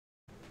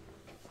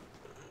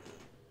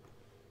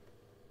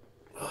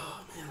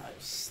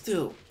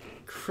Still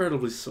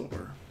incredibly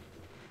sore.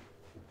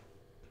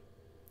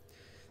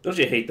 Don't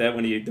you hate that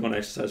when you don't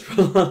exercise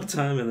for a long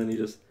time and then you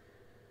just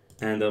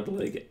end up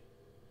like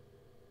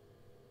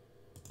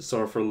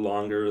sore for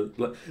longer,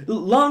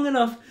 long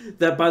enough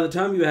that by the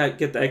time you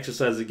get to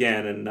exercise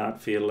again and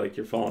not feel like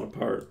you're falling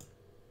apart,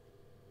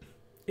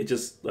 it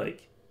just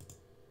like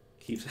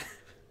keeps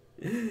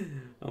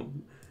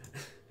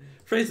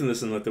phrasing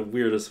this in like the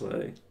weirdest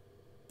way.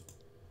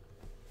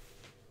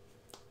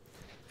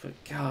 But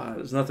God,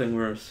 there's nothing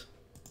worse.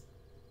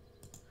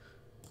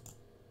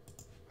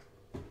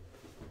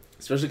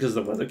 Especially because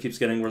the weather keeps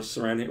getting worse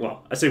around here.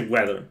 Well, I say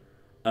weather.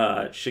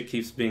 Shit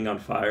keeps being on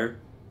fire.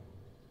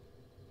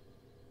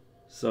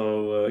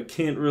 So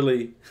can't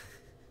really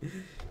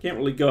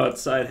go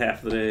outside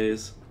half the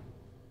days.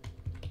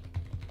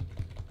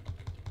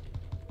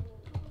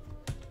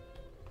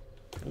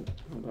 Oh,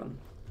 hold on.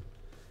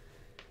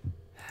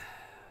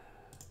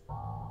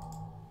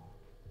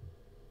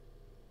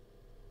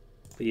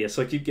 But yeah,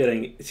 so I keep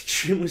getting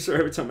extremely sore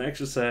every time I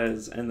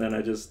exercise, and then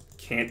I just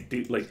can't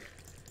do, like,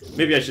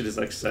 maybe I should just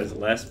exercise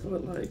less,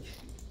 but, like,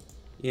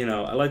 you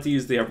know, I like to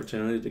use the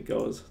opportunity to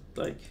go as,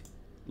 like,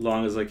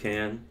 long as I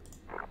can.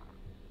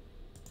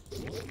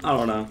 I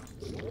don't know.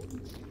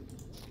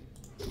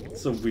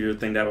 It's a weird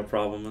thing to have a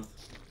problem with.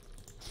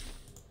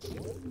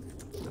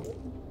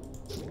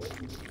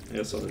 I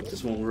guess I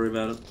just won't worry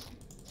about it.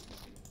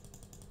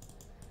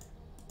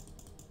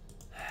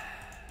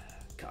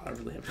 God, I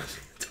really have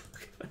nothing to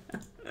talk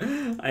about.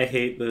 I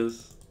hate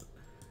this.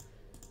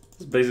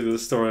 It's basically the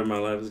story of my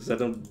life, because I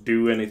don't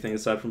do anything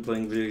aside from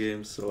playing video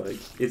games. So like,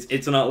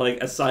 it's not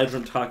like, aside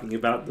from talking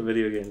about the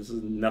video games,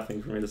 there's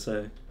nothing for me to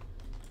say.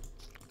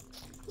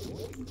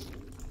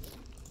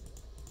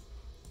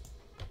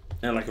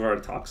 And like, I've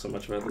already talked so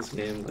much about this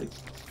game, like,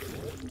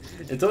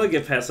 until I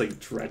get past like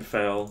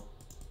Dreadfell,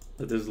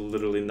 like, there's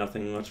literally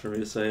nothing much for me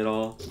to say at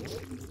all.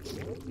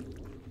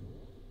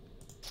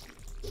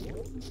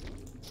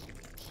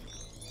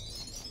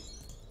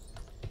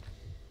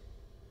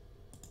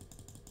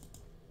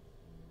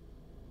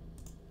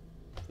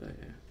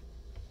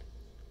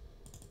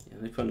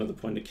 They put another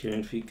point of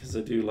curing feet because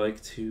I do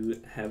like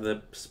to have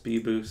that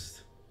speed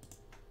boost.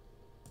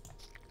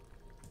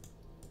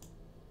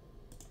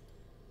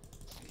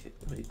 Okay,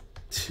 wait,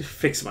 to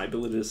fix my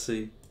ability to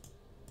see.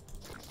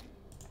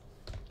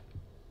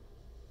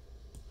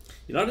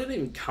 You know, I didn't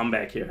even come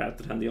back here half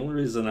the time. The only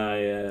reason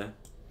I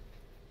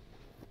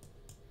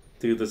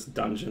do this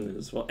dungeon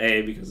is, well,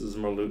 A, because there's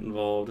more loot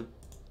involved.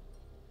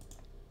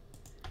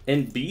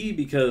 And B,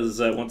 because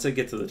once I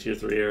get to the tier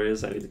 3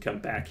 areas, I need to come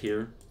back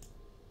here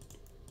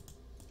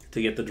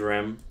to get the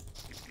Drem.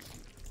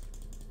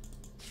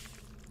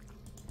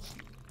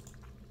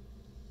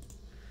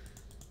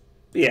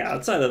 But yeah,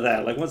 outside of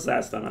that, like, once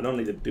that's done, I don't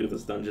need to do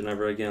this dungeon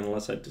ever again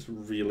unless I just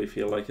really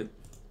feel like it.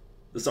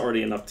 There's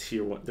already enough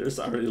tier 1. There's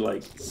already,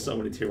 like, so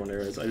many tier 1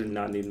 areas. I do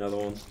not need another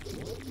one.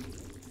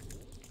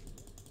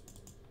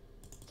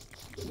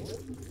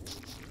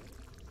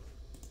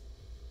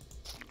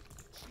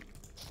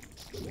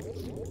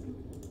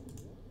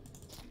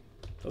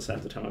 Plus,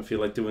 half the time I feel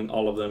like doing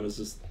all of them is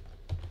just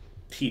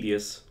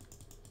tedious.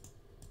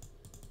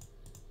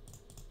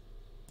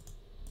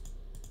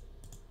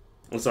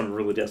 Unless I'm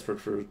really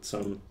desperate for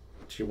some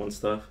tier 1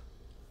 stuff.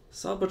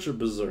 Saw Butcher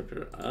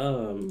Berserker.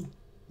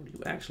 What do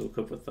you actually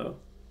equip with, though?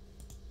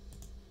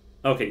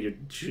 Okay, you're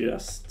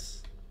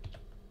just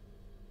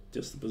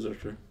the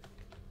Berserker.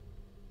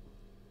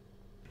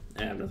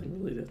 I have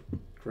nothing really to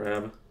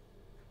grab.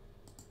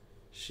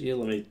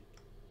 Shield, let me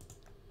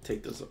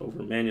take this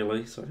over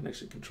manually so I can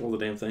actually control the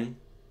damn thing.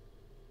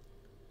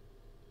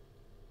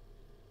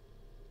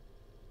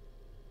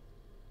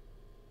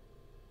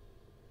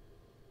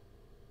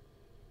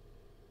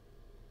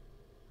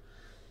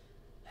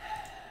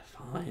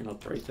 Fine, I'll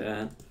break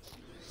that.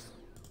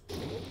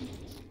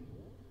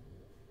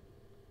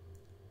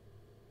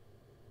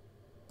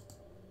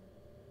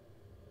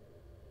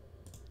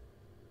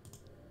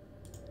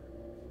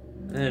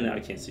 And now I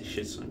can't see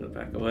shit, so I'm gonna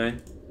back away.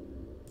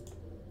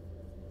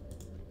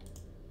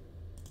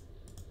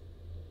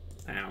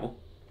 Ow.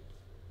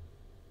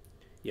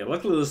 Yeah,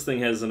 luckily this thing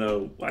has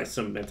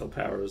some mental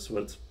powers.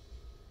 What its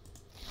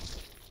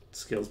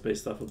skills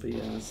based off of, but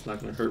yeah, it's not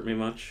gonna hurt me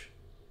much.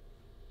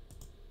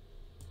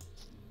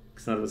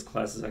 Because none of his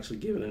classes actually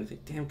give it anything.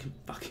 Damn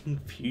fucking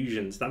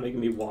fusion. Stop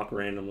making me walk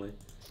randomly.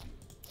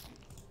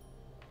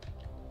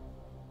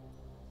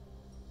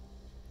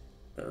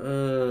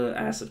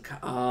 Acid.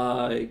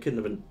 It couldn't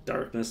have been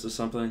darkness or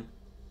something.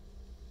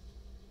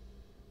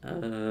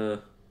 I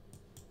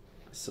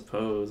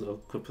suppose I'll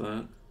equip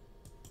that.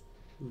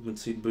 Movement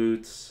seed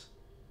boots.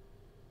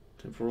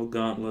 Temporal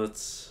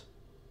gauntlets.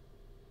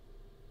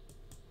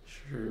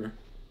 Sure.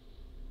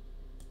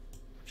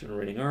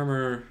 Generating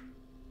armor.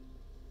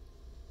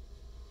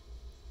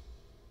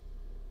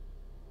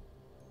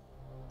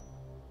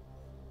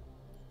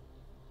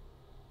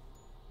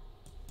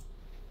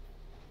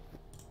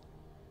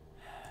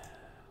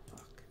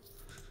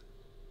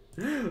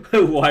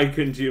 Why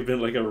couldn't you have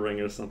been like a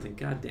ring or something?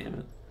 God damn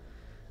it.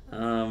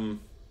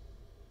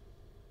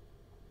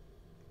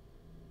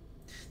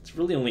 It's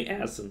really only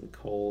acid and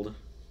cold.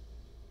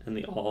 And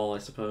the all, I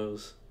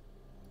suppose.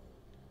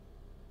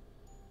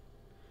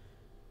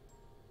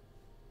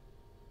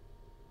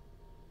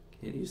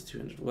 Can't use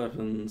two-handed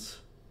weapons.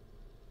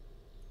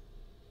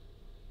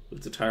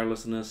 With the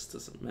tirelessness,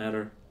 doesn't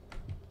matter.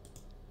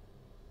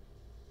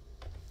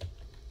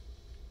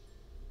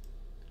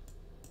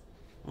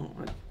 Oh,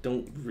 I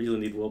don't really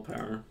need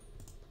willpower.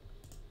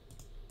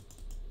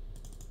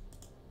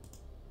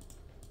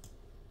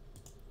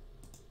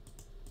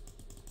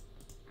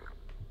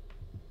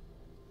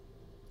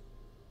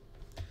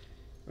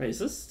 Right, is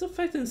this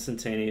effect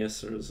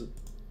instantaneous or is it...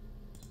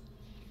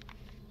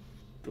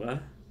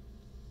 What?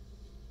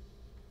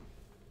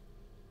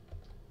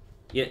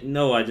 Yeah,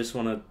 no, I just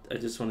wanna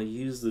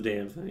use the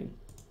damn thing.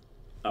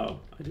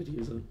 Oh, I did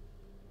use it.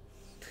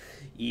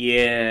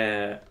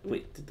 Yeah.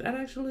 Wait, did that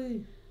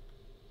actually?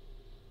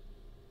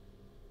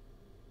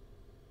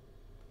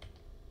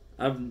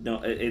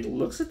 No, it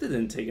looks like they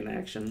didn't take an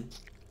action.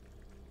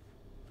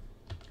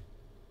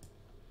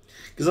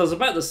 Because I was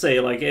about to say,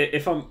 like,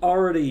 if I'm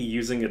already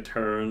using a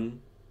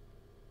turn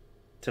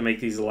to make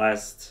these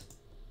last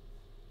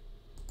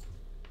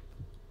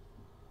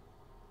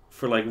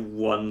for like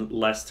one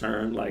less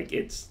turn, like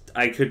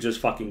I could just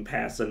fucking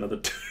pass another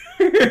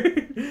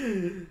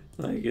turn.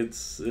 Like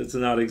it's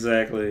not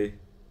exactly,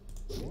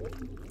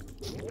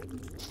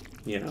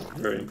 you know,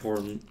 very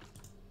important.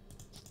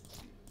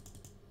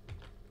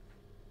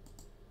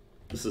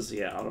 This is,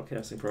 yeah,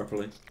 auto-casting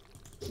properly.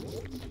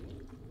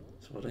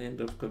 So what I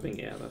end up equipping,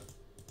 yeah,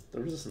 the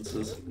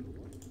resistances.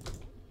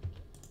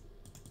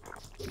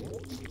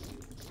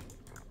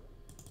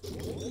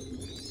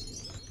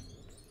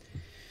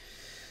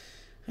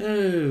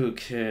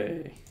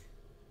 Okay.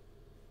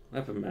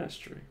 Weapon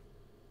mastery.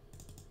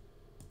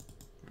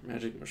 More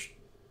magic,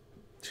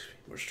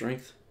 more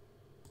strength.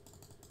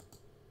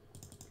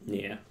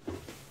 Yeah.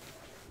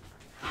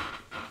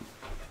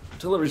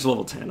 Until it reaches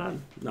level 10,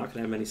 I'm not going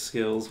to have many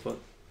skills, but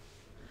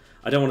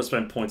I don't want to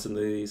spend points in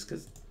these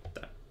because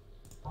I'm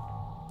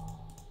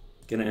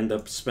going to end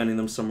up spending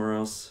them somewhere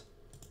else.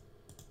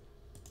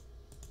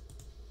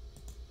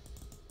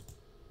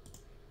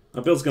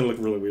 My build's going to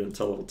look really weird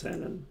until level 10,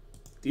 and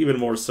even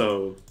more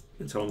so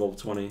until I'm level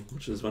 20,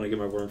 which is when I get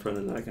my war in front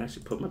and I can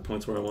actually put my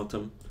points where I want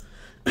them.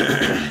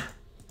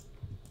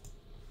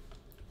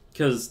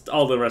 Because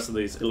all the rest of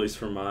these, at least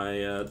for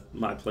my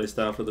my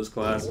playstyle for this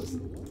class, is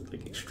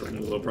like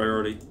extremely low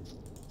priority.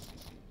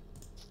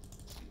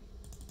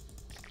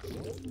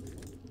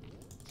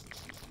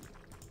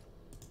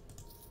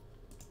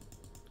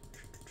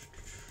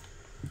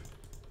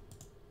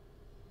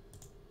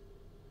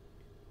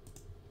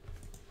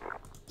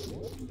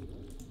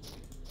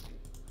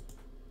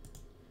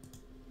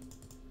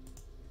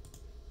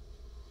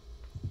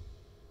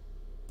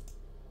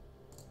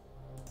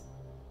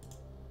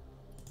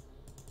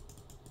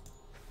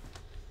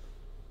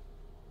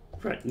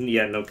 Right,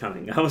 yeah, no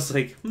cunning. I was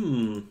like,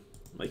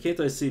 why can't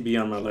I see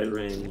beyond my light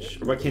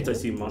range? Or why can't I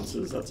see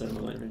monsters outside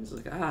my light range? It's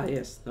like, ah,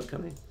 yes, no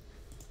cunning.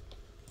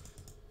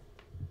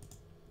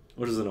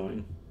 Which is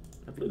annoying.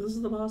 I believe this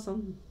is the boss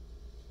on...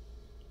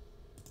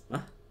 Huh?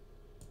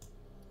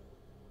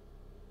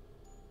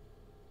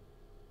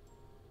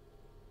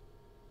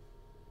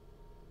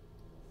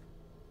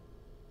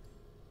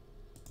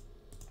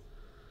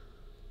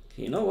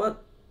 Okay, you know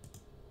what?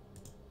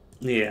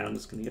 Yeah, I'm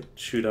just gonna get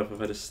chewed up if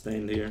I just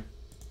stand here.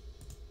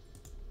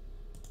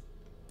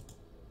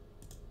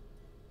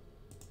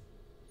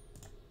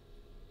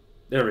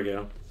 There we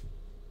go.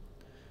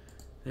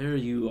 There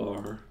you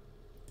are.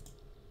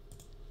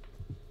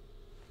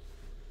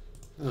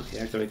 Okay,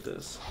 activate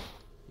this.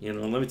 You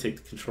know, let me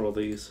take control of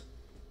these.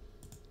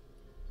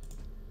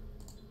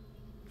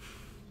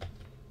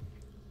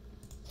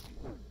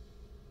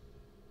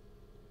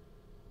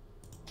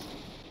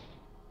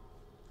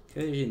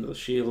 Okay, another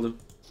shield.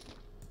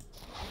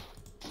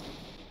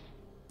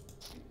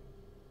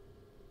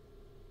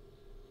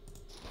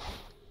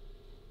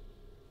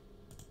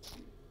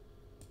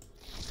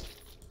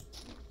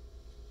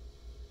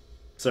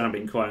 Sorry, I'm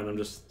being quiet. I'm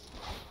just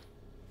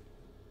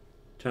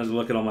trying to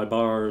look at all my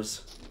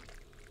bars.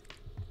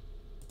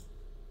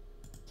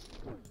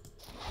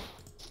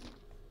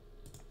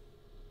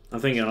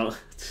 I'm thinking I'll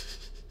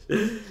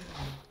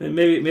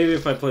maybe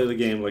if I play the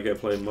game like I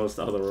play most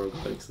other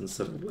roguelikes,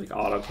 instead of like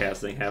auto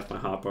casting half my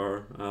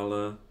hotbar,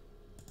 I'll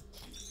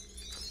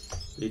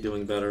be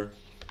doing better.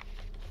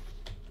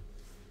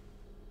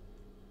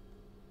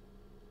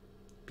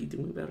 Be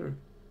doing better.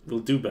 We'll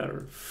do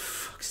better.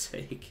 For fuck's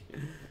sake.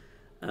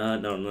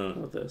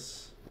 No,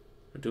 this.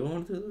 Or do I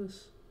want to do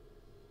this?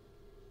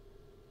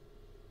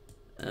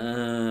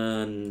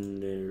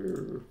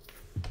 No.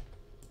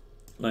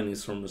 Lightning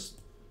Storm is...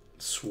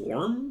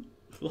 Swarm?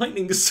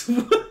 Lightning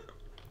Swarm?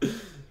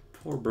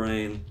 Poor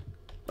brain.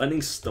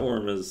 Lightning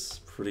Storm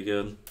is pretty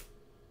good.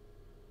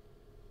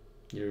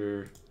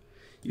 You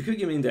could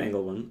give me the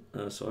angle one,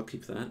 so I'll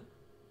keep that.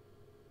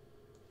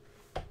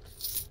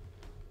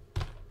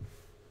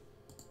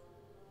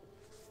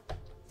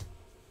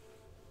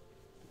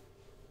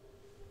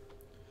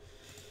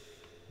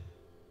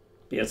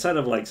 But yeah, outside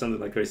of like something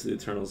like Grace of the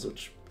Eternals,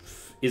 which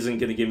isn't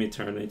gonna give me a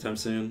turn anytime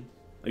soon.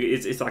 Like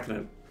it's not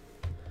gonna.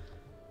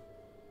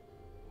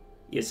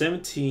 Yeah,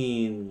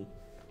 17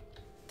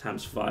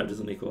 times 5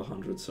 doesn't equal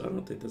 100, so I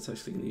don't think that's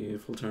actually gonna give me a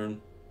full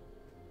turn.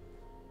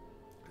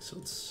 So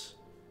it's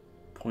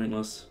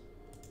pointless.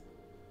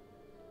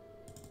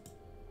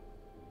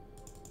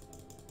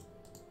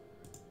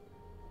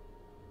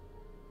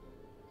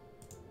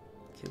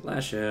 Okay,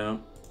 Lash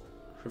Out,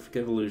 Perfect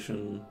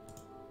Evolution,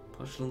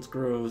 Petulance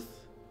Growth.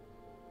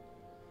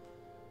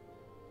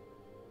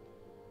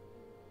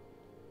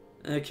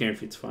 Karen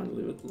Feet's fine to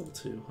leave it at level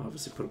 2.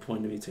 Obviously put a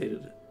point in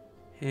mutated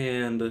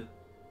hand. The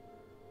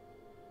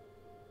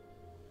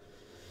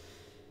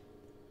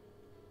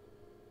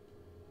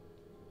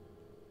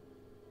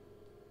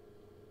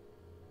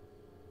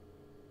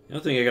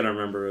other thing I gotta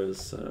remember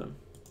is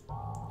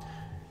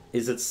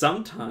that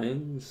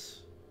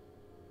sometimes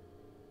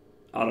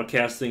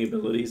autocasting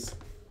abilities,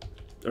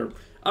 or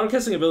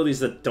autocasting abilities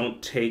that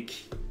don't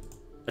take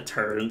a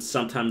turn,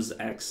 sometimes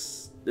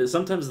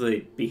they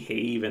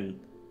behave in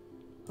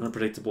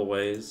unpredictable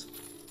ways,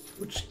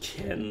 which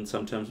can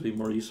sometimes be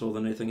more useful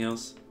than anything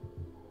else.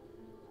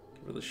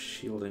 Get rid of the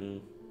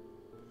shielding.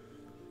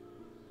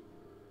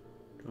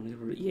 Don't get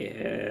rid of,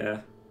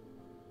 yeah.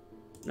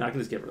 No, I can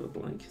just get rid of the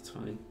blink, it's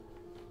fine.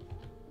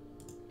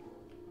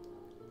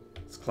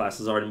 This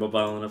class is already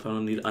mobile enough, I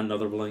don't need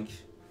another blink.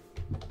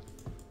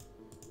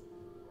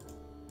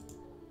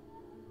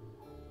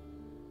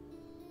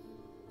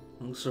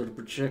 Long sword of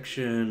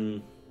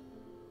projection.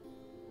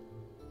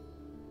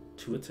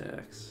 2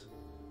 attacks.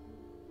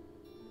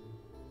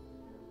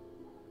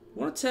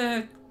 1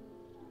 attack,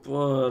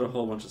 but a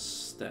whole bunch of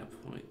stat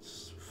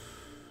points.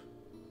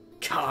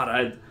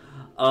 God,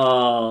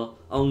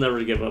 I'll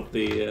never give up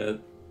the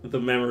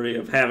memory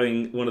of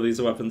having one of these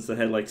weapons that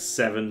had like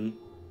 7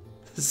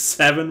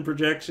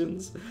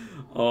 projections.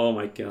 Oh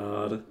my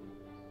god.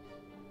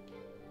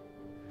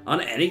 On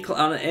any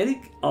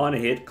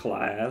hit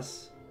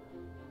class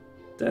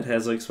that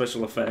has like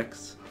special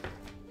effects,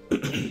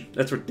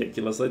 that's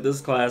ridiculous. Like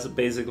this class,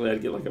 basically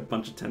I'd get like a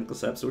bunch of tentacle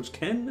saps, which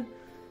can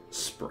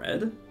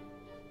spread.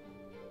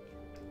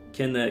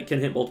 Can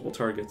hit multiple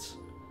targets.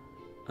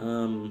 I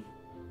don't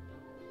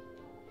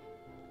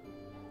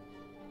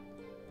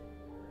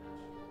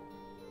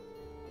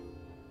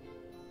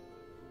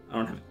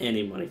have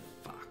any money.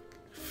 Fuck.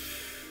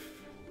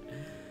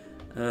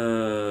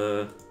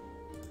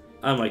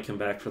 I might come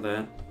back for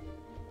that.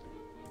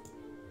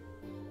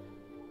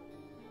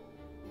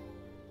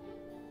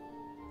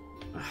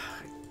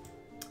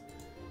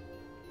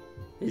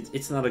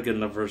 It's not a good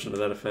enough version of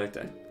that effect.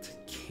 I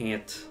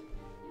can't.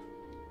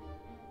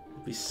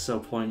 It'd be so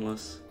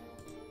pointless.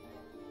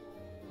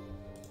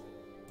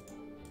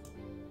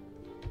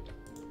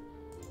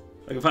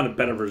 I can find a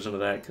better version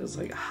of that, because,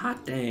 like,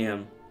 hot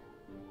damn.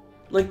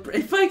 Like,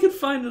 if I could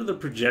find another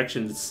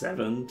projection at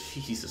 7,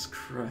 Jesus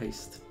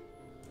Christ.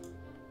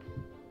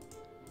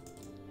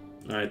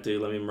 Alright,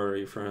 dude, let me murder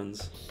your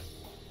friends.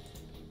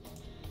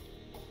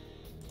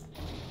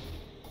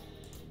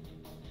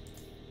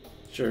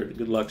 Sure,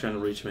 good luck trying to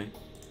reach me.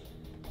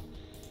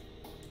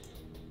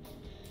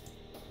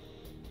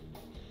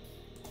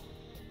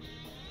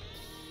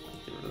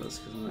 Get rid of this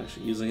because I'm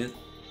actually using it.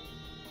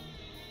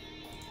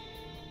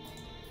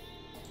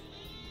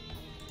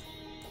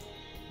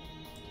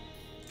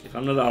 If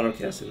I'm not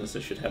auto-casting this, I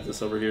should have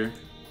this over here.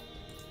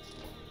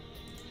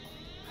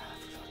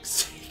 For fuck's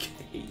sake,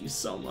 I hate you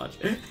so much.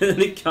 And then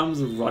he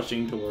comes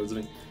rushing towards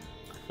me.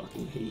 I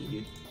fucking hate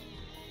you.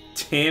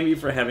 Damn you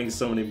for having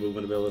so many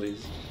movement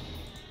abilities.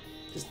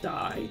 Just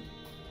die.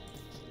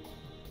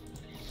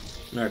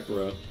 Alright,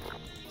 bro.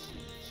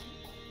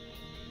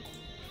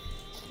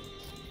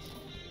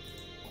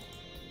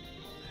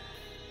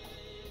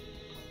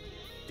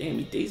 Damn,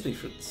 he dazed me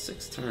for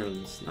 6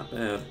 turns. Not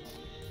bad.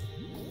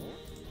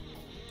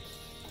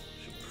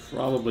 Should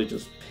probably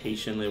just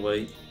patiently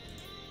wait.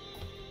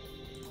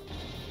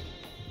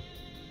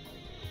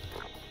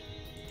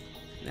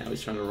 Now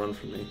he's trying to run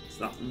from me. It's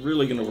not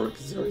really gonna work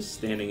because he's already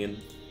standing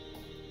in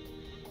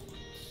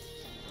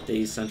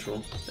Daze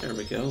Central. There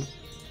we go.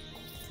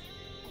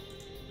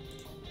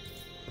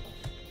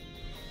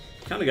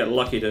 Kinda got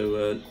lucky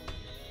to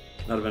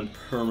not have been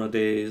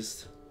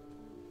perma-dazed.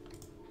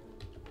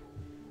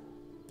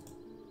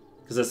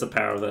 Because that's the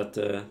power of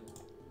that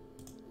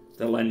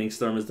lightning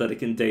storm, is that it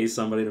can daze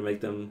somebody to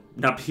make them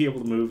not be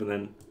able to move and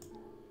then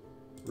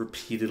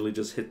repeatedly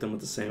just hit them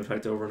with the same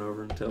effect over and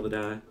over until they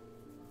die.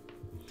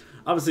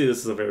 Obviously this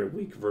is a very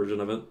weak version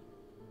of it.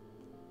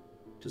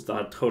 Just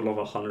a total of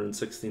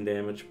 116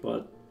 damage,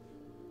 but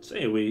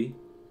say we.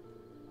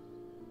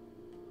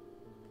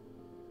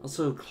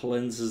 Also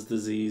cleanses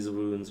disease,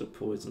 wounds, or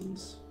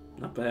poisons.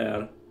 Not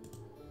bad.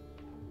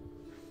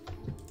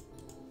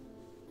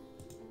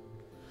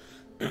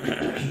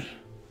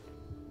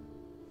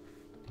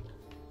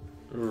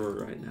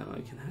 Right now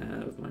I can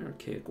have my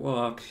archaic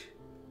walk.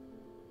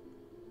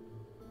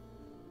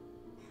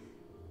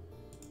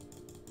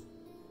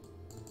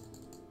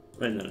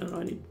 Wait, no,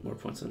 I need more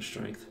points on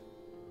strength.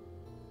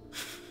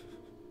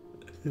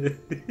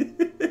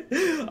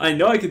 I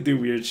know I could do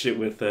weird shit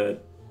with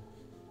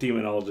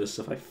demonologists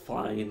if I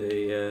find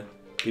a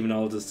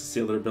demonologist to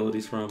steal their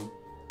abilities from.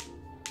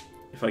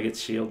 If I get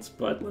shields,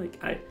 but like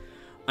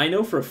I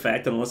know for a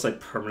fact that unless I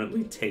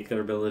permanently take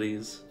their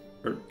abilities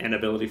or an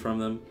ability from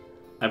them,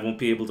 I won't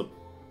be able to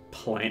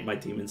plant my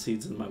demon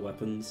seeds in my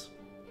weapons.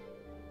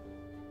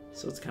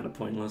 So it's kind of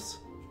pointless.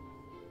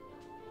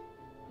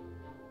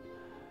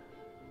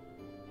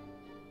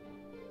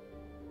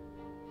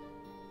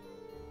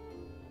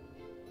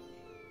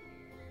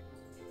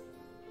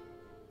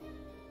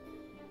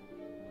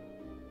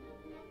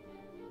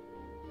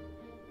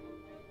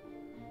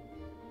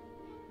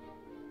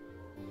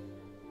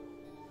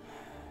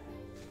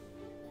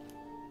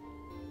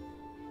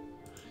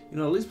 You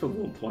know, at least put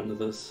 1 point to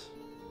this.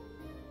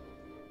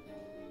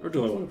 Or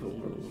do I want to put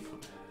more than 1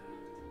 point?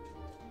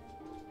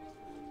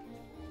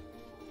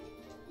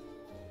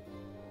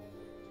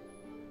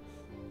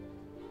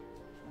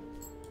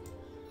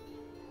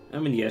 I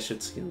mean,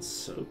 Yeshit's skin's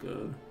so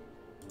good.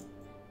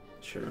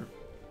 Sure.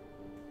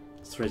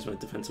 Let's raise my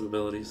defensive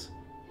abilities.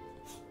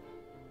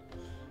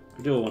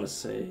 Or do I want to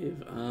save?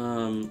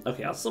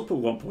 Okay, I'll still put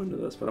 1 point to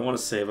this, but I want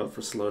to save up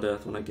for slow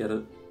death when I get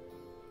it.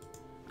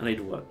 I need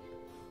what?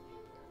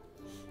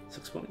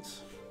 6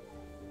 points.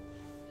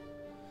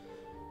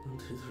 1,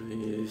 2,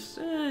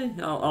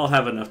 3. I'll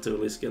have enough to at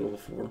least get level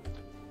 4.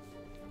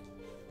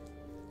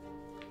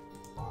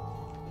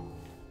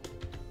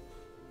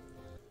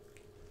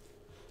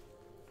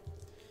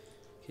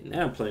 Okay,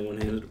 now I'm playing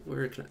one-handed.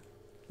 Where can I...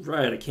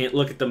 Right, I can't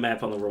look at the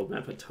map on the world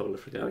map. I totally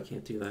forgot I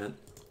can't do that.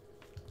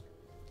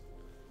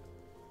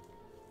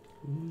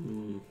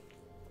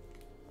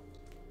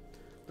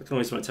 I can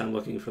waste my time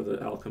looking for the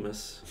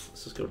alchemist.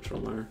 Let's just go to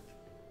Trollmeyer.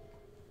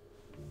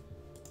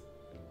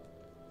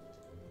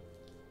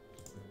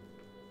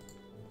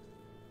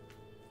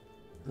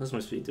 How's my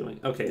speed doing?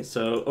 Okay,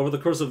 so over the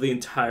course of the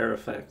entire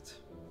effect,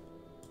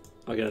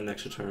 I'll get an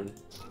extra turn,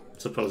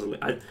 supposedly.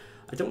 I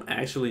don't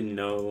actually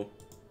know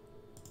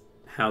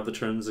how the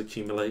turns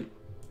accumulate.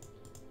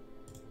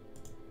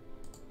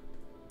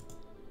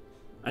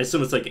 I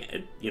assume it's like,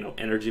 you know,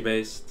 energy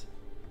based.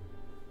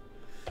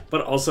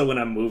 But also when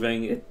I'm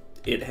moving,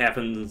 it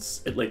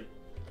happens at like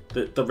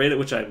the rate at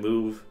which I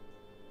move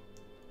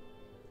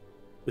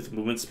with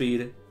movement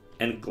speed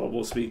and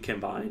global speed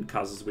combined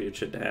causes weird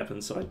shit to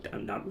happen, so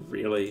I'm not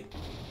really...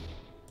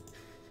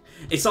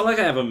 It's not like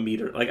I have a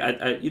meter. Like,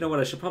 you know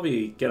what, I should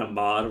probably get a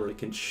mod where it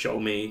can show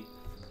me,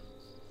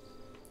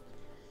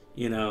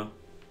 you know,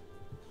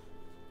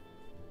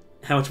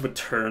 how much of a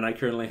turn I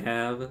currently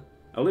have.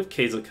 I believe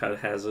Kazuka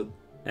has it,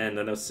 and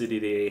I know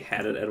CDDA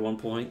had it at one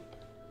point,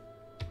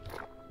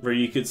 where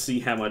you could see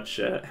how much,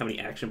 how many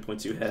action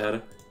points you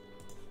had.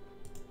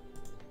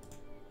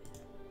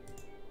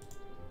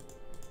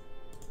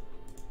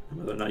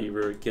 Whether or not you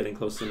were getting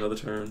close to another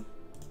turn.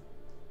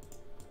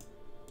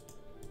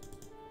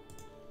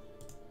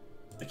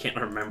 I can't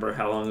remember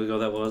how long ago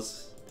that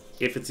was.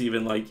 If it's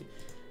even like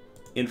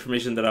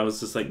information that I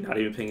was just like not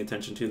even paying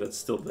attention to that's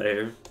still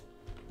there.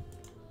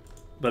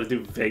 But I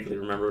do vaguely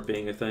remember it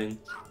being a thing.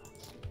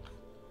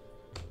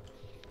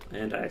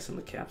 And I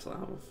accidentally caps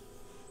out.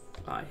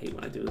 I hate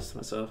when I do this to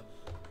myself.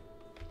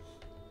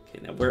 Okay,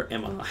 now where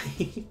am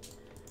I?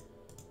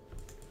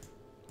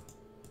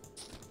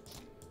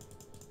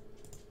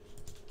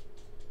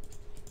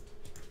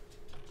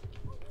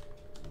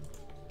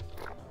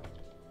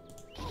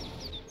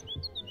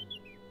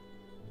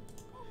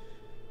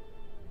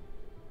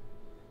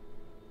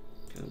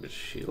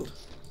 Shield.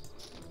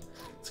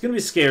 It's gonna be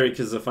scary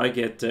because if I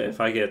get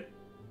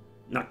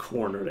not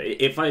cornered,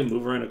 if I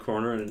move around a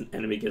corner and an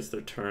enemy gets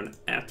their turn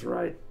after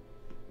I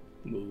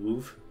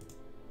move,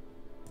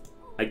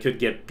 I could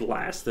get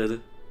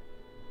blasted.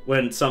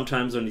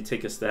 Sometimes when you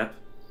take a step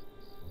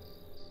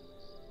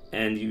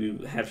and you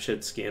have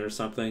shit scan or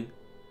something,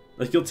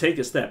 like you'll take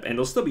a step and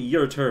it'll still be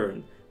your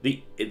turn.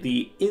 The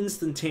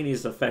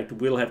instantaneous effect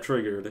will have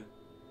triggered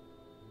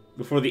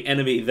before the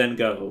enemy then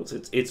goes.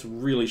 It's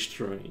really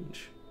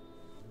strange.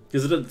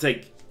 Because it doesn't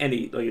take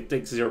any, like, it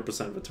takes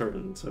 0% of a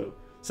turn, so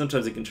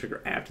sometimes it can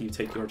trigger after you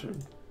take your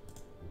turn.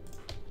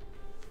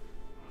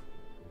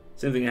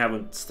 Same thing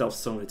happened with stealth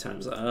so many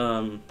times.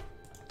 Strength,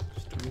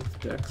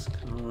 Dex,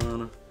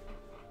 Con.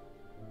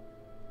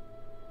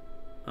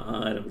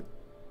 I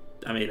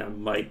mean, I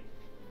might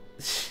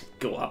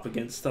go up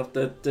against stuff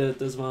that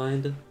does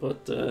mind,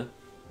 but 20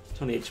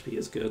 HP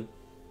is good.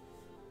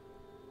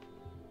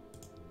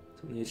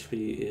 20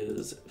 HP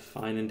is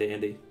fine and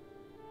dandy.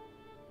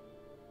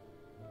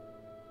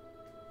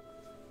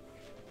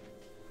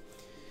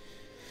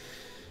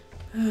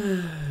 Okay,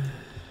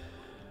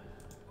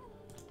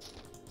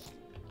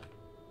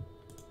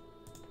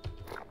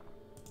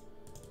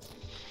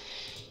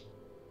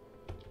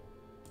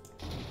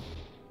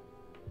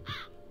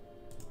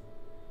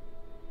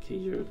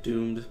 you're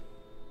doomed.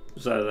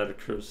 There's either that or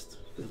cursed.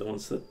 They're the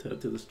ones that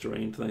do this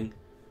drain thing.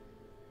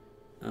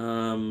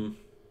 Well,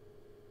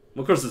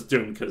 of course it's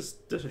doomed because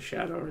there's a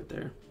shadow right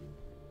there.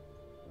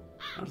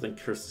 I don't think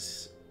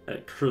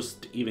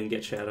cursed even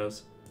get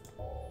shadows.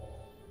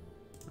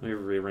 Let me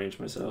rearrange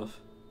myself.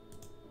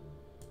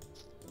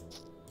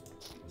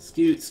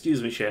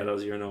 Excuse me,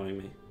 Shadows, you're annoying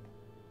me.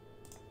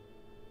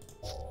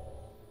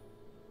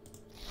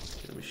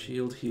 Get my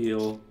shield,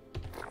 heal.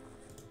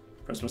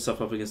 Press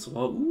myself up against the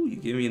wall. Ooh, you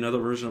gave me another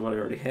version of what I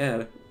already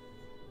had.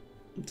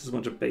 Just a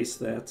bunch of base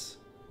stats.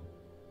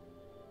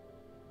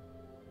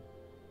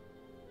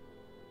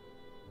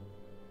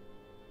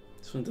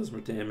 This one does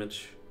more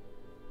damage.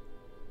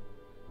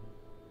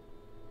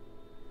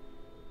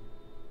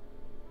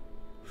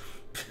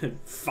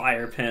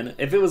 Fire pen.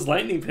 If it was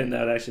lightning pen,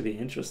 that would actually be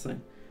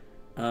interesting.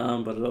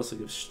 But it also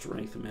gives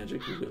strength,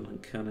 magic, will,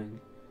 and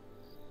cunning.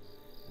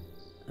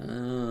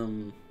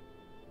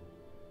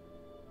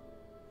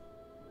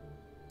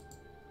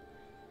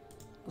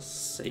 I'll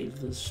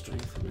save this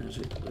strength,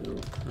 magic,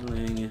 will,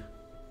 cunning.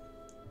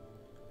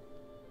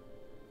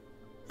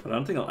 But I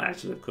don't think I'll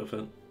actually equip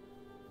it.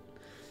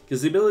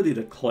 Because the ability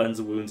to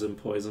cleanse wounds and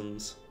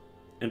poisons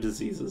and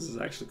diseases is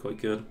actually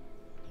quite good.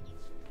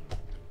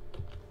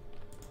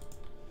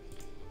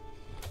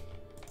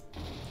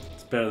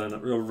 It's better than a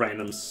real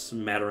random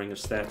smattering of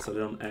stats that I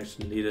don't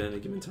actually need at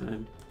any given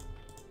time.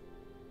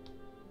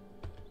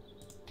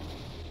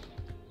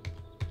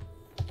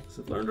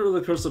 So I've learned over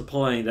the course of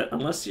playing that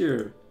unless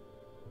you,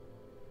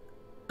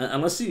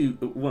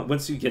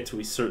 once you get to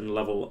a certain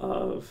level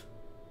of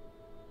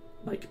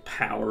like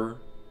power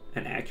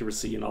and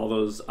accuracy and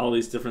all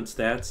these different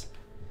stats,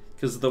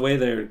 because the way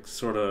they're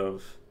sort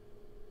of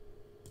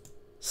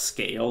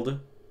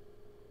scaled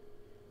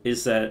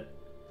is that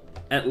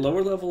at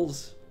lower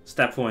levels,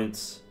 stat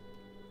points,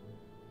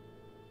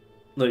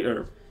 like,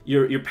 or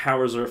your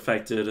powers are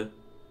affected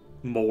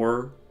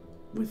more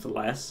with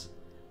less.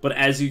 But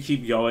as you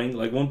keep going,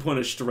 like 1 point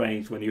of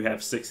strength when you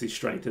have 60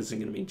 strength isn't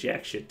going to mean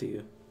jack shit to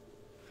you.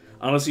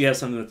 Unless you have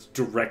something that's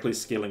directly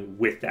scaling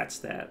with that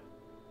stat.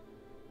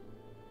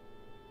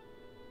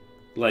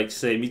 Like,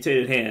 say,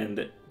 Mutated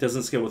Hand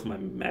doesn't scale with my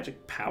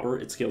magic power,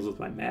 it scales with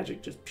my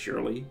magic just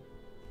purely.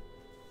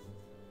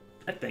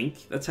 I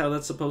think that's how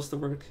that's supposed to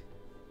work.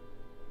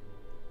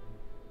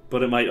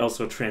 But it might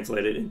also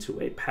translate it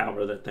into a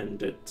power that then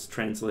gets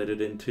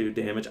translated into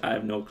damage. I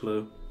have no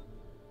clue.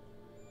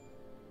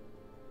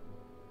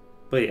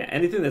 But yeah,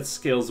 anything that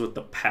scales with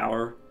the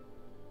power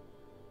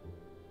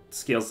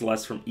scales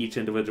less from each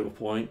individual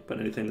point, but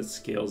anything that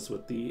scales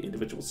with the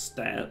individual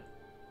stat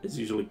is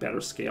usually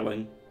better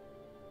scaling.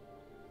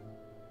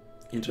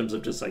 In terms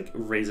of just like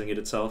raising it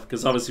itself.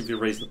 Because obviously if you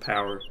raise the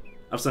power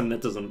of something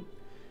that doesn't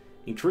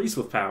increase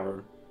with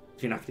power,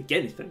 you're not going to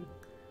get anything.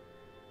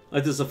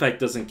 Like this effect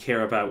doesn't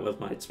care about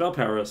what my spell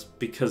power is,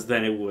 because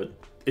then it would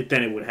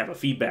have a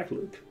feedback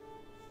loop.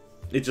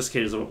 It just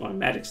cares about what my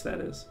magic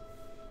stat is.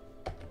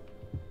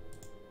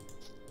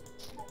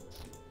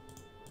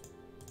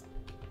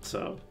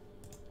 So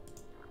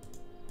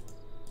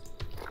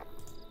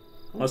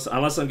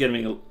unless I'm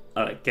getting a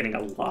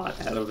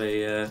lot out of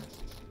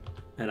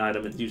an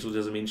item, it usually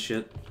doesn't mean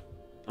shit.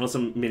 Unless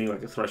I'm meaning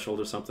like a threshold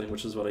or something,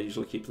 which is what I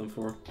usually keep them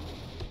for.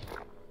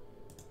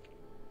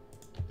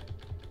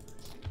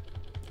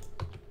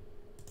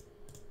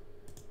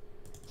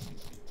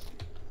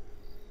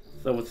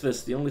 Though with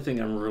this, the only thing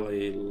I'm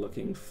really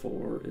looking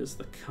for is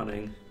the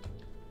cunning.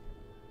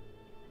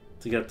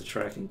 To get the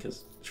tracking,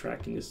 because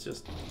tracking is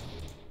just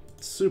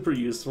super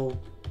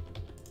useful.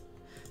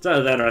 It's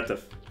either that or I have to,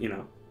 you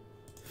know,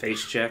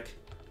 face check.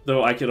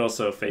 Though I could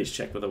also face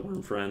check with a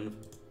worm friend.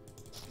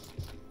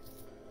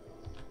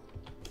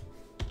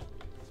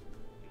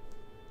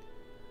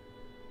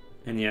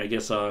 And yeah, I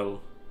guess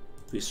I'll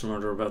be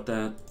smarter about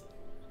that.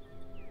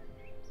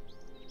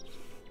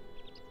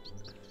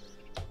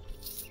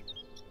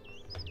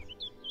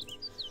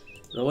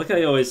 Now, like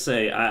I always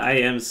say, I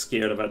am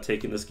scared about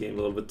taking this game a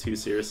little bit too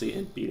seriously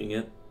and beating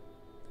it.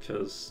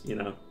 Because, you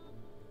know,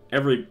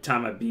 every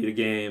time I beat a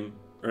game,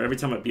 or every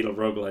time I beat a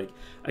roguelike,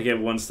 I get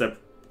one step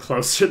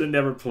closer to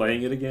never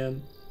playing it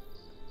again.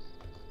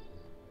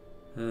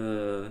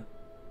 Okay,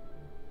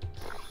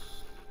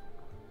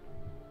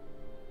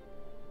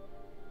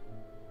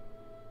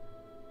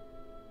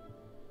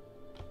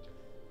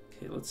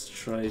 let's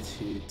try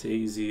to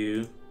daze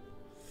you.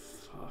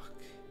 Fuck.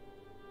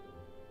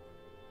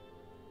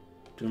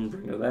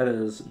 Doombringer, that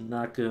is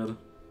not good.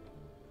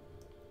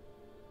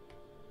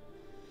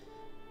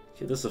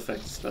 Okay, this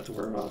effect is about to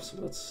wear off, so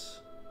let's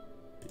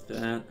do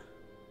that.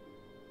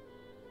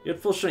 You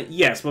had full strength?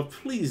 Yes, but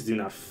please do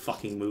not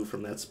fucking move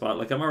from that spot.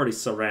 Like, I'm already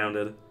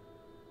surrounded.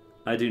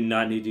 I do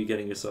not need you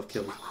getting yourself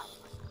killed.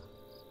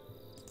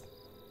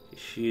 Okay,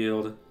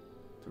 shield. Do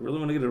I really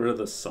want to get rid of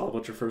the Saw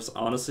Butcher first?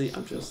 Honestly,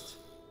 I'm just...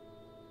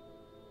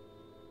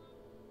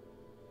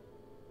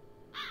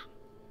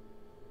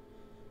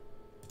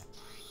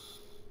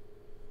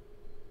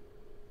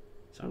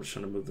 So I'm just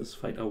trying to move this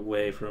fight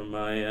away from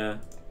my,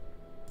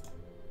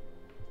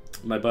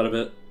 my butt a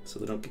bit, so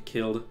they don't get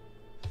killed.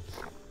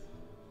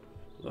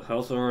 The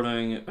health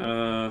ordering,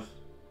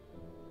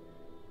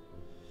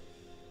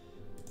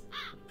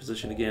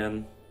 position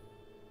again.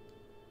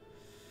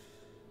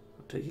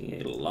 I'm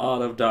taking a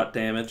lot of dot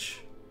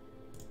damage.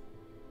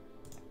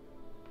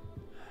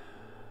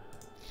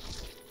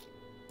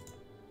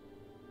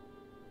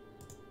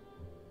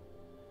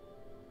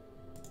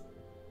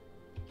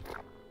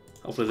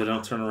 Hopefully they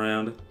don't turn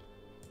around.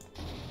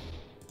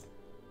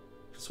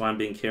 That's why I'm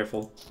being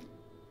careful.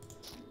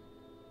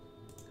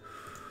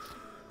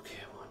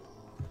 Okay, one.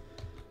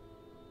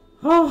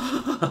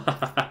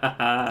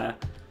 Oh!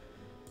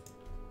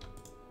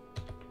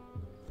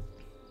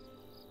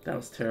 That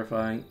was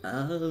terrifying.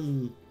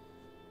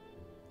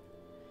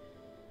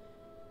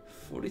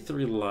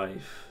 43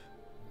 life.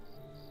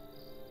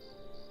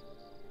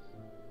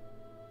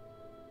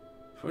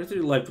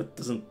 43 life, but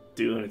doesn't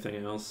do anything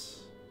else.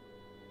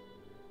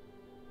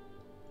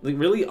 Like,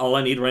 really, all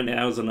I need right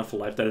now is enough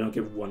life that I don't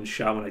get one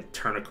shot when I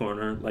turn a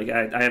corner. Like,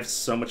 I have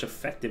so much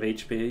effective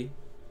HP.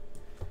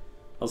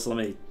 Also,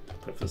 let me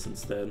equip this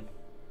instead.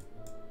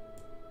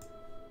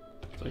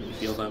 So I can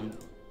heal them.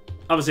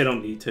 Obviously, I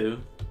don't need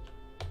to.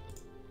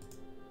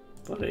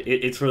 But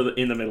it's for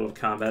in the middle of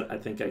combat. I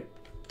think I...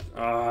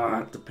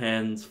 it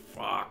depends.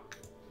 Fuck.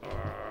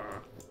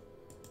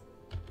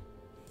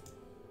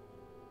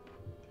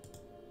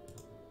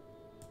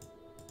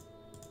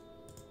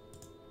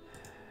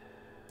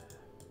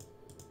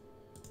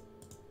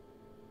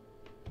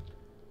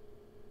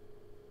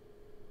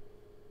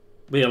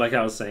 But yeah, like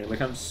I was saying, like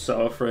I'm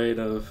so afraid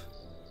of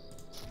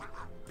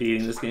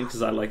beating this game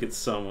because I like it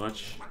so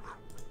much.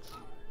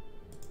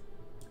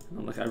 And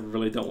I'm like, I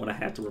really don't want to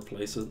have to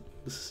replace it.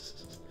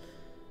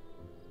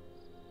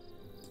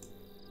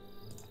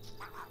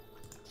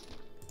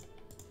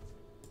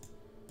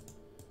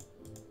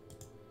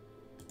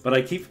 But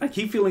I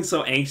keep feeling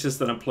so anxious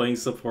that I'm playing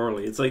so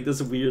poorly. It's like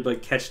this weird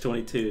like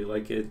catch-22.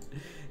 Like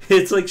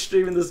it's like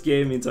streaming this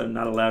game means I'm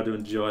not allowed to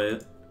enjoy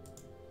it.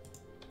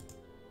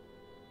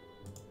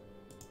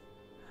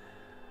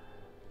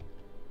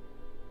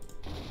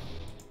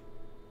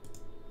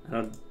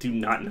 I do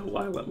not know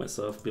why I let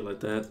myself be like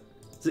that.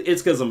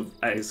 It's because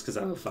I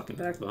have a fucking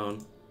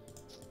backbone.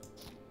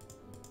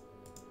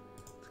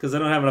 Because I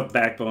don't have enough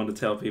backbone to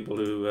tell people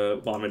who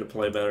want me to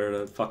play better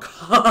to fuck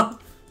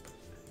off.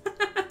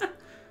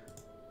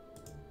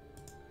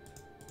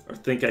 Or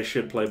think I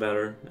should play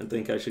better and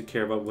think I should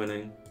care about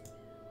winning.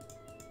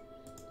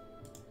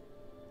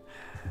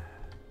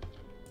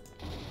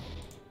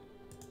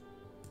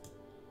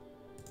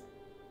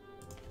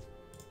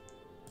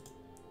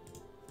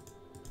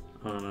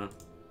 I don't know.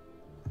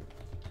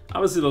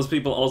 Obviously, those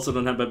people also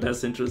don't have my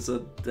best interests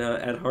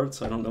at heart,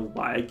 so I don't know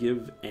why I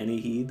give any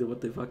heed to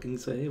what they fucking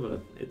say,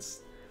 but it's...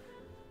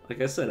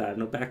 Like I said, I have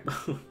no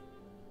backbone.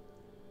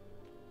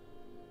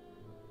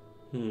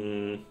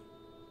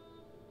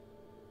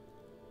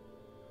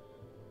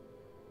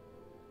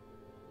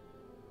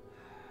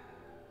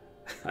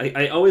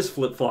 I always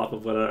flip-flop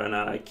of whether or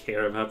not I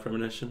care about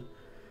premonition.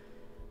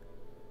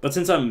 But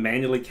since I'm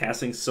manually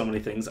casting so many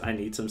things, I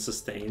need some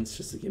sustains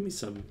just to give me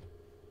some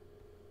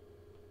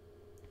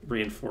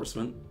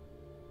reinforcement.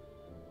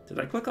 Did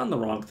I click on the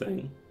wrong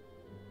thing?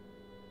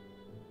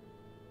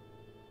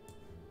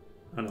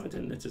 Oh no, I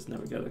didn't. It just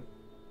never got a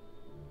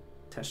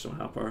test on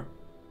how far.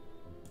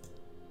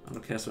 I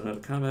don't cast another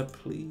combat,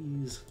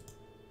 please.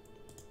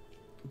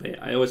 But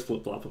yeah, I always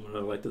flip-flop when I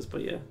like this,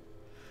 but yeah.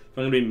 If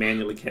I'm going to be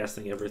manually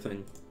casting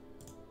everything,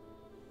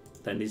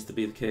 that needs to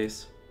be the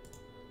case.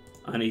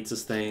 I need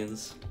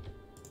sustains.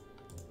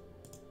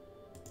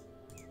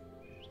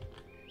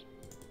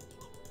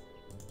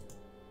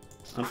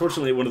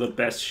 Unfortunately, one of the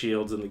best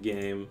shields in the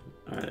game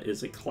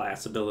is a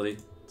class ability,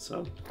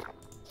 so...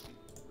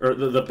 Or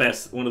one of the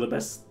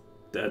best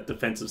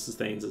defensive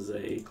sustains is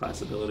a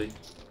class ability.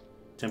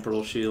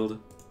 Temporal shield.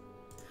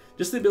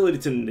 Just the ability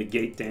to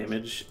negate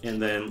damage and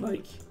then,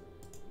 like...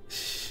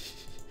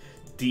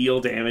 deal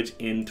damage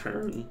in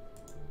turn.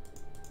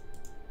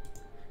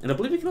 And I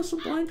believe you can also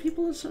blind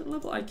people at a certain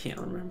level? I can't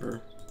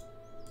remember.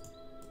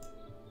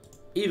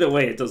 Either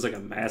way, it does like a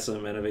massive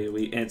amount of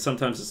AoE, and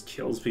sometimes just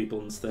kills people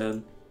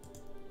instead.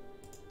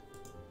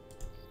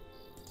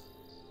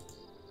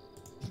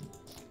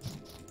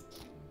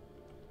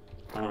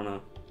 I don't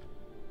know.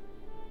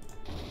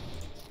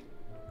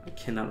 I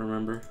cannot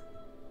remember.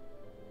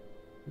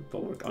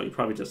 Oh, you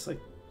probably just like...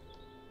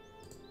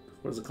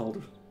 What is it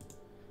called?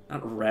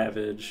 Not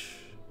Ravage.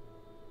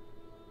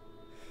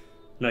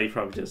 No, you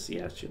probably just,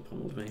 yeah, she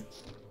pummeled me.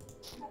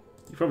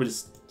 You probably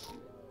just...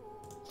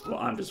 Well,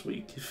 I'm just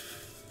weak.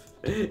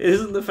 It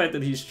isn't the fact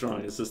that he's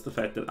strong, it's just the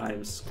fact that I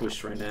am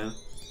squished right now.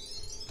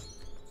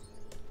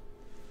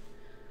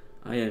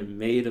 I am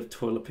made of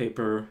toilet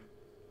paper.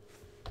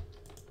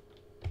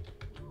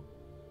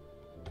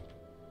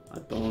 My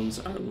bones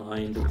are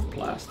lined with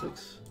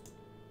plastics.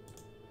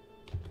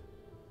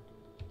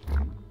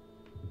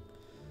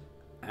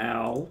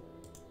 Ow.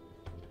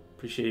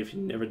 Appreciate it if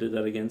you never did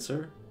that again,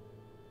 sir.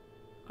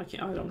 I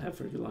don't have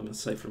very good line of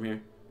sight from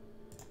here.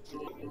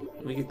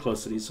 Let me get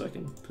close to these so I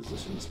can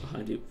position this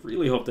behind you.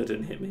 Really hope that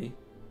didn't hit me.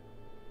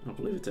 I don't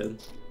believe it did.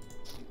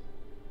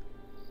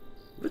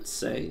 Let's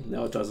say.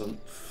 No, it doesn't.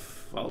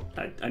 Well,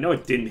 I know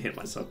it didn't hit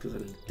myself because I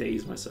didn't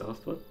daze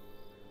myself, but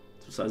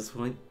besides the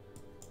point.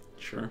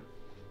 Sure.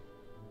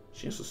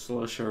 Chance to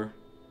slow, sure.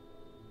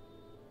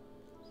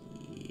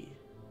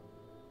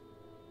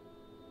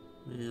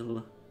 Yeah.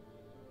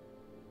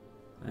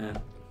 Well.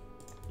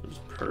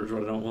 Just purge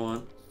what I don't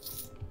want.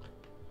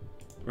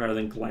 Rather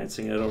than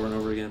glancing at it over and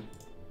over again.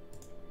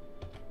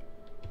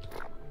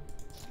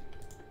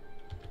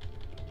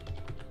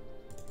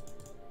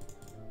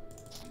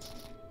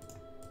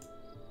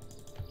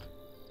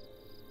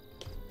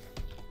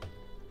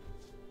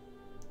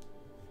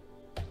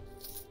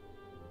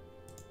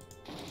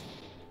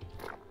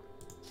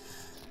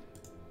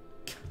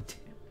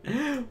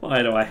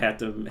 Why do I have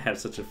to have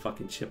such a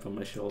fucking chip on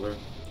my shoulder?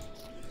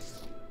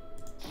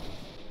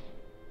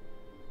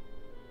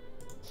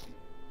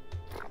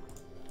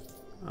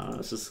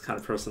 It's just the kind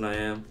of person I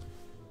am.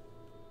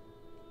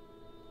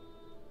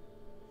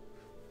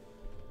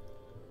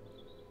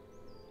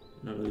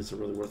 None of these are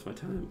really worth my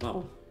time.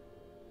 Well,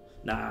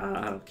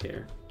 nah, I don't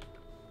care.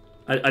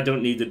 I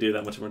don't need to do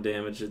that much more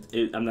damage.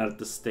 I'm not at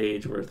the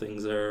stage where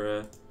things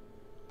are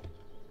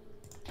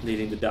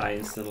needing to die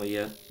instantly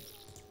yet.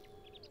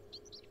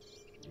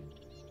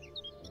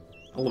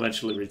 I'll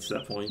eventually reach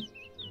that point.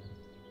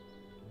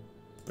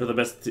 Or the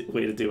best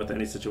way to deal with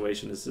any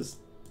situation is just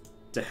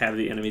to have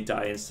the enemy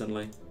die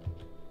instantly.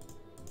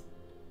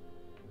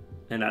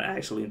 And not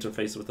actually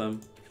interface with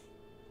them.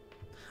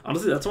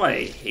 Honestly, that's why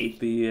I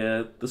hate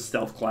the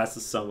stealth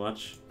classes so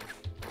much.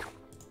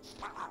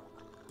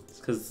 It's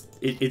because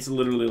it's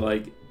literally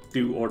like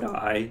do or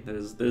die.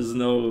 There's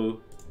no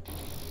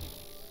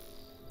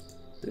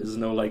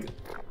like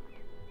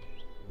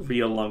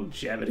real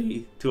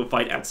longevity to a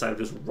fight outside of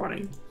just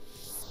running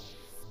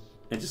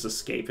and just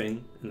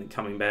escaping and then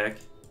coming back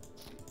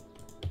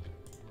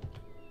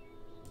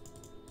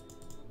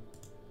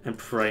and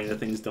praying that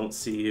things don't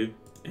see you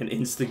and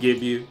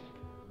insta-gib you.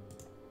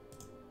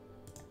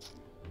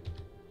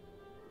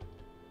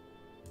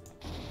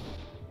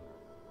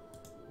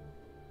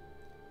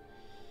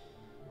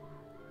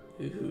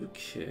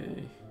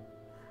 Okay.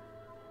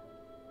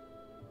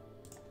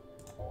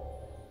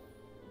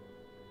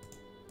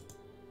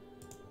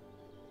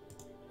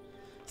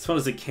 As fun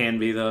as it can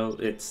be, though,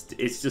 it's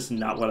just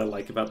not what I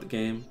like about the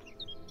game.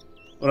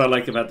 What I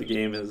like about the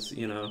game is,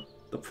 you know,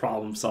 the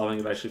problem solving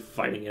of actually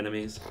fighting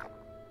enemies.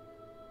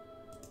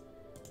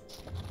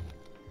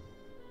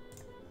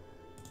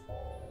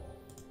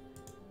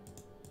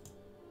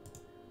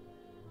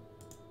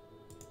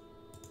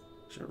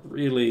 So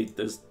really,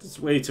 there's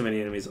way too many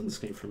enemies on the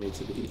screen for me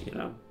to be, you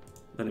know,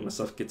 letting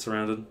myself get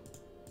surrounded.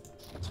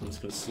 So I'm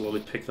just gonna slowly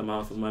pick them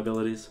off with my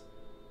abilities.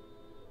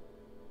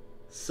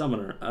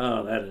 Summoner.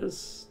 Oh, that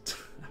is...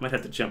 I might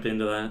have to jump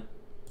into that.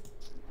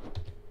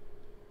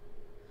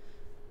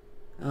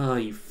 Oh,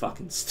 you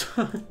fucking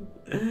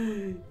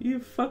stun. You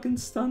fucking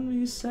stun me,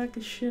 you sack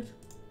of shit.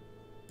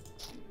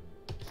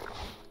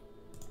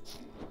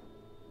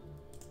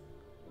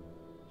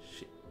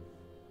 Shit.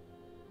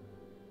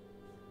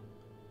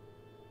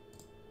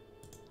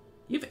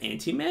 You have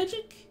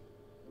anti-magic?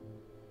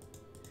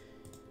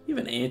 You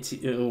have an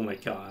anti... Oh my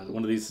god,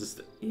 one of these is...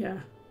 Yeah.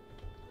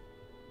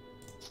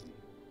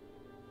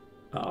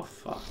 Oh,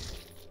 fuck.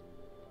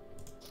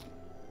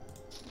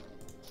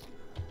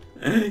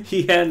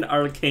 He had an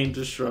arcane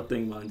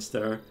disrupting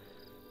monster.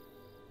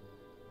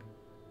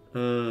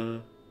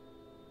 It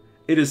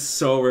is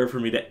so rare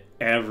for me to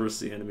ever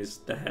see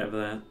enemies that have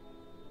that.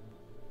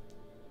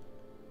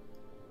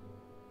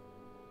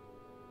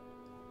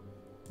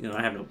 You know,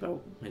 I have no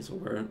belt. May as well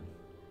wear it.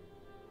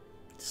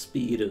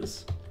 Speed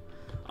is...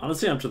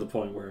 Honestly, I'm to the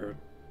point where,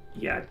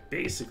 yeah, it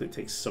basically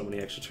takes so many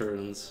extra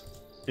turns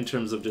in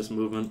terms of just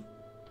movement.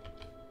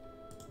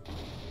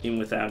 Even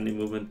without any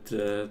movement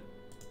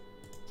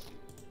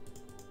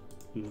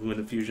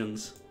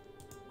infusions.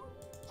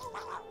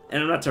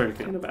 And I'm not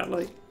talking about,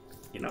 like,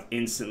 you know,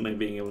 instantly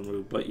being able to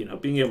move, but, you know,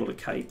 being able to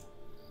kite.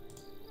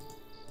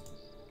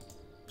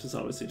 Which is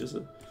obviously just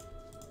an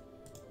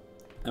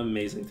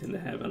amazing thing to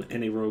have on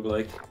any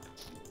roguelike.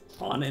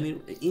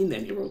 In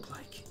any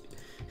roguelike.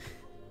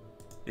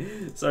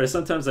 Sorry,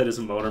 sometimes I just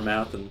motor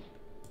mouth and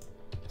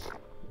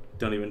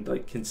don't even,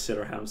 like,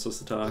 consider how I'm supposed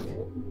to talk.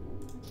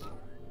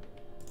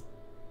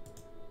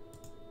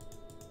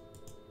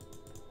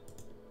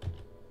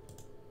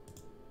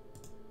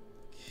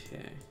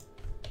 Okay.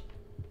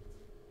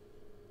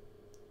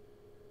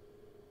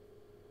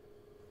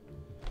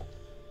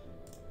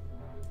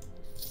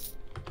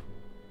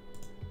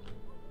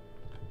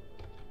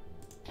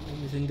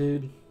 Anything,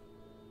 dude?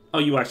 Oh,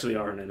 you actually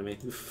are an enemy.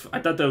 I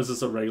thought that was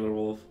just a regular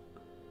wolf.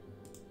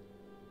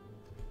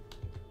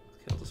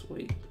 Okay, I'll just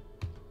wait.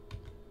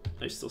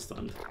 Oh, he's still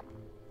stunned.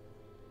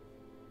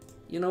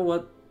 You know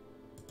what?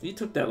 You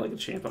took that like a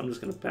champ. I'm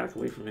just gonna back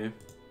away from you.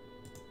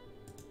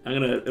 I'm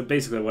gonna...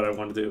 Basically what I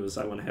want to do is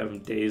I want to have him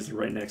dazed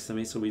right next to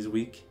me so he's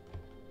weak.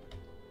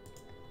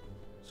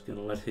 Just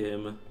gonna let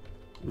him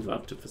move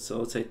up to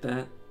facilitate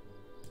that.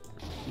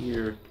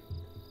 Here.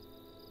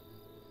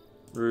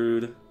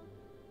 Rude.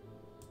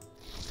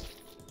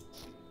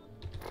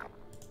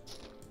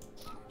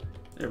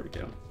 There we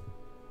go.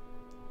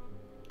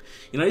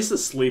 You know, I used to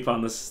sleep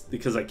on this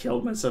because I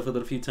killed myself with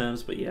it a few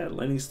times, but yeah,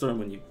 Lightning Storm,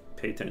 when you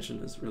pay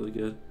attention, is really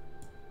good.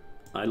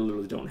 I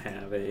literally don't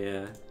have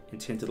a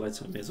enchanted light,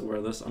 so I may as well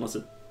wear this, unless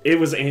it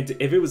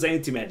if it was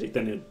anti-magic,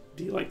 then it'd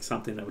be like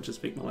something that would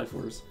just make my life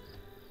worse.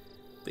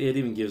 But it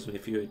even gives me a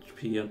few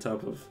HP on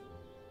top of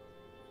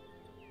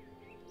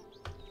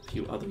a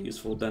few other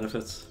useful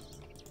benefits.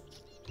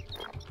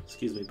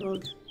 Excuse me,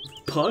 bug.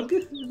 Bug?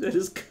 I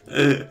just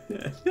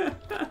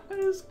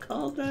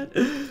called that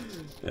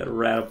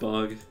rat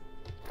bug.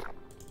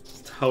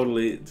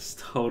 It's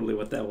totally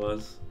what that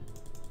was.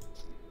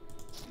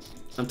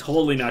 I'm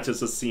totally not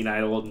just a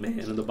senile old man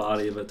in the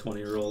body of a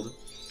 20-year-old.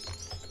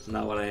 It's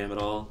not what I am at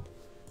all.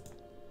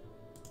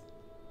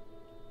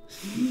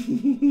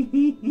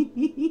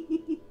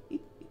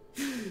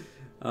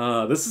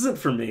 This isn't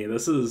for me.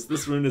 This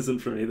rune isn't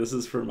for me. This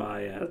is for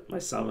my my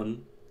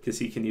summon, because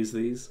he can use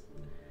these.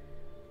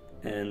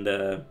 And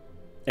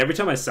every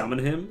time I summon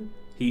him,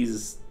 he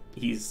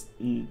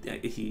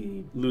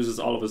loses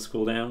all of his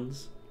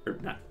cooldowns, or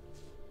not.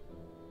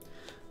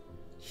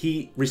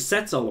 He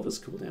resets all of his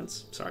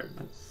cooldowns. Sorry,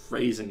 my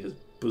phrasing is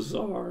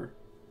bizarre,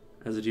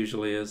 as it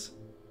usually is.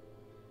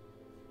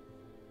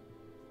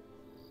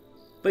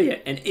 But yeah,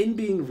 and in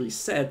being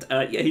reset,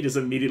 yeah, he just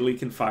immediately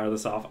can fire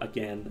this off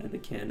again and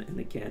again and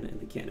again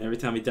and again. Every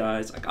time he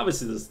dies, like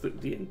obviously this is the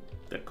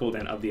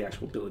cooldown of the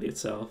actual ability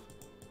itself.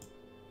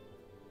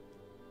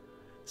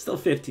 Still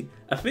 15.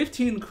 A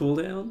 15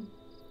 cooldown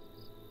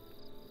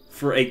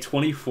for a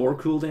 24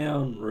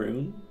 cooldown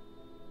rune?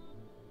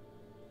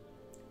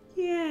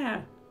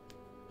 Yeah,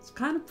 it's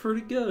kind of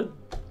pretty good.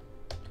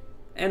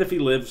 And if he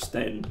lives,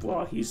 then,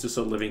 well, he's just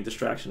a living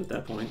distraction at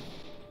that point.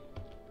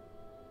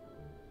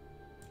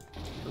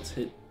 Let's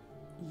hit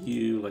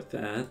you like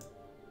that.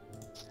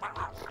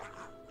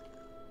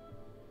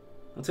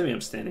 Don't tell me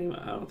I'm standing.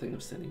 I don't think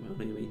I'm standing well.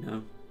 Maybe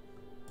no.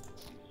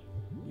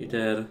 You're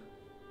dead.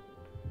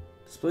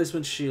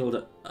 Displacement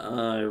shield.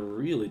 I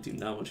really do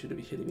not want you to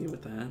be hitting me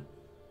with that.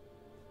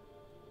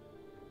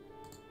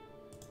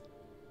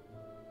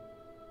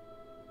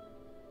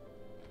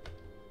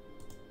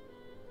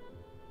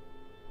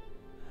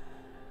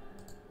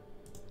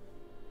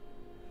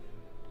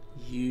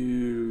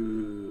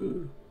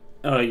 You...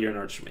 Oh, you're an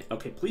archmage.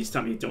 Okay, please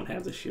tell me you don't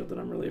have the shield that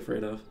I'm really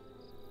afraid of.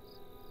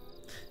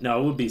 No,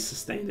 it would be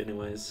sustained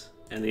anyways.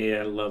 And the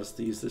AI loves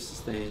to use their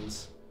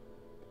sustains.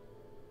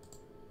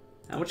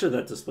 How much of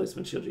that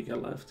displacement shield you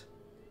got left?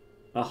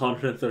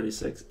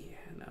 136? Yeah,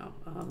 no.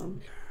 I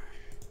don't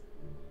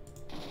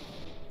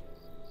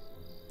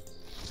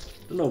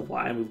know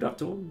why I moved up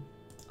to him.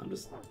 I'm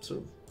just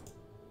sort of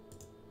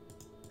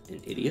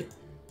an idiot.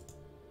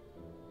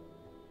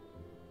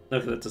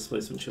 Look, that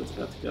displacement shield's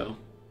about to go.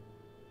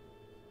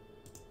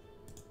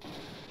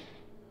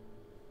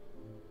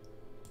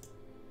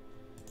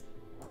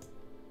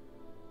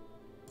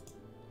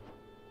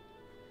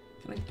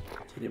 Can I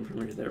hit him from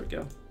here? There we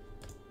go.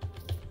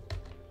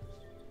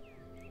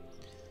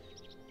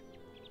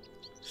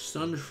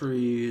 Sun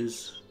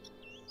freeze.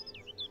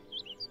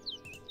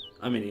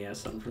 I mean, yeah,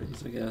 sun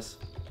freeze, I guess.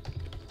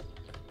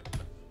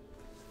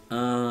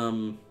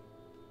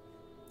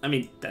 I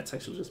mean, that's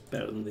actually just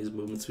better than these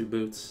movement speed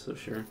boots, so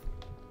sure.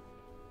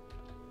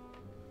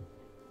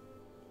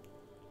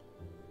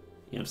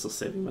 Yeah, I'm still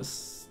saving my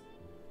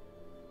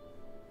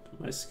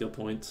skill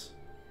points.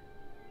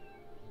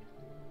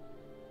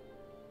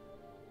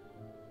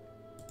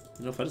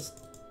 You know, if I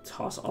just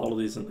toss all of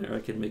these in there, I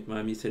can make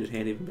my mutated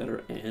hand even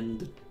better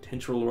and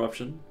tendril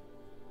eruption.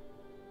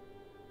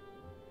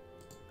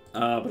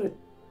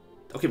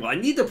 Okay, well, I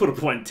need to put a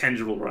point in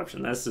tendril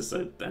eruption. That's just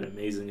an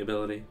amazing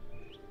ability.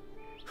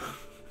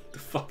 The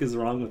fuck is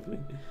wrong with me?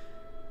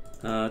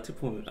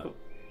 2.0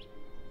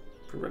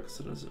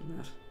 prerequisite doesn't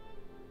matter.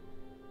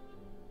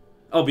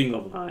 Oh, being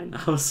level 9.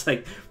 I was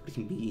like, what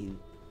do you mean?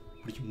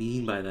 What do you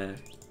mean by that?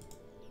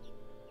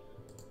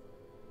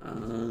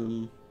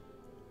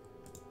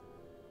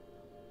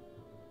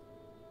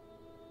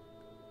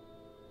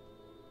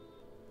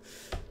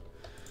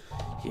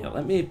 Yeah,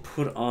 let me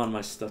put on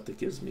my stuff that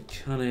gives me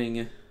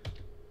cunning.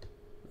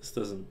 This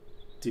doesn't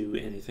do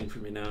anything for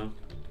me now.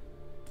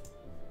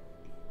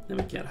 Let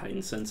me get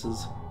heightened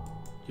senses.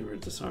 Get rid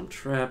of disarm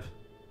trap.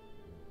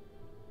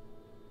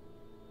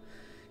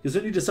 Because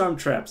when you disarm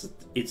traps,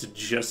 it's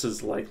just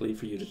as likely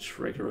for you to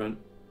trigger it.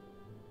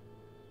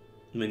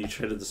 And then you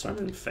try to disarm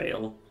it and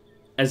fail,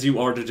 as you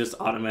are to just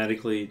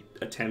automatically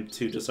attempt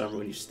to disarm it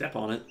when you step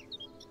on it.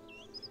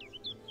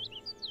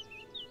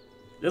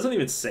 It doesn't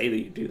even say that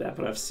you do that,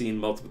 but I've seen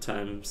multiple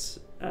times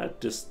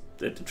just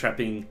the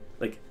trapping,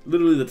 like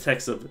literally the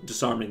text of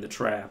disarming the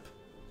trap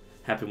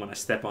happen when I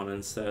step on it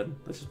instead.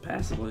 That's just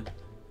passively.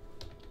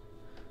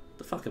 What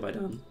the fuck have I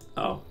done?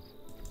 Oh,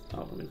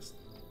 let me just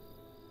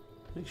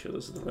make sure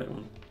this is the right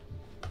one.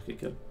 Okay,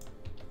 good.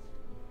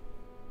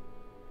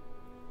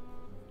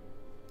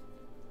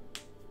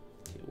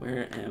 Okay,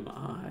 where am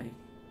I?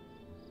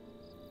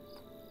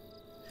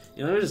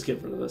 You know, let me just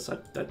get rid of this. I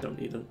don't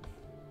need it.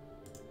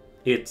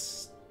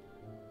 It's...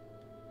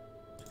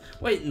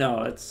 Wait,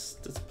 no, it's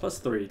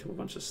 +3 to a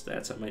bunch of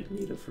stats. I might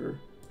need it for...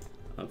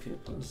 Okay,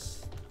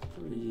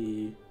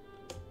 +3...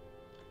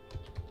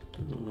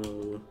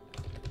 Oh,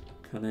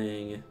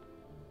 cunning...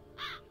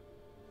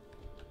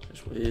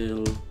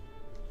 Maj'Eyal...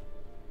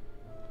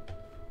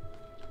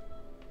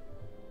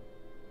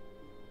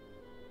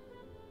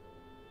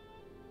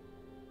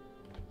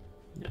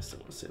 Yeah, I still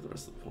want to save the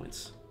rest of the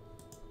points.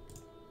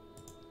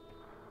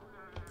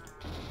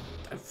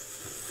 I've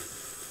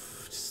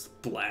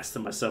just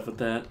blasted myself with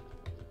that.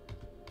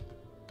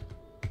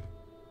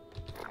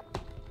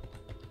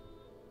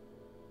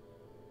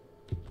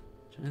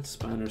 Giant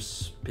Spiner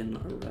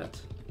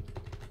Spinneret.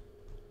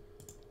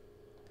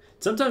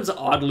 Sometimes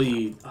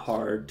oddly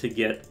hard to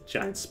get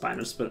giant Giant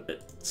Spider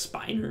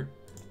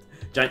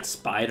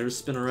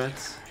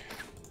Spinnerets.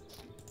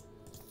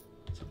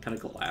 So I'm kind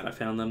of glad I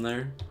found them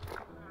there.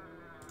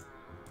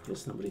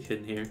 There's nobody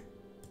hidden here.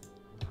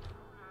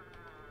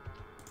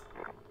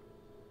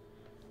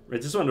 I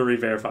just wanted to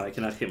re-verify I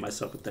cannot hit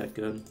myself with that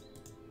good.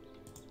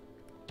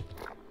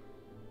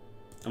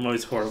 I'm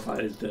always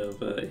horrified of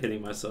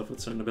hitting myself with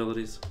certain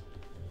abilities.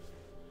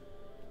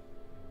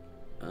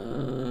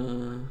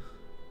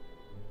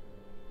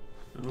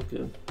 Oh,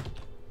 good.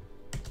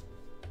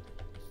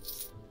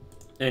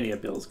 And yeah,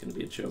 Bill's gonna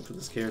be a joke for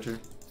this character.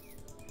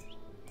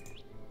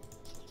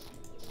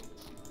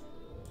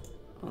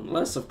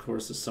 Unless, of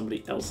course, there's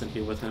somebody else in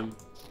here with him.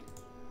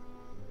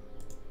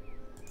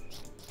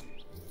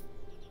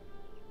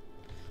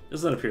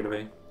 Does not appear to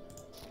be.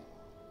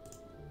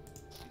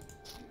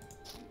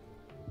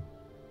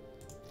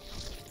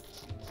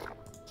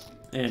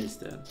 And he's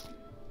dead.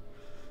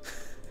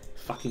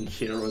 Fucking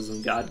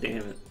heroism, god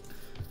damn it.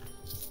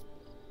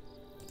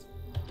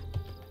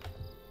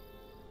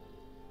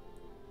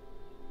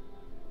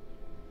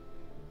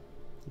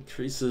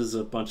 Increases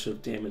a bunch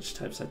of damage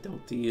types I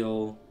don't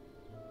deal.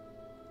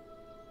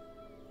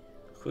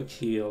 Quick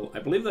heal. I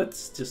believe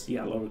that's just,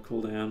 yeah, lower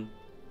cooldown.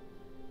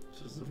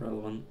 Which is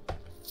irrelevant.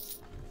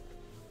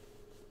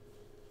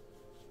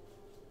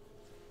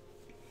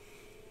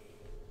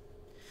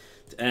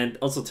 And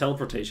also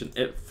teleportation.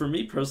 For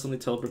me personally,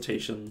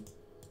 teleportation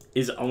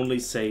is only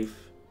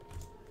safe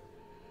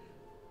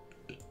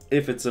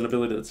if it's an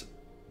ability that's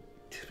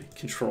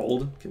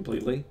controlled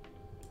completely.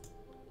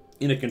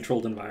 In a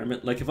controlled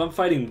environment. Like if I'm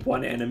fighting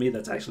one enemy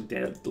that's actually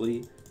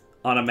deadly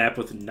on a map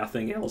with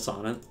nothing else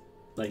on it.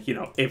 Like, you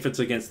know, if it's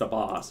against the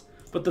boss.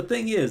 But the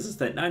thing is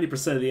that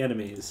 90% of the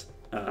enemies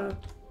are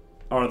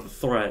the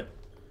threat,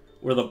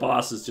 where the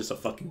boss is just a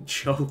fucking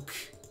joke.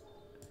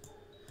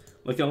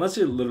 Like, unless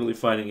you're literally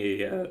fighting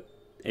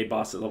a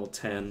boss at level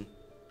 10,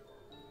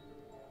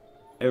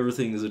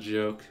 everything is a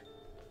joke.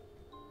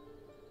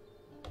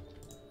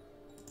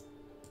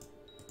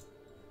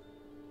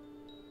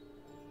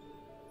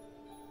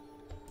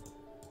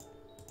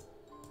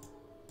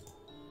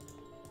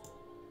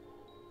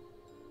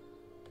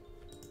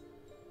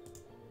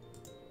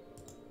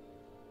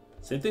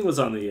 Same thing was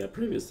on the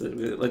previous,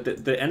 like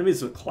the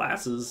enemies with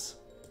classes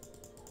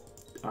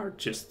are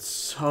just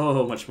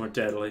so much more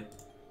deadly.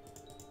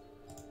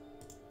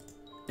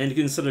 And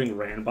considering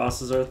rand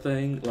bosses are a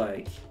thing,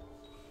 like,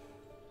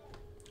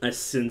 I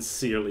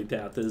sincerely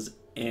doubt there's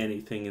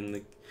anything in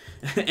the,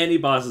 any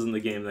bosses in the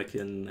game that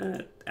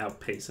can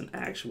outpace an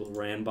actual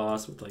rand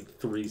boss with like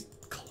 3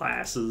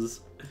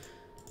 classes.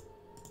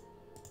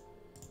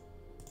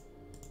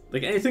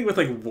 Like anything with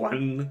like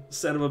 1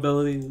 set of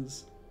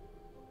abilities.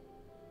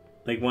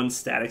 Like 1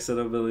 static set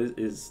of abilities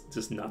is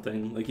just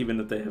nothing. Like even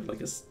if they have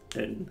like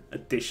an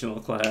additional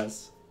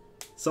class,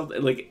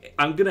 something like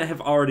I'm gonna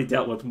have already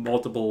dealt with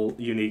multiple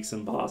uniques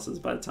and bosses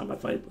by the time I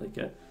fight like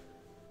an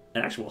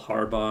actual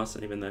hard boss,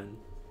 and even then.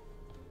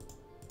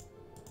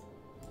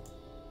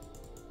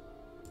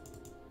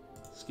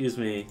 Excuse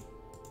me.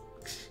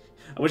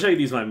 I wish I could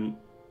use my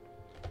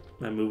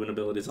movement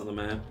abilities on the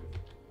map.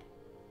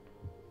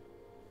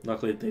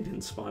 Luckily, they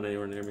didn't spawn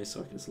anywhere near me,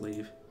 so I can just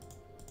leave.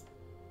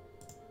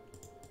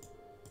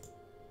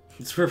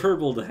 It's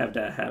preferable to have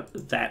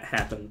that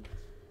happen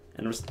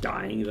and risk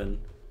dying than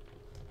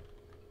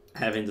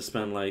having to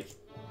spend like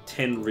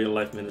 10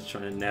 real-life minutes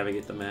trying to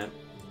navigate the map.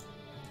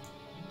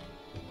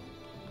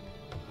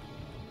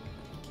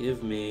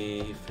 Give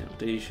me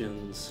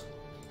foundations.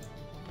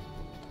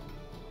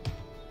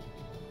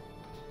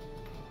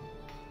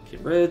 Okay,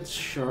 red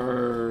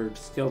shard,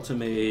 skeleton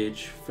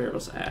mage,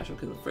 Pharaoh's ash.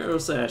 Okay, the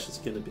Pharaoh's ash is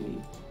gonna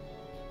be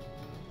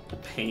a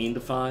pain to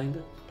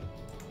find.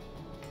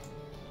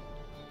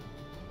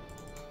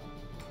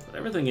 But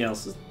everything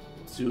else is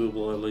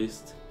doable, at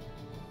least.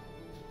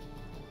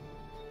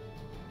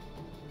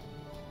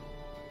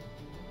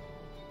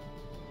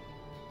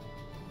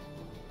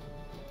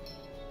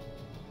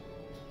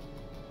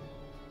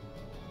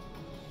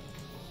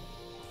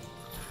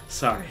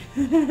 Sorry.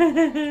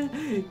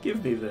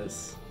 Give me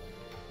this.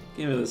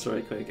 Give me this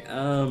right quick.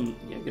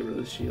 Yeah, get rid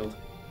of the shield.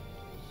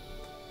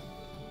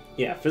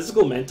 Yeah,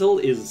 physical mental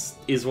is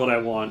what I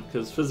want,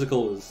 because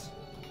physical is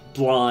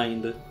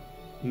blind.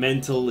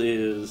 Mental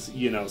is,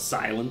 you know,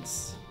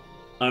 silence.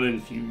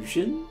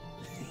 Uninfusion.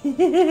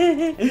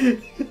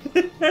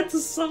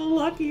 That's so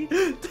lucky.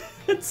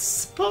 That's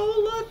so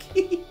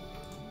lucky.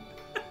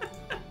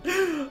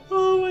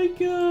 Oh my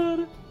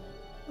god.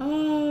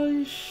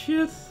 Oh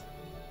shit.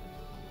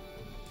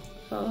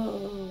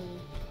 Oh.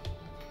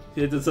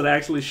 Does it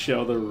actually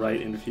show the right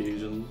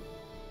infusion?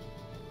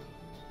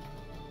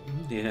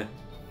 Yeah,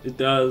 it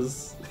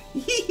does.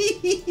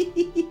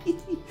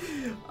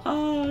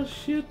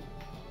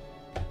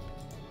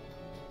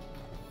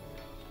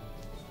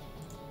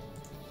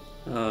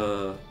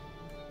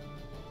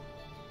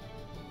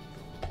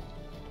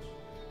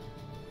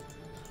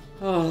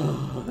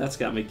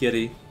 got me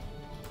giddy.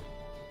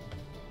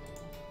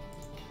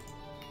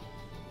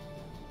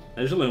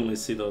 I usually only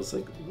see those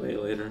like way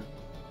later.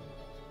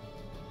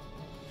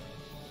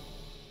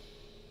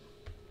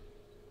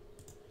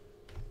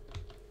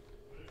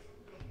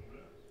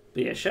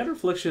 But yeah, Shatter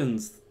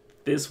Afflictions,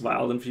 this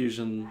Wild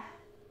Infusion.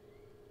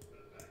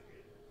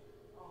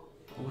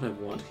 What would I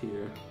want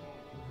here?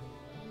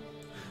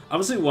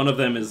 Obviously one of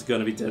them is going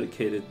to be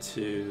dedicated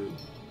to...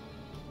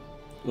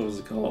 What was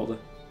it called?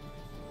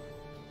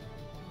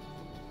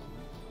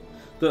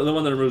 The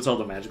one that removes all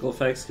the magical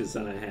effects, because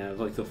then I have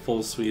like the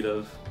full suite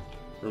of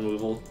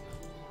removal.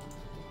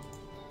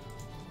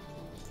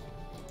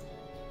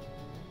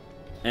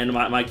 And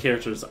my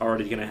character is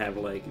already going to have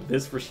like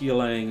this for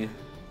healing,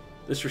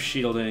 this for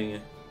shielding.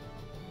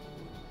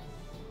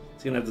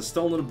 It's going to have the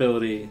stolen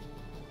ability.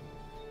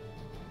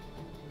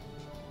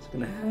 It's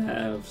going to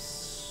have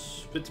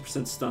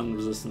 50% stun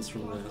resistance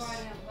from this.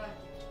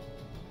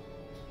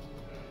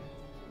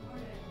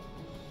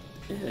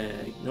 Yeah,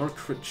 ignore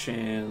crit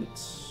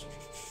chance.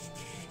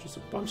 Just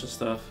a bunch of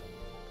stuff.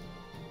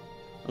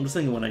 I'm just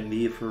thinking what I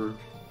need for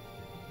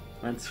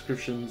my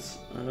inscriptions.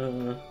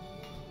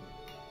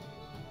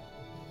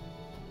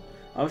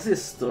 Obviously a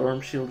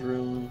Storm Shield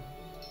room,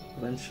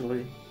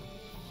 eventually.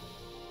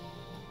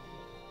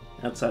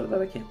 Outside of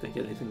that, I can't think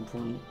of anything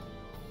important.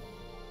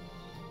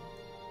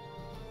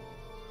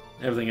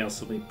 Everything else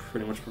will be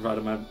pretty much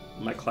provided by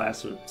my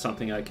class or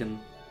something I can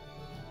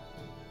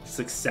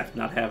just accept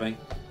not having.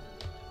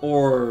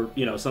 Or,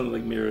 you know, something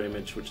like Mirror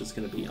Image, which is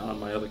going to be on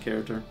my other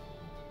character.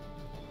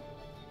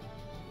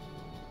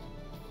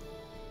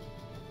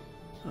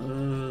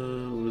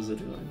 What is it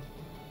doing?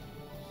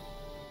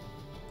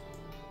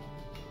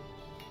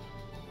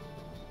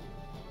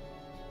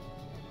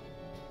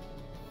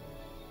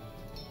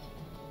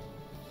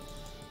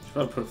 Should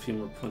probably put a few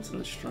more points in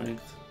the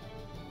strength.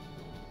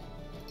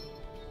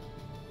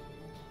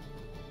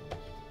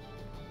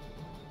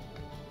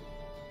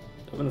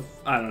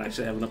 I don't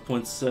actually have enough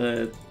points.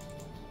 Oh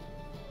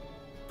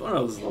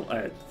no, this is low.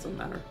 It doesn't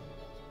matter.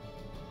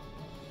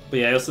 But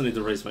yeah, I also need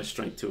to raise my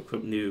strength to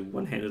equip new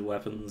one-handed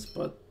weapons,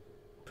 but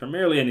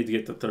primarily I need to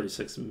get to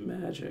 36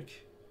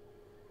 magic.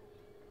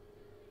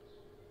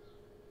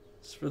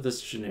 It's for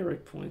this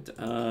generic point.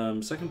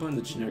 Second point,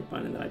 the generic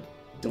point, and then I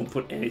don't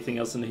put anything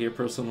else into here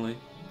personally.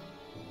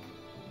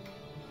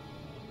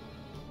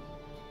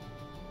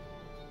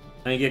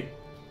 I get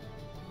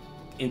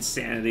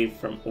insanity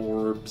from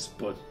orbs,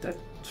 but that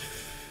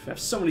I have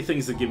so many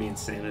things that give me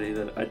insanity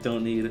that I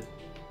don't need.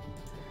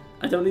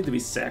 I don't need to be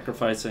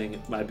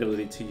sacrificing my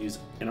ability to use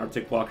an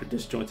Arctic Walk or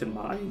Disjointed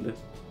Mind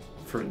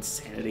for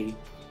insanity.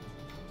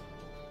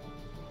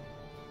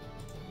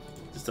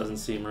 Just doesn't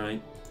seem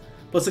right.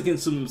 Plus it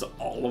consumes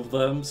all of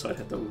them, so I'd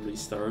have to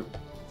restart.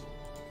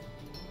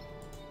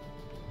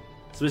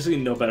 It's basically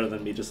no better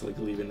than me just like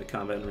leaving the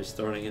combat and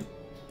restarting it.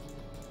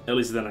 At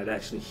least then I'd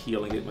actually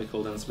heal and get my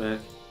cooldowns back.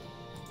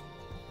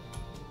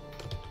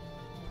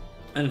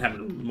 I didn't have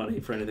money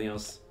for anything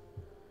else.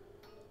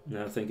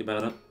 Now I think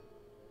about it.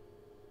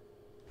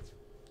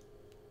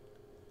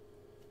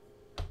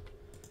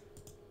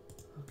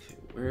 Okay,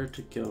 where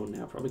to go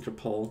now? Probably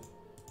Trapole.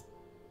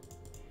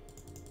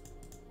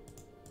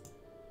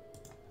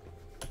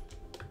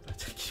 I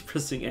keep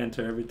pressing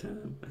enter every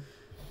time.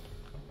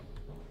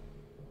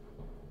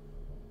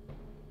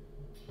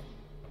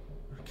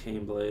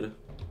 Arcane Blade.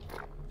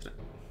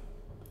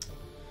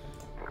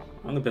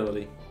 Wrong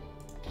ability.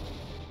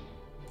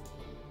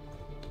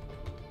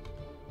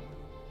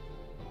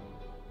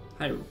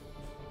 Hi.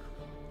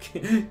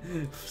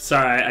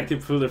 Sorry, I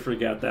completely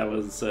forgot that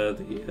was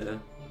the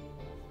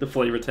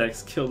flavor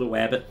text. Kill the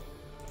wabbit.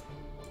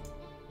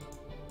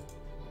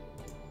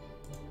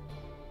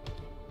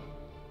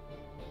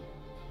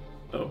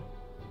 Oh.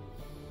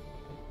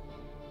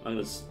 I'm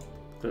gonna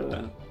clear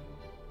that.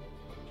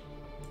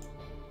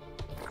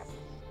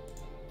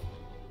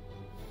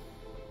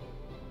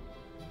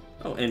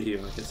 Oh, and you.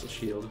 I guess a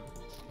shield.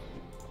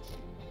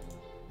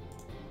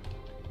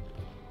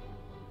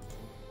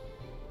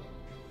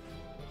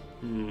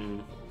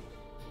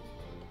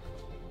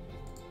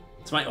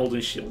 It's my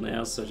older shield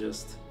now, so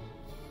just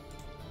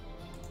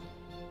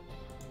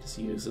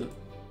use it.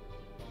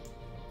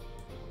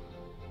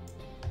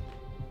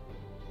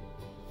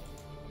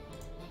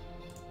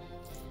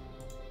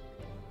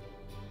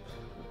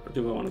 Or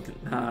do I want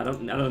to? Nah, I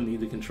don't need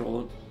to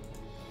control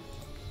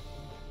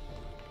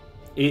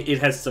it. It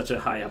has such a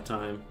high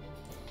uptime.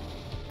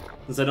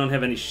 Since I don't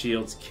have any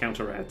shields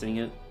counteracting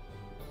it.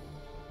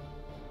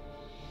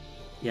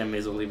 Yeah, I may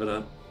as well leave it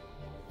up.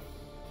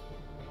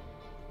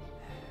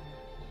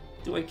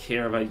 Do I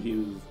care if I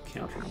use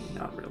countering?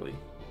 Not really.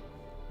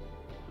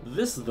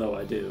 This, though,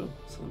 I do.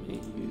 So let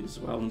me use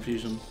Wild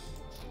Infusion.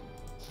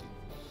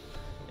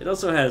 It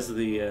also has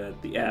the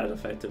added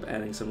effect of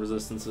adding some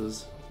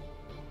resistances.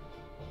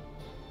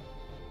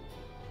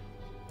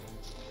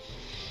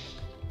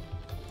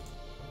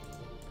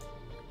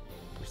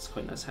 Which is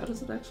quite nice. How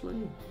does it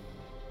actually...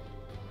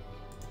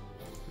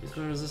 These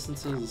are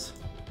resistances.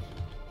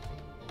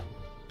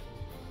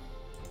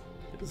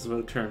 This is what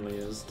it currently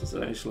is. Does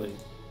it actually...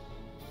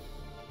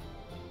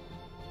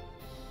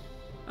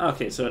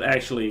 Okay, so it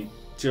actually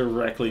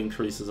directly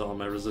increases all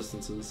my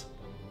resistances.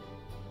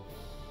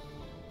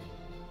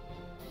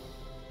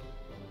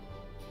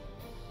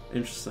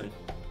 Interesting.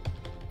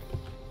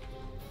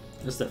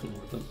 That's definitely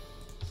worth it.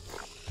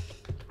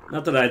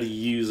 Not that I'd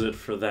use it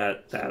for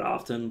that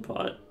often,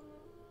 but...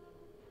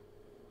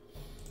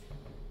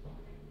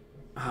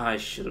 I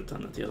should have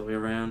done it the other way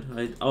around.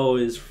 I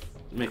always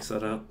mix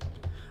that up.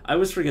 I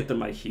always forget that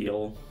my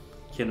heal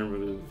can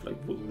remove like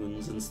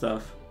wounds and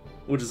stuff,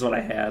 which is what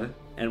I had,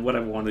 and what I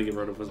wanted to get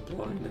rid of was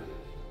blind.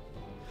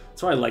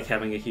 That's why I like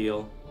having a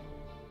heal,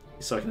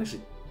 so I can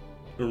actually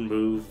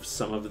remove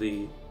some of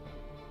the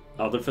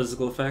other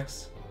physical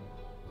effects.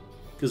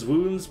 Because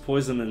wounds,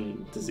 poison,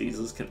 and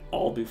diseases can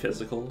all be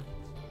physical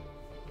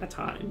at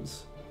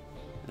times.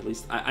 At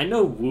least I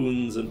know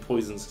wounds and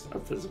poisons are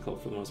physical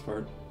for the most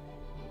part.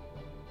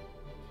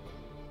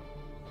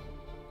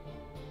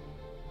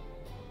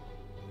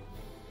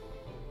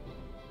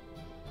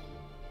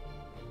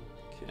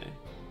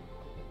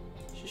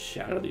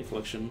 Shatter the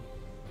affliction.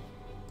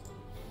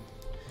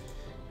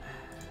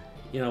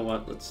 You know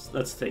what?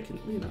 Let's take it.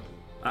 You know,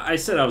 I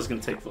said I was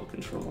going to take full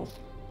control,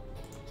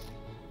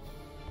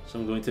 so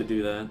I'm going to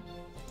do that.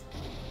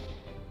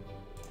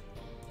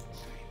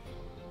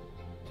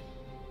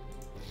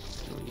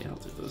 Oh yeah, I'll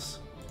do this.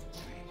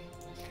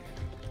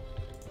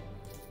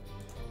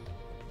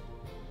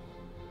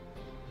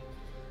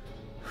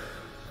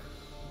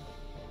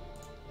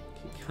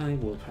 Okay,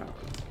 cunning willpower.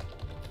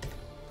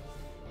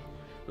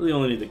 Really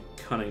only need the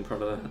cunning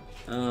part of that.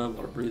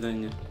 Water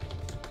breathing.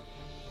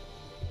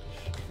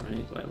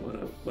 Strength.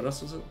 What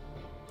else is it?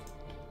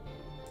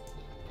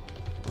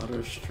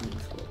 Water,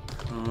 strength,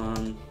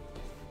 con.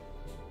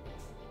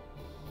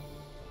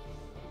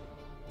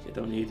 Okay,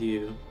 don't need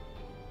you.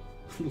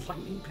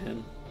 Lightning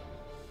pen.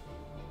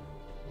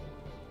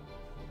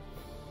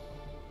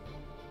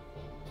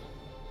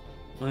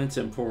 Mind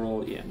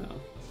temporal. Yeah, no.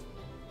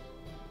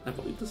 I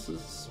believe this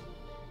is.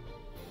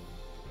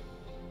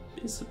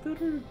 Is it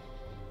better?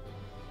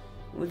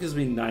 Well, it gives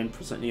me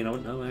 9%. You know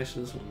what? No,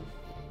 actually, this one.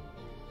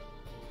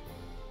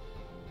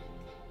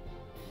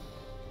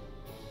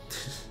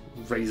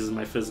 Raises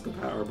my physical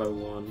power by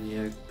 1.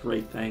 Yeah,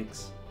 great,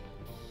 thanks.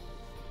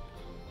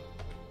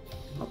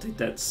 I'll take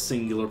that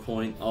singular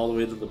point all the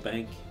way to the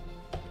bank.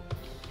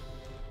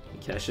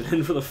 And cash it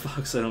in for the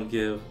fucks I don't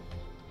give.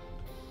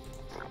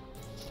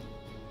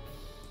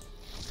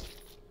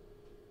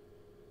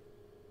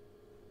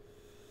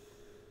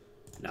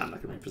 Nah, I'm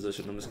not gonna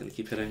reposition. I'm just gonna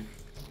keep hitting.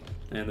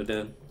 And they're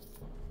dead.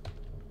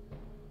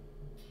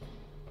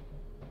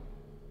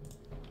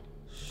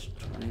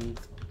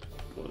 Strength.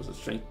 What was it?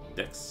 Strength,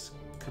 dex,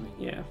 cunning,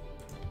 yeah.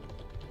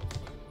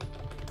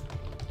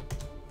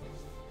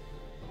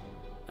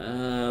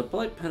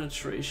 Blight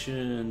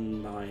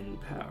penetration, mind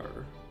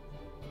power.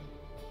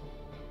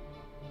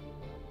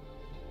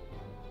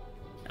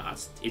 Nah,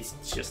 it's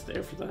just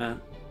there for that.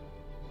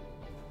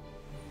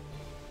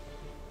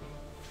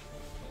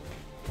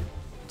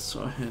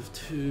 So I have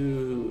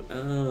two.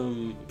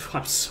 I'm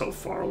so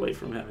far away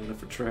from having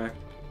enough retract.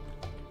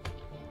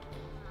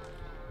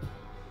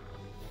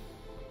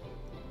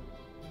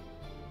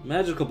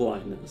 Magical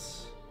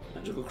blindness.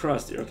 Magical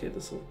cross-tier. Okay,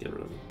 this will get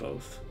rid of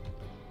both.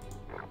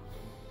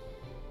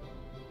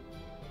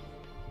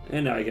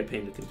 And now I get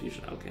pain and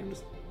confusion. Okay, I'm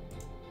just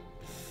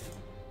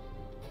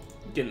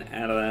getting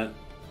out of that.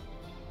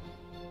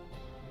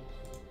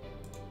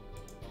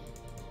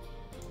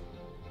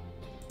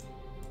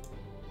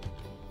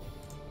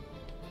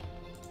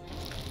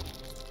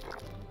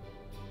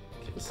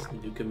 Okay, this is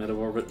Nuka Meta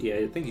Orbit. Yeah,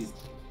 I think he's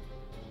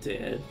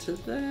dead to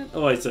that.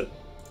 Oh, he's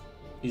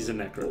a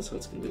Necro, so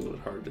it's gonna be a little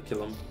bit harder to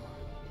kill him.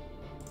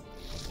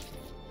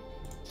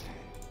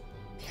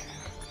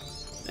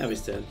 Now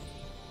he's dead.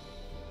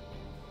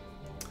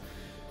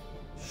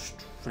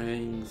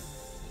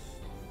 Strength.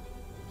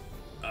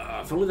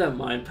 If only that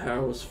mind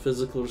power was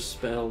physical or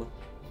spell.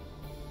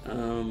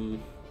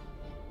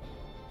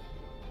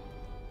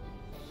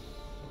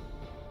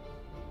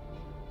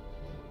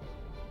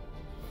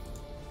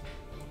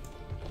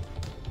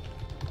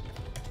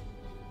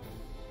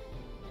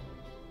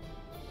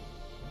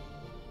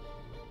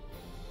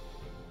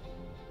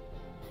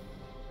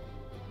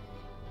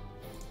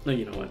 No,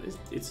 you know what?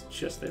 It's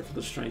just there for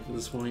the strength at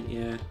this point,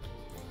 yeah.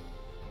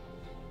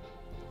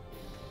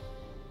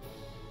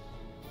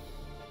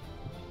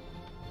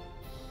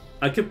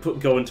 I could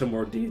go into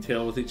more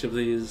detail with each of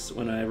these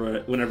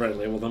whenever I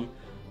label them,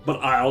 but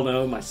I'll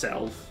know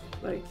myself.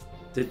 Like,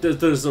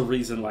 there's a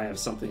reason why I have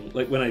something.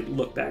 Like, when I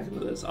look back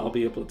into this, I'll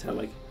be able to tell,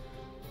 like,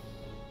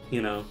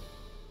 you know,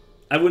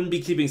 I wouldn't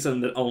be keeping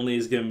something that only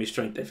is giving me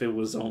strength if it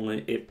was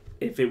only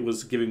if it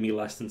was giving me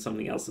less than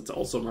something else that's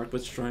also marked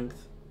with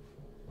strength.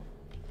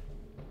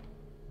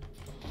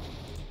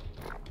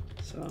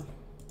 So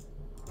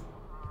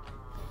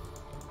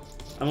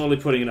I'm only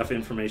putting enough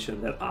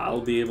information that I'll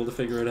be able to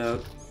figure it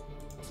out.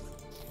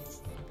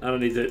 I don't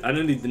need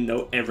to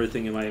know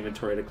everything in my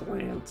inventory at a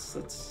glance.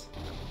 That's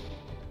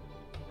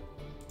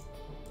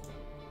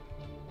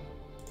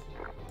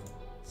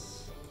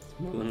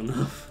more than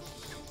enough.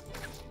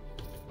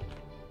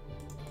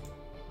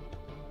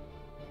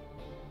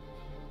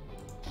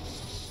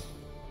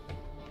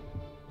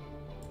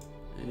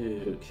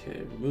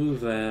 Okay,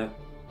 remove that.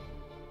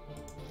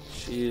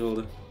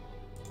 Shield.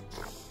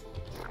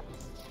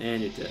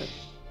 And you're dead.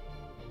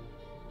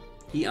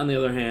 He, on the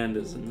other hand,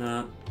 is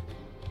not.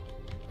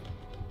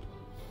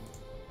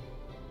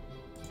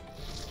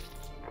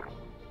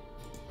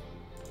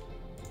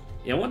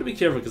 Yeah, I want to be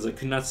careful because I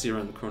could not see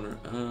around the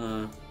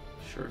corner.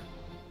 Sure.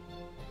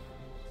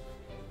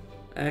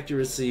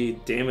 Accuracy,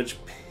 damage.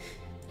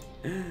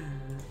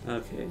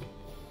 Okay.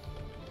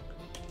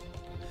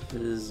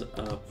 Fizz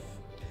up.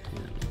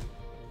 Pin.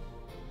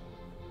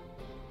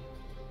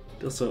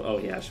 Also, oh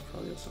yeah, I should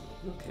probably also.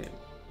 Okay.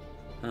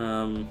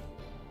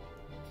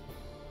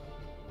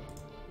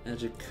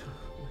 Magic,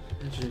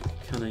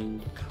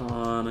 cunning,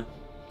 con.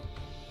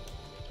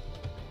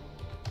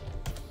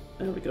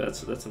 There we go.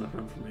 That's enough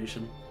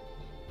information.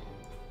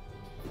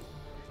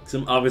 Because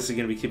I'm obviously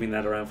going to be keeping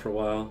that around for a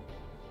while.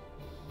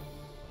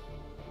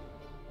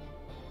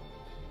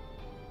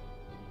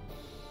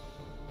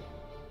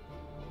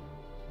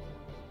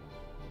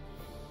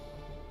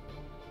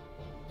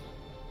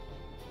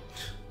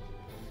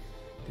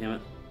 Damn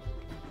it.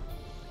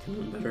 I can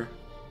do better.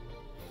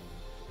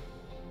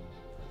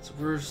 It's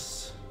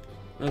worse.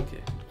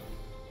 Okay.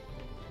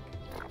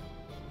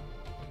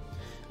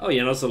 Oh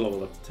yeah, and also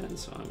level up to 10,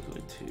 so I'm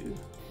going to do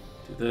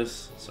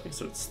this, so I can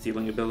start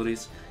stealing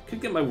abilities.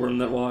 Could get my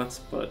Wormnet Watts,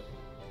 but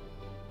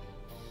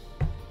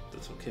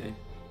that's okay.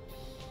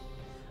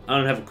 I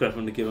don't have a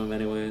weapon to give him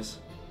anyways.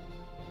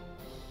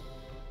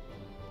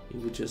 He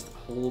would just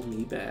hold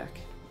me back.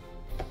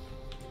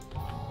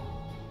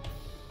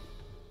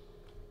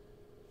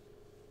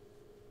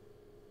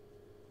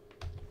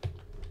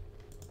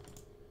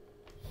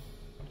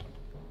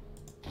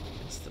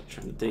 Stop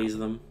trying to daze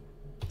them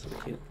so they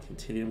can't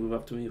continue to move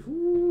up to me.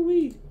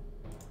 Woo-wee.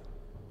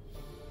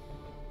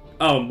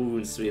 Oh,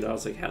 moving sweet. I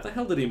was like, how the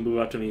hell did he move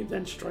up to me and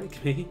then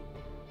strike me?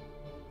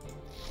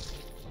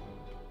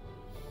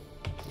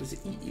 Does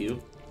it eat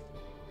you?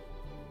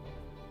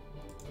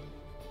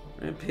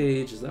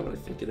 Rampage, is that what I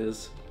think it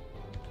is?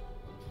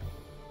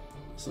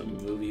 So let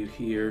me move you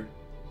here.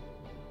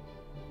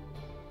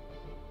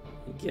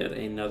 Get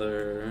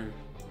another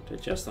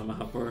digest on my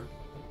hopper.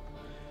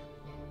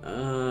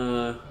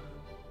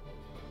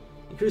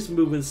 Increase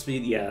movement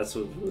speed. Yeah, that's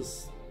what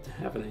was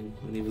happening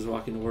when he was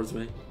walking towards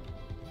me.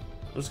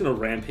 I'm just gonna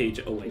rampage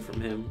away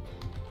from him.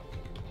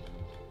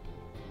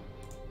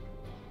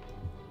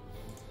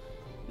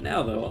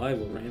 Now, though, I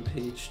will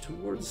rampage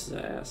towards his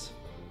ass.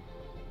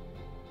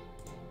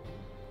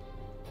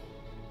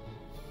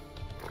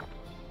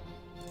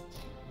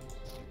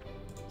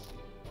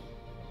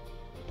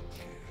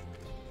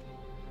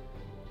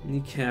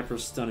 Kneecap or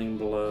stunning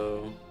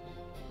blow.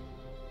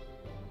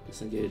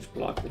 Disengage,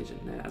 block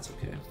agent. Nah, that's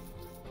okay.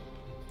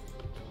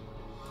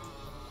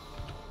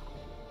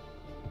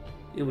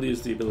 Able to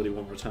use the ability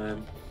one more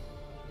time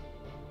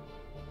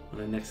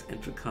when I next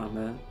enter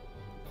combat.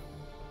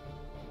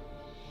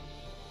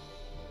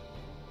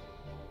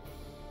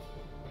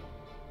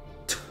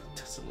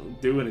 Doesn't really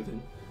do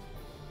anything.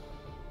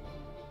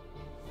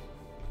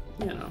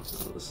 Yeah, no,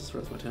 this is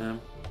worth my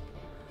time.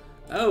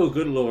 Oh,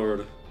 good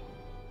lord.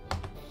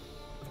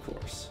 Of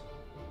course.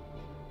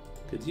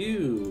 Could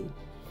you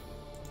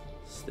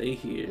stay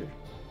here?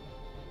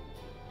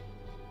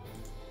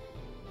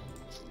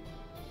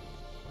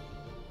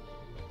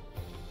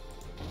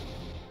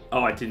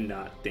 Oh, I did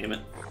not. Damn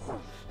it.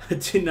 I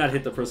did not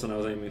hit the person I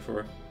was aiming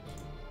for.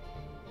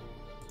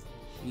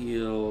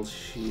 Heal,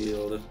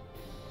 shield.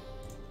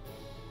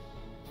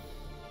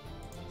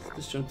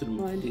 Just jump to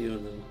mind you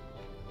and then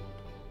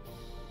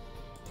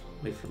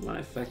wait for my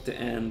effect to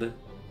end.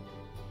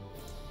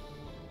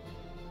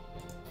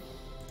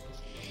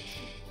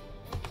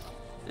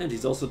 And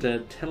he's also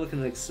dead.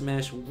 Telekinetic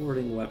smash,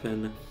 warding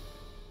weapon.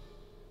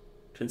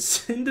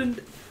 Transcendent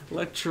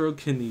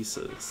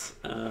electrokinesis.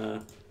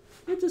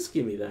 Yeah, just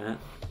give me that.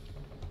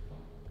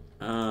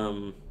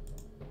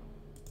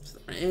 Is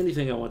there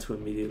anything I want to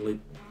immediately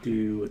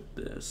do with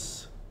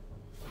this?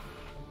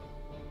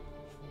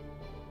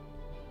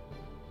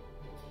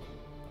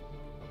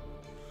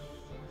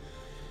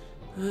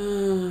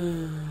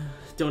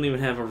 Don't even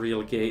have a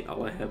real gate.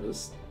 All I have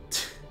is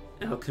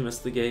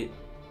Alchemist the Gate.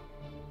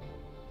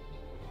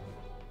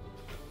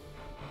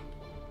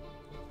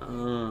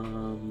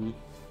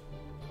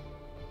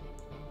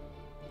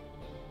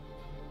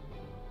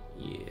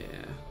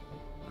 Yeah.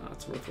 Oh,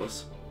 it's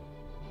worthless.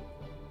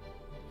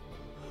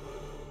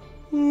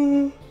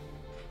 Oh,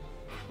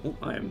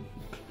 I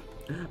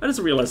just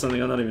realized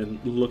something. I'm not even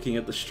looking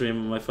at the stream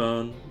on my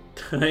phone.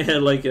 I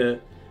had like a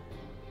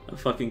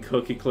fucking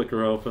cookie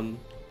clicker open.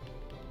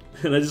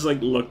 And I just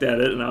like looked at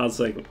it and I was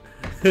like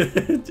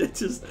it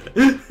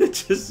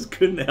just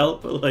couldn't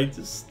help but like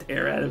just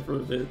stare at it for a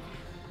bit.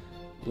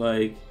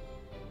 Like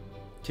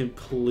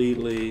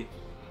completely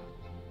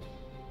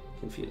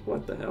confused.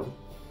 What the hell?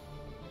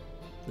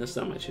 That's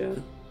not my chat.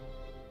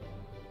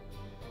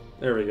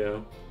 There we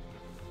go.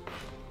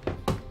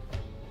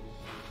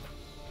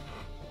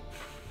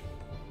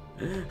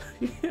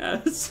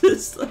 Yeah, it's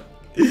just like...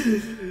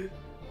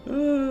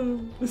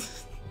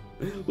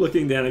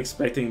 looking down,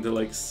 expecting to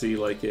like see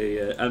like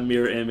a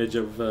mirror image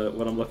of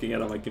what I'm looking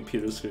at on my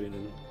computer screen,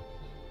 and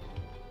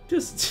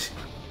just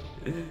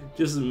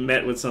just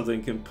met with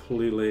something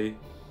completely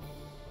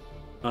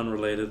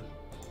unrelated.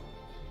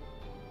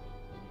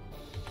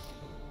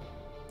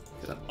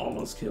 That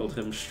almost killed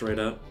him straight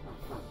up.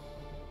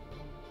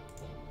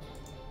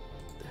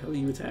 The hell are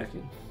you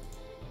attacking?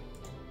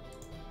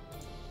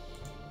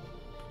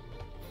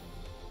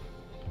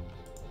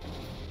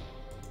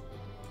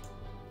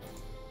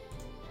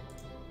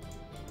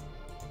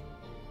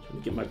 Trying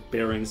to get my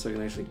bearings so I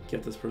can actually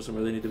get this person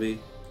where they need to be.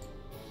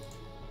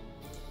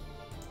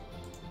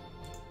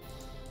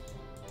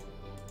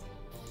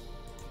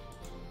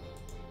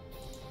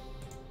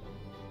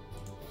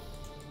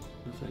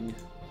 Nothing.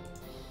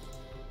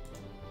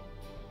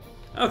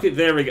 Okay,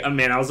 there we go. Oh,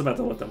 man, I was about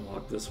to let them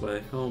walk this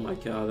way. Oh my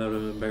god, that would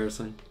have been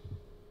embarrassing.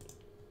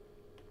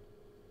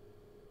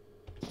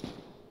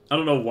 I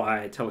don't know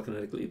why I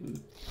telekinetically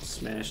even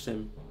smashed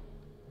him.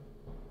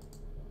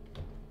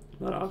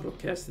 I'm not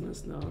auto-casting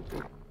this, no.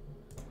 Good.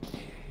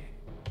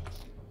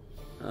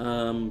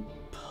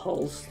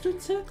 Pulse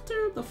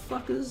detector? The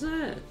fuck is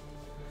that?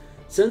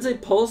 Sends a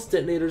pulse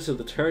detonator to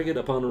the target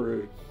upon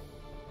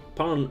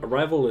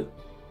arrival. It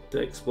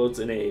explodes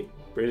in a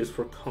radius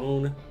per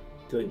cone,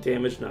 dealing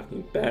damage,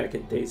 knocking back,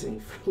 and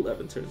dazing for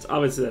 11 turns.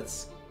 Obviously,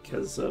 that's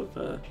because of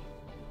the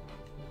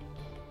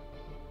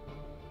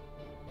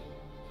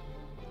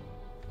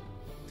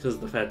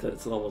fact that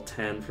it's level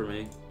 10 for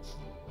me.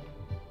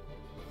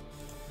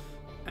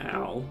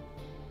 Ow.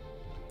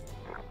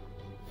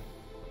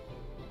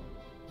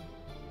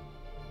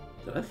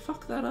 Did I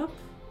fuck that up?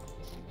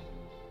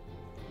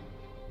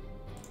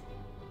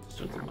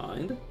 Strength of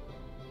mind.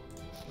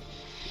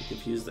 You're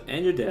confused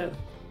and you're dead.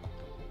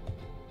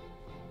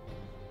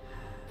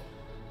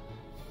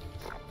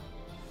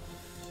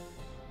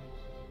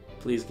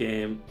 Please,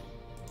 game.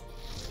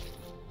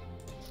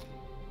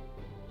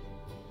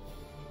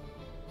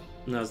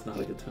 Now's not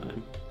a good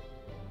time.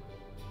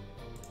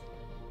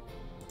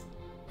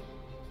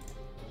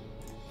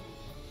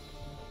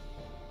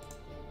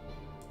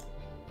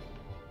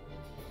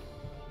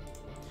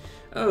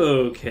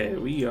 Okay,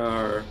 we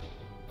are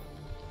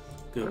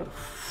good.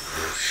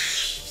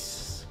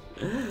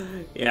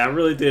 Yeah, I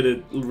really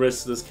did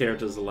risk this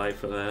character's life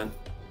for that.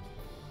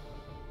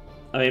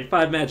 I mean,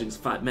 5 magic's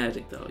 5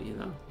 magic, though, you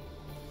know.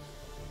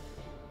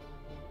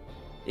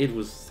 It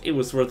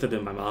was worth it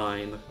in my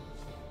mind.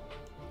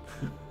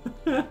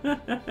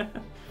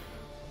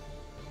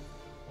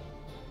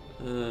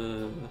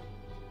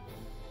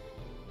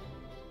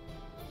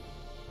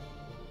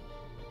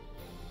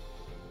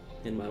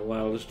 In my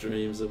wildest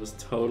dreams, it was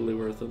totally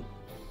worth it.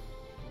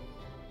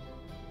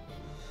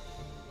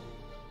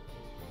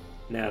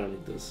 Nah, I don't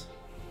need this.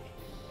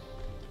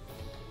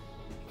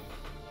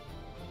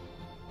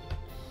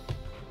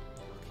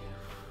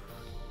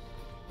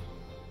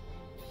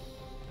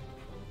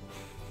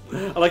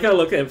 I like how I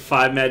look at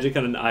 5 magic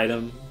on an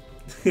item,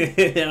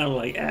 and I'm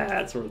like, ah,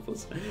 it's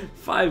worthless.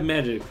 5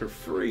 magic for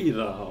free,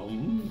 though.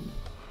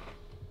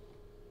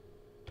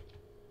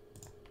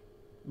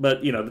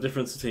 But, you know, the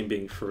difference between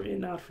being free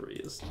and not free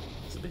is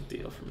a big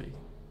deal for me.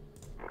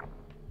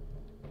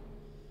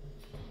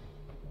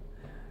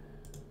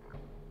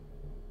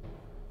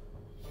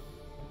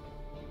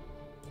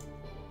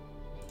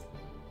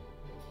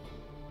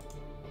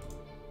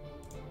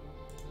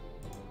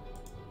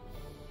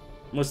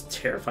 I'm most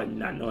terrified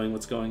not knowing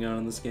what's going on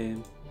in this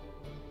game.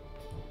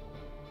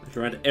 Like,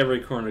 around every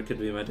corner could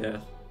be my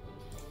death.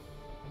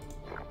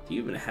 Do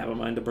you even have a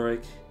mind to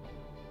break?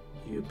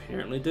 You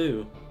apparently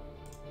do.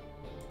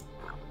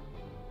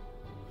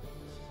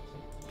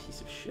 Piece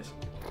of shit.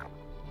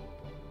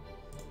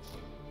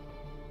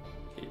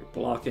 Okay, you're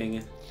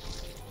blocking.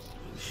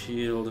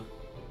 Shield.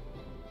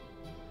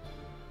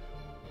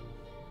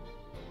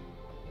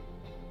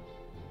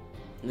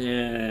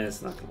 Yeah,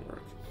 it's not gonna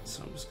work.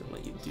 So I'm just gonna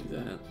let you do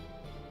that.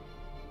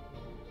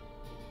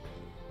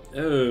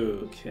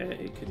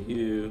 Okay, could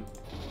you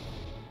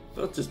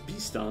both just be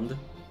stunned?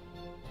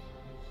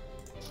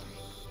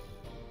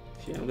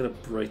 Okay, I'm gonna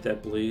break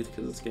that bleed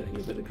because it's getting a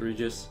bit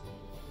egregious.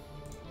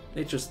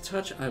 Nature's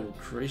touch, I will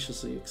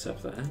graciously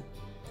accept that.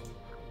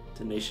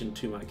 Donation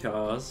to my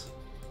cause.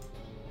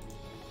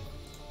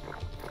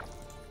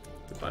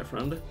 Goodbye,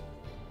 friend.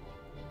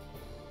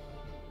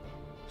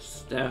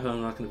 Staff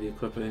I'm not gonna be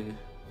equipping.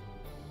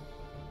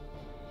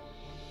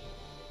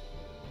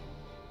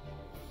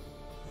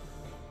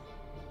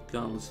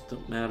 Guns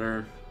don't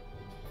matter.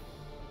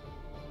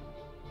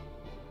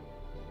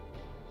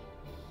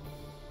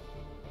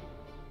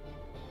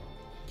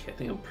 Okay, I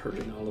think I'm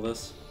purging all of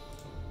this.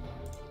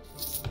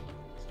 Let's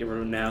get rid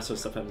of it now so I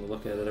stop having to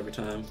look at it every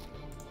time.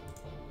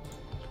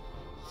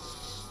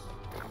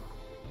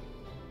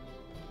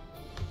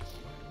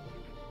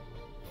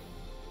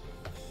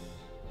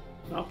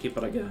 I'll keep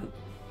what I got.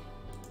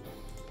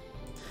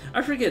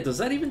 I forget, does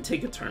that even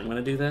take a turn when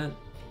I do that?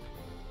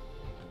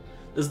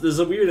 There's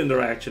a weird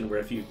interaction where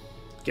if you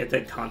get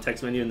that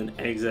context menu and then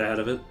exit out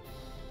of it,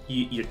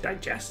 your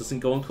digest doesn't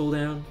go on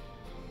cooldown.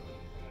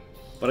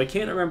 But I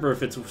can't remember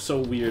if it's so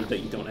weird that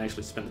you don't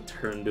actually spend a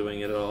turn doing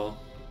it at all.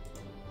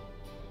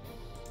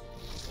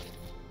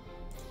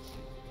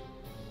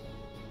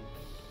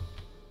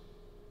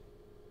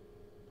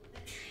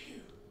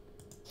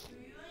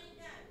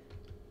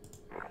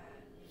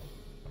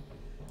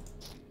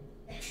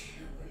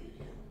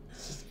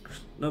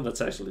 No,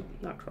 that's actually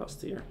not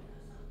crossed here.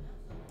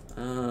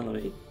 Let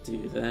me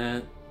do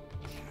that.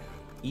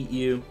 Eat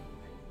you.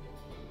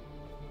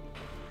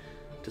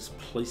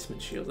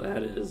 Displacement shield,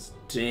 that is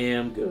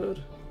damn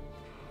good.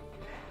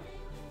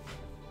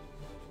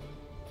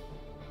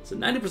 It's a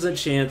 90%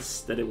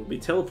 chance that it will be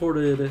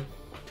teleported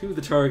to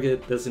the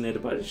target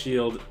designated by the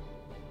shield.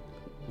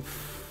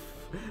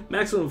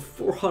 Maximum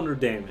 400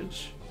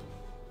 damage.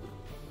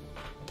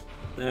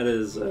 That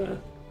is,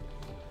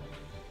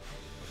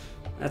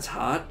 that's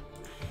hot.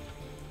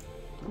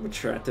 I'm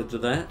attracted to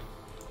that.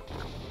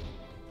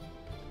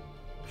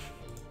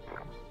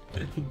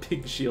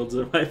 Big shields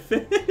are my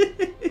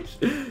face.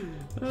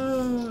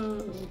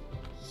 Oh.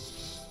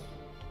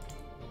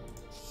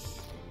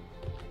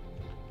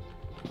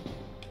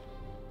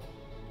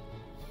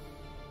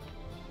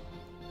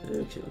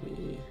 Okay, let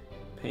me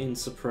pain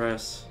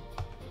suppress.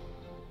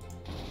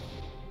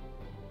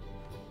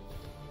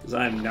 Because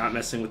I'm not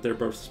messing with their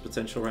burst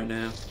potential right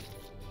now.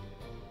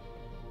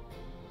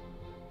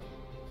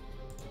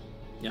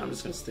 Yeah, I'm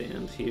just gonna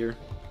stand here.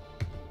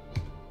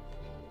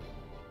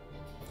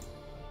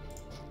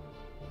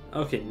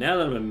 Okay, now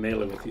that I'm in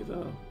melee with you,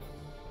 though,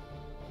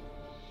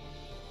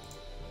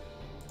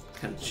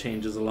 kind of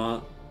changes a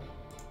lot.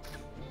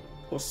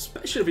 Well,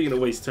 especially if you're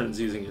gonna waste turns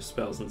using your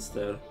spells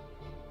instead.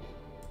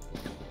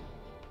 Okay,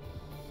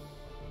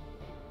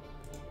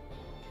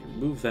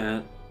 remove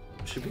that.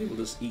 Should be able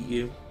to just eat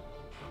you.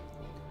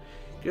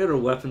 Get a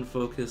weapon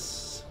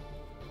focus.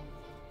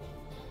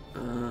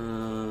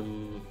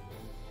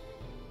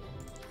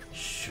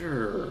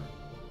 Sure.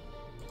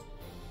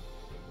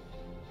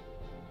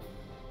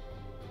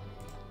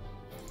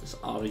 Just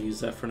auto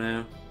use that for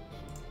now.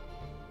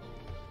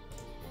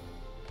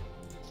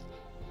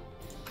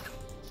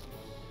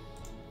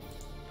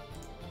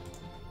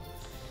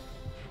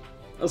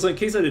 Also, in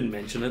case I didn't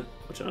mention it,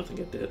 which I don't think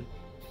I did, the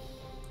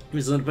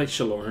reason I pick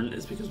Shalorn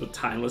is because with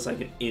Timeless I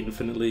can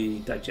infinitely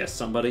digest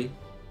somebody.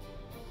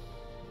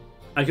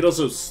 I could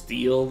also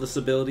steal this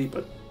ability,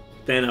 but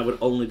then I would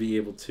only be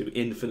able to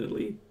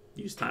infinitely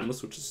use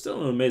Timeless, which is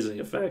still an amazing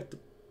effect,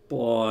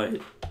 but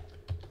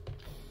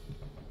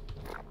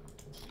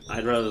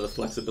I'd rather the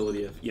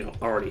flexibility of, you know,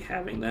 already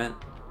having that.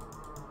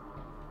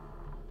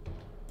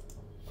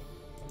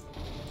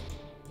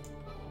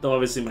 Though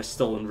obviously my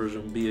stolen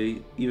version would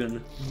be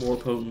even more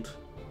potent.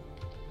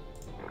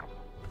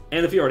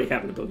 And if you already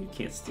have an ability, you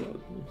can't steal it,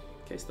 in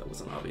case that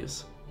wasn't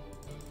obvious.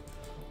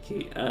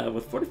 Okay,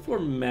 with 44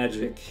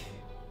 magic,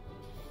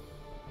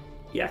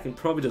 yeah, I can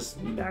probably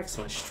just max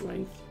my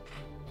strength.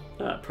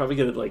 Probably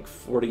get it like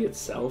 40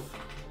 itself.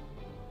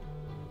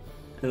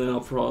 And then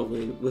I'll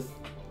probably, with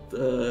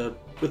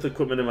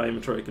equipment in my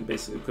inventory, I can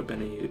basically equip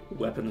any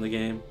weapon in the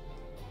game.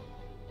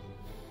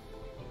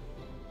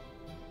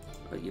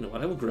 You know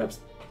what, I will grab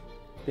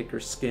thicker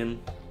skin.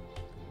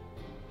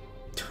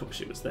 I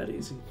wish it was that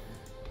easy.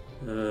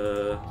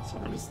 So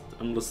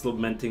I'm just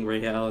lamenting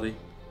reality.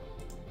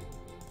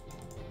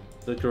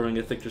 That growing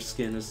a thicker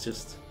skin is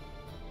just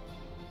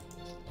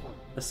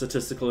a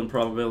statistical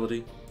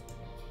improbability.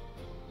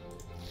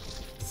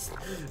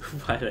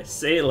 Why did I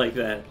say it like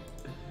that?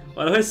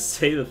 Why do I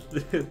say the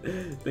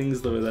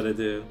things the way that I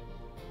do?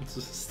 It's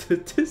a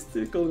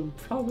statistical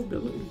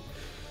improbability.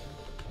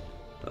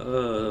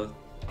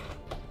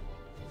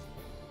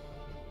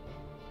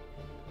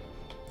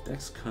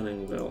 Dex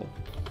Cunning Will.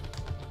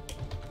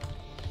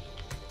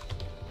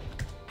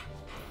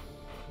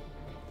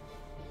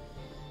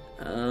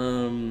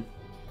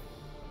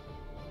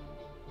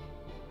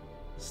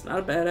 It's not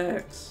a bad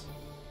axe.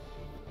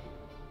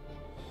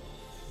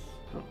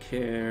 I don't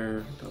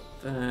care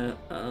about that.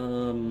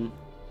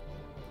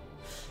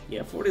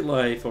 Yeah, 40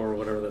 life or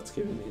whatever that's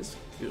giving me is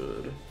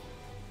good.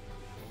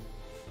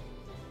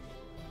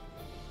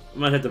 I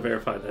might have to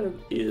verify that it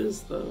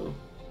is, though.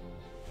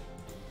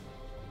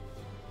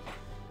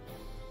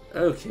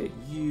 Okay,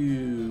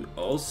 you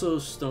also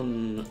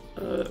stun.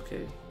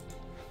 Okay.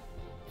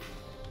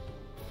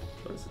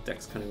 What is it?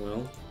 Dex Cunning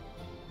Will.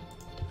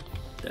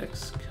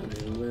 Dex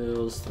Cunning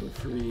Will, stun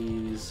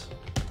freeze.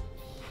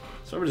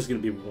 So we're just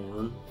gonna be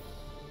worn.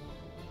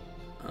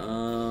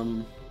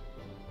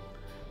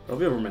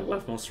 Probably over my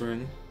leftmost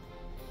ring.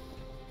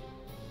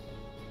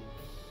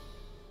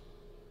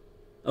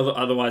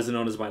 Otherwise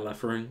known as my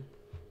left ring.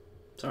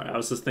 Sorry, I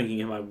was just thinking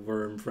if my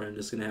worm friend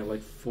is gonna have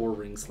like 4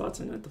 ring slots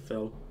I'm gonna have to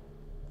fill.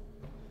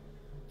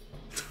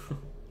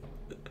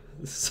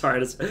 Sorry, I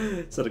just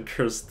had a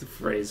cursed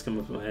phrase come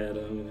up in my head.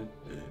 I'm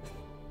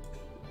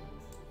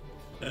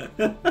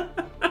gonna.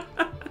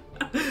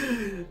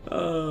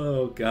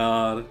 Oh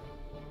God.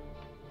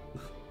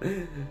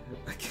 I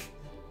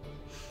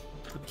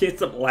can't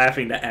stop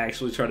laughing to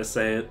actually try to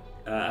say it.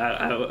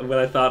 What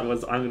I thought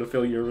was, I'm gonna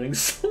fill your ring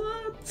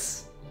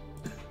slots.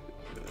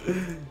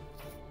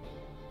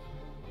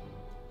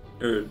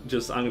 Or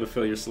just, I'm gonna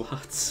fill your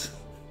slots.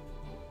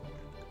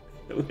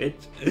 Which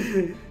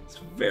is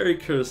very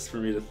cursed for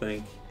me to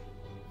think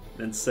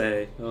and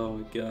say. Oh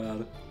my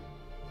god.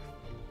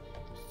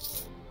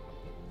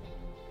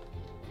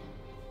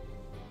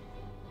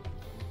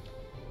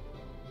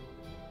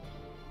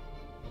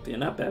 Yeah,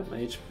 not bad.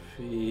 My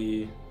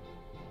HP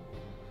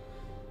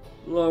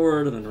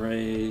lowered and then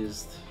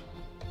raised.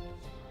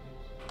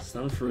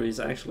 Stun freeze.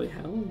 Actually,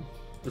 how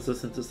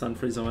resistant to stun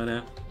freeze am I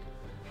now?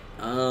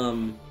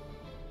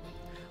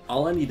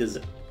 All I need is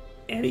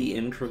any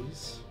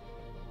increase.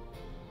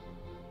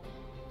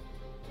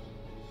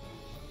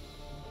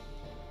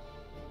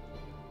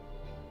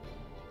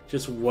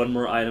 Just one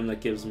more item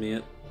that gives me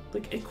it,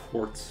 like a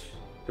quartz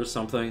or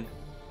something,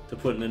 to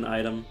put in an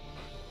item.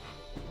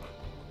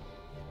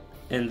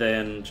 And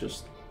then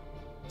just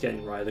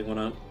getting Writhing one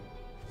up.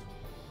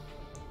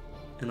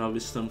 And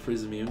obviously stun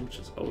freeze immune, which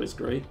is always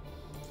great.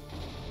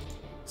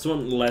 So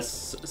one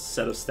less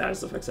set of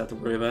status effects I have to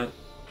worry about.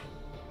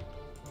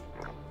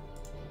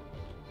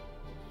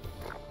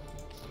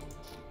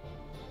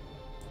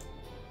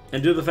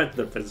 And due to the fact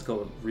that they're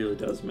physical, it really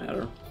does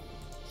matter.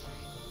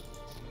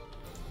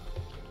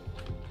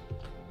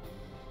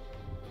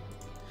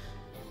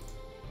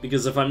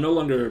 Because if I'm no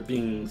longer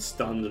being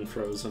stunned and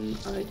frozen,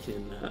 I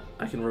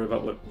can worry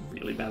about what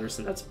really matters,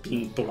 and that's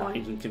being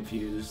blind and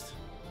confused.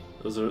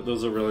 Those are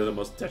really the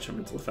most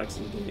detrimental effects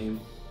in the game.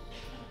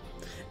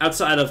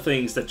 Outside of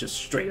things that just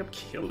straight up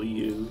kill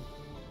you,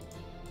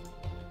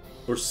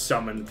 or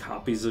summon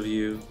copies of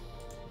you.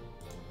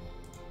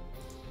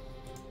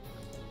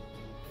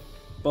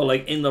 But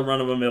like in the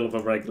run-of-the-mill of a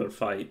regular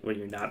fight, when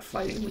you're not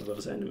fighting one of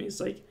those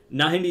enemies, like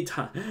 90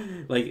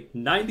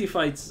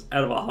 fights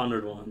out of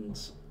 100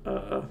 ones,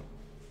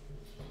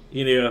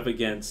 you're up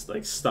against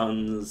like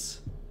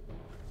stuns,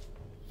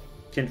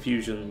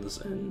 confusions,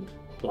 and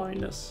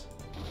blindness.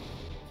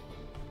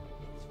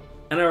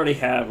 And I already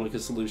have like a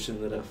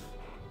solution that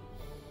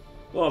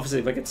well, obviously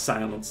if I get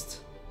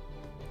silenced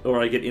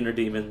or I get inner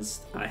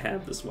demons, I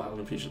have this wild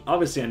infusion.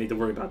 Obviously I need to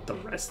worry about the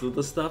rest of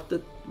the stuff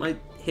that might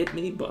hit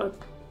me, but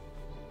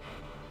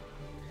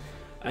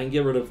I can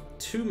get rid of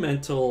 2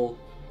 mental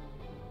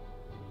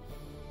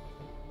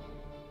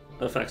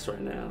effects right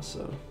now,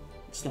 so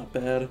it's not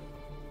bad.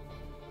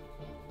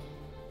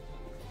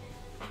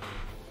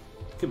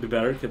 Could be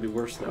better, could be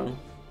worse though.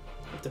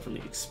 I've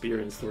definitely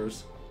experienced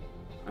worse.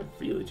 I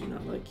really do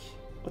not like.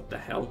 What the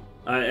hell?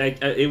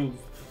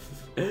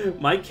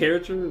 My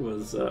character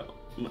was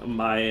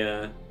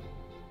my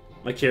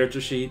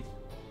character sheet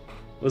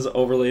was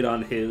overlaid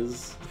on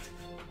his,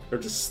 or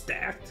just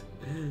stacked.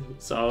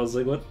 So I was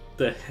like, what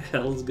the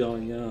hell's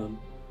going on?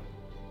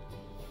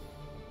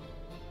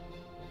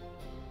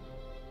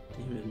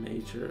 Demon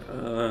Major.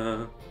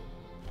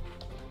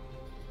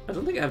 I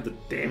don't think I have the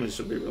damage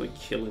to be really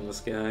killing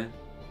this guy.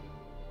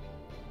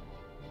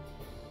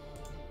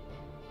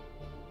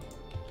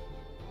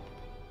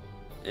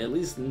 At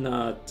least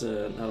not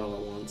all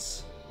at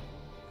once.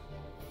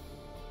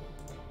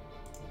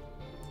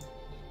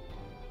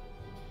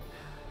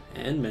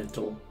 And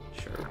mental,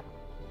 sure.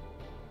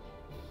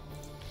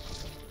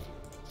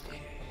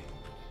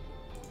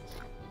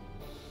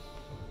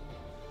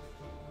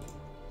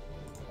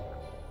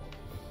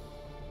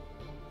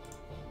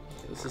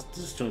 Let's just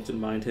disjointed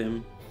mind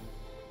him.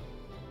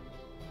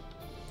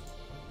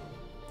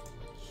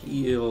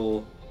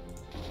 Heal.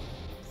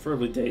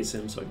 Preferably daze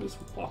him so I can just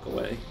walk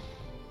away.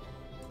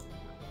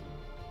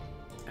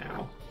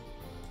 Ow.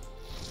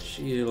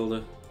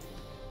 Shield.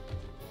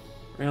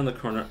 Around the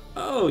corner.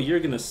 Oh, you're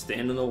gonna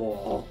stand in the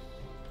wall.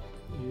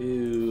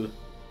 You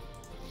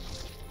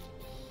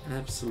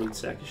absolute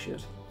sack of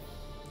shit.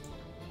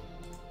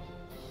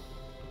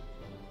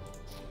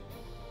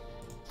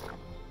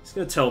 He's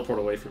gonna teleport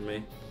away from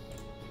me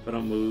if I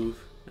don't move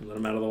and let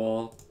him out of the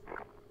wall.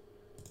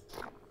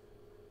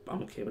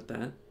 I'm okay with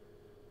that.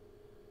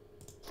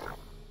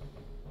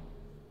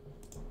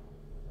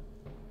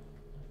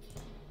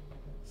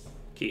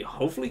 Okay,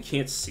 hopefully he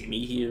can't see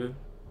me here.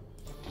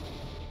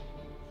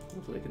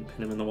 Hopefully I can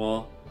pin him in the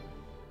wall.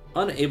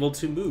 Unable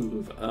to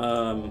move.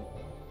 I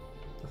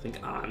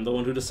think I'm the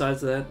one who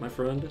decides that, my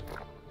friend.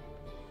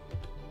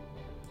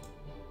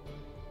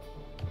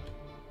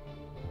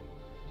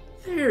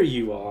 There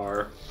you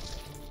are.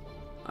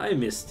 I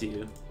missed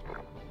you.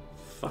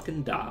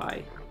 Fucking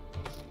die.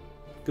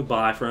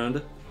 Goodbye,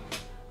 friend.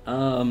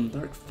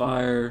 Dark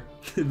Fire.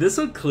 This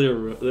would clear,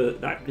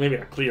 maybe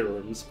not clear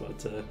rooms,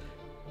 but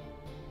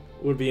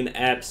would be an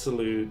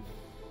absolute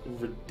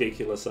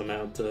ridiculous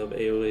amount of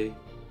AoE.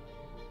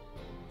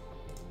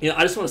 You know,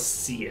 I just want to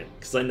see it,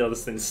 because I know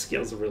this thing's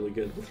skills are really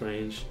good with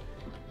range.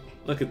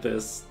 Look at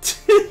this.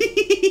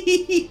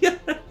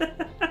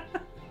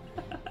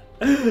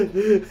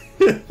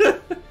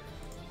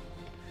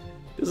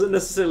 Doesn't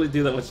necessarily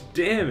do that much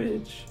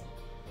damage,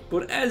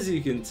 but as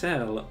you can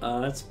tell,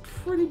 that's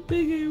pretty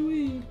big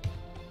AoE.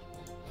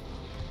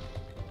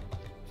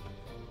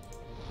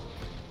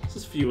 Let's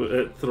just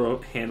throw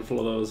a handful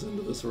of those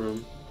into this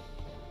room.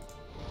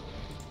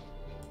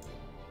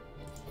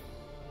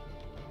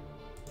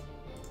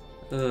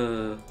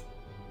 I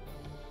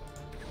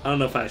don't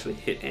know if I actually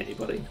hit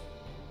anybody.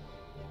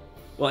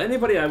 Well,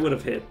 anybody I would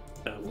have hit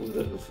would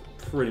have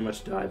pretty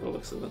much died by the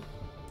looks of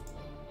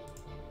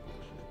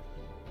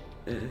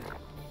it.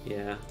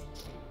 Yeah.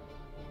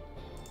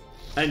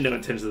 I had no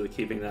intention of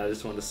keeping that, I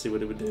just wanted to see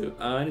what it would do.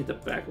 I need to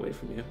back away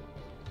from you.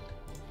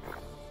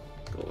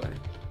 Go away.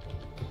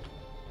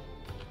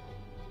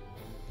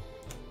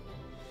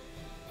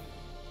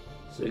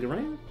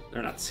 Cigarette?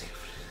 Or not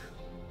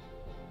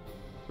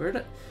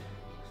cigarette.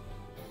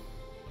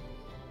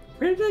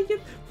 Where did I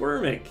get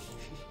Wormic?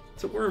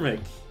 It's a Wormic.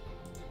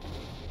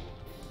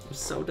 I'm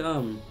so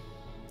dumb.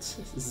 This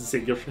is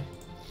cigarette.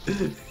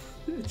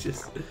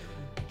 Just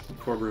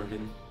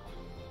incorporating.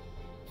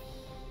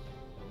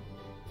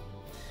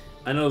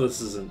 I know this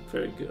isn't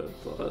very good,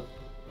 but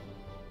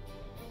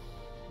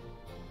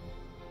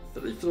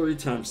 33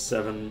 times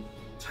 7,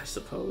 I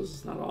suppose,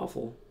 is not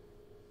awful.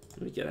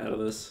 Let me get out of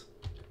this.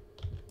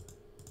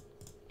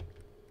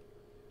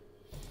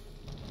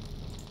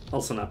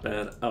 Also not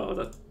bad. Oh,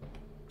 that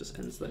just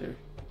ends there.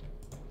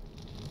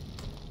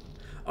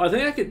 Oh, I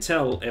think I could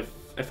tell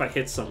if I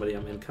hit somebody,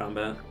 I'm in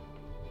combat.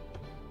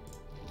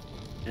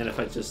 And if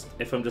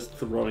I'm just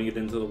throwing it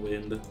into the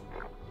wind, it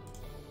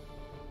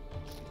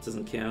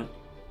doesn't count.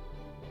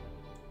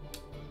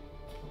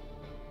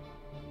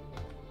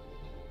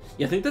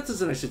 Yeah, I think that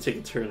doesn't actually take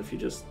a turn if you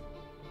just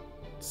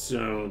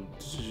don't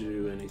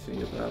do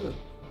anything about it.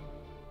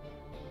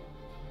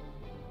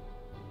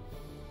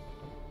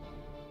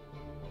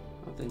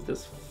 I don't think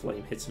this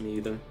flame hits me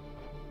either.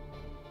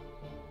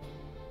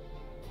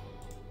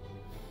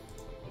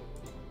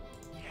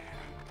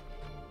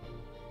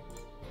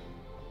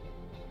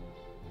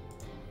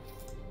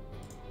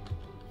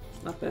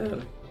 Not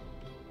bad.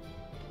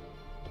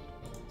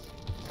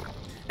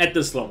 At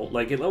this level,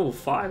 like at level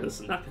 5, this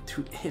is not going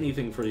to do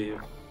anything for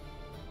you.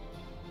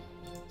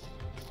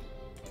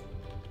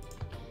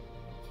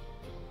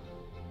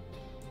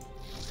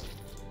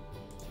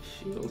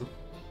 Shield.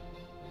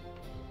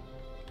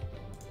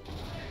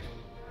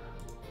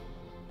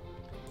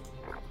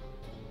 I'm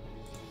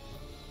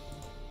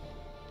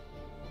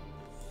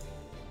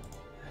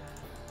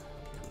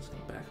just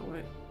gonna back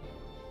away.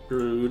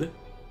 Rude.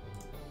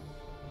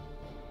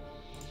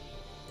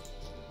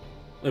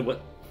 Wait,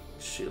 what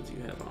shield do you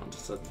have on?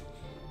 Just a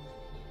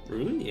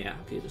rune? Yeah,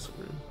 okay, just a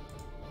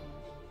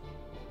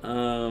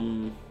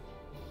rune.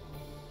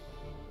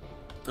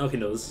 Okay,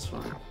 no, this is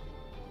fine.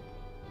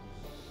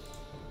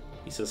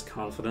 He says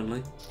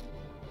confidently.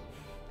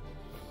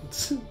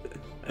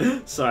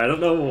 Sorry, I don't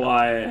know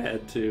why I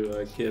had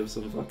to give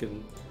some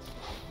fucking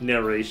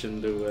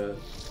narration to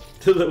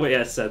the way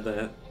I said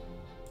that.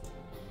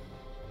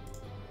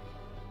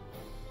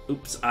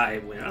 Oops, I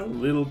went a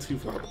little too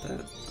far with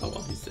that. Oh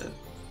well, he's dead.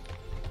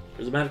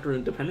 Prismatic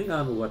rune, depending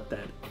on what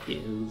that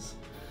is.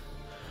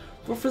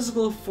 4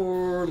 physical,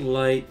 4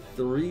 light,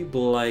 3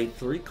 blight,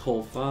 3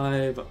 cold,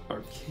 5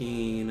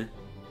 arcane,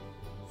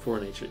 4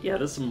 nature. Yeah,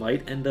 this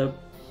might end up.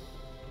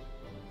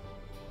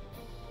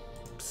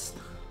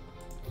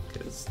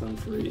 Okay, stun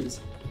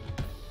freeze.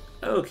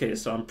 Okay,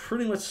 so I'm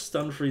pretty much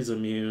stun freeze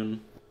immune.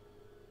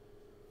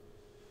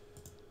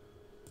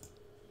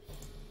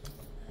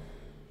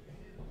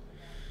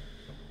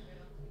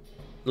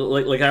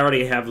 Like I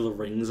already have the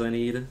rings I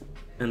need.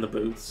 And the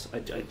boots. I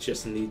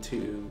just need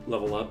to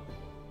level up.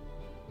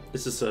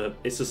 It's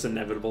just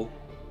inevitable.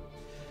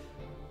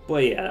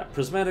 But yeah,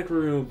 prismatic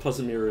rune plus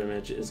a mirror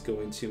image is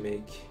going to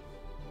make,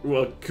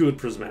 well, good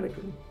prismatic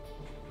rune,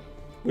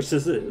 which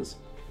this is.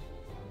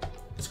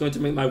 It's going to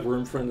make my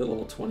worm friend at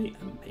level 20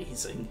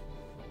 amazing.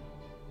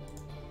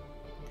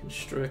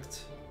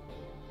 Constrict.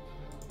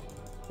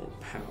 More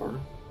power.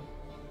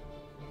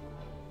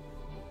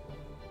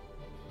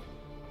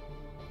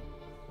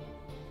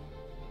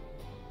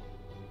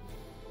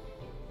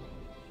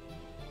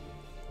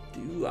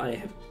 Do I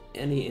have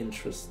any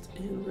interest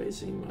in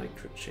raising my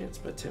crit chance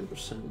by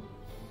 10%?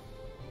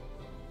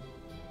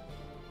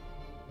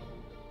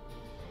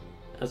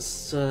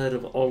 Outside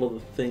of all of the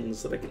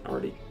things that I can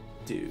already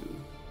do.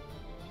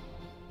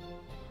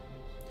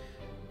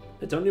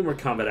 I don't need more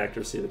combat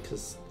accuracy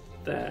because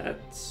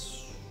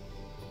that's...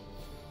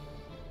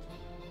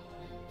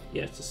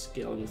 yeah, it's just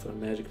scaling with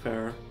my magic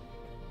power.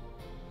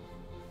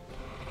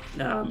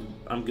 Nah,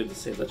 I'm good to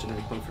save that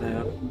genetic point for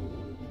now.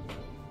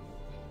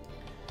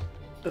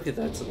 Okay,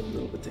 that's a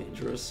little bit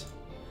dangerous.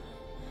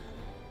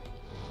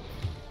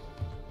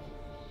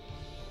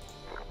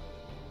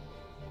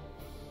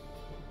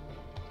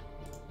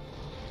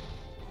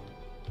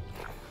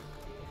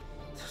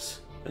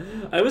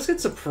 I always get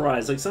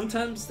surprised, like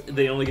sometimes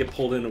they only get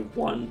pulled in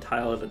one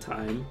tile at a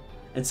time,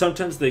 and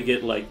sometimes they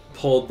get like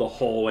pulled the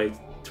whole way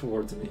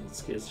towards me. It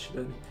scares the shit out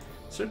of me.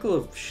 Circle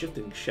of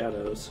shifting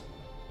shadows.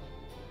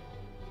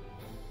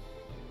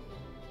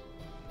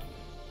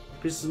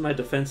 Increases my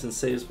defense and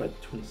saves by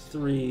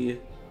 23.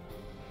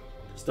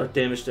 Start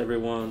damage to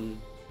everyone.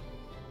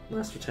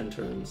 Lasts for 10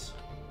 turns.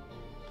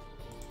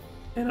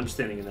 And I'm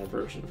standing in that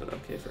version of it.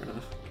 Okay, fair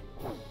enough.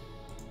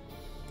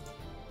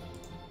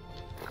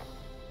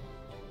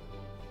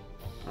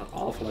 Not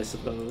awful, I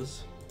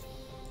suppose.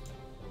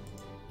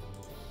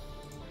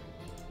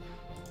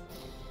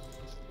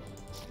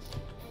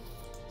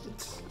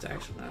 It's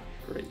actually not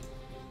great.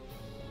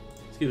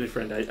 Excuse me,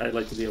 friend. I'd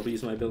like to be able to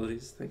use my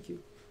abilities. Thank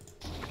you.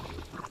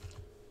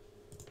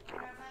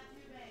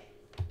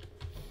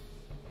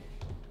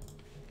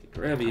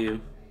 Grab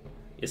you.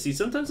 Yeah, see,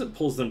 sometimes it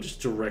pulls them just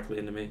directly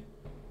into me.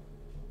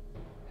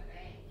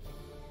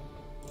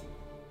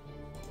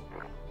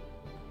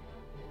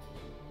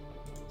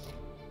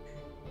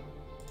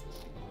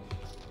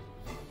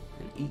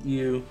 And eat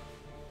you.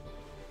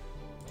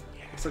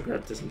 Let's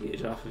grab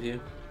disengage off of you.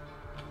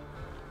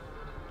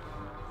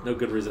 No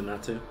good reason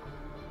not to.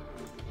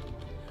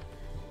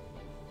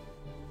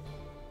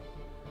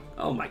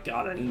 Oh my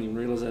god, I didn't even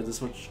realize I had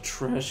this much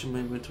trash in my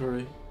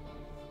inventory.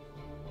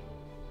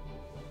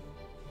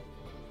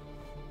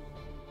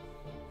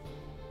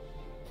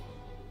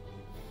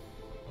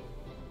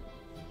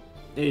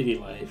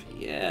 $80 life,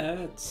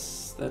 yeah,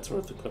 that's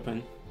worth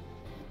equipping.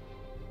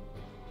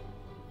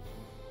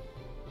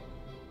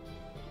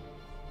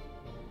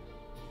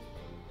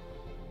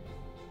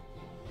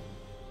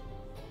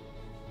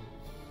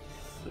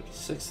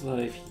 $36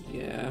 life,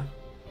 yeah.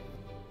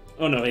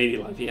 Oh no, 80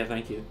 life, yeah,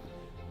 thank you.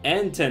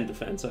 And 10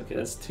 defense, okay,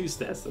 that's 2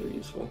 stats that are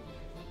useful.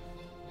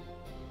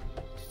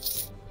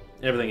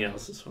 Everything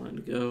else is fine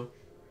to go.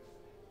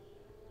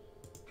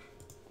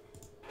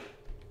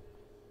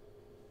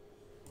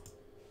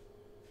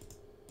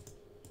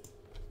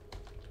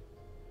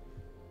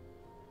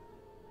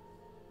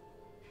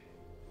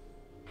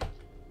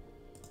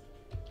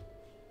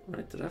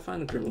 Right, did I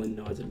find a gremlin?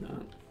 No, I did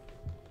not.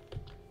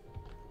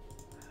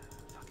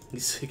 Fucking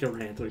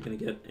Cigarant are gonna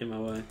get in my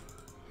way.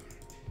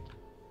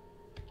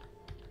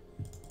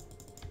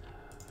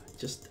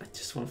 I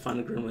just want to find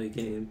a gremlin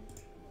game.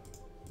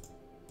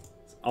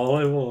 That's all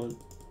I want.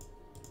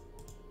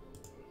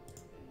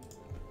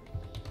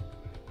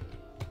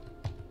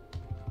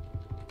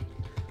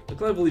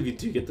 Look, I believe you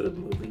do get the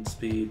moving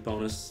speed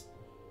bonus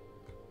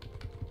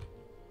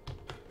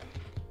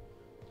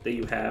that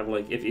you have,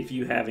 like, if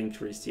you have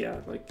increased,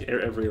 yeah, like,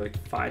 every, like,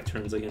 5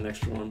 turns I get an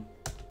extra one.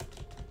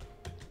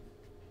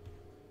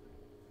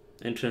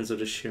 In terms of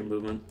just sheer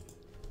movement.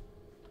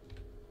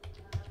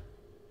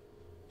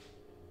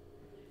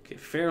 Okay,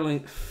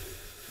 fairly...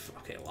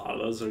 Okay, a lot of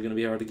those are gonna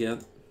be hard to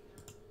get.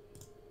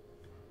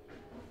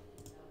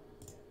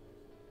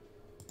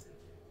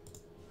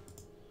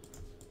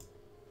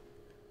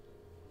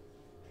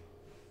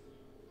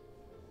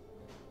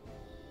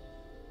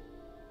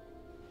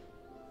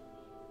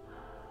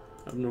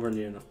 I have nowhere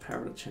near enough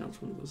power to challenge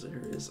one of those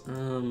areas.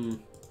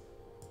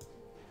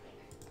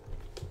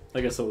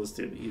 I guess I'll just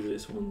do the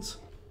easiest ones.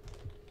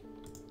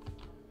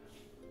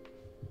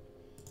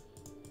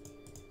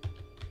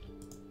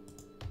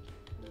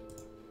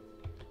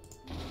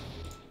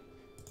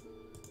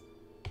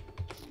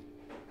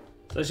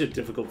 It's actually a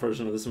difficult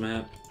version of this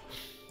map,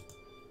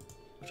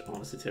 which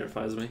honestly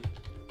terrifies me.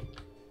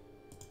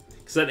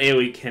 Because that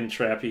AoE can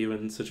trap you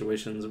in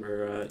situations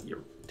where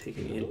you're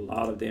taking a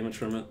lot of damage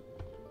from it.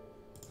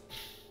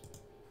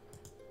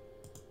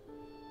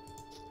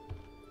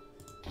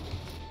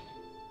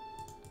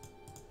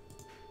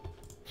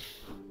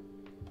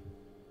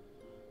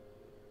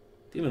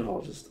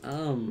 Demonologist.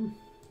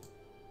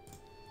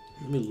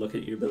 Let me look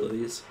at your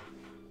abilities.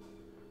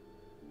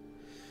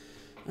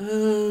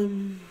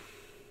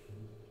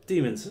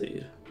 Demon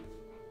Seed.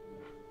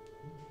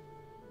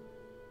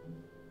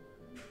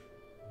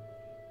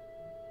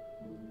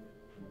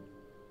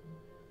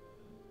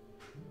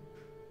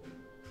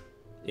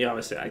 Yeah,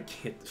 obviously I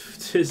can't.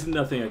 There's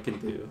nothing I can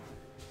do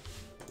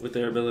with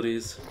their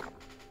abilities.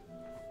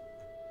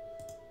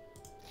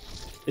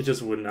 It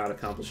just would not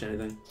accomplish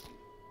anything.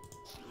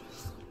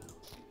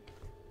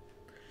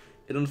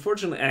 It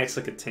unfortunately acts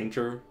like a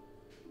tinker,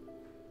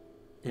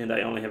 and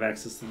I only have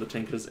access to the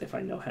tinkers if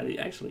I know how to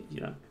actually,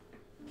 you know,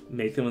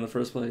 make them in the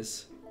first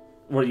place.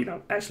 Or, you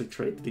know, actually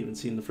trade the demon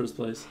seed in the first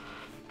place.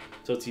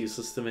 So it's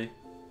useless to me.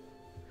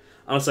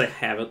 Unless I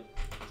have it.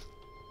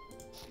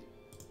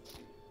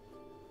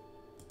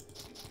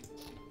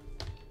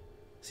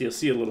 So you'll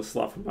see a little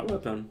slot from my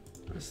weapon.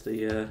 That's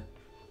the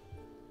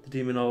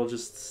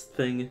demonologist's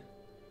thing.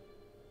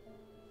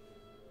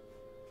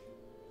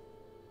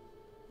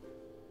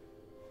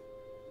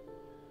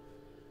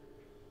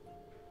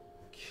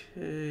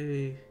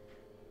 Okay.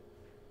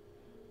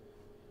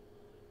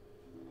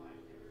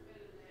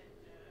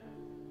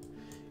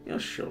 Yeah,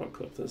 sure, I'll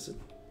clip this.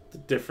 The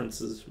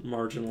difference is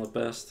marginal at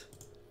best.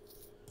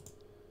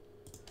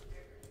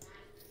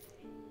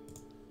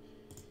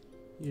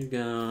 You're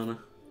gone.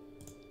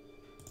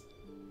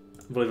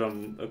 I believe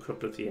I'm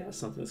equipped with, yeah,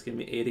 something that's giving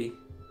me 80.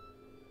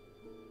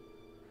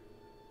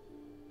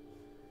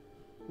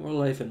 More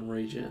life and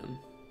regen.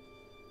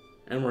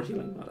 And more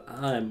healing mud.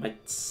 I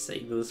might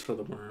save this for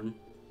the worm.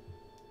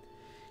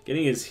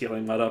 Getting his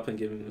healing mud up and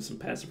giving him some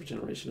passive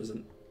regeneration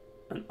isn't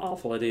an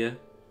awful idea.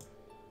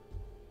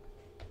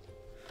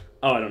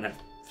 Oh, I don't have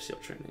seal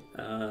training.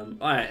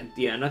 Alright,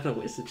 yeah, I'm not gonna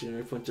waste the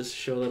generic point just to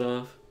show that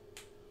off.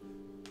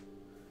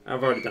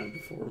 I've already done it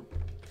before.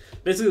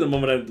 Basically, the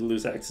moment I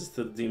lose access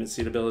to the Demon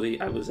Seed ability,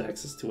 I lose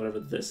access to whatever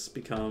this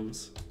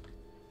becomes.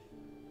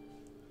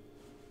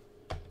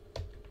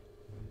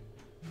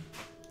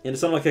 And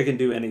it's not like I can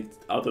do any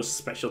other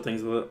special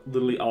things with it.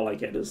 Literally, all I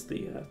get is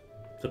the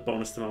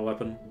bonus to my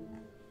weapon.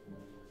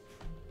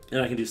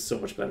 And I can do so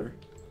much better.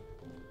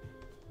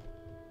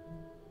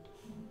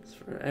 As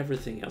for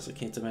everything else, I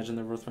can't imagine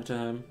they're worth my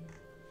time.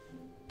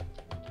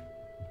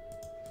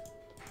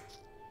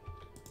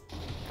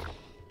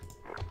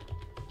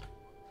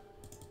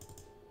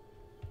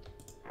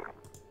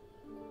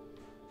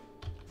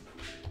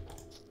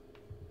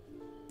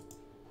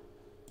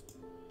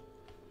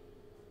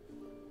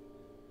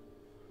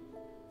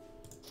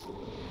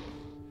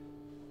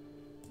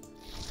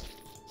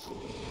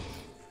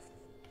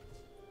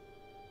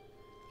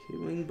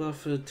 Wing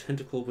buffet,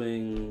 tentacle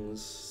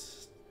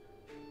wings,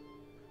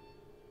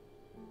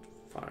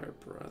 fire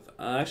breath.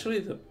 Actually,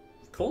 the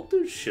cold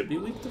dude should be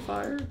weak to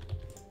fire.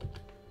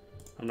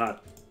 I'm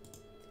not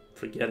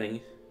forgetting.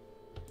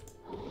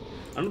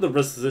 I know they're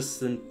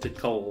resistant to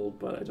cold,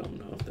 but I don't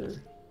know if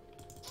they're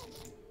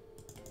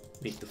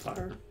weak to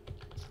fire.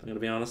 I'm gonna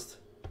be honest.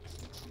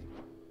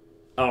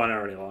 Oh, and I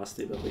already lost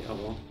the ability. Oh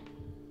well.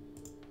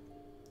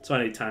 So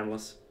I need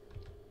timeless.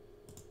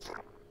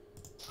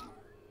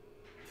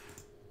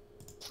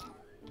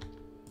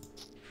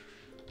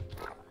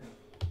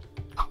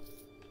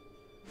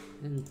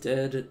 And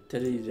dead.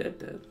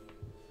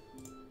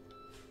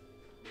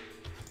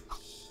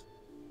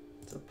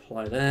 Let's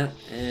apply that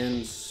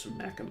and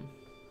smack him.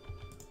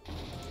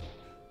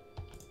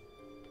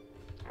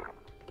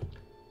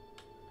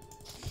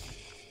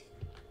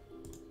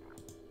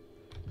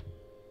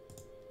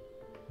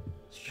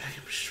 Strike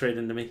him straight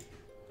into me.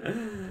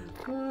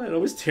 It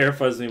always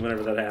terrifies me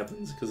whenever that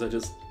happens, because I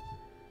just...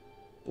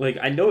 Like,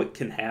 I know it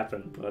can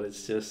happen, but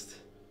it's just...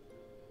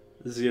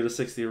 0 to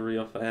 60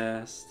 real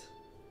fast.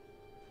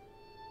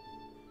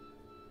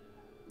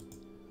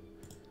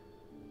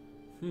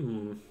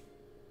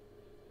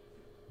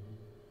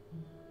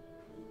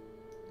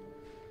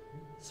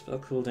 Spell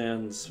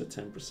cooldowns with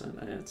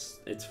 10%.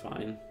 It's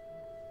fine.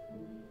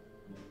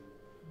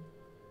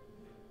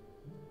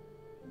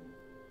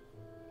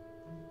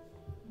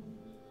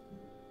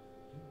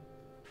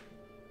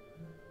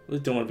 I really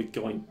don't want to be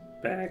going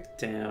back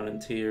down in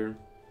tier.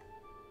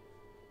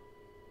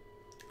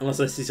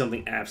 Unless I see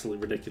something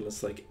absolutely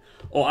ridiculous, like,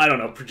 oh, I don't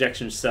know,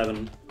 projection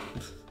 7.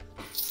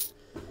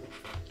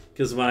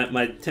 Because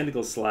my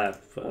tentacle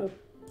slap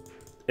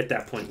at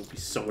that point will be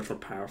so much more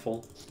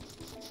powerful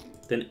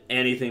than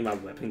anything my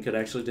weapon could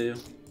actually do.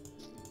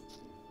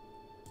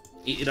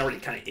 It already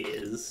kind of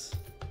is.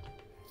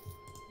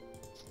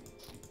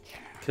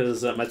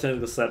 Because my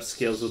tentacle slap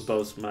scales with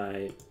both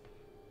my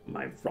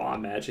raw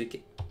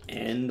magic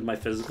and my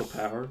physical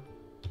power.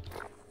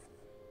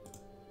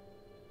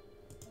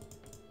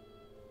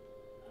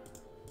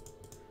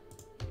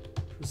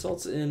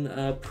 Results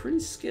in pretty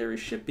scary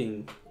shit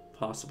being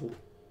possible.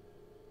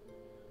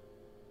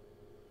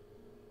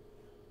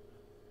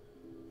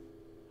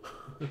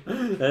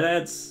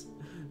 That's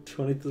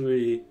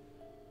 23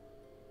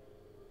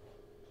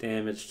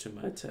 damage to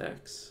my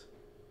attacks.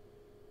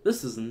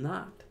 This is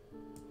not.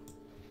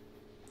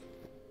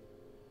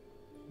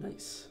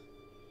 Nice.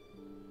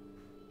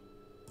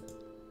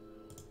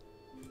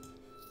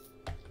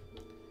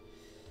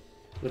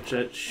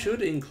 Which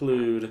should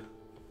include,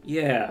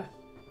 yeah,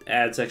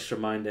 adds extra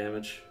mind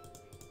damage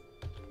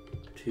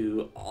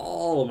to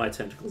all of my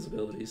tentacles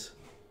abilities.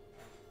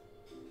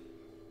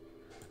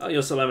 Oh, you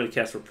also allow me to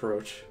cast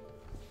Reproach,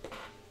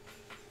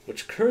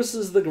 which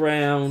curses the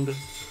ground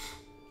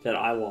that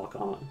I walk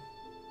on,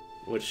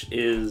 which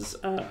is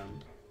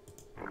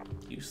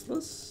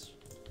useless.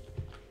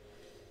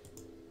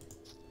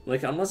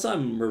 Like, unless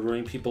I'm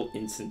murdering people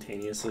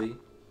instantaneously,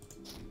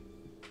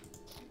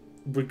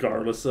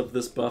 regardless of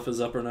this buff is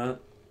up or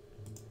not,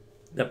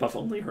 that buff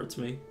only hurts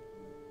me.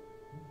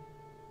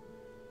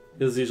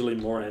 There's usually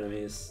more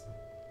enemies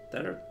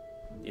that are,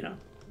 you know,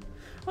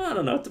 I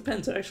don't know, it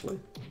depends actually.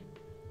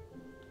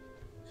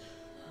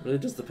 Really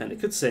does depend.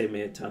 It could save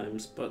me at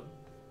times, but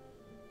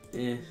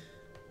eh.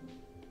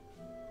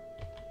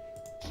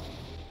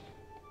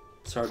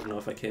 It's hard to know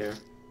if I care.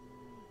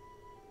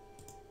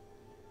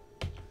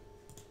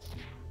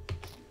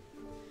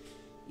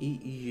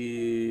 Eat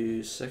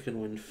you,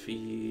 second wind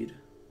feed.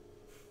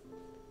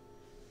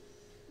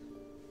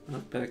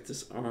 Knock back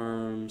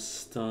disarm,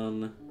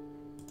 stun.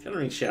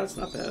 Countering shout's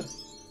not bad.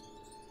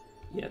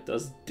 Yeah, it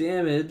does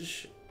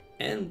damage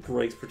and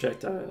breaks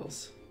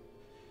projectiles.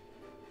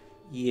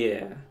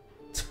 Yeah,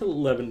 it's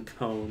 11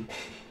 cone.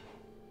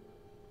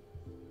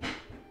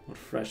 What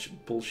fresh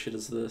bullshit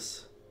is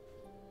this?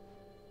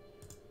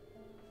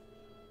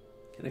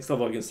 Okay, next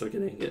level I can start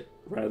getting it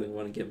rather than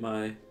want to get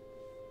my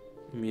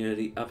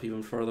immunity up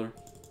even further.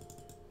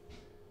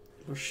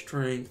 More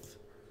strength.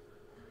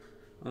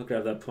 I'll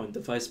grab that point,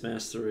 device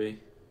mastery,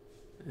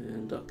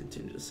 and I'll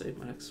continue to save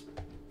my next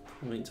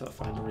point until I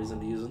find a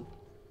reason to use it.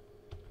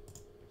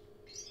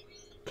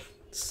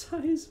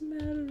 Size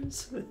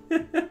matters.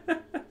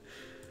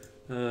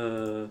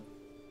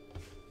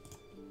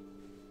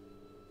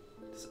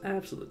 Just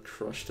absolutely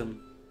crushed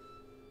him.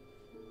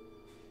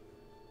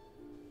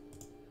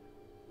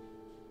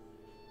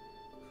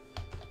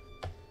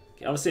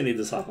 Okay, obviously I need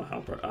this off my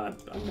helper. I'm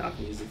not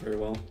going to use it very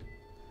well.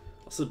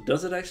 Also,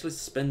 does it actually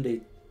suspend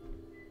a...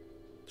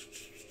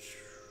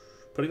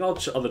 Putting all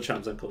other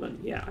charms on cooldown?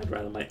 Yeah, I'd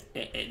rather my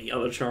any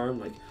other charm.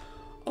 Like,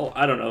 oh,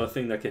 I don't know, a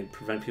thing that can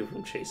prevent people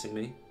from chasing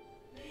me.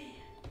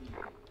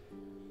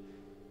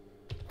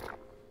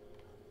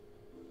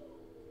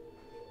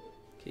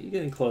 Okay, you're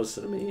getting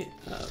closer to me.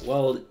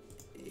 Well,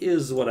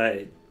 is what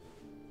I,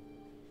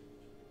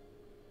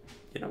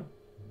 you know,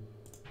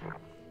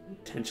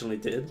 intentionally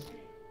did.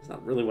 It's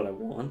not really what I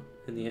want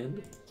in the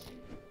end.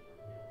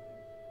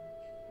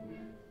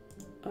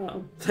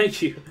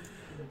 Thank you.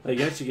 You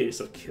can actually get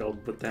yourself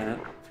killed with that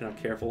if you're not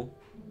careful.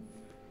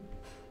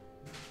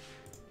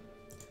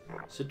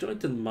 So join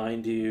to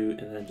mind you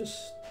and then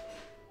just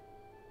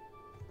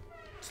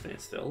stand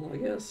still, I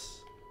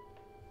guess.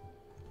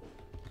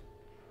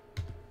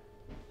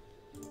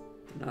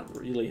 Not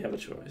really have a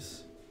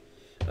choice.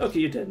 Okay,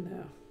 you're dead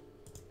now.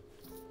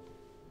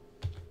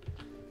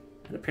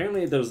 And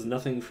apparently there was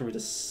nothing for me to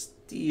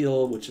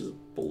steal, which is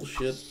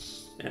bullshit,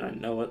 and I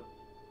know it.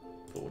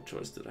 But what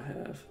choice did I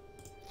have?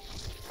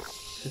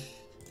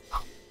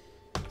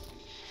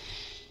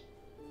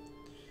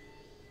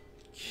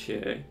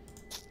 Okay.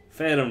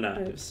 Phantom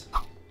knives.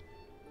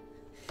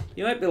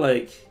 You might be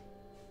like,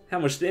 how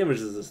much damage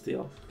does this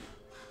deal?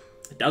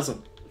 It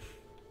doesn't.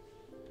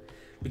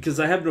 Because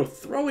I have no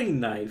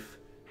throwing knife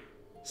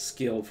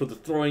skill for the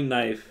throwing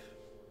knife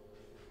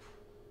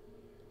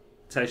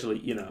to actually,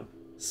 you know,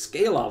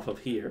 scale off of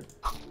here.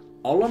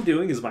 All I'm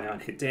doing is my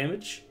on-hit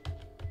damage.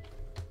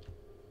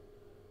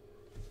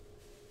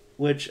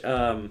 Which,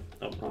 oh,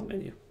 wrong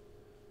menu.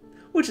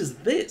 Which is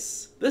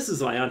this. This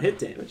is my on-hit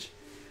damage.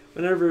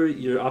 Whenever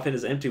your offhand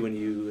is empty when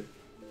you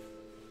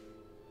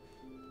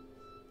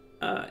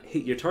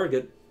hit your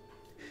target,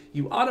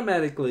 you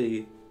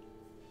automatically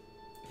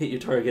hit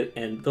your target,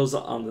 and those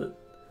are on the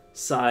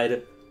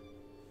side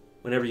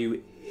whenever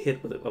you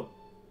hit with it. Well,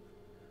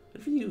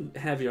 whenever you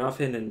have your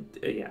offhand and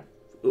yeah,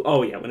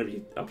 oh yeah, whenever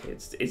you okay,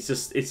 it's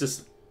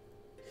just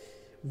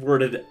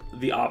worded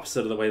the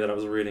opposite of the way that I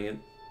was reading it.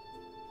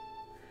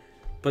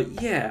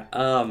 But yeah,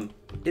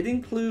 it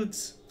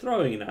includes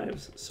throwing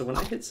knives. So when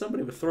I hit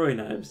somebody with throwing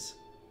knives,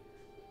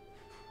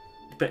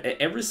 but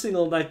every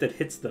single knife that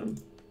hits them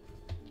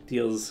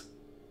deals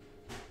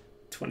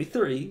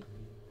 23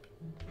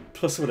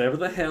 plus whatever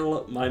the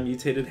hell my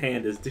mutated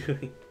hand is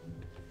doing.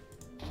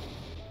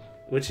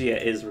 Which, yeah,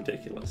 is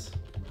ridiculous.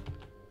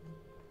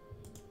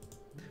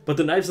 But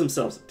the knives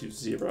themselves do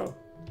 0,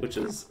 which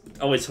is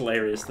always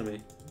hilarious to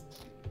me.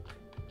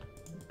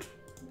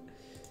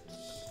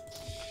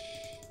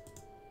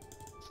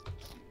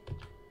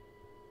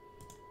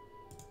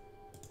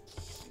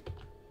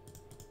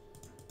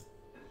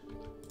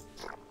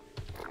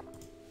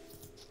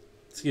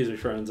 Excuse me,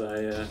 friends,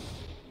 I'm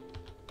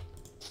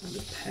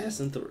just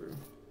passing through.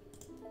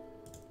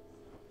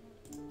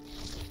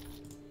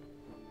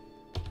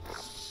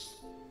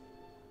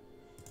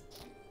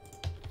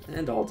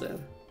 And all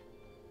dead.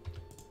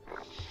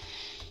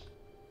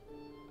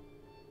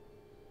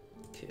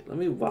 Okay, let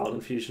me Wild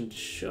Infusion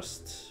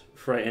just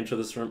before I enter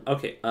this room.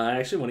 Okay, I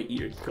actually want to eat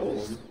your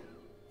golem.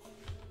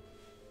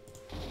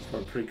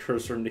 That's a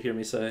precursor to hear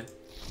me say.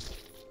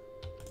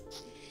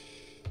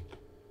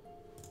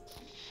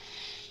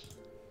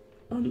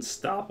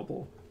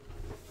 Unstoppable.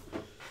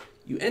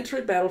 You enter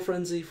a battle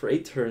frenzy for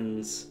 8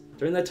 turns.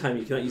 During that time,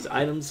 you cannot use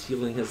items.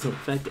 Healing has no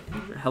effect,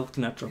 and your health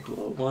cannot drop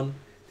below 1.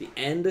 At the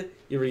end,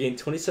 you regain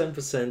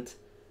 27%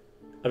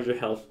 of your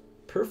health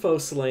per foe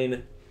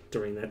slain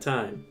during that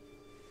time.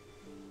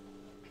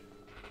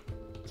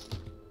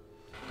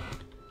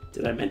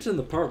 Did I mention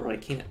the part where I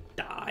can't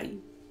die?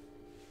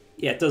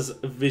 Yeah, it does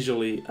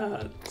visually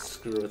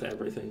screw with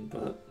everything,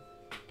 but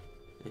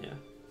yeah.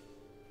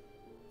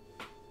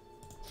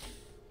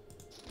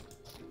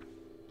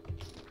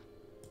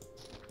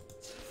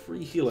 It's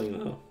free healing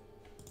though.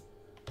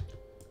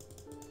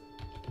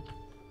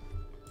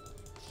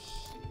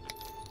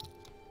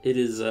 It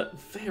is a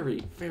very,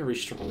 very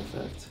strong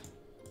effect.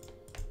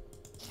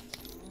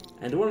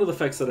 And one of the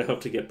effects that I hope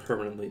to get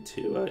permanently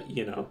to,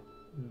 you know,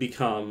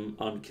 become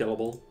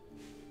unkillable.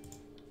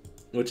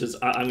 Which is,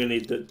 I'm gonna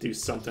need to do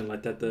something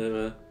like that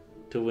to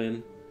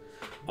win.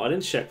 Oh, I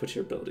didn't check what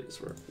your abilities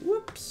were.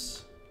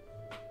 Whoops.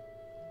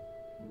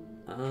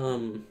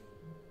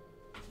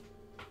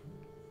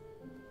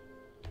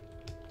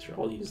 Sure,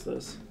 I'll use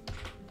this.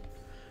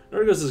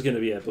 Nargos is gonna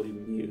be, I believe,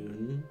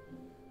 immune,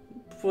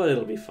 but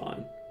it'll be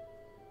fine.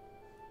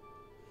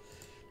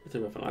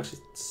 I'll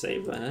actually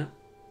save that.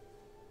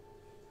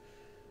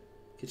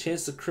 Get a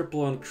chance to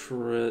cripple on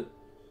crit.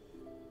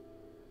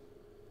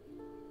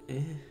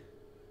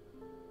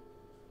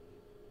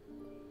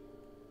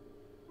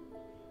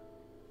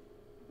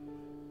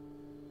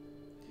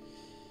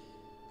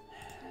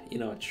 You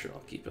know what? Sure,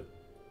 I'll keep it.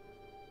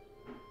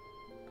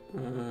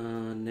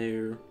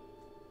 No.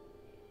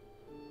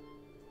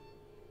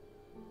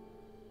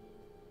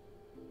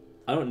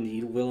 I don't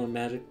need will and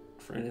magic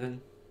for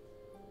anything.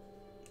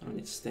 I don't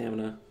need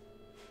stamina.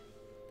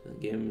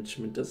 Game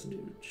management doesn't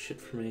do shit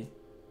for me.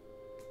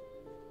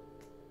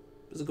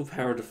 Physical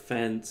power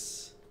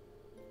defense.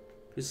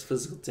 Reduce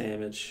physical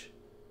damage.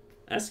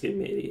 That's giving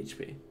me 80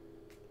 HP.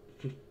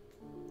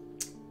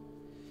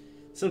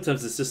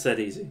 Sometimes it's just that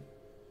easy.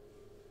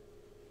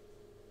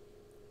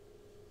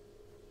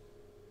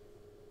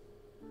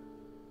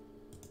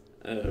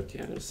 Okay,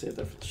 I'm gonna save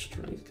that for the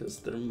strength because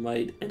there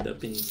might end up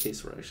being a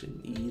case where I actually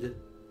need a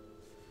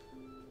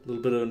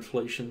little bit of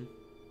inflation.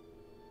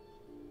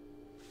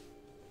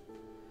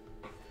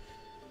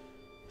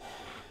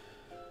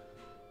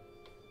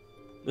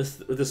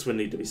 This would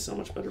need to be so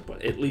much better,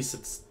 but at least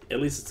it's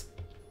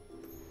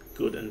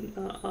good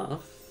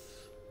enough.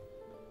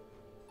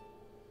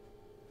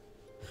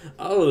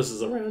 Oh, this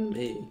is around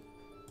me.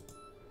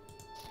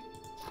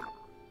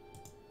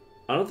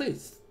 I don't think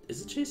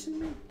is it chasing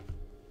me?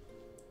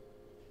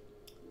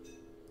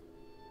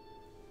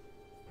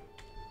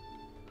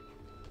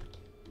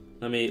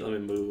 Let me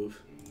move.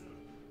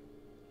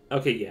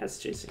 Okay, yeah, it's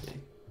chasing me.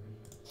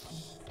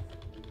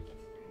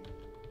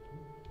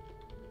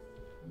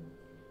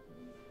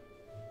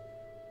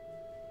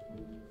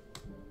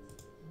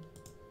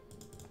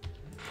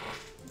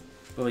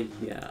 Oh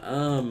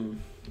yeah,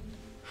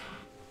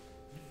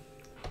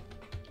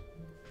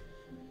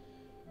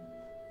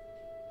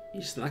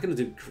 he's not gonna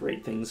do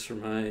great things for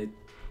my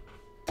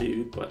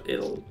dude, but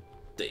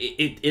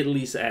it at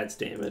least adds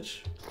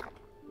damage.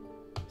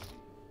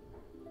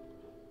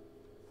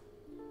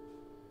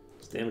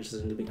 His damage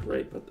isn't gonna be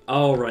great, but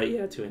oh right,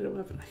 yeah, two-handed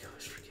weapon. I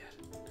always forget.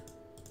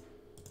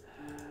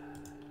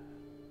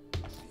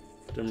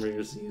 Dumbringer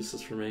is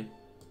useless for me.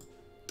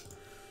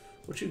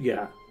 What you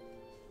got?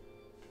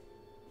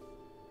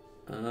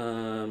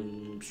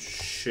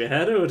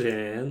 Shadow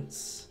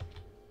Dance.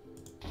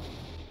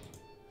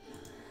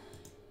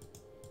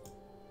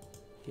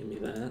 Give me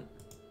that.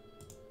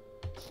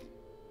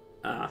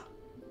 Ah.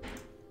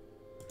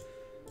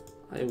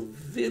 I will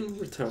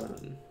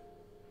return.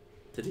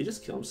 Did he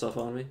just kill himself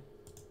on me?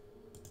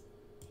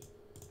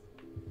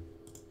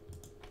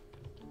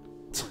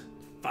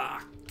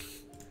 Fuck.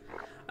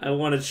 I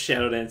wanted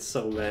Shadow Dance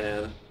so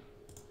bad.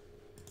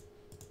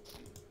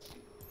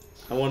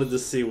 I wanted to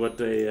see what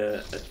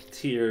a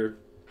tier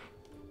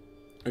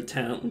or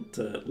talent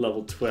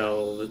level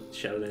 12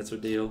 Shadow Dance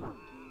would deal.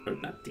 Or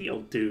not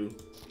deal, do.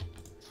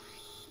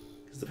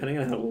 Because depending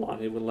on how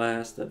long it would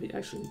last, that'd be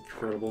actually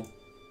incredible.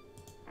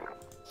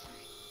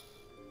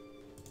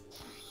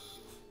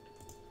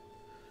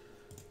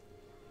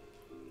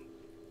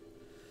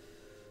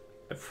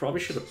 I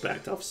probably should have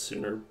backed off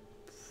sooner,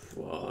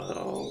 but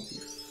I'll be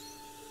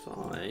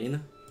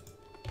fine.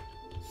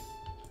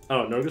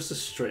 Oh, Norgus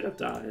just straight up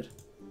died.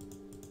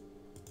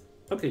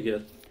 Okay,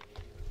 good.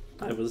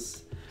 I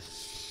was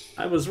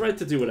right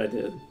to do what I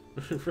did.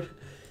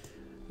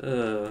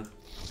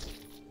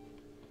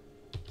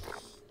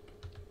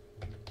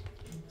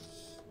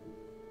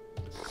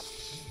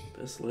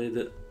 Best laid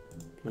that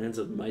plans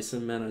of mice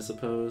and men, I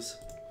suppose.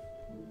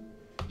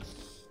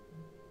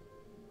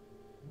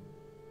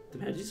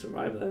 How'd you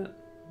survive that?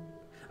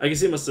 I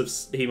guess he must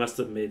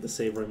have made the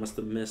save, or he must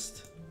have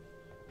missed.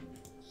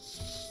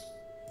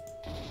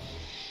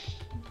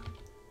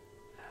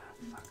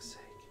 Fuck's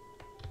sake.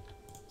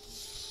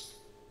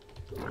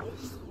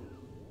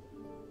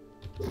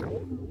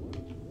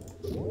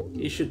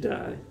 He should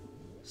die.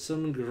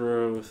 Some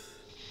growth.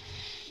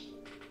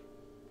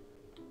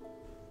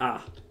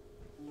 Ah.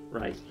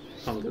 Right.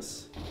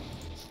 Fungus.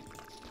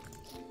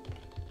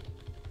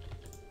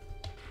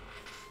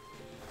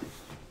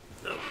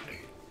 Oh,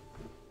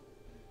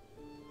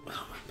 my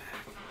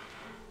back.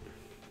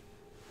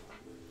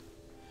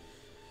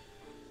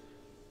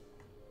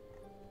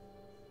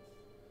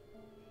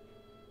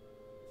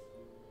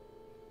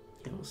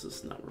 Yeah, this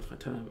is not worth my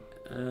time.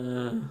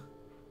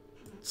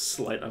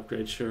 Slight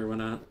upgrade, sure, why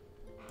not?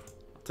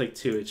 I'll take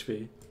 2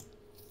 HP.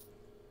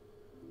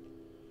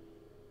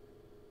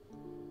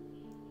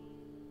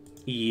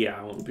 Yeah,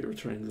 I won't be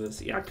returning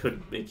this. Yeah, I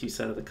could make use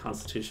out of the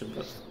Constitution,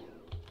 but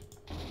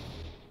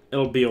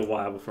it'll be a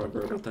while before I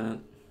worry about that.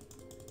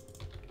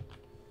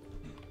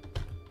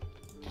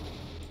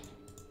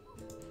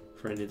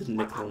 For I need to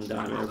nickel and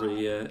dime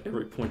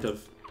every point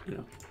of, you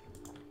know,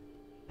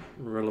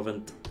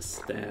 relevant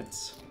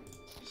stats,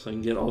 so I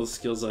can get all the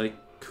skills I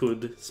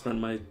could spend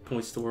my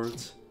points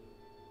towards.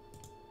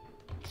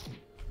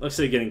 Like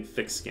say getting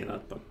thick skin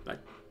up, but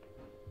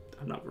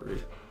I'm not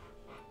worried.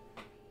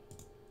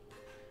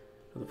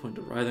 Another point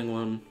to writhing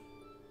one.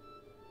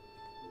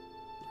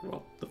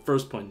 Well, the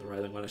first point in the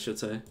writhing one, I should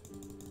say.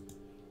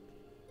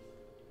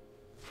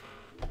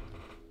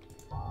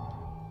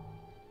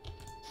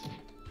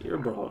 You're a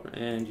brawler,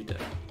 and you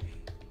dead.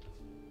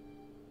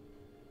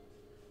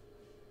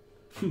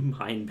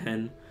 Mind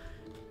pen.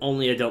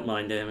 Only I dealt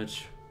mind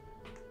damage.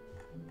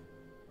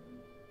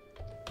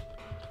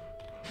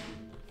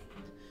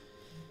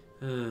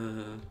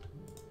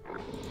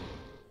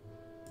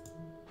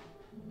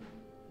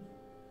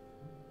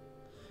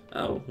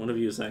 Oh, one of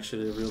you is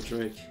actually a real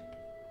Drake.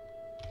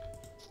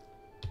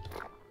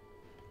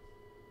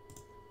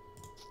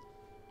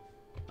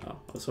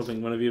 was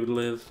hoping one of you would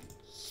live.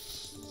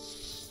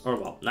 Or,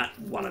 well, not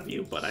one of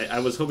you, but I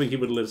was hoping he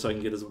would live so I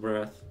can get his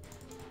breath.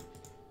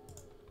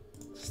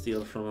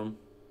 Steal from him.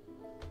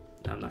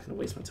 No, I'm not going to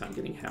waste my time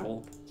getting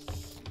Howl.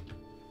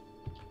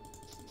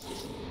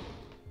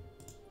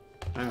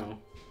 Wow.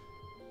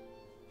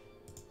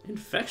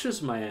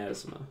 Infectious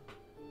miasma.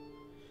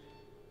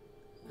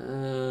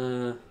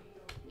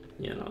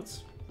 Yeah, no,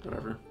 it's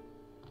whatever.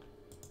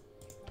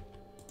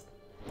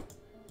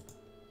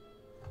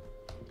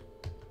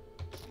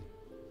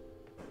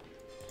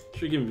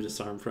 Should give me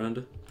disarm,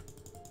 friend.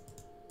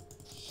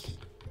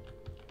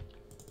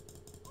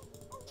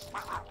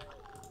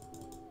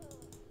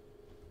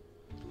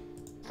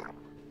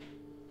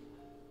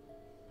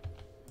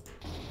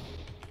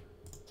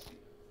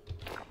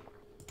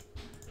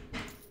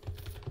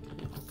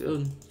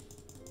 Good.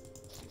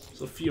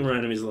 So a few more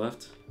enemies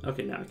left.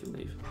 Okay, now I can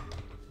leave.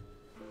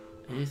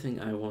 Anything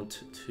I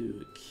want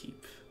to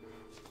keep?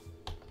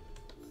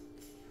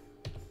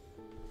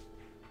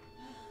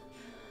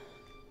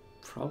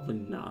 Probably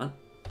not.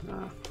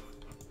 Nah.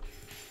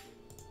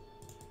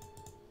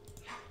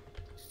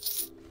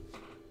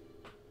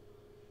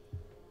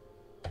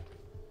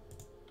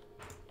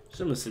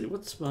 Cinema City,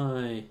 what's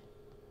my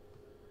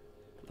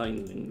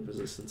lightning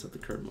resistance at the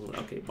current moment?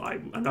 Okay, bye.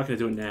 I'm not gonna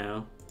do it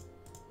now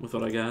with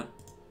what I got.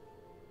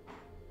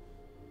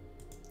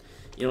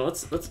 You know,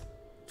 let's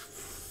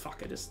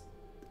fuck, I just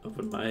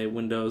opened my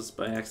windows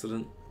by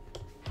accident.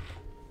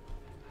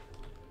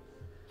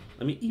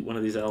 Let me eat one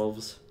of these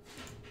elves.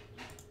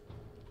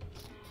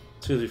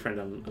 Excuse me, friend,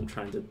 I'm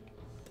trying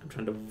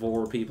to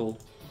vor people.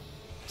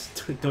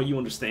 Don't you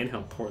understand how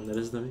important that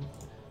is to me?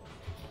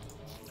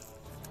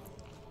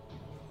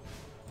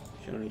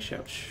 Shouting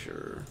shout,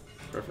 sure.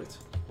 Perfect.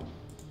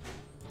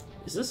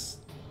 Is this?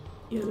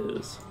 Yeah, it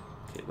is.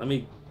 Okay, let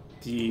me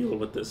deal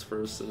with this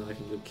first, and then I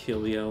can go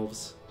kill the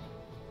elves.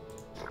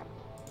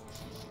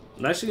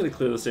 I'm actually gonna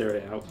clear this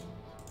area out.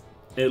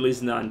 At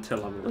least not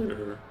until I'm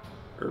later,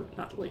 or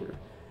not later.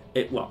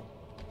 Well,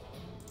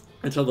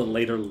 until the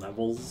later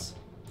levels.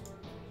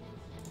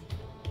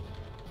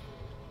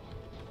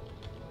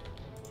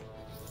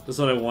 Because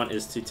what I want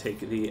is to take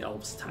the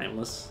elves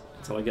timeless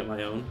until I get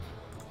my own.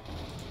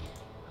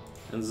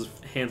 And there's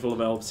a handful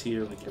of elves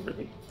here, like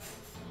every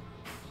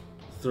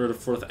third or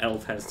fourth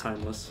elf has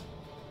timeless,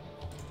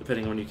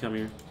 depending on when you come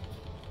here.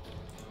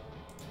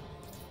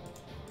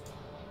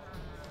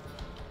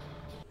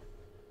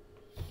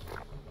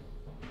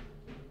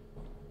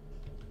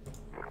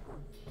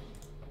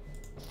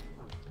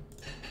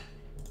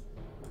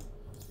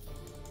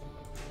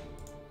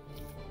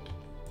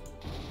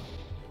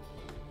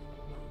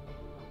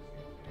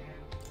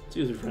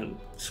 Excuse me, friend.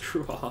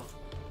 Screw off.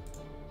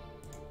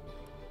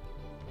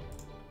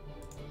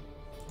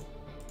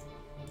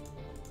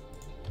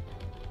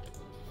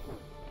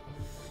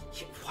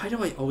 Why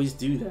do I always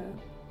do that?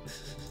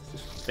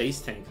 Just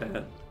face tank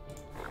that.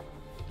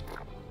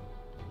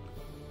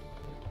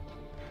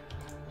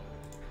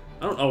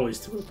 I don't always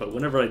do it, but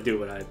whenever I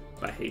do it,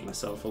 I hate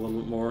myself a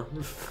little bit more.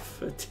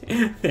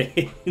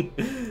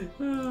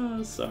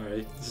 Oh,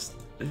 sorry. Just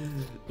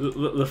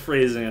the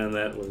phrasing on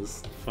that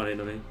was funny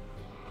to me.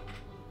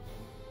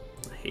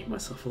 I hate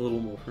myself a little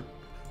more.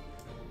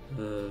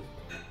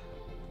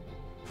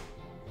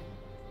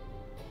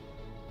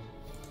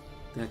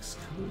 Next,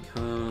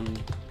 come.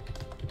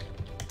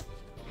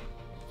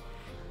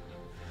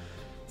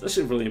 It's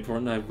actually really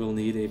important. I will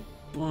need a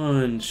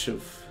bunch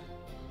of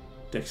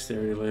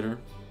dexterity later.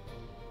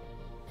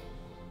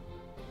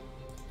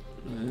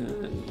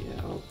 And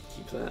yeah, I'll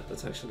keep that.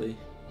 That's actually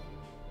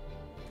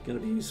gonna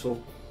be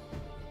useful.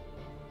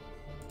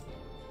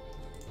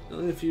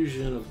 Building a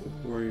fusion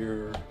of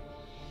warrior.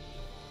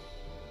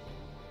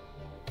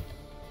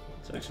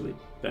 It's actually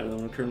better than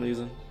what I'm currently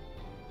using.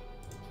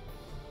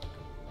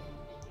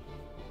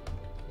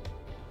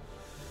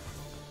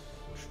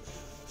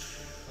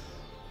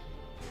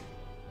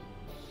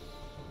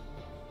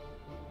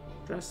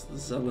 Dress the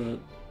zealot.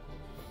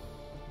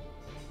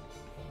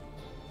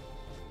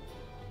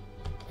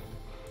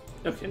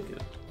 Okay, I'm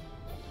good.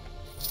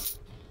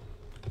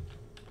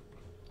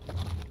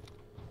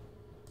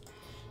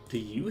 Do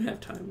you have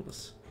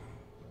timeless?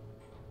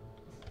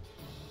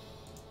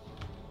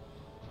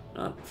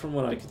 Not from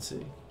what I could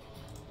see.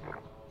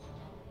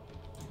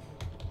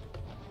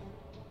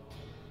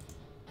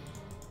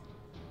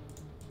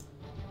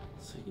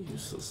 It's a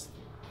useless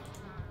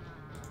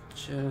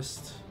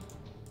chest.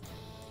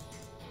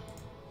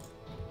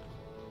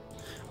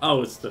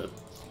 Oh, it's the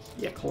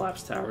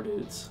collapsed tower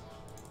dudes.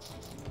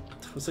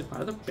 I was like, why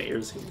are the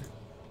bears here?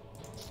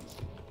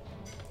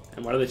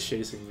 And why are they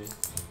chasing me?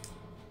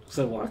 Because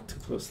I walked too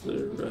close to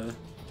their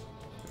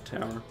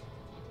tower.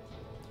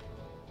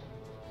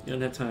 You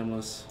don't have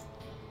timeless.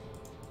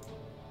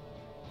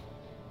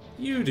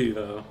 You do,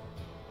 though.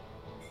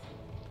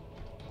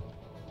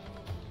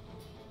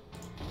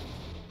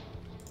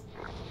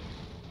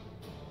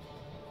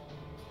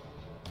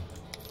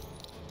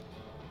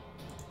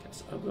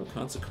 Guess of no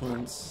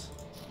consequence.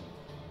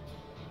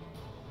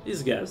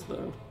 These guys,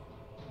 though.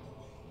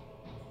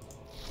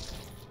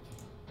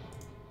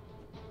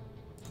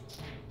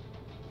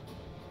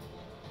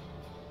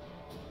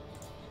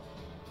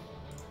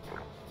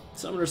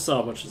 Summoner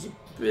Saw, which is a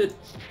bit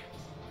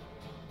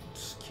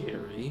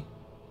scary.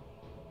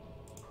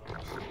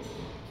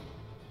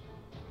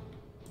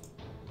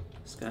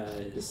 This guy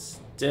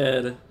is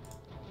dead.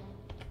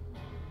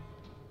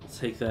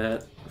 Take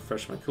that,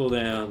 refresh my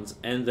cooldowns,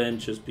 and then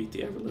just beat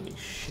the ever-living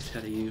shit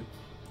out of you.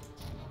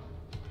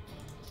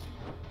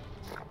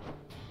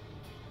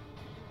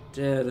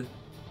 Dead.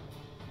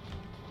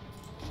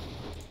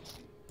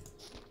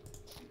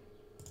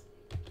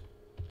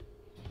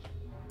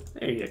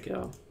 There you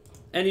go.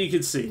 And you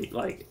can see,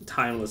 like,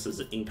 Timeless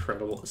is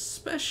incredible,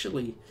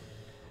 especially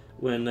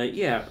when,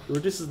 yeah,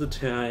 reduces the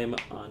time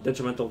on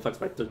detrimental effects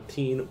by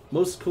 13,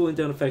 most cooling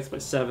down effects by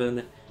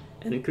 7,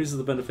 and increases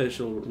the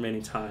beneficial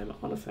remaining time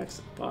on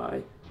effects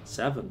by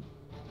 7.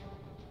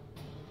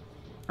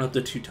 Up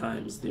to 2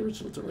 times the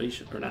original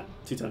duration, or not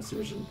 2 times the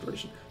original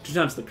duration, 2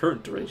 times the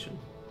current duration.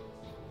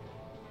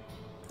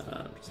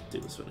 Just do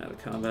this one out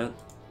of combat.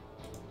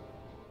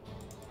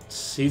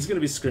 He's gonna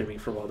be screaming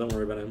for a while, don't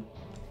worry about him.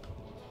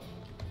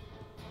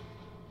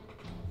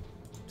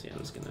 So yeah, I'm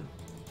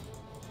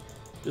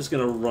just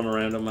gonna run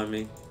around him on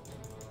me.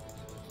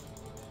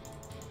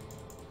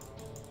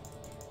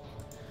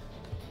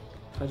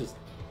 If I just...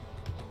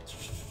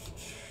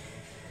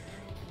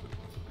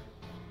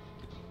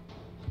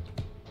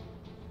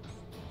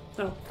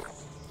 Oh,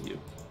 you.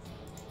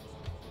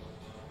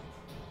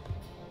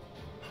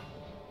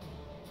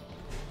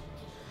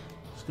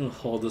 Just gonna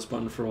hold this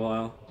button for a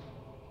while.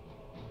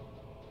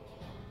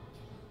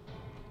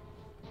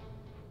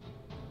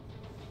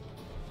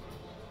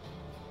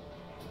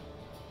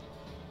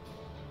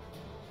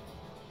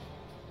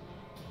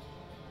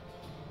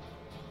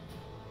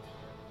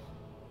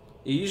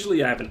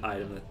 Usually I have an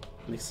item that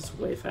makes this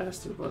way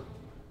faster, but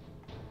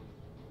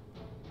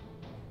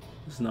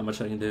there's not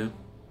much I can do.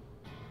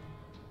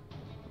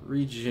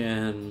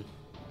 Regen.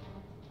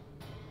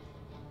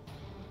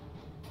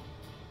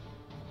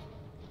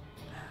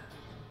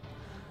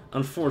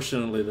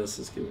 Unfortunately, this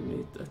is giving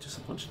me just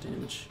a bunch of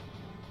damage.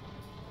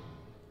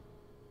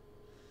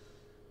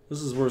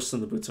 This is worse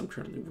than the boots I'm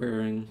currently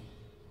wearing,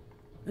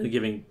 and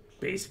giving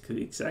basically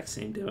the exact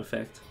same damn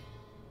effect.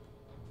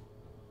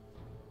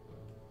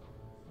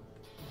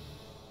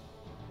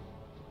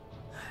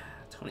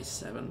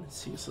 $27,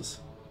 it's useless.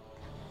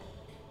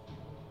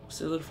 What's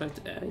the other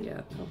effect?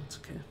 Yeah, no, it's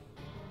okay.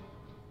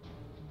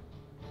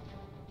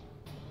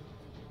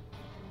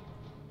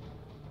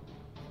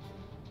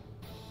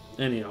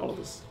 I need all of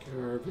this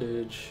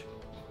garbage.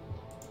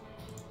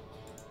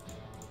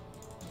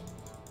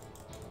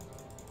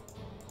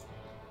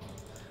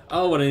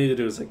 Oh, what I need to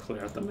do is like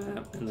clear out the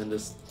map and then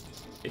just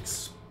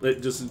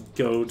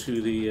go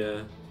to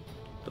the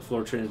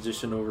floor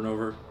transition over and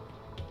over.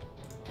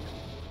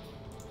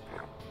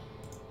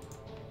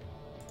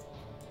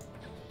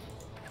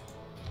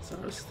 So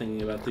I was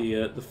thinking about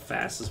the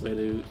fastest way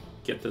to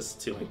get this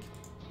to like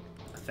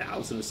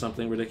 1,000 or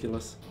something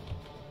ridiculous.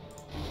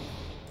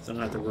 So I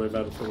don't have to worry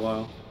about it for a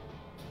while.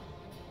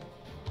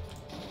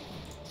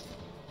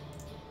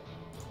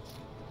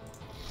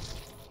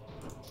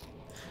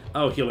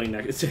 Oh, healing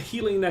nexus. It's a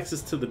healing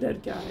nexus to the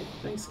dead guy.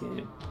 Thanks,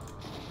 game.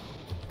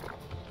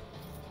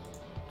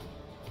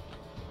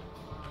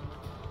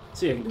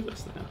 See, I can do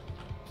this now.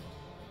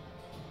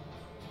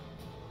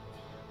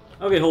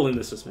 Okay, holding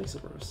this just makes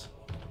it worse.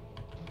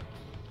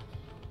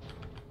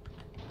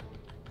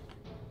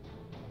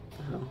 What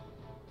the hell?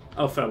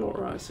 Oh,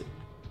 fellow, I see.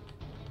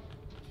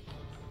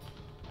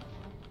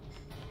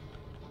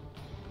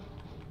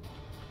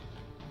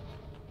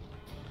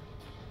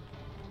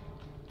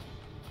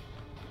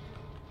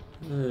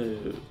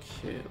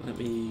 Okay, let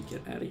me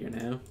get out of here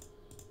now.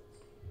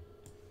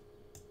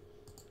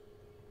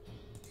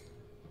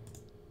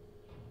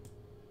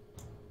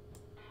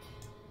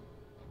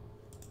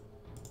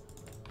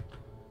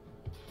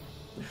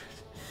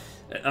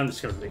 I'm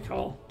just gonna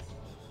recall.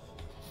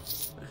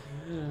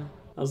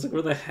 I was like,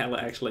 where the hell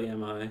actually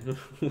am I?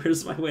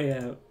 Where's my way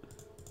out?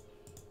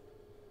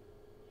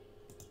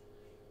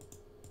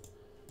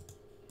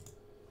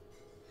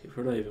 Okay,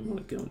 where do I even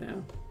want to go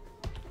now?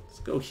 Let's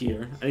go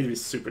here. I need to be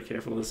super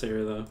careful in this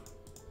area, though.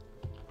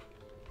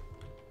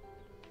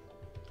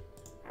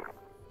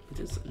 It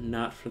is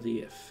not for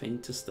the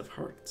faintest of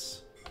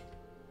hearts.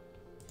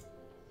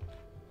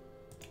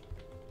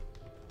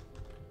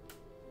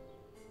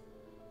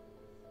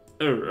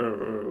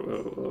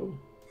 Oh.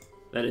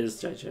 That is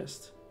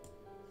digest.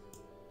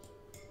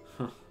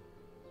 Huh.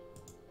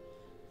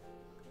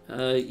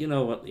 You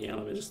know what? Yeah,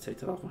 let me just take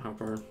that off my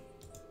hopper.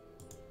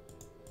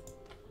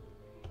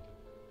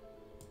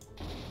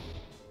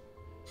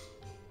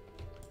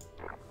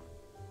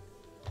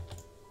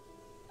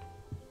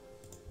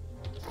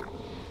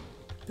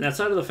 And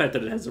outside of the fact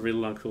that it has a really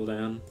long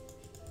cooldown,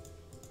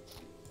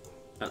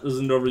 there's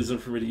no reason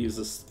for me to use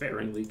this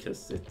sparingly,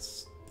 because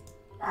it's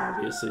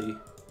obviously...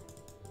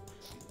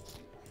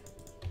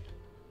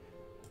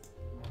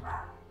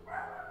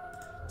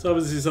 It's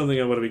obviously something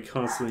I want to be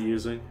constantly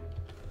using.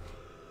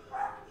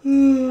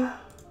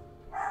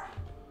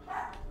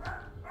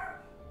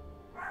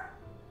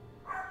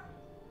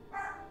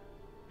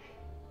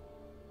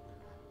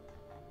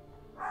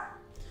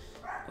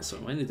 Also,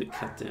 I might need to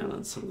cut down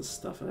on some of the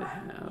stuff I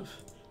have.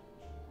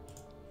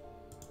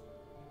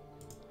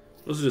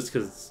 Those are just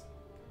because it's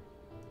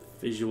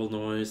visual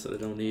noise that I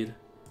don't need.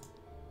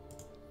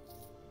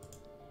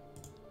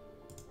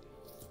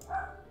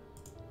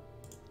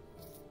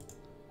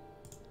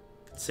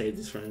 Could save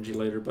these for energy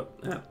later,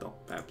 but don't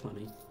have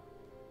plenty.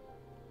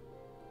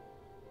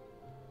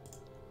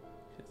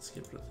 Let's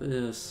get rid of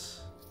this.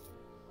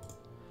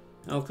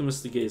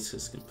 Alchemist Gates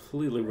is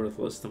completely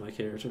worthless to my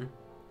character.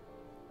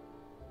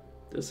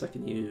 This I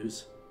can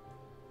use.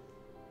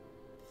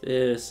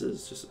 This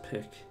is just a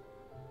pick.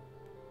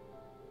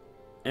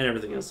 And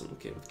everything else I'm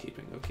okay with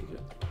keeping. Okay,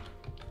 good.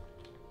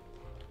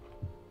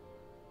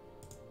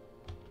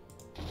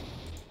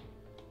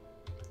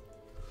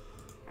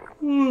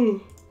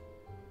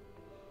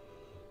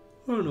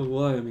 I don't know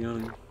why I'm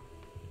yawning.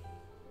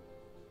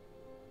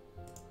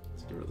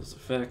 Let's get rid of those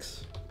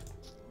effects.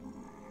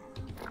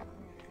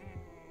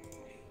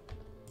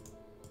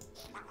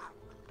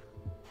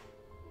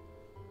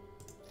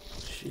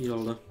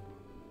 Shield.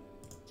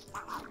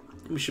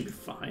 We should be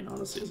fine,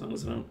 honestly, as long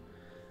as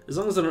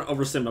I don't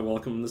overstay my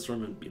welcome in this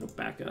room and, you know,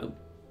 back up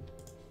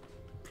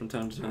from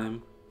time to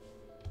time.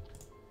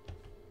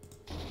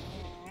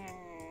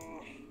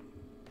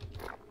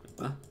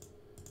 What?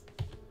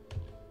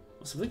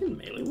 Was something in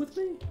melee with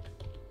me?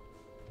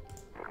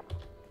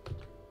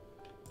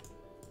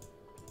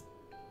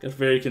 Got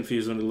very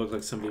confused when it looked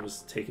like somebody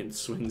was taking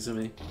swings at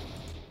me.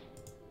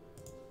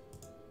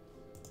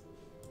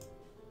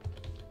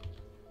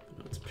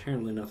 No, it's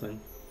apparently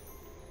nothing.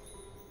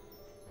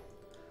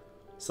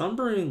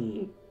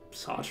 Slumbering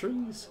saw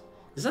trees?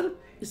 Is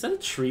that a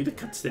tree that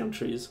cuts down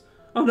trees?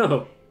 Oh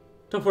no!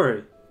 Don't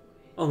worry.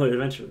 All my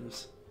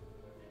adventures.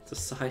 It's a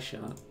side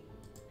shot.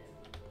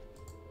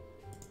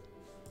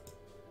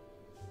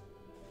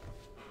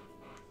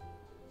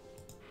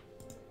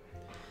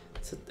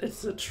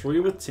 It's a tree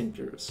with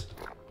tinkers.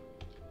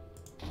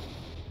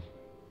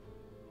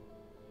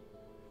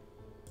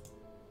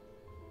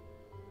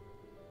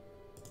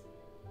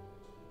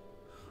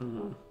 Huh.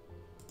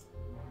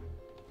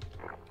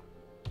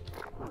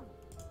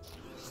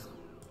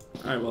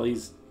 Alright, well,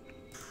 he's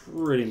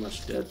pretty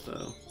much dead,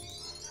 though.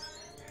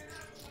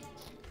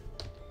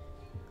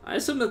 I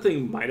assume that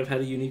thing might have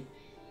had a unique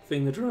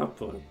thing to drop,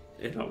 but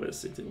it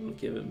obviously didn't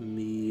give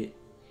me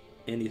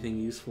anything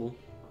useful.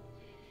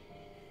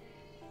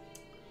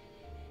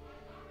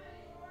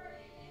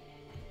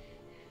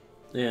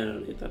 Yeah, I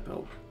don't need that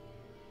belt.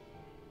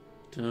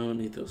 Don't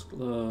need those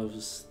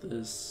gloves.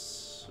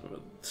 This...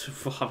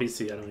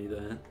 Obviously, I don't need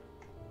that.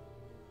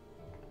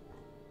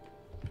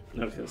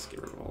 Okay, let's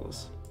get rid of all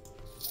this.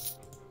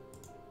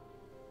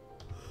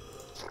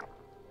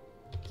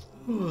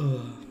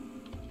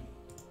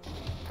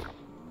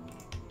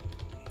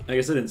 I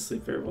guess I didn't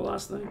sleep very well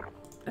last night,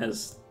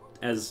 as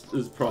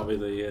is probably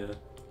the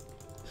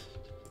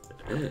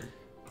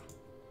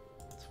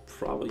it's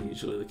probably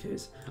usually the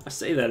case. I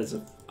say that as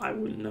if I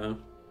wouldn't know.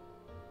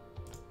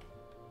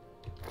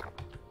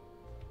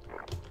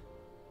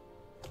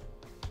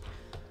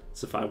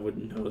 As if I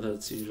wouldn't know that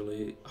it's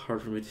usually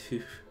hard for me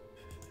to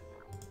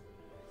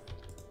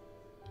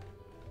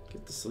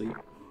get to sleep.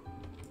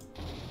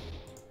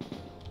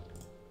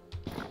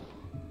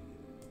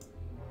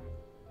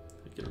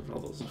 Get rid of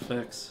all those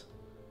effects.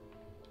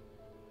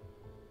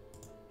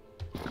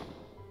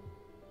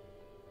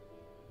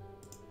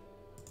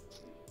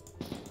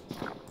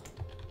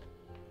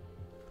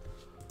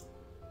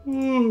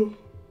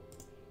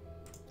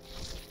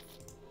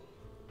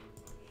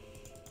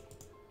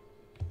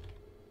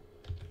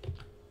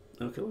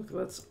 Okay, look,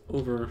 that's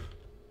over.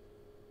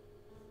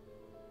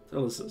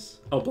 What is this?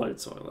 Oh, blighted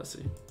soil, I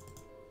see.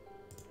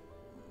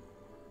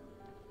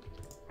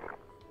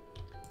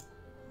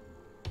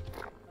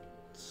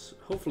 Let's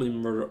hopefully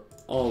murder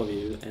all of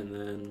you, and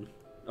then...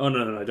 Oh,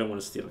 no, I don't want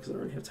to steal because I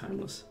already have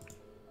Timeless.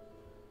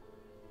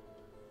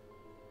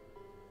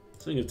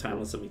 Speaking of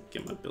Timeless, let me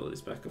get my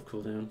abilities back up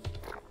cooldown.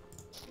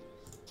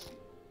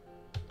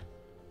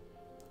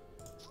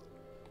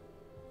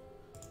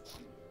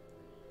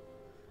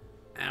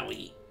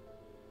 Owie.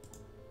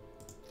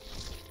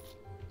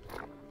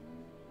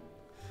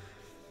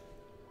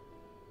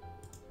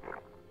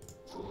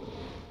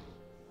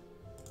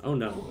 Oh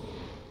no.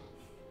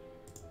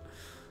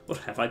 What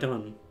have I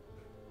done?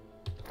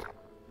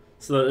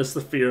 So it's the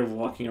fear of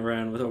walking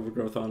around with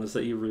overgrowth on is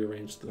that you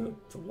rearrange the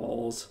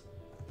walls.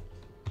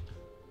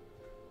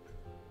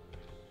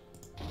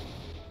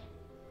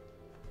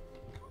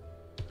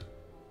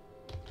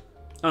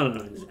 Oh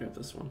no, I need to grab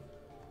this one.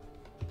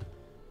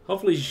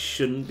 Hopefully you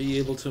shouldn't be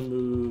able to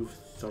move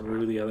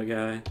through the other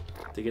guy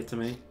to get to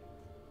me.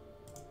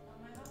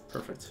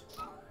 Perfect.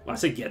 Well, I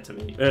say get to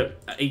me.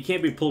 He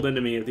can't be pulled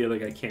into me if the other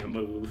guy can't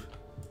move.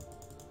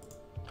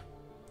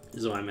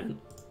 Is what I meant.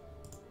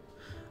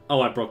 Oh,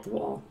 I broke the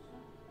wall.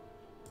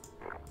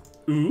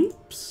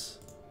 Oops.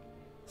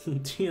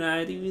 Did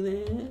I do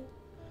that?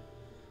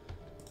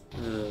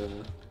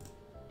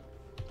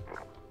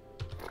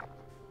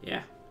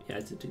 Yeah, I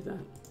did do that.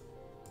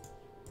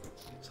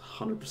 It's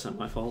 100%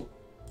 my fault.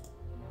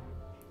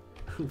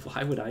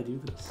 Why would I do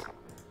this?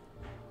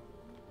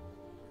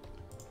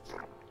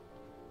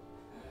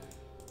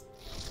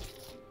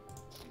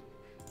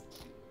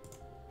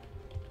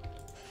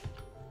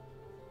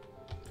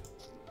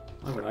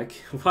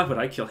 Why would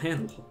I kill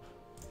Hannibal?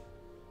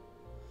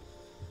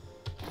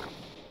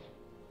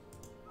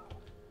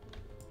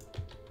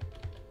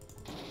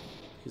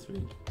 Excuse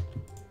me.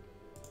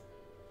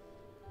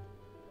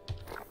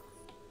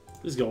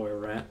 Just go away,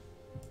 rat.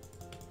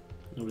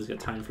 Nobody's got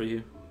time for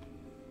you.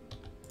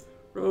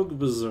 Rogue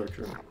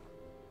Berserker.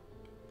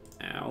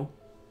 Ow.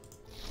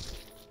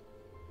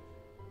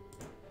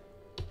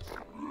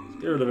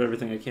 Let's get rid of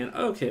everything I can.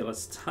 Okay,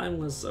 let's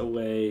timeless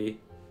away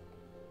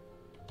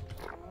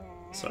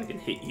so I can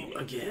hit you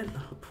again.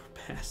 Oh,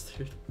 poor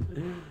bastard.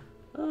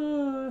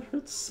 Oh, it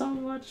hurts so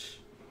much.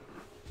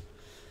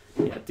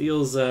 Yeah,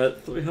 deals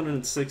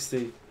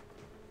 360.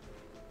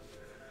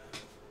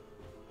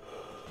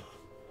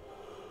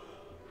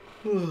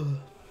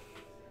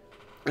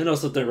 And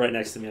also, they're right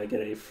next to me. I get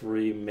a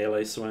free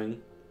melee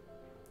swing,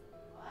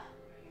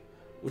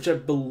 which I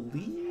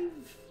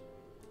believe,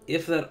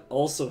 if that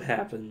also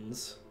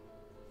happens,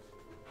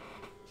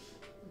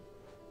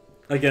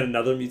 I get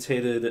another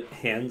mutated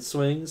hand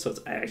swing. So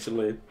it's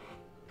actually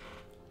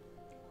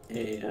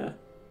a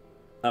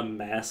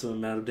massive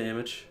amount of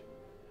damage.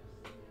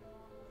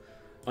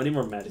 I need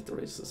more magic to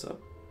raise this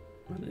up.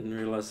 I didn't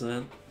realize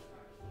that.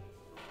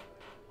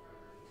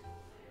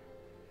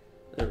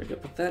 There we go.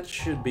 But that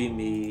should be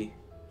me.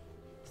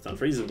 It's not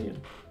freezing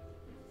again.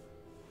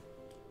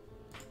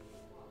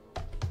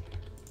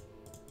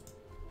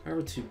 If I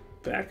were to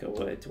back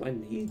away, do I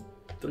need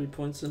 3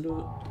 points into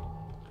it?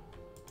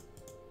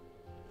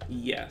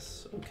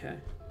 Yes. Okay.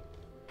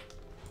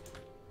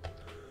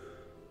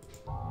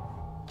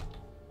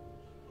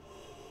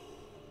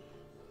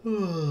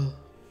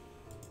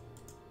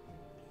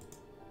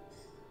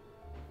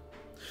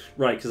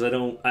 Right, because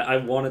I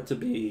want it to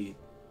be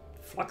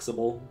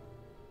flexible.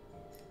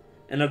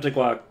 And Uptick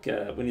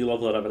when you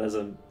level it up, it has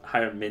a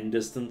higher min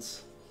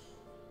distance.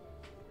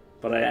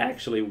 But I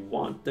actually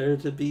want there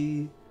to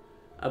be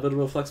a bit of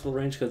a flexible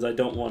range because I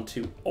don't want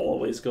to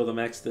always go the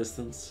max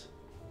distance.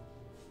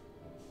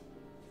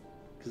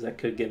 Because that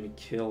could get me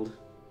killed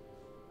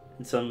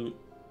in some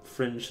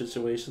fringe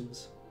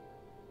situations.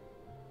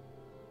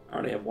 I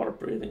already have water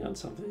breathing on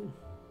something.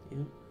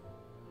 Yep.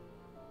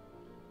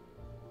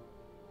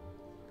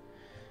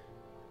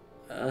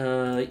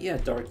 Yeah,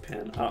 Dark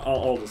Pen.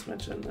 I'll just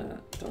mention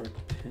that. Dark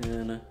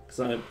Pen.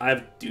 Because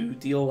I do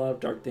deal a lot of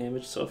dark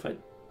damage, so if I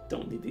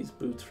don't need these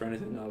boots for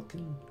anything, I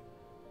can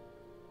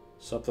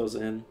swap those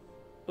in.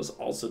 This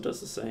also does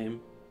the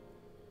same.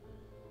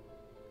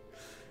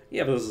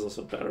 Yeah, but this is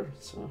also better,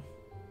 so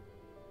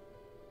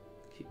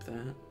keep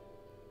that.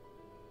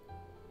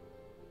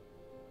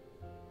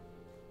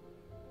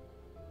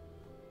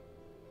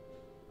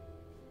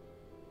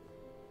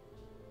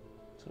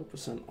 So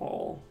percent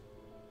all.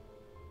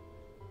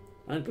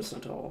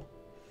 9% all.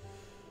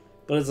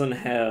 But it doesn't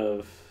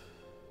have...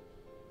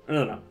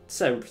 No,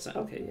 7%.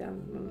 Okay, yeah,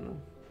 no.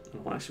 I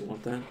don't actually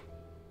want that.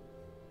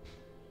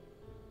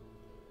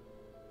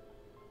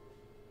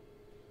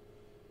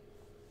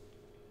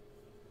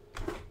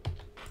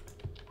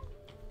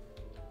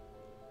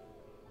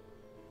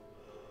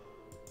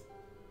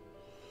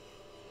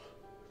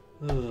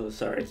 Oh,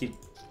 sorry, I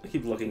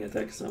keep looking at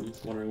that because I'm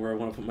wondering where I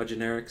want to put my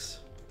generics.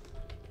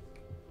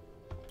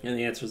 And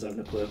the answer is I have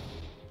no clue.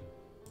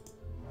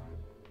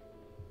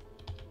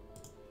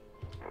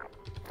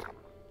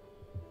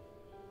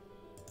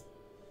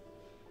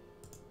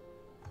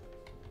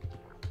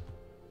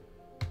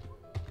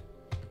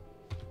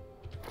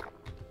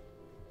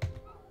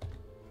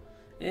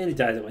 And he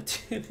died at my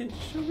damage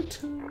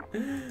overtime.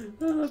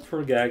 Oh, that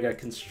poor guy got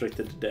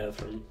constricted to death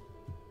from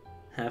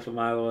half a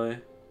mile away.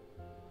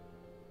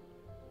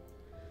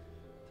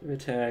 3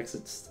 attacks.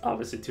 It's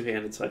obviously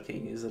two-handed, so I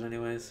can't use it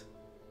anyways.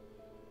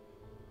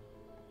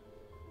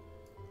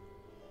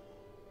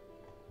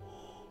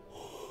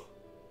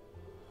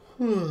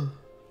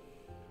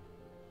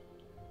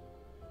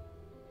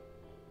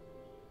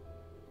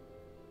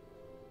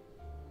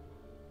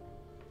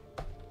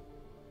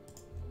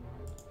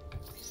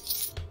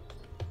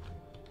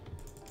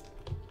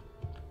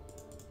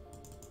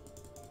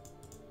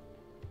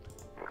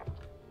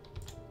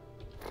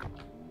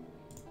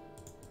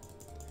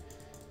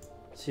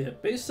 So yeah,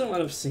 based on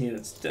what I've seen,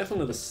 it's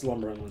definitely the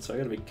slumbering one, so I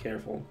gotta be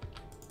careful.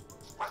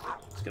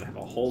 It's gonna have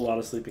a whole lot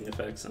of sleeping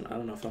effects, and I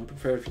don't know if I'm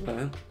prepared for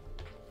that.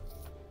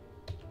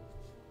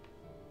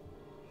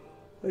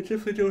 I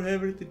definitely don't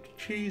have anything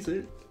to cheese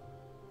it.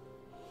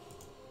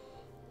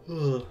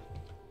 Ugh.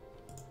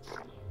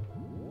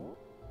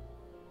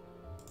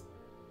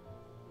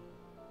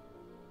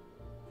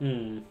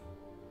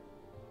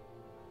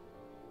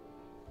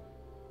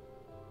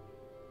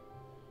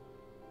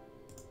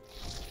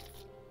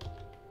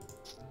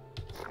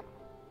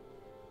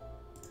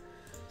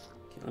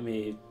 Let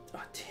me...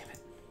 Oh, damn it.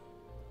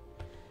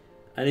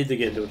 I need to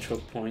get into a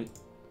choke point.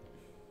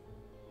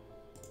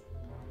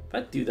 If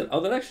I do that... Oh,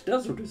 that actually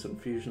does reduce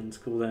infusion's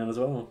cooldown as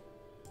well.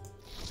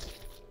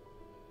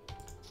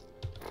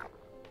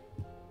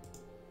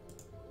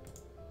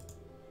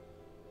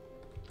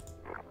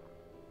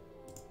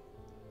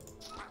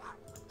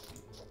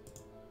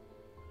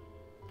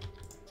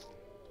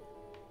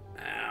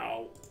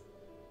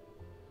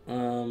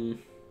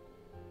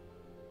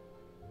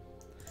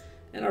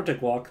 An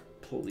Arctic walk,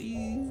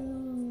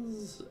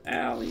 please.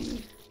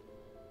 Alley.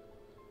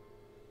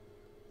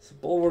 It's a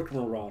Bulwark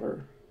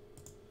Marauder.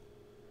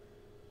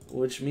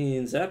 Which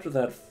means after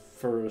that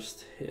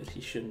first hit,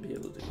 he shouldn't be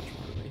able to do much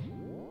more to me.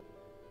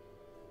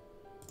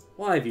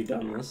 Why have you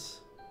done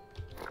this?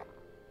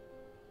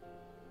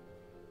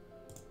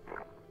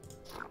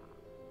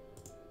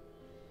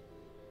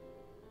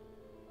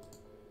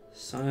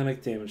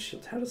 Psionic damage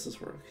shield. How does this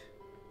work?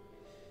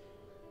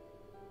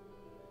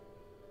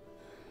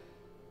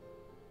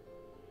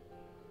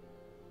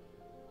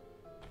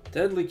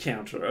 Deadly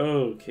counter.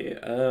 Okay.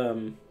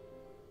 Oh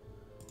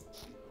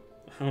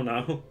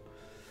no.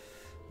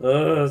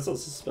 It's also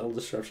spell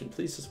disruption.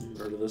 Please just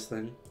murder this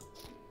thing.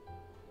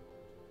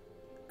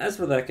 As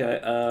for that guy,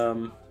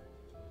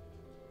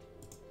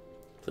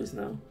 please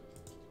no.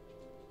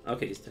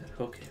 Okay, he's dead.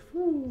 Okay.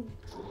 Woo.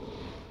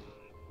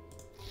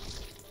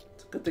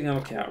 It's a good thing I'm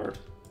a coward.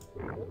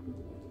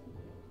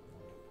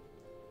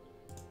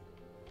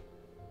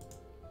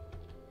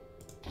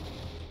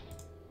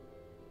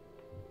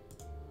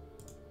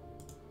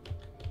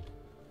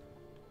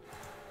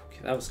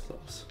 Okay, that was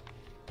close.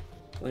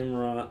 Flame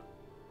rot.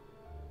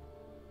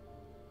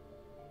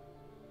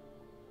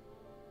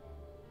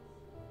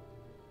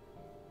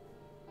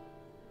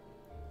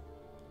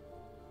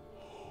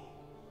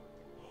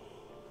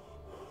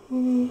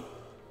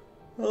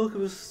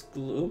 Alchemist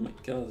glue. Oh my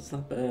god, that's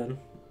not bad.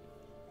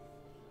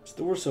 It's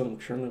the worst one I'm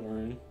currently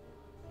wearing,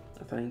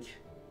 I think.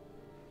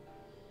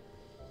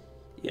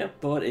 Yeah,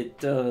 but it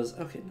does.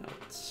 Okay, no,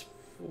 it's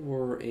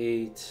 4,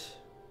 8.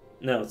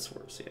 No, it's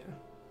worse, yeah.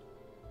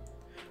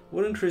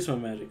 Would increase my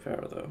magic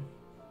power though.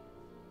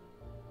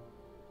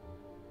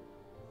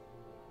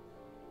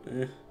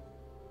 Eh.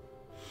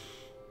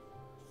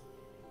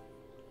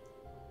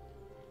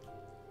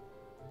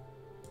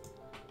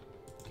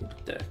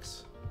 Keep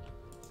dex.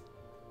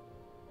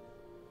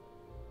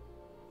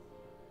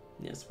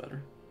 Yeah, it's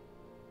better.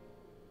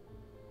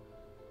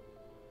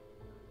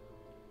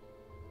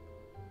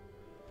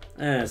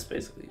 It's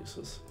basically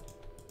useless.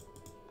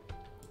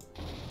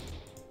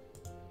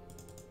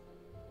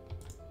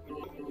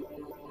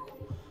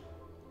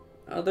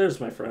 Oh, there's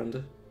my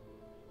friend.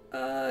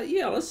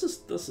 Yeah, let's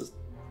just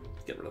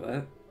get rid of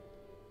that.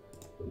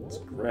 Let's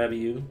grab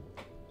you.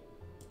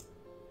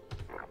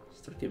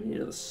 Start giving you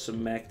the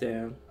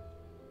smackdown.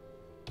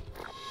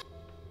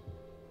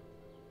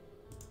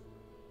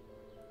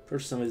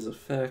 Purge some of these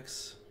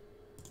effects.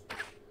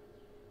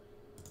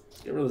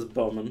 Let's get rid of this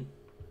Bowman.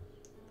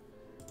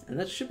 And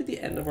that should be the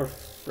end of our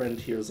friend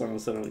here, as long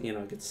as I don't, you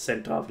know, get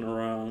sent off in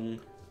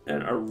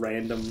a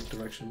random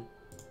direction.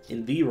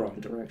 In the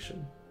wrong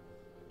direction,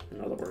 in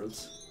other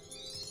words.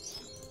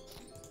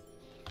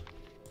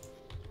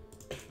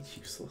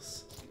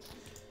 Useless.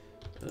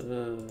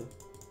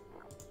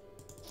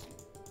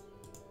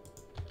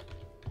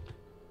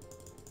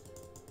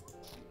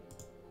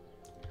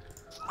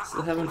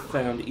 Still haven't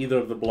found either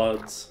of the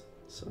bloods,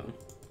 so.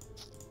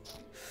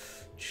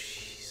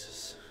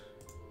 Jesus.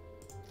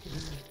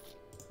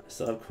 I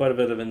still have quite a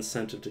bit of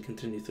incentive to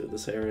continue through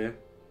this area.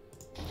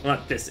 Well,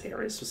 not this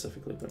area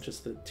specifically, but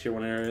just the tier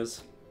 1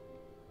 areas.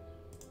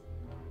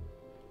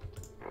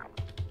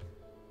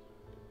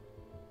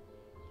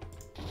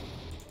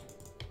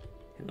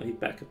 And let me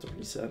back up to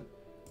reset.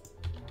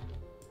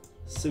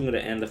 Soon gonna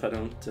end if I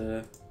don't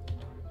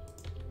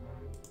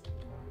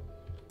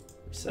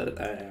reset it.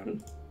 I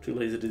am too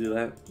lazy to do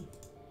that.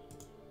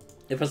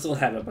 If I still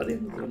have it by the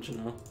end of the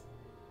dungeon, I'll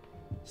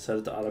set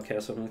it to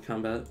autocast when I'm in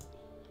combat.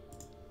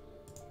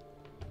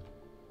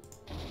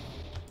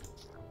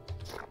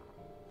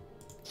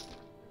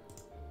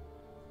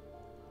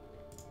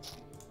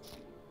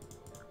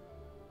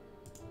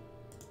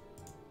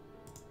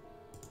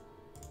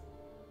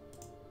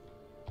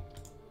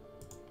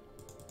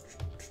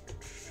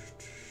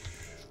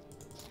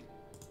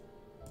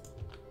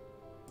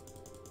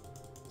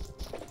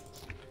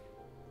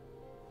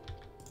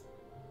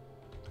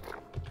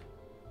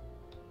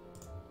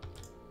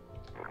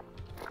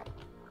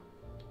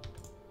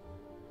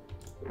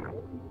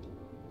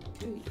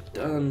 Okay,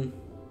 done.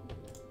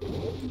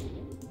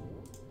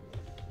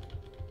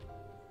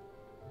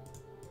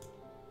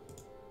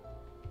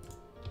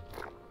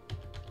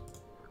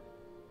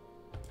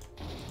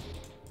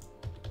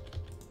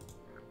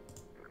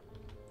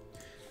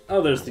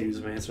 Oh, there's the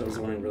user man, so I was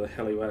wondering where the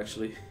hell he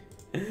actually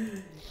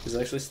is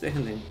actually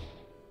standing.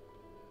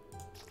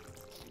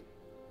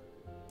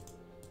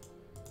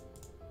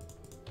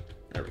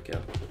 There we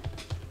go.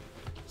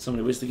 So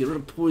many ways to get rid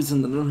of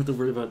poison that I don't have to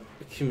worry about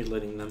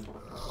accumulating them.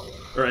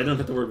 Or I don't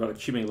have to worry about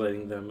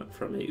accumulating them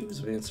from a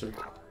Oozevancer.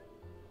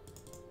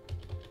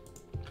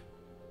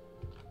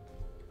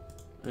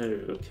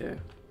 Okay.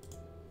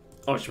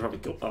 Oh, I should probably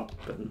go up,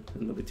 and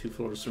there'll be 2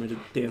 floors for me to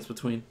dance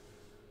between.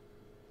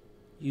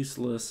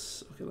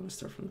 Useless. Okay, let me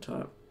start from the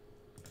top.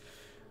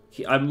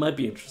 Okay, I might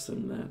be interested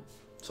in that,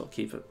 so I'll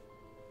keep it.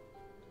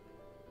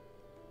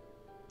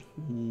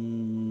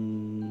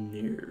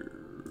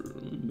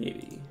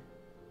 Maybe.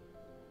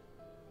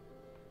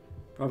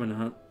 Probably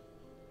not.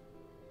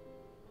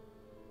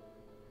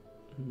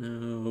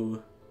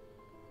 No.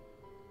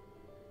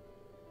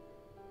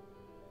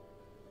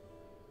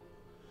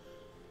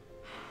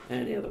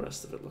 And yeah, the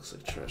rest of it looks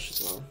like trash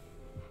as well.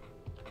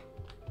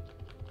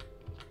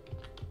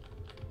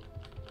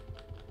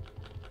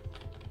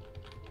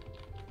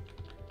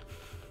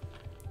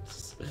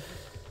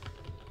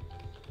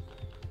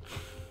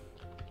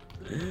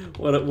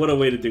 What a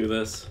way to do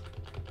this.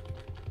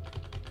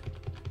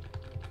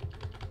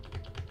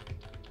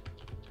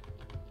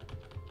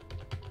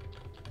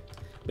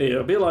 But yeah,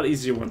 it'll be a lot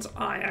easier once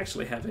I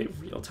actually have a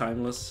real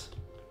timeless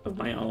of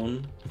my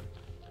own.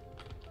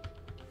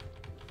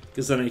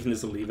 Because then I can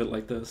just leave it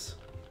like this.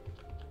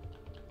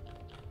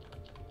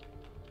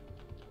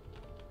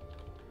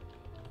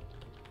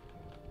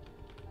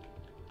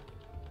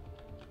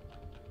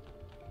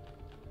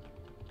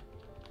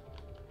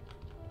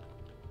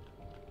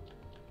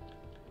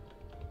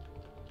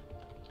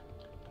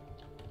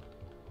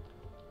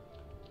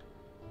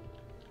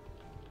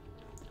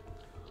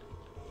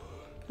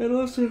 And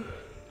also,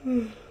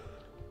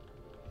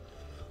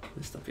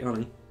 stop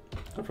yawning.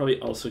 I'll probably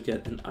also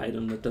get an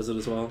item that does it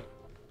as well,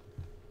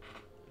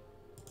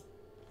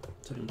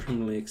 so I can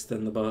permanently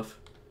extend the buff.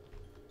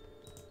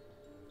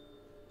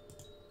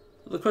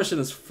 The question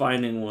is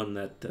finding one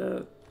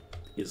that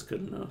is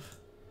good enough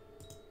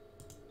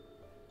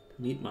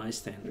to meet my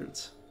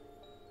standards.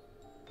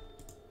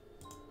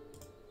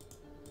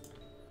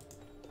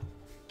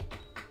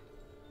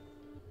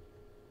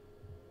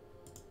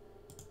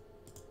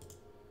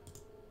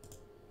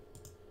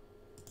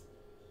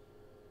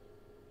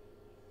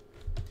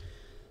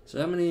 So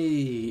how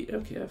many...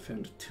 Okay, I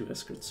found 2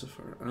 escorts so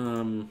far.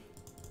 And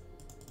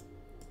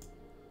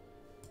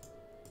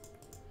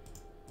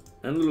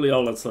literally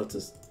all that's left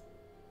is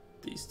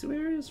these 2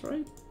 areas,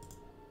 right?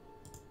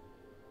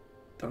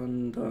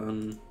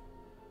 Done.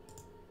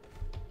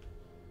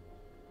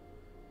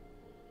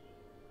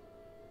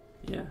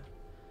 Yeah.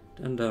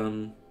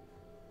 Done.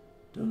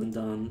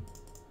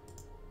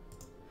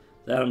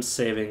 That I'm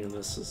saving, and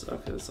this is...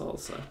 Okay, that's all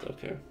that's left.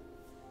 Okay.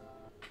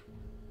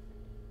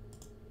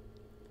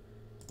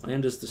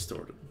 Land is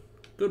distorted.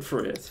 Good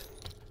for it.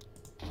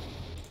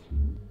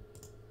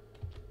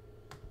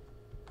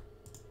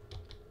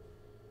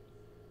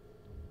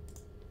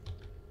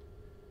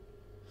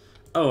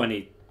 Oh, I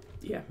need...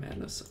 Yeah,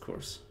 madness, of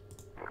course.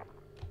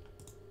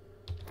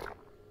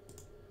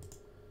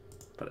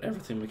 But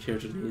everything my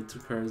character needs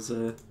requires...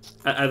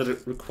 either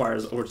it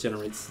requires or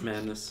generates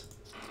madness.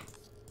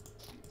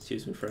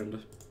 Excuse me,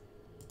 friend.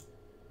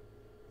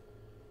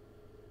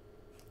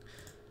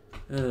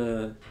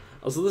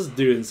 Also, this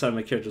dude inside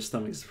my character's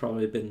stomach has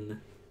probably been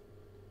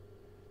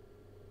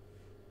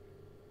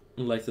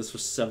like this for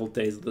several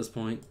days at this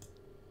point.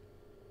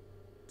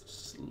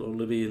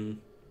 Slowly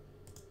being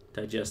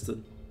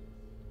digested.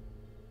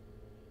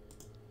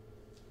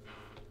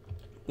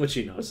 Which,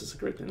 you know, is just a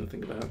great thing to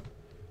think about.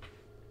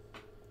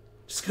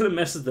 Just got a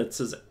message that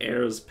says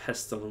Air's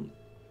pest on him.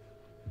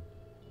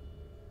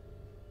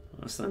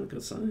 Oh, that's not a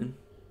good sign.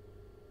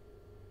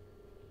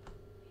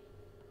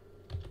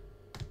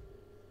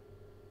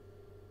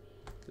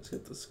 Let's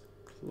get this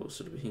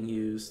closer to being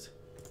used.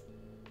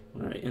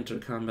 Alright, enter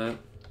combat.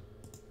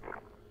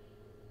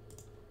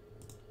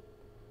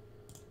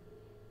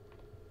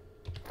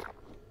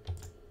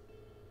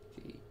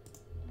 Okay.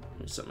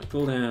 Reset my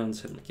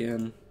cooldowns, hit him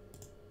again.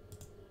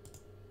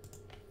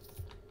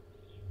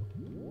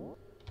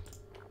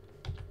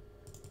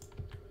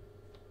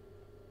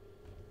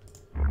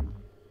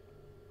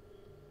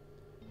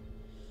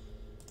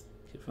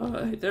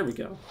 Okay, there we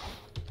go.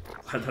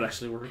 Glad that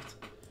actually worked.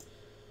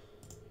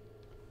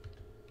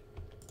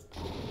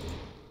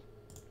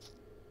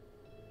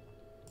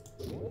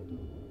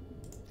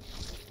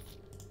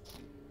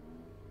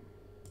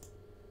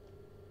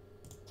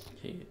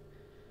 Okay,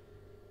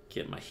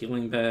 get my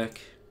healing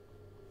back,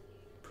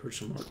 purge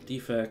some more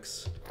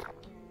defects,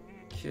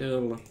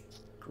 kill,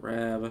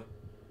 grab,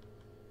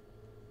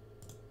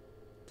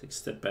 take a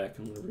step back,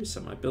 I'm gonna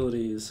reset my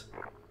abilities,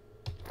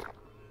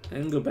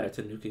 and go back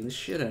to nuking the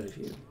shit out of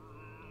you.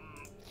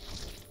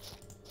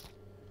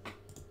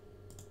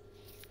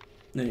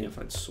 Then you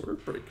find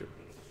Sword Breaker.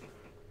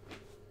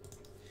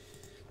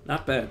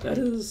 Not bad. That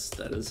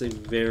is a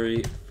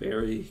very,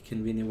 very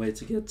convenient way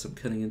to get some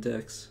cutting in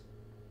decks.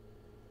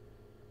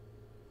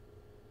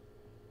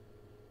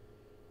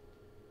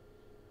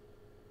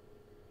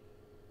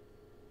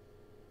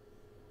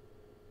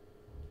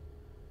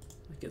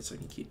 I guess I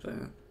can keep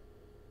that.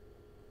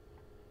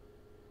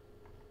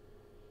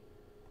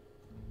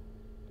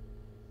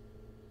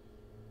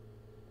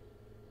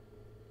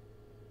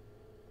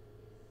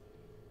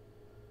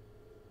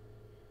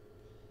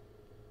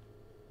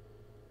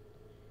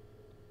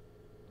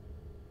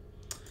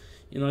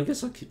 You know, I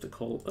guess I'll keep the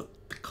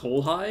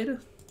coal hide,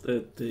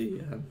 the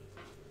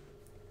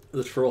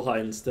troll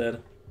hide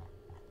instead.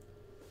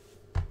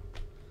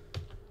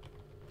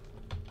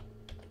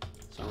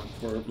 So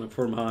my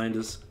poor mind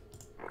is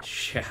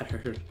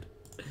shattered,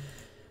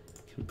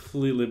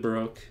 completely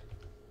broke.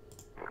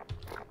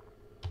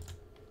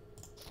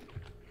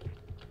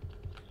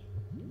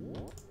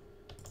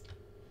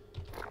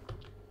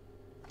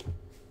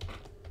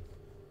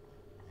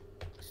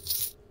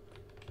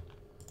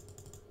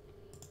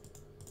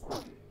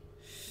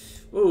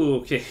 Oh,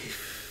 okay.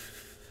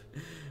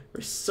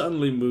 Very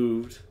suddenly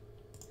moved.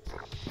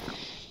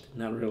 Did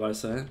not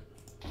realize that.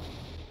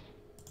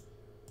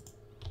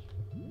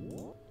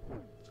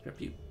 Let's grab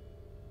you.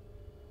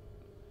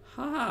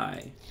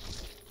 Hi.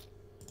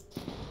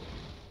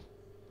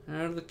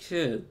 How are the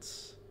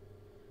kids?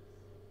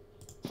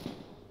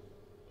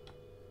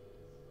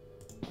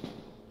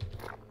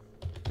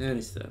 And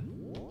he's dead.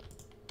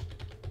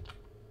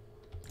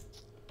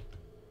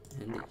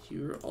 And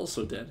you're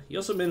also dead. He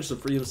also managed to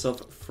free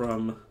himself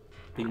from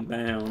being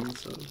bound,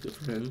 so good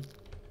for him.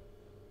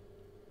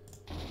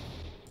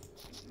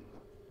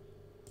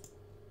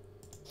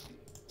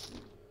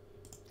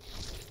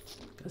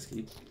 Guys, can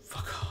you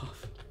fuck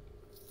off?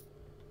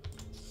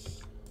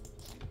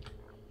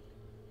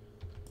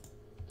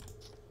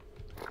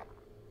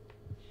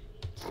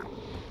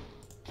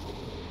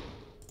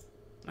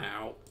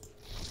 Ow.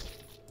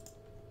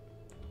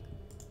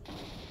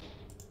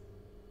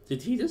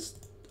 Did he just...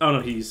 Oh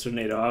no, he used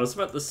Tornado. I was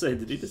about to say,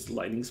 did he just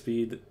lightning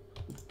speed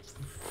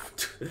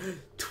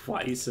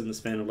twice in the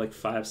span of like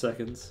 5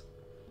 seconds?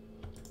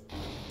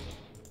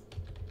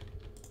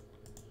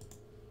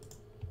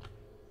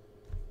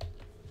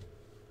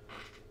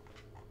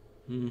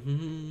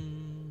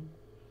 Mm-hmm.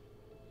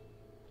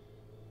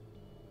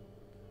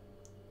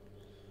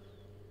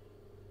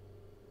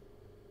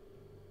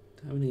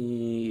 How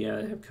many... Yeah,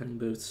 I have cutting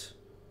boots.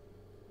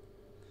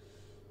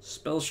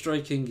 Spell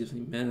striking gives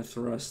me mana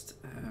thrust.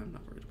 I'm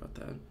not worried about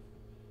that.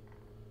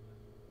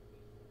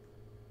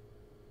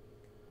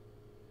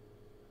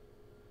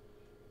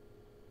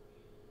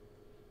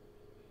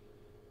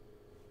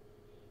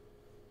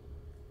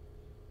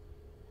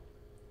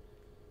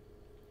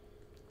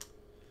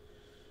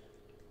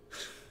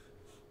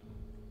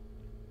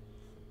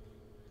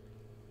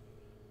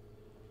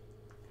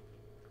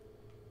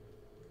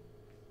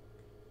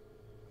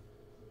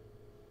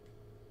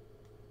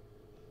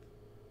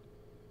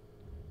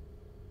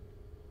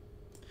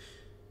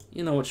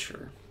 You know what,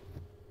 sure.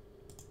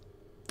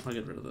 I'll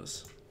get rid of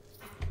this.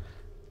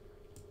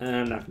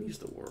 I'm not going to use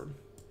the ward.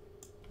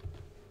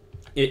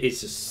 It's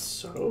just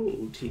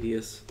so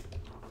tedious.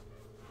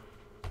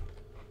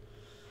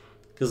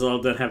 Because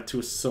I'll then have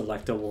to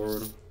select a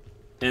ward.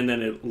 And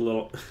then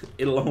it'll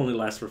only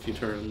last for a few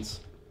turns.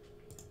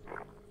 I'll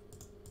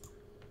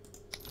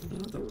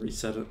have to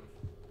reset it.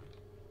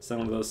 It's not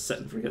one of those set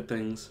and forget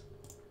things.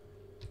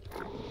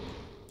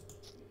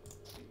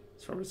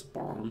 As far as a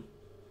bomb.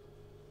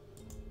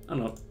 I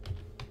don't know.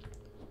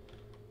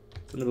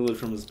 It's an ability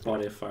from his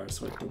body of fire,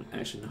 so I don't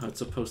actually know how it's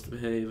supposed to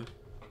behave.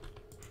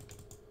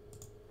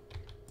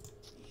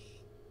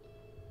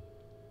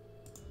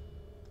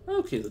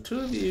 Okay, the two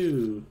of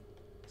you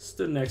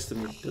stood next to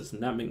me does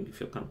not make me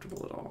feel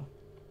comfortable at all.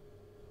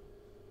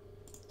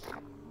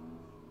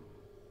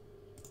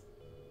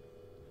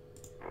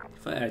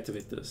 If I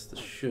activate this, this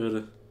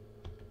should...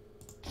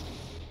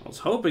 I was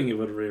hoping it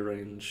would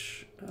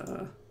rearrange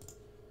the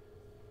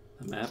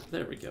map.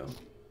 There we go.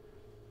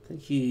 I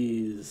think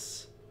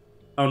he's...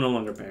 Oh, no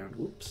longer bound.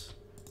 Whoops.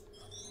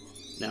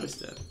 Now he's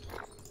dead.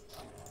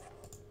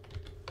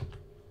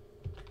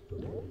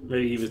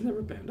 Maybe he was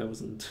never banned. I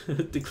wasn't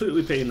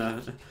clearly paying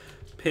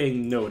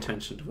no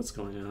attention to what's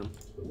going on.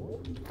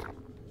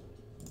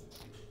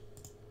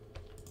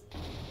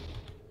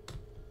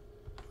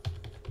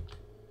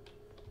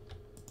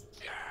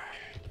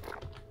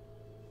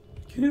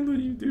 Can't let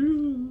you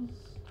do this,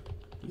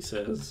 he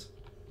says,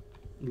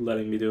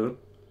 letting me do it.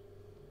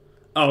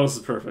 Oh, this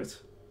is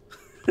perfect.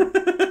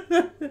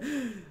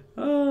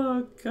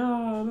 Oh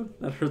god,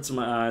 that hurts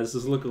my eyes.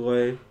 Just look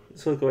away.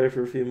 Just look away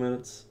for a few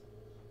minutes.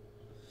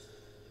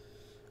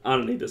 I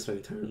don't need this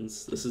many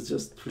turns. This is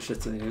just for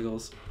shits and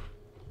giggles.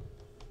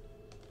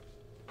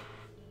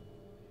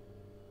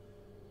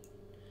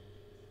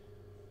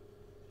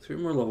 Three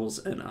more levels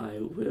and I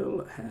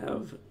will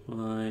have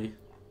my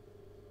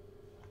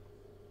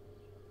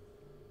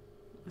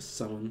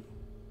summon.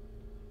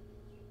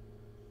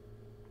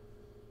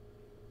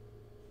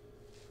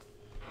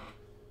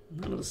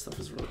 None of this stuff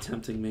is really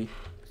tempting me.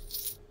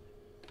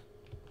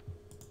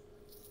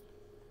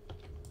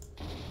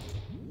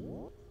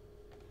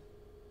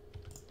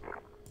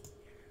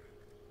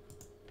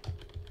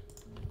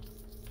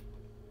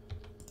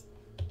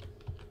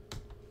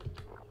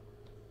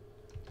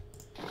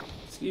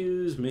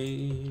 Excuse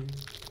me.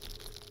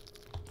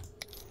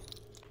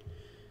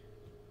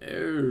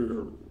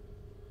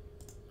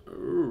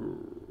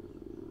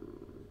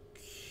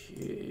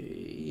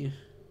 Okay.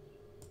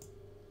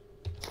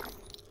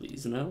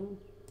 Please no.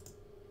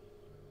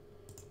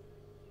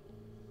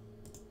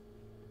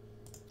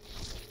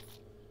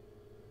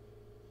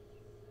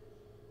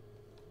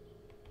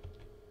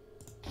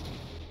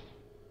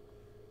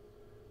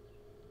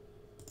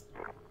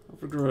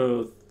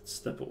 Overgrowth,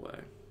 step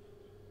away.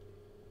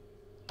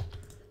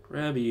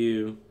 Grab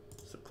you,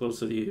 step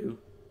closer to you.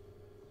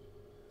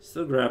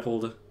 Still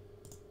grappled.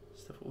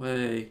 Step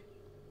away.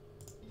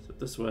 Step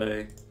this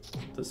way.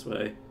 This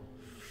way.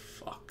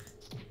 Fuck.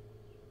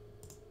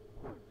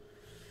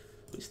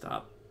 Please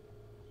stop.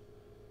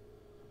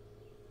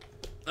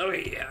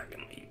 Okay, yeah, I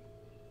can leave.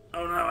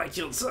 Oh no, I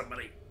killed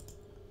somebody.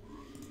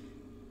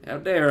 How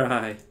dare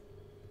I?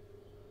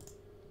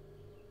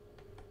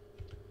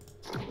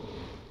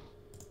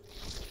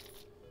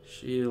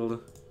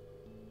 Shield.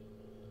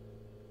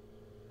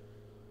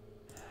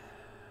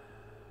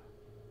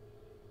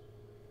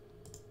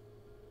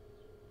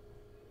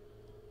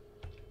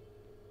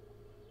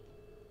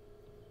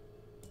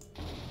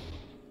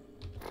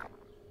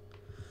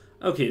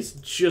 Okay, it's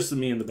just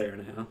me and the bear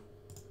now.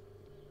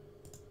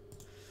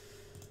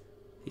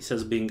 He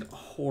says being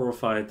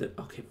horrified that...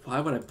 Okay, why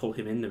would I pull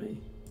him into me?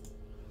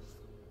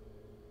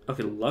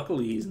 Okay,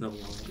 luckily he's no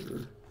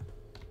longer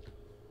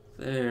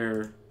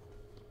there.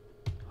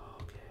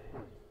 Okay.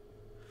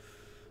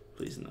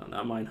 Please, no,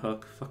 not mine,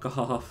 Hook. Fuck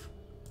off.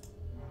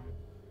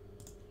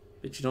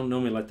 Bitch, you don't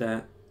know me like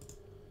that.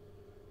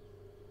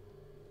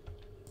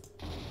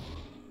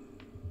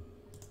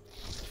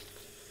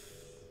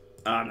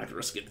 I'm not gonna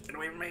risk it. Get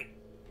away from me.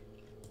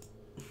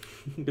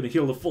 I'm gonna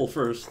heal the full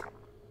first.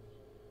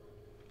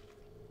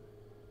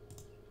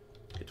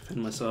 Okay,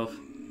 defend myself.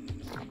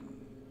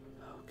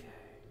 Okay.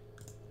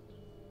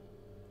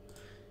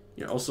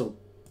 You're also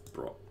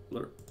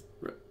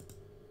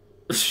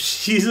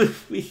he's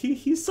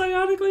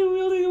psionically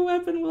wielding a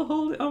weapon while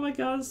holding. Oh my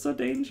god, it's so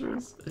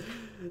dangerous.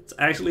 It's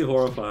actually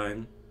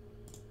horrifying.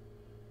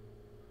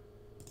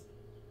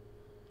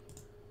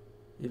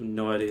 You have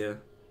no idea.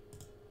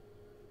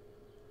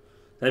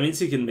 That means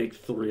he can make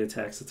 3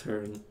 attacks a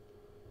turn.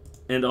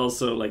 And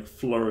also, like,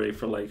 flurry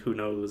for, like, who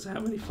knows how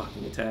many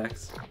fucking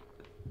attacks.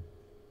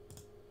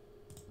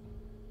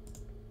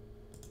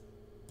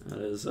 That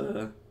is,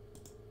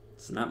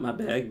 it's not my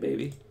bag,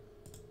 baby.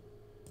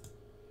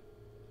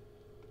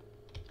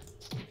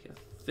 I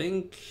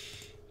think...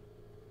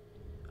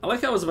 I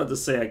like how I was about to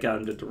say I got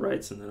him to the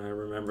rights, and then I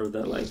remembered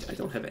that, like, I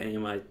don't have any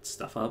of my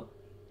stuff up.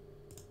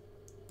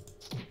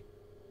 Okay,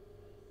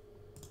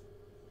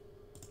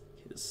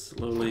 just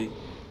slowly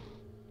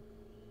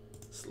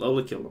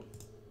kill him.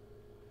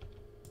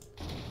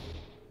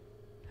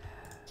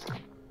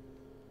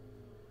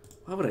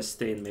 Why would I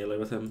stay in melee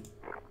with him?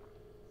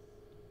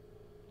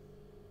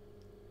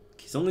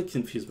 He's only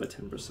confused by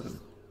 10%.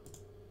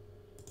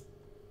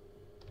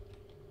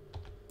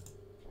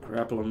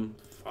 Grapple him.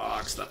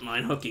 Fuck, stop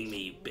mind hooking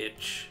me,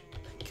 bitch.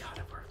 Thank god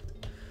it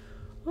worked.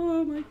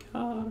 Oh my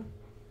god.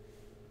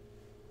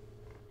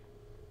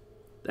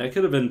 That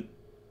could have been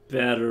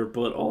better,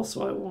 but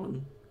also I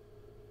won.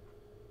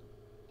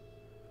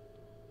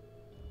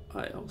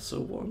 I also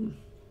won.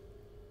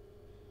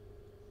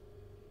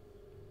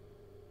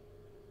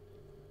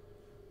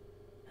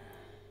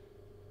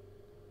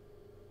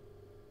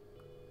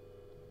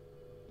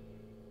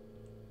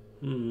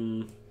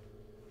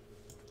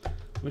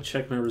 Let me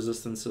check my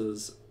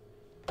resistances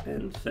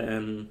and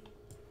then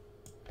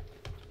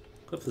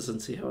clip this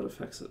and see how it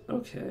affects it.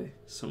 Okay,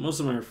 so most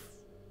of my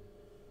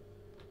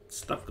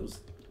stuff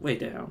goes way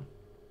down.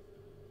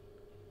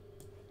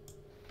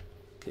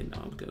 Okay, no,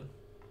 I'm good.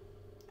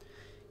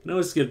 You can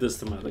always give this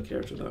to my other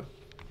character though.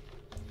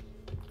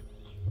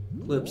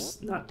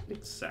 Clips, not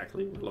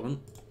exactly relevant.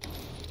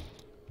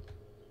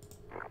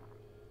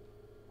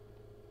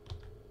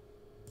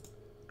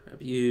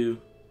 Grab you.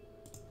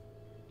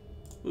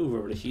 Move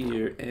over to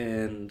here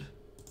and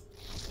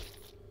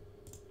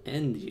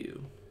end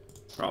you,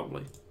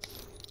 probably.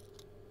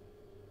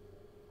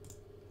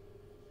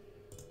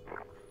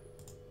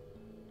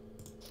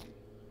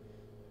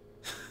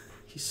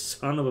 You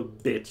son of a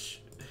bitch.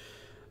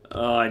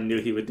 Oh, I knew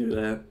he would do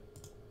that.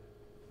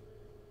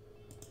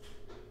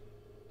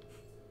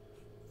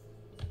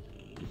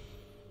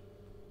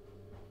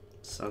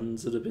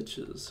 Sons of the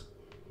bitches.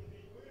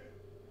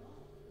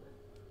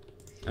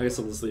 I guess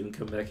I'll just leave him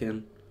come back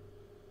in.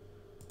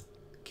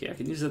 Okay, I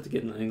can use that to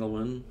get an angle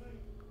in.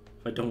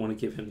 If I don't want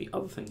to give him the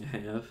other thing I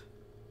have.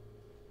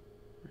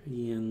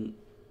 Radiant.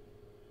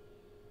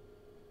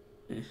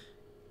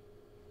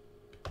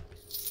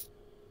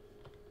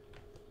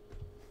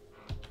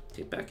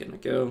 Okay, back in I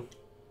go.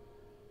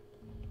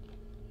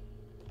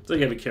 So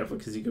you gotta be careful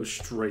because you go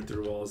straight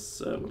through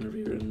walls whenever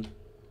you're in.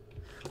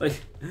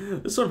 Like,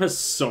 this storm has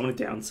so many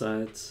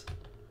downsides.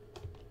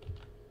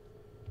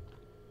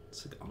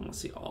 It's like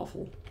honestly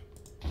awful.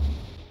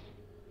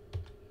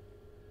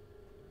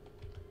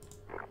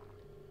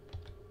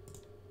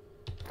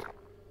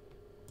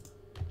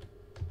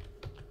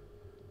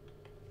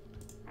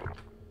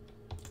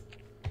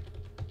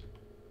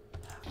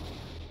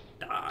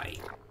 Die.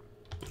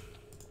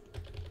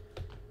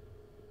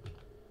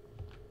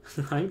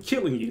 I'm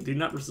killing you. Do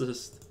not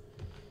resist.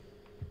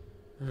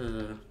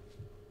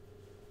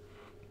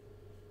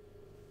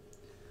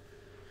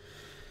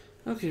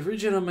 Okay,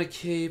 regen on my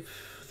cape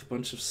with a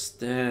bunch of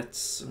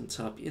stats on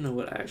top. You know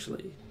what,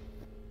 actually,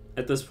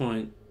 at this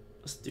point,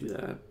 let's do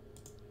that.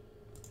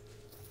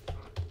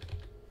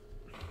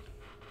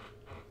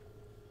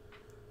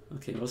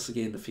 Okay, I also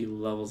gained a few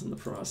levels in the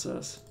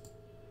process.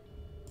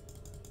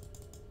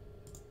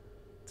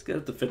 Let's get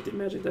up to 50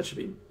 magic. That should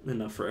be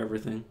enough for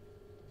everything.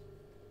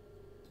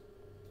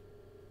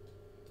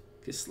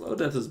 Okay, slow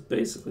death is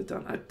basically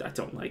done. I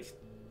don't like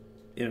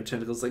inner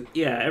tentacles. Like,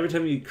 yeah, every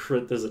time you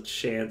crit, there's a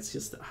chance.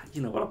 Just,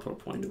 you know what? I'll put a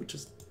point to it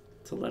just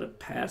to let it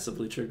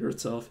passively trigger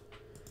itself.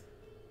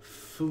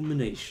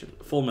 Fulmination.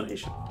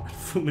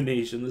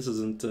 Fulmination. This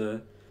isn't,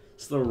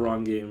 it's the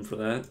wrong game for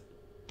that.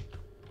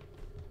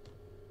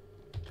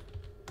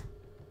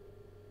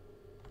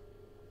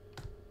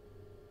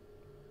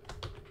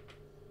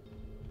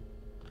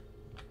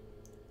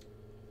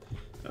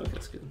 Okay,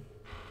 that's good.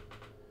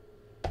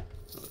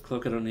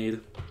 Cloak I don't need.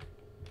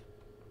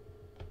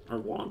 Or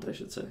want, I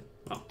should say.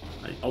 Well,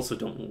 I also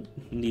don't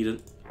need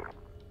it.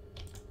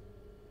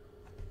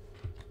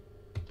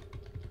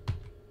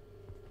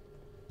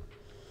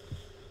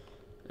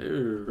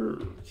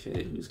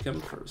 Okay, who's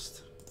coming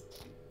first?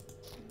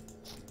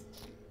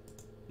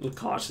 A little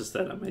cautious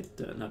that I might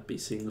not be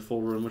seeing the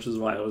full room, which is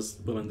why I was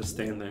willing to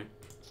stand there.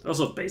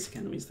 Also, basic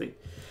enemies.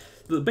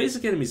 The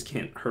basic enemies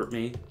can't hurt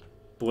me,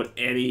 but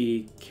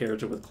any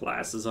character with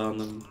classes on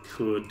them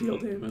could deal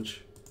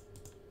damage.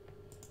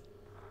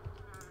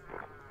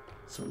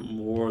 So I'm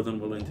more than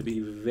willing to be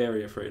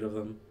very afraid of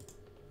them.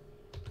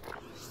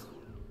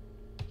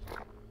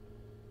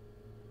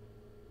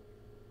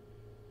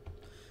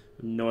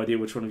 No idea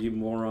which one of you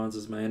morons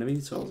is my enemy,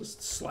 so I'll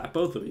just slap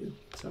both of you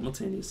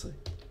simultaneously.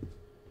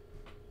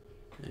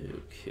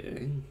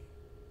 Okay.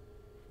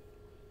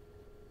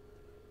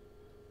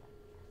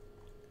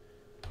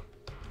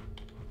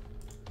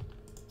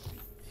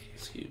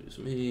 Excuse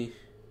me.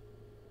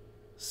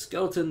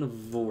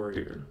 Skeleton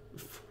warrior.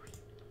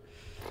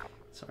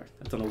 Sorry,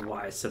 I don't know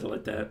why I said it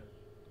like that.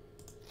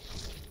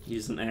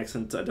 Use an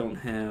accent I don't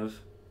have.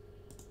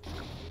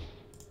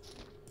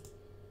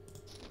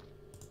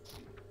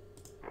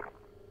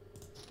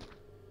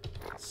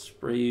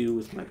 Spray you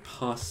with my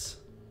pus.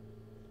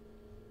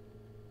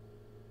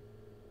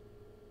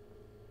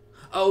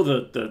 Oh,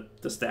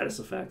 the status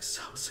effects.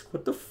 I was like,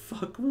 what the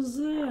fuck was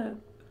that?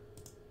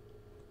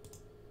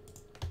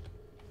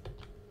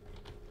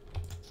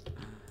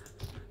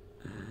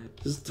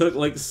 Just took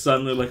like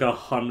suddenly like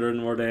 100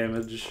 more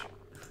damage.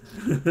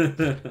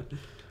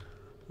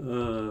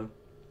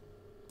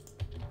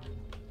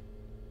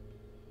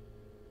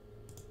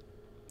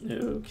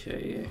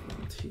 Okay,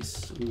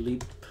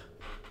 anti-sleep.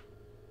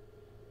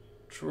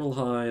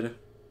 Trollhide.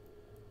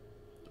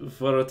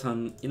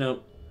 Varatan. You know,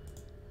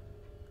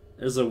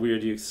 there's a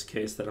weird use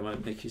case that I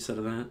might make use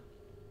of that.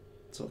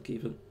 So I'll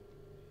keep it.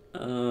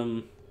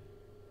 That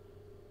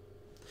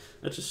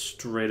just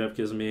straight up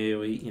gives me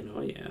AoE, you know,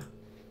 yeah.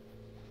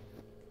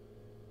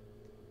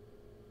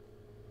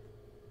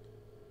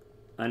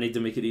 I need to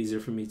make it easier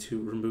for me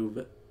to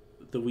remove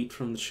the wheat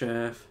from the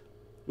chaff,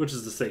 which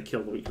is to say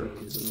kill the weaker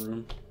enemies in the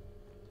room.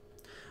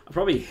 I'll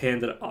probably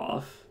hand it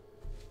off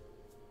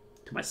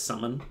to my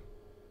summon.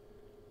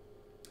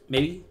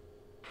 Maybe?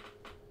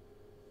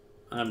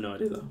 I have no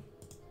idea though.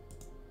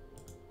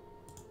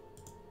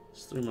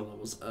 It's 3 more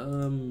levels.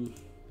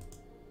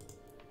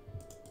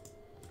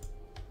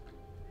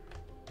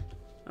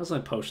 How's my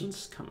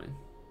potions coming?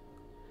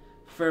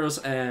 Pharaoh's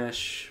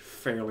Ash,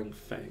 Fairling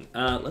Fang.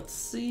 Let's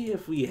see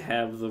if we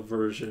have the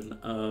version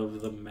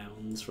of the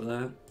mountains for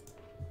that.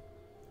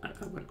 I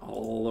went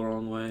all the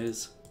wrong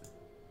ways.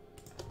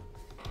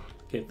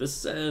 Okay, this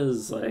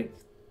says like,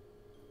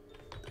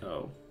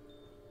 oh,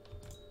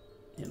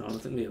 you know, I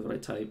don't think we have the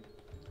right type,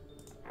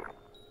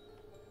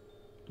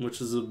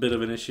 which is a bit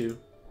of an issue.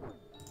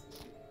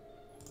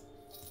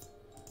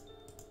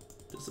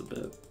 Just a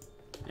bit.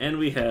 And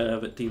we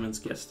have a Demon's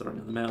Guest throwing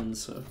in the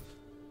mountains, so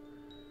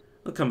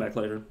I'll come back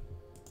later.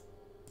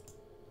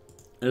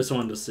 I just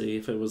wanted to see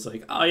if it was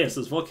like, oh yes,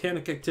 it's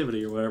volcanic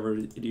activity or whatever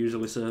it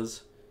usually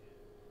says.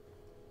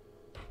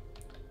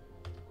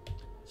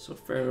 So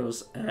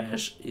Pharaoh's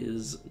Ash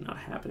is not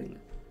happening.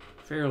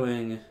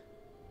 Fairling.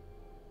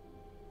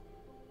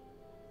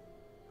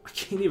 I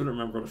can't even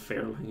remember what a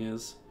Fairling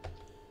is.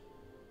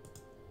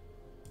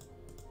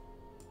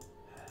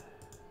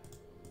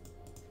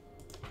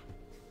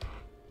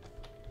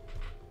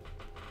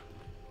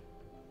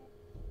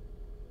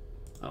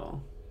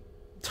 Oh.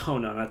 Oh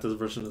no, not this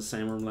version of the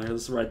same room layer.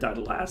 This is where I died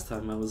last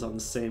time I was on the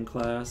same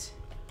class.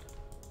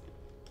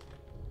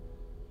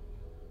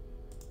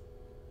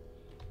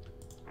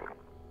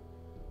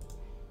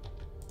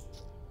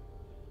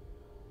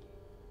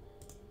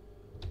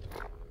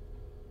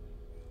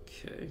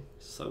 Okay,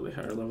 slightly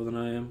higher level than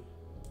I am.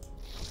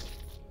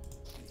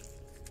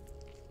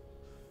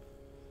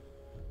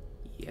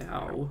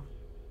 Yow.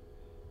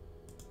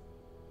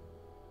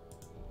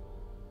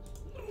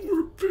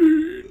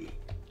 Repeat.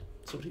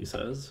 That's what he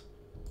says.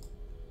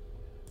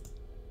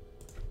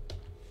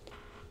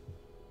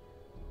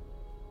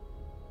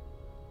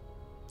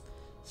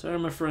 Sorry,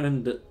 my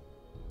friend,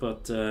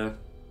 but I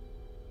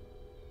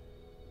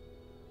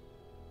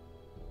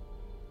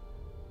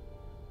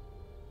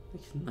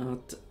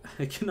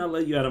cannot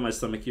let you out of my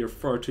stomach. You're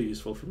far too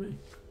useful for me.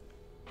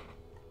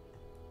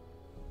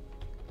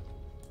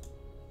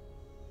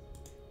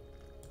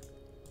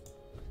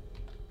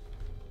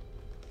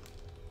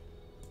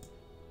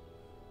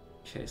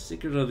 Okay,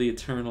 Secret of the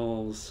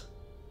Eternals.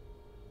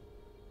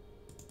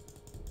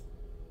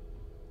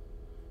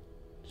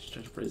 Just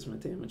try to raise my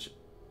damage.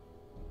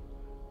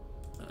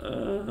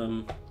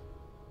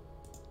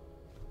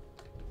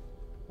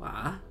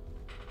 What?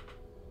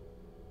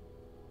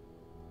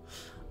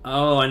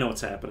 Oh, I know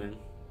what's happening.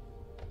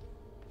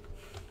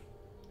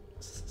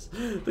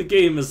 The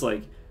game is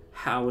like,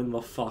 how in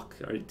the fuck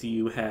do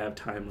you have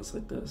timeless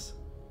like this?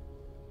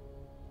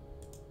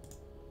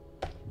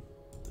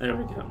 There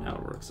we go, now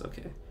it works,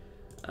 okay.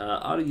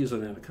 Auto use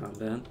on out of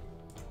combat.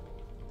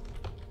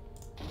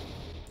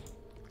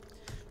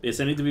 Yes,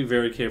 I need to be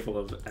very careful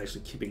of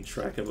actually keeping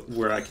track of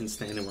where I can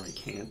stand and where I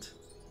can't.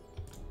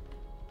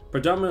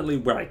 Predominantly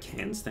where I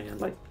can stand,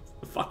 like,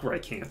 fuck where I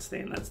can't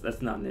stand,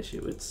 that's not an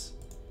issue.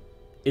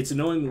 It's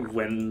knowing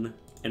when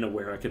and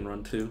where I can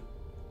run to.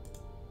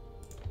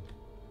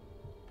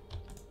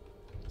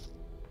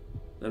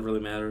 That really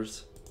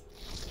matters.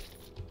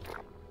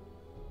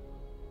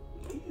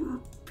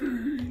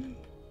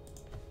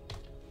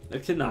 There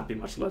cannot be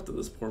much left of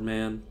this poor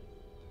man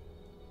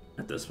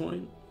at this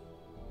point.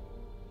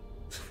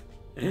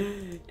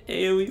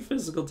 AoE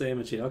physical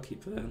damage, yeah, I'll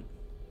keep that.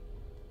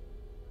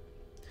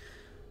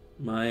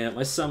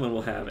 My summon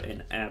will have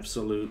an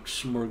absolute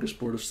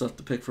smorgasbord of stuff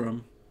to pick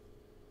from.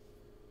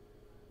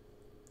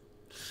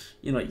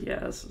 You know, yeah,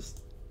 this is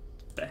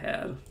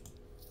bad.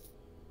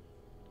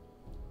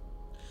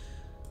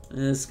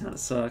 This kind of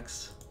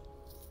sucks.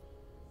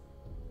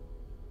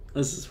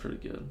 This is pretty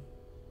good.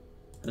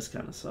 This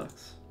kind of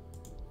sucks.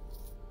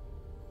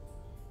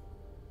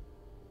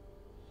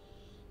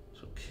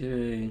 It's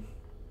okay.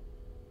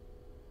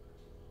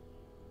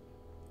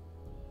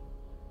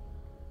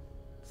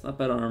 It's not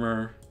bad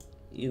armor.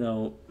 You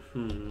know,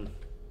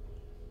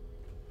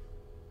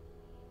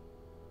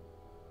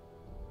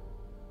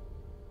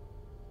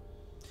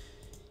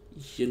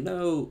 You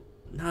know,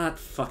 not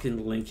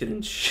fucking Lincoln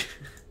and shit.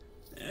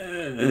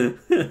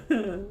 I'm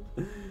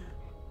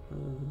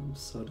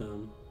so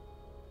dumb.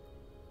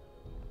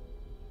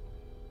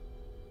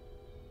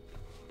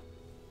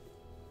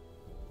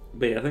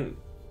 But yeah, I think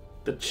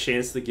the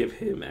chance to give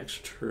him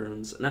extra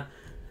turns, not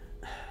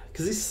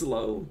because he's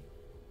slow,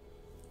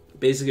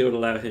 basically would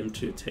allow him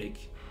to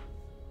take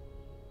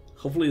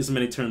hopefully as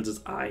many turns as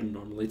I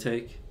normally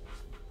take.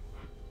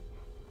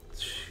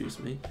 Excuse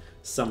me.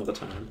 Some of the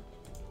time.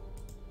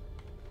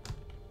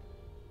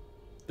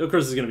 Though, of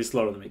course, he's going to be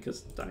slower than me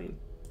because, I mean,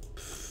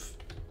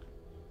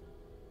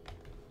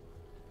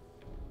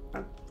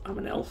 I'm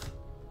an elf.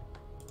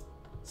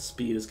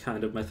 Speed is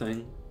kind of my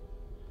thing.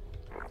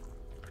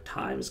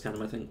 Time is kind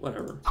of my thing.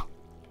 Whatever.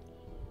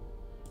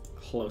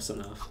 Close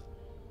enough.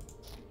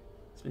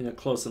 So we got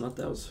close enough.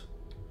 That was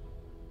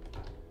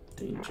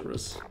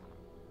dangerous.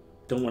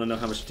 Don't want to know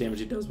how much damage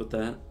he does with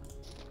that.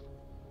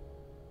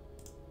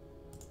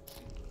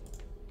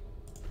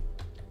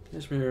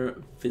 Cashmere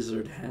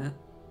Wizard Hat.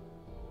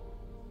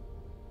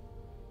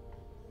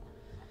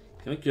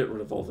 Can I get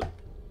rid of all the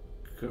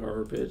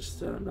garbage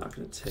that I'm not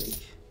going to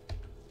take?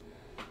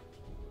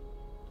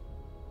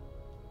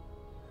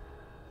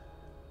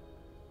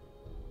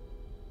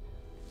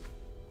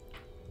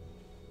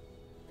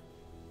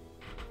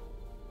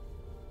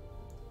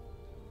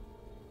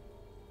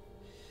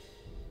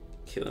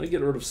 Okay, let me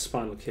get rid of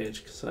Spinal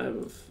Cage because I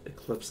have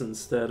Eclipse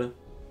instead.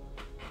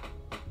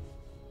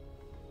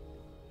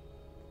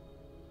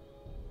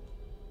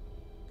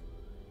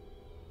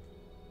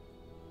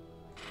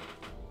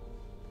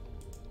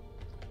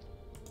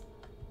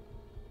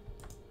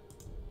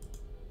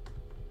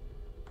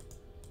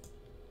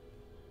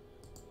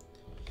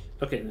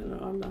 Okay, no,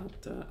 I'm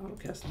not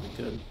auto-casting it.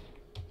 Good.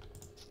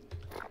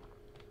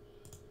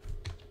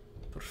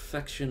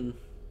 Perfection.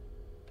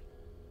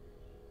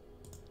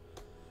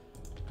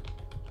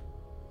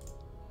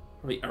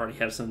 We already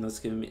have something that's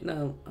giving me...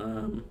 No,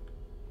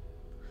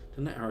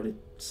 didn't I already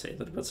say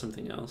that about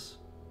something else?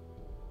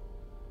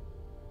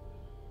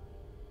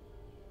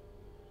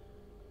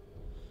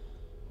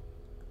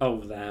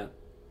 Oh, that.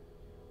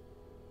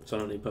 So I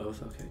don't need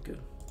both? Okay,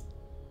 good.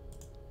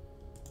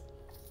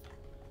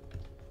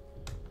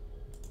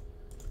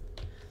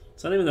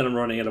 It's not even that I'm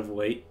running out of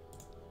weight.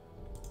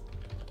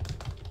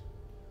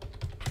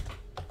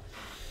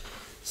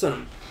 So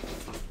I'm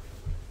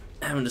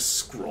having to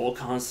scroll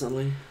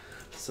constantly.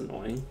 It's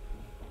annoying.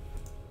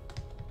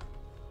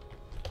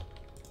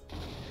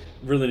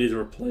 Really need to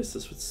replace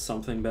this with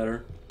something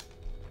better.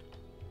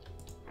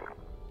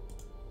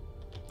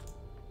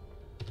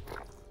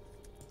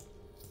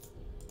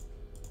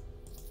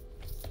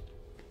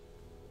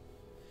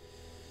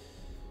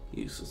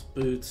 Useless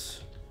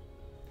boots.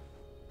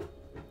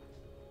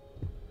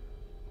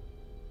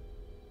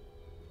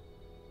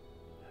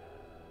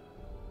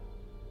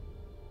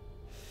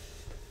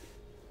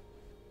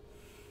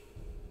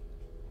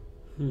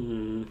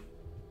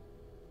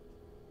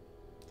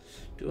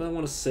 Do I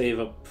want to save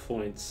up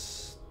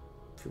points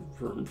for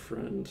Worm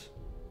Friend?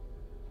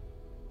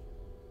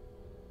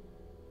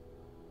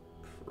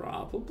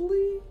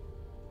 Probably.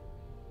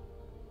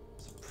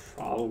 It's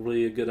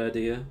probably a good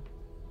idea.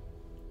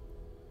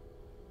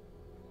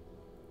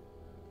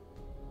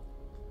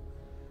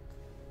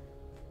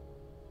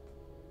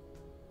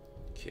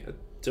 Okay, I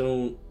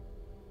don't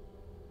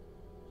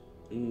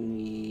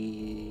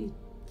need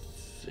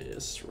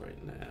this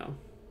right now.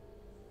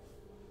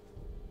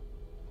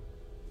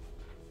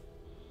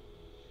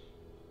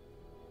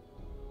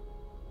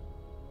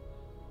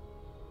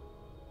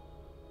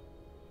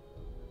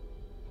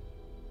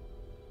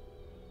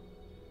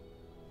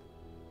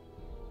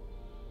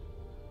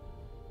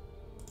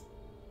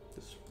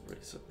 This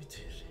race up me to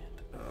the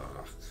end.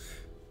 Ugh.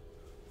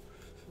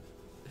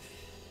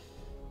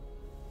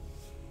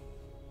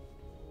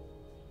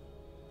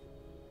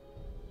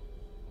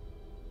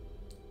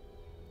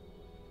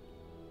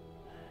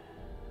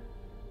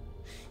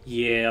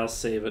 Yeah, I'll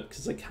save it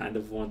because I kind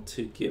of want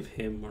to give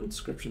him more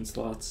inscription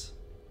slots.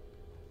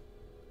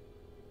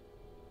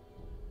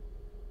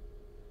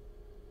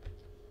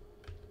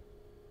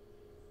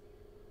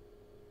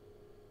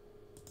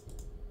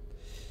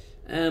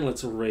 And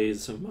let's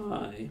raise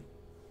my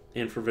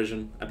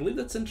infravision. I believe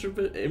that's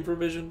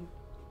infravision.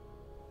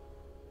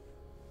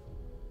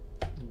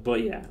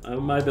 But yeah,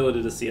 my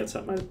ability to see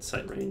outside my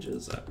sight range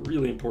is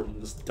really important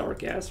in this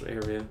dark ass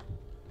area.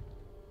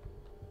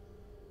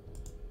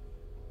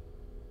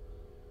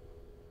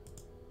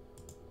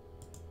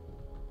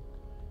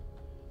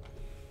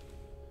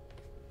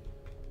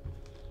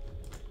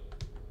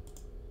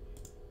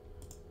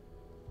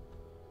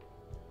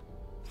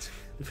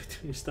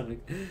 Between your stomach.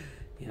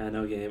 Yeah, I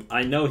know, game.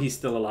 I know he's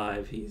still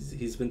alive.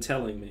 He's been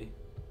telling me.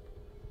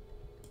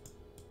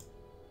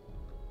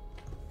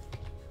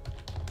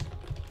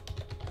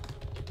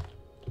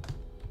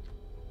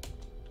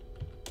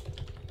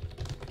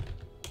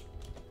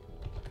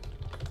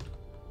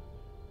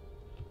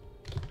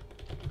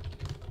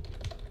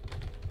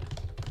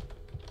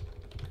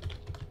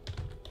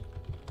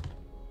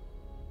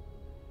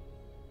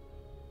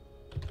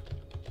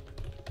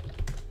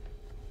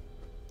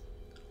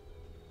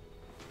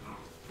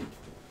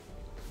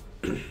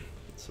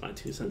 That's my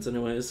 2 cents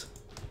anyways.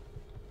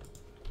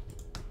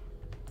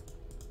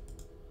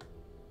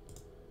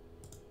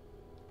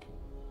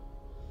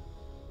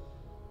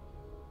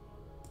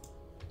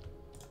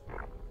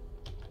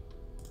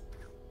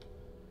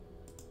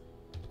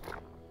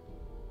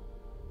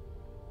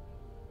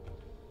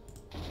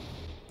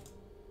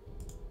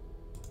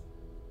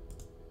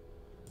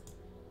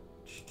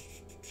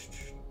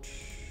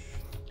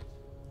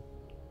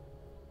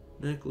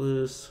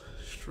 Necklace,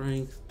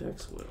 strength,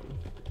 dex, will.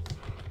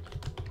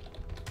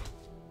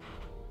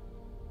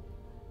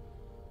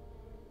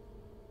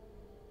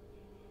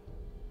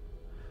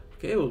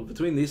 Okay, well,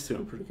 between these two,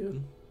 I'm pretty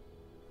good.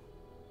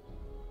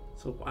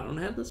 So I don't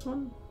have this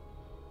one?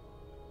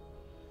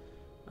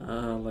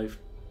 Life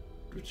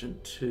Regen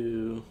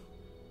 2.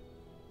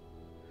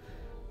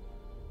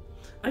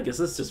 I guess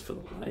that's just for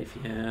the life,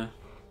 yeah.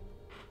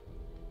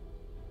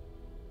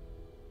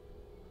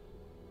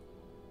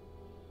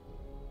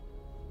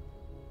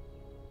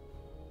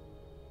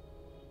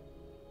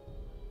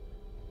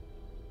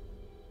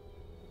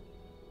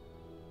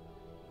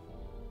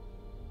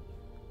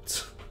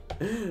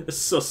 It's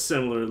so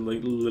similar,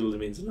 like literally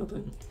means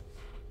nothing.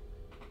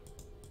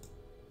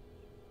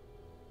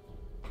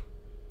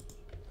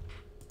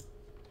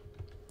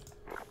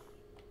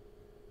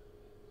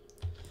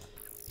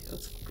 Yeah,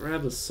 let's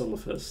grab a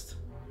Solifist.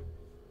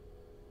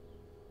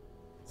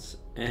 Let's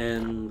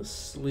end the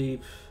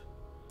sleep.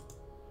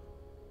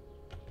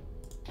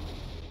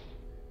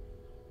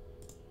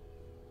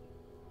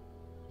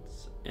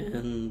 Let's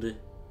end.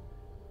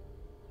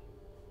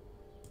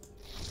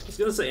 I was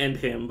gonna say end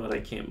him, but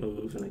I can't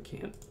move and I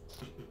can't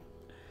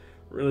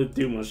really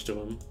do much to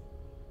him.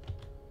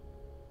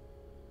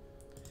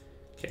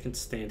 Okay, I can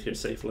stand here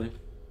safely.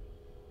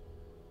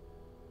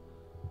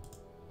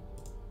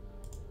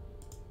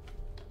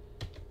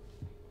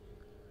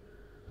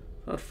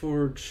 Pot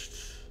forged.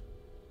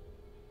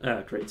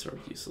 Ah, great sword,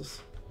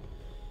 useless.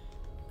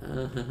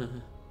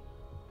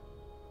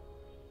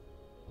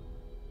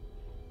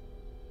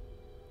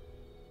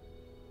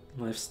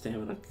 Life,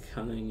 stamina,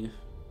 cunning.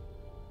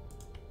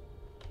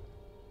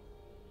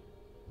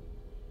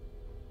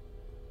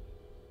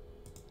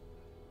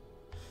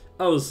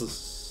 Oh, this is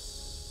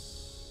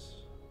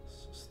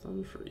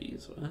stun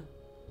freeze, what?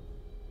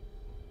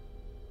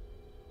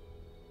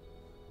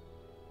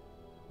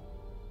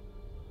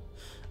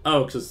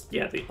 Oh, because,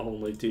 yeah, they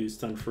only do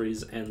stun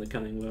freeze and the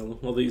cunning will.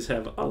 Well, these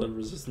have other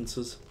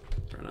resistances.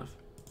 Fair enough.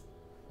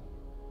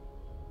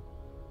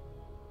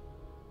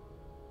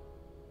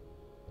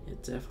 Yeah,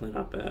 definitely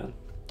not bad.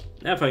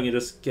 Now if I can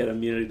just get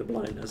immunity to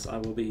blindness, I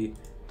will be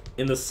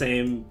in the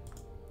same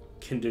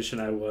condition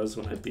I was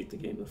when I beat the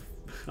game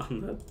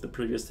on the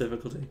previous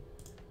difficulty.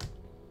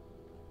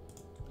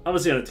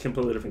 Obviously on a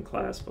completely different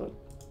class, but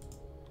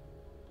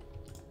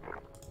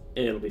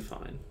it'll be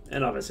fine.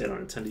 And obviously I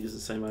don't intend to use the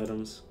same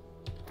items,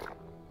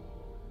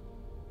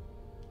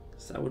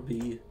 because that would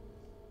be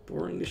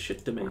boring as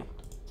shit to me.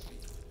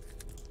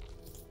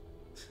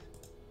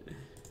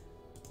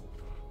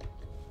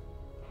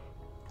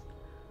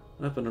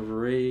 Weapon of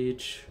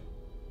Rage.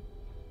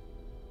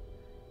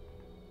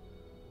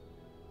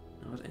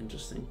 Not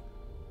interesting.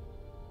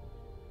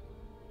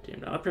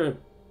 Damn, not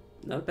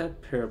a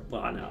bad pair of,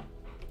 well, no.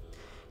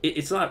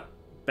 It's not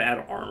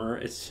bad armor.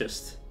 It's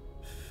just...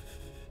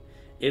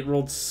 It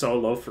rolled so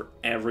low for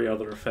every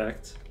other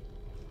effect.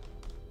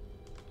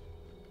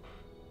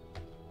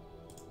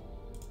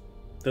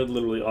 That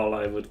literally all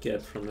I would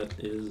get from it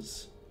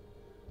is...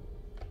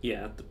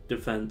 Yeah, the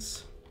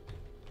defense.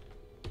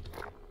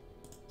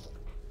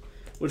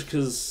 Which,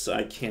 because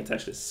I can't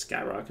actually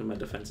skyrocket my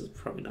defense, is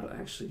probably not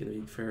actually going to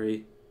be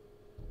very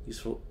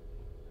useful.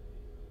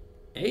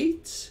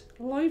 8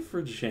 life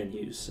regen,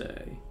 you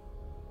say?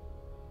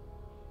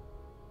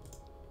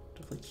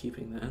 Definitely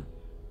keeping that.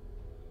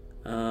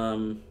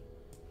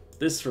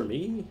 This for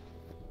me?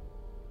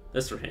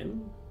 This for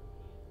him?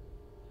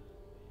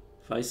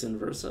 Vice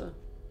versa?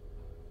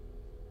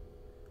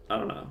 I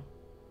don't know.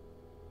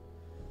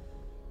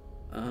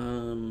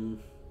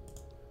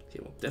 Okay,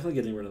 well, definitely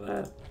getting rid of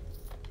that.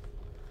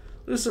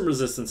 There's some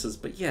resistances,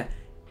 but yeah,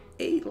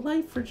 8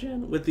 life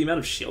regen with the amount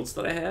of shields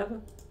that I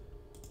have.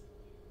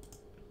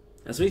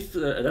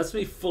 That's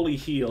me fully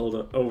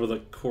healed over the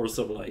course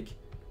of like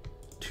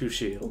 2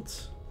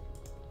 shields.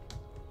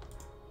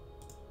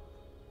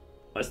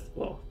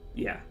 Well,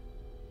 yeah.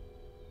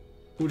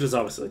 Which is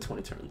obviously like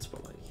 20 turns,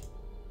 but like,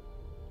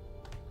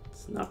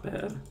 it's not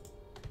bad.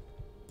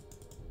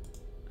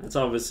 That's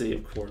obviously,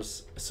 of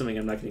course, assuming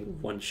I'm not getting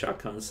one shot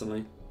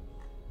constantly.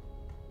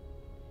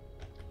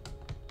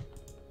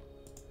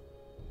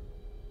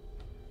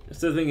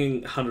 Instead of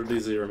thinking 100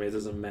 D0, it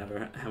doesn't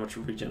matter how much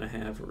regen I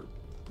have or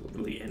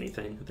really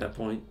anything at that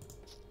point.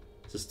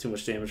 It's just too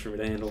much damage for me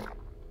to handle.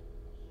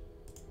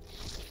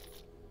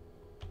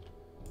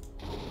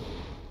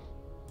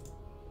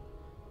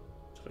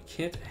 So I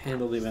can't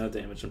handle the amount of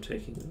damage I'm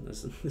taking.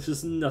 There's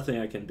just nothing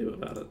I can do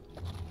about it.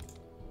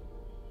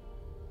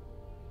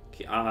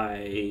 Okay,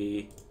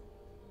 I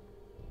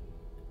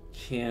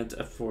can't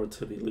afford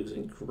to be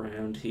losing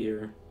ground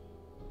here.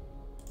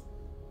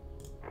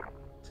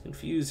 Let's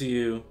confuse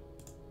you.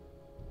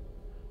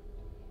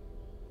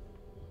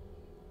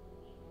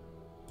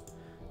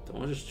 Don't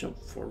want to just jump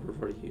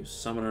forward. Where do you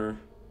summoner?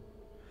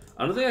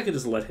 I don't think I can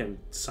just let him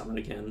summon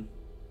again.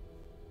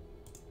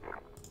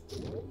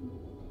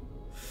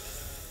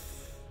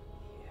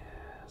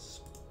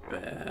 Yes,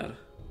 bad.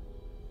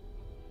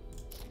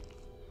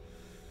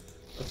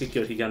 Okay,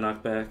 good. He got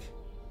knocked back.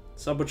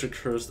 Sub Butcher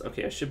cursed.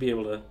 Okay, I should be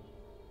able to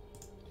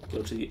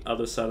go to the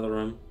other side of the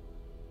room.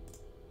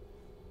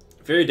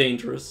 Very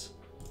dangerous.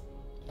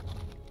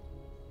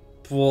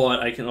 But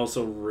I can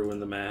also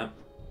ruin the map.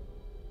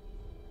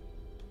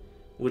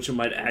 Which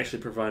might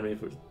actually provide me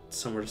with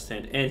somewhere to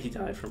stand. And he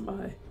died from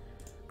my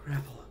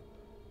grapple.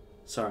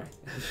 Sorry.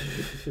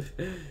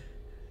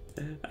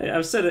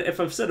 I've said it. If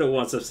I've said it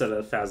once, I've said it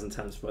 1,000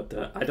 times. But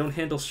I don't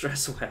handle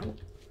stress well.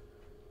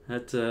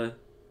 That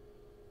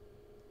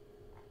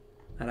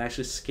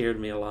actually scared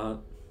me a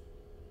lot.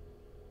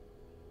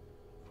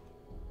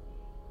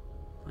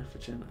 Life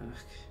regen.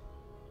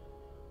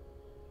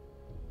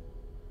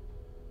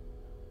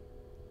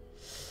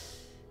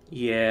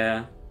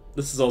 Yeah.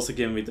 This is also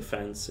giving me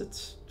defense.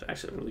 It's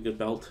actually a really good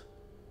belt.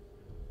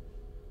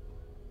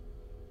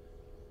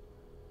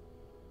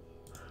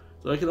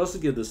 So I could also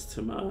give this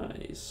to my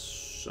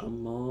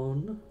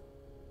summon.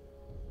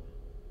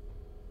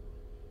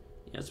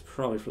 Yeah, it's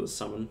probably for the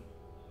summon.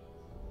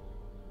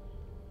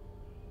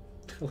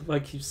 I love how I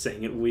keep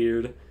saying it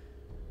weird.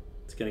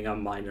 It's getting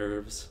on my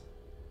nerves.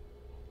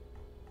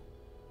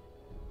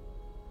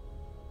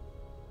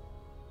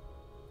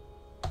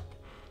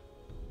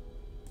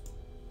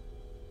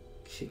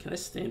 Okay, can I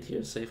stand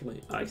here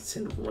safely? I can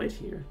stand right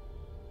here.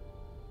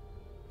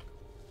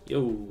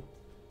 Yo.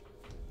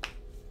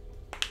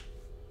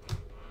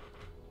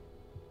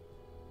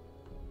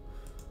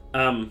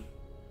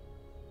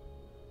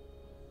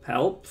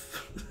 Help?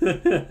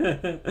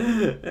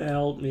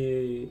 Help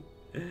me.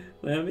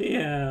 Let me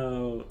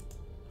out.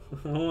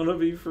 I want to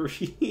be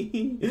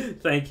free.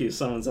 Thank you.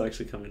 Someone's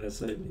actually coming to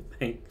save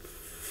me.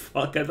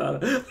 Fuck, I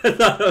thought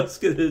I was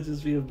gonna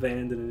just be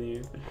abandoned in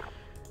here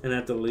and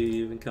have to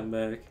leave and come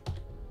back.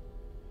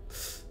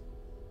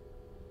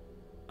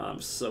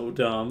 I'm so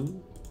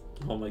dumb.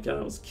 Oh my god, I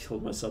almost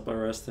killed myself by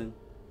resting.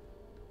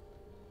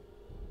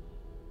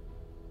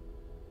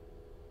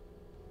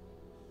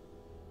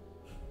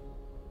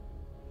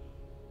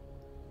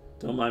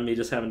 Don't mind me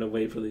just having to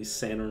wait for these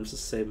sandworms to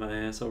save my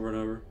ass over and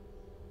over.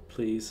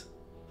 Please.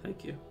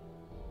 Thank you.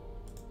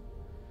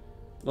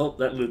 Well,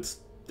 that loot's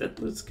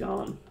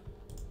gone.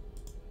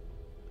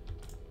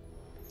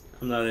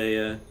 I'm not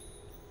a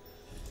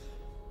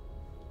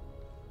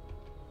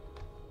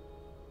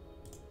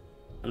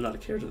I'm not a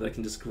character that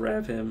can just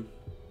grab him.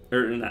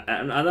 Or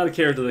I'm not a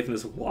character that can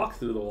just walk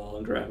through the wall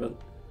and grab it.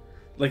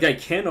 Like, I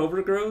can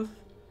overgrowth,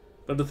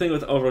 but the thing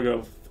with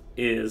overgrowth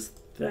is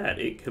that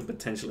it could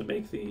potentially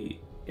make the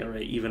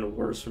area even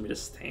worse for me to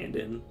stand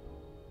in.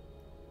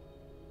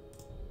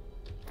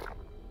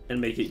 And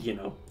make it, you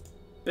know,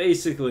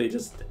 basically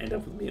just end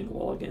up with me in the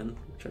wall again,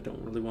 which I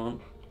don't really want.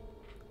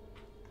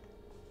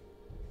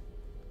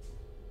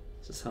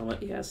 Is this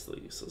helmet? Yeah, it's still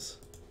useless.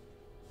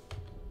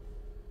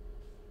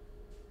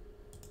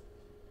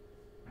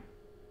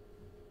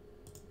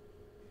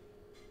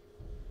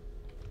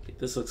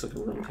 This looks like a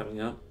room coming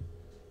up.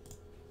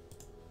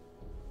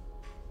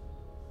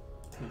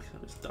 I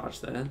can just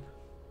dodge that.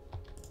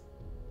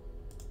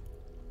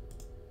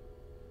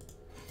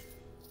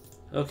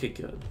 Okay,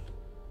 good.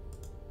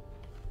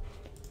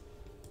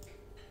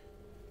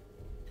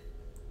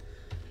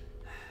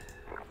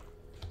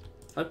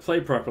 If I play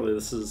properly,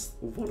 this is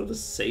one of the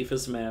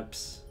safest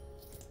maps.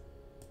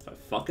 If I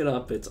fuck it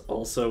up, it's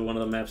also one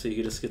of the maps that you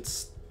can just get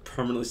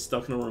permanently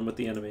stuck in a room with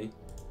the enemy.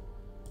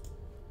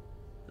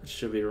 That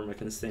should be a room I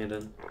can stand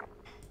in.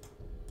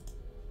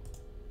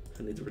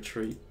 I need to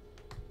retreat.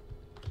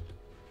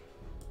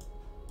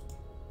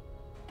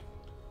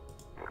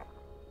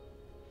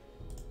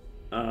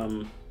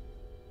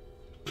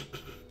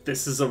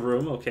 This is a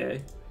room,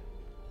 okay.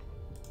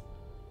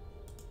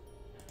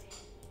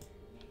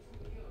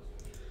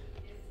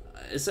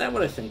 Is that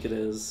what I think it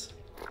is?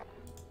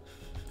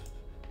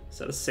 Is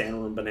that a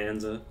sandworm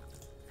bonanza?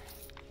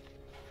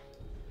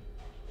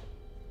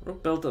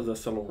 Rope belt of the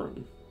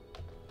Thorn.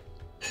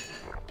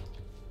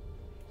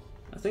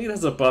 I think it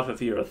has a buff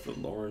if you're a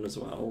Thorn as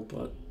well,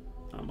 but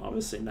I'm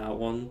obviously not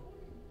one.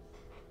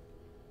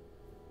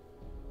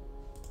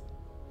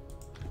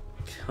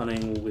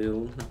 Cunning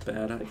will, not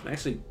bad. I can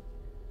actually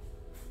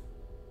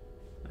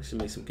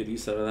make some good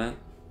use out of that.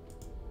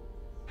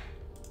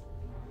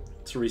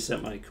 To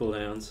reset my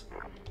cooldowns.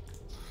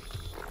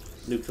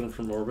 Nuke them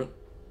from orbit.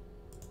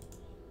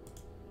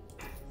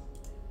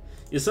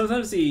 Yeah,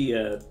 sometimes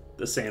the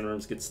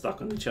sandworms get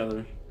stuck on each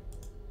other.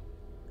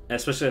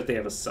 Especially if they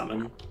have a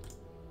summon.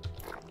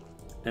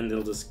 And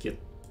they'll just get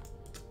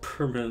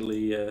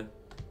permanently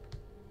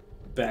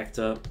backed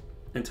up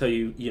until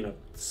you know,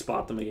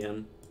 spot them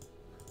again.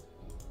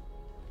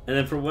 And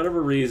then for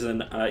whatever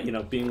reason, you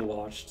know, being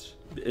watched,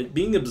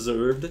 being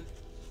observed,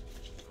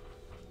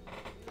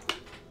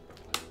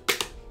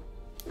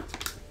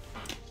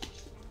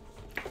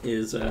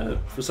 is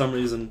for some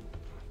reason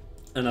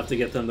enough to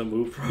get them to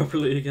move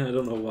properly again. I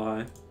don't know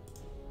why.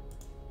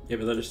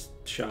 Maybe they're just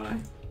shy.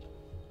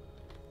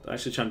 They're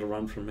actually trying to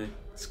run from me.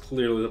 It's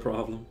clearly the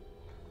problem.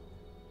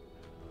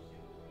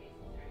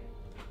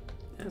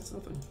 Yeah, it's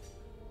nothing.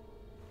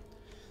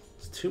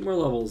 It's 2 more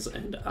levels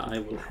and I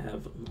will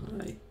have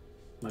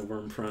my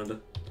worm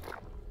friend.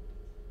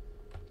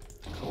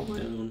 Call my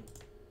own.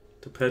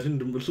 To pet him,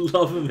 to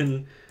love him,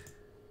 and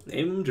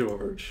name him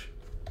George.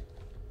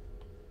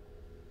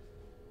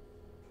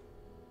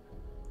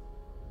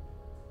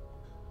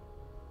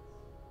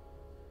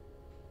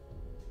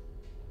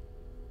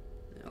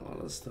 Yeah, a lot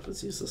of this stuff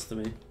is useless to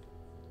me.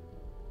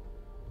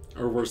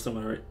 Or worse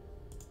than right.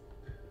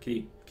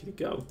 Can you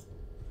go?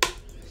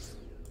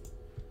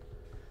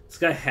 This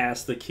guy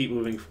has to keep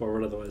moving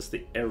forward, otherwise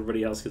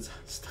everybody else gets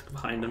stuck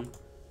behind him.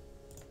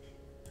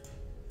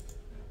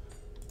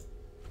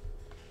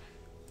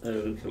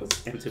 Okay,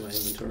 let's empty my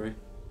inventory.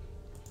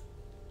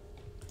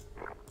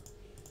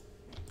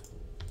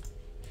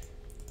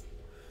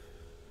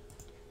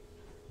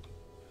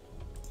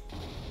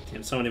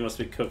 Damn, somebody must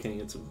be cooking.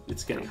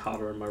 It's getting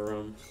hotter in my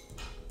room.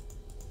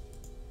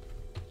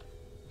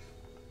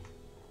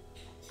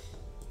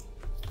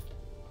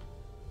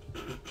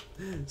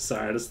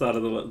 Sorry, I just thought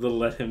of the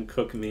let him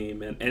cook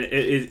meme, and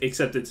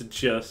except it's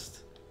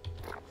just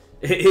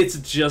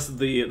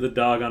the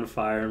dog on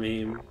fire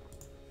meme.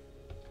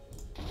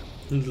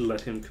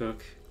 Let him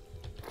cook.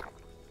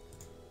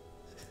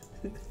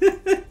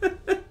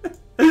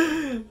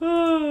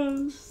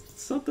 Oh,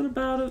 something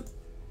about it.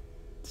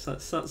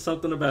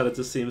 Something about it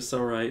just seems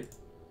so right.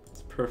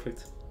 It's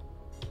perfect.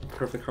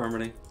 Perfect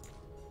harmony.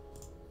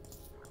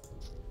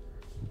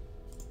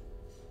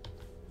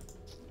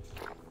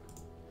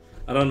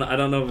 I don't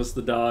know if it's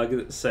the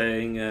dog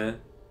saying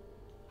that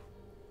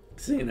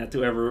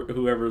to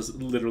whoever's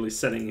literally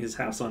setting his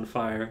house on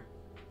fire.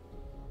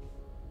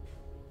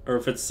 Or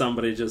if it's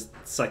somebody just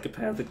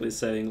psychopathically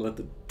saying let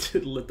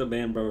the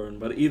man burn,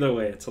 but either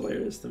way it's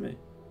hilarious to me.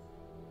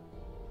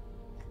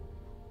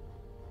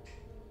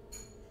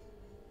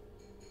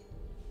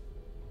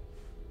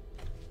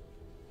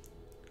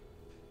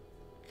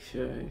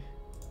 Okay.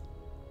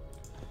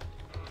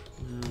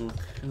 No,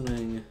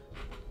 cunning.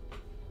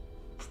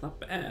 It's not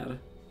bad.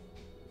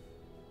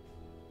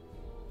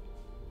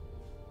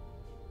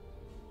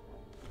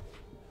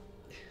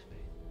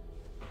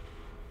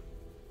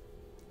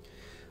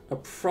 I'll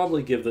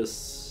probably give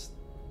this...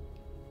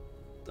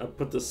 I'll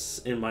put this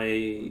in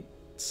my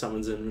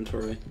summons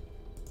inventory.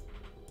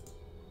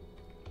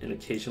 And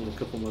occasionally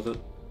cook them with it.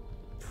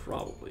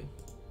 Probably.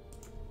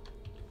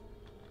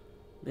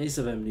 Maze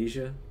of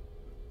Amnesia.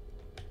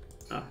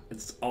 Ah,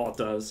 it's all it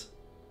does.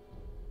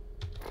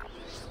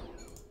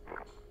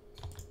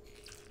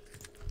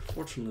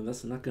 Fortunately,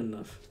 that's not good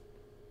enough.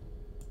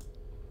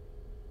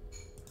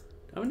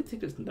 How many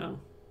tickets down?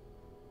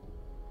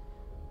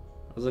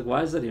 I was like,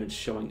 why is that even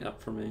showing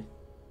up for me?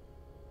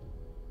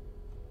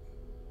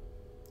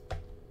 Okay,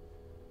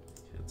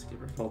 let's get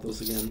rid of all those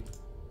again.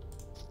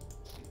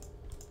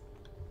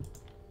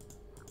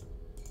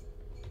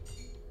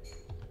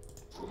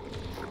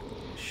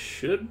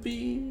 Should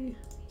be,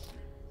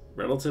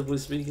 relatively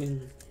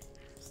speaking,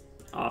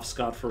 off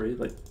scot-free.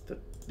 Like,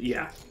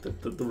 yeah,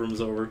 the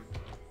room's over.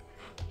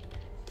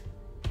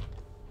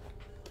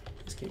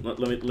 This game. Let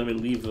me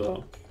leave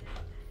though.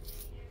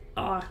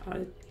 Ah,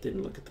 I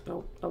didn't look at the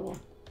belt. Oh well.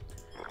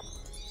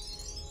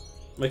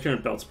 My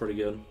current belt's pretty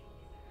good.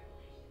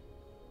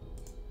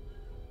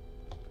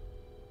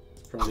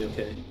 It's probably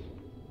okay.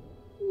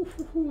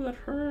 Ooh, that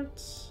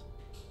hurts.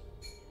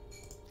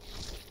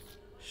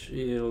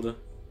 Shield.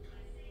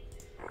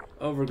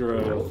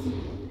 Overgrowth.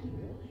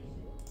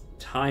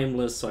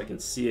 Timeless so I can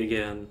see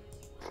again.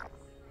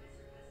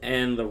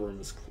 And the room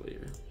is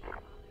clear.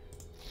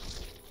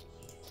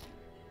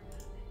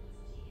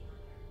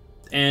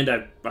 And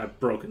I've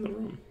broken the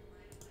room.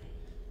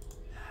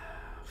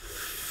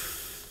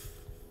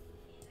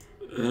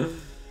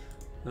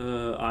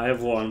 I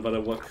have won, but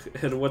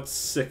at what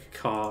sick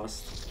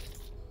cost?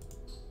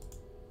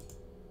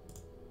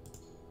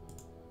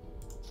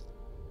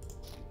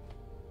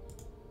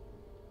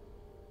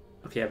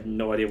 Okay, I have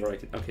no idea where I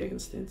can. Okay, I can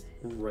stand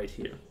right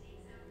here.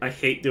 I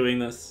hate doing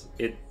this.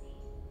 It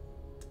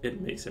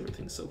makes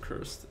everything so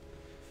cursed.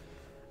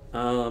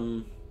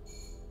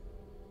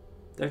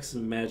 Dex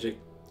Magic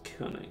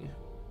Cunning.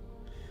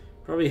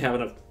 Probably have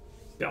enough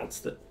belts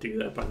that do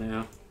that by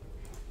now.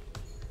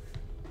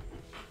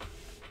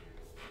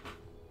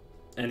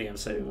 And yeah, I'm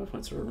saving my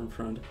points for in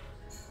front.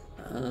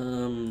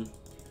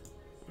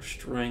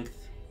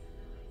 Strength.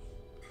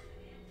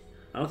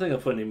 I don't think I'll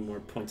put any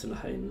more points into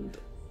heightened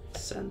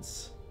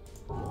sense.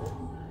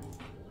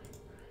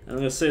 I'm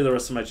gonna save the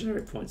rest of my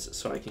generic points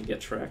so I can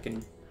get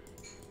tracking.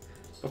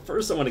 But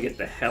first I want to get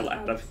the hell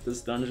out of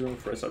this dungeon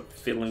before I start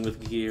fiddling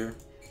with gear.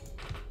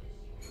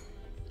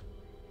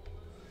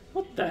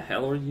 What the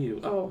hell are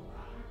you? Oh.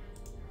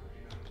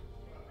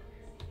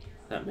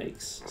 That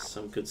makes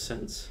some good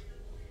sense.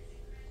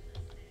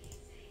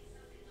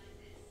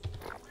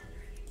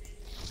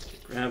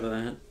 Grab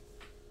that.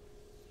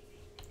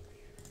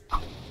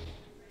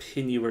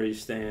 Pin you where you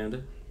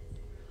stand.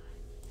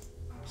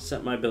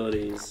 Set my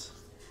abilities.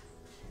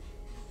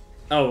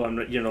 Oh,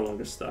 you're no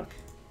longer stuck.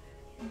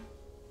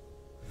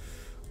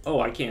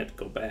 Oh, I can't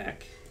go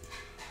back.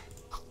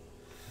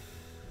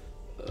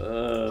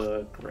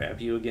 Grab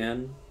you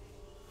again.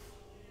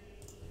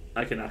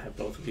 I cannot have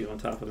both of you on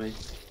top of me.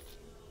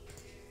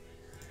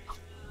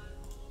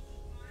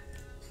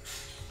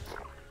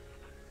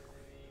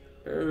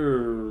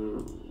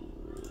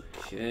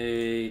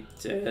 Okay,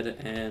 dead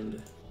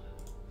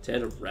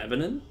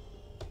Revenant?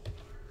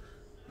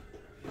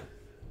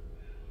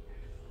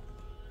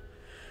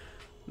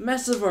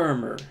 Massive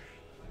armor.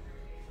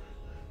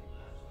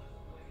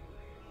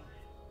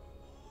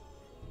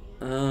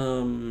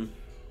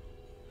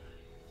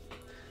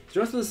 The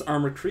rest of this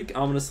armor creak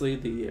ominously,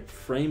 the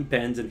frame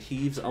bends and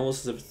heaves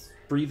almost as if it's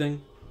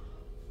breathing.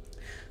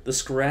 The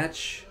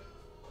scratch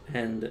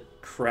and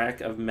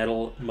crack of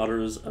metal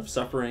mutters of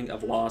suffering,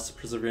 of loss,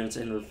 perseverance,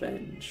 and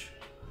revenge.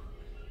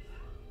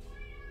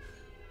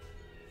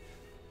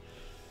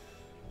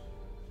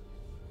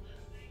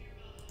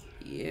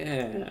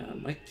 Yeah, I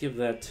might give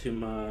that to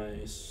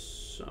my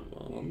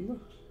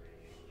summon.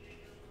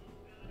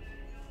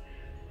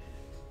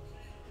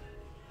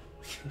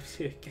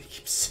 I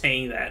keep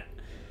saying that.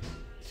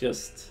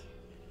 Just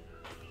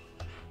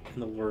in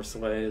the worst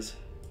ways.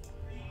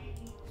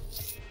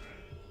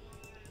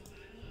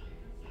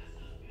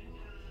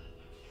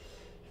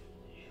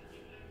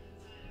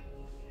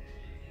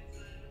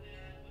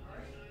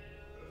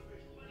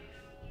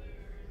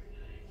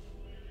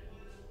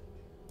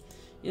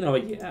 You know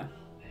what, yeah.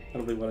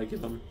 That'll be what I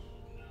give him.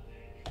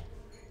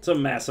 It's a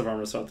massive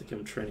armor, so I'll have to give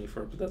him training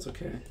for it, but that's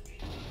okay.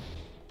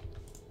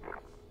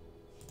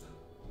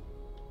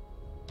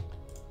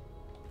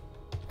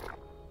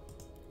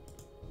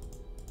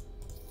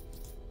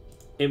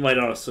 It might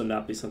also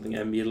not be something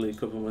I immediately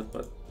equip him with,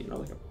 but, you know,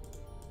 like a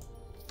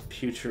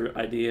future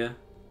idea.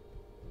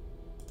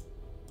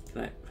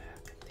 Can I... God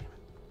damn it.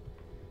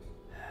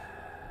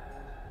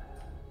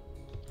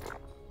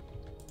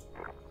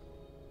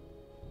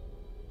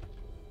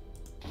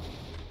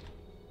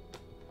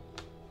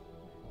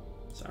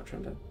 So I'm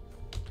trying to...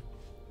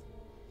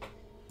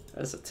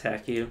 Let's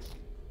attack you.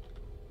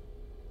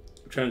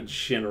 I'm trying to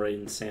generate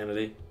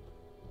insanity.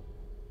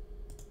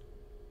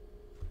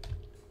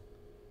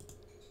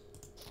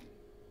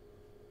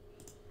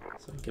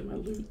 So I get my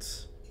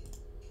loots.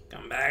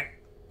 Come back.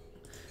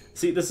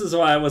 See, this is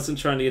why I wasn't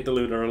trying to get the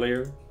loot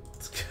earlier.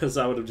 It's because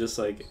I would have just,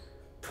 like,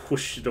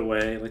 pushed it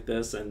away like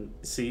this and,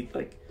 see,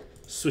 like,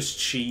 Swiss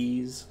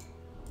cheese.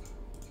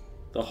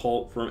 The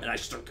whole room, and I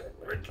still get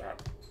the right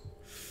job.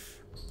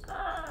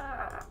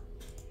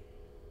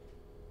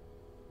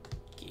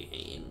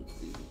 Game,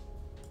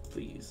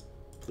 please,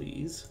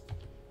 please,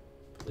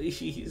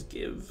 please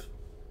give.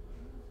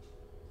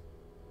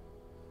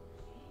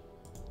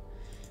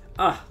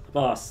 Ah, the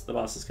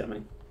boss is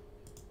coming.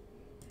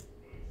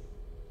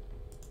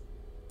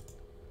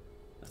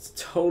 That's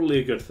totally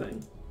a good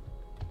thing.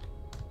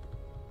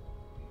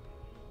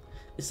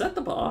 Is that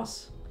the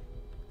boss?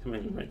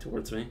 Coming right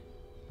towards me.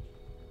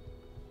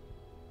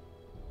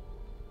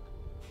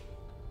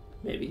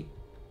 Maybe.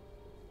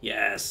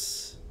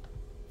 Yes!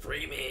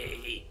 Free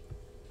me!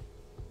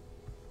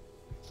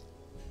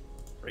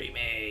 Free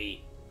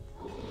me!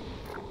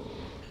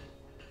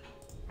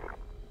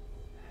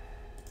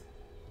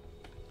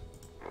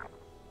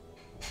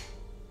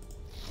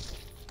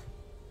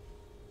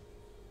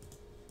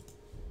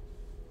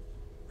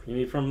 Free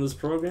me from this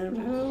program?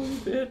 Hell,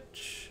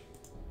 bitch.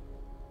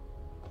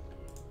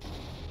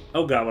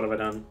 Oh god, what have I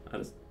done? I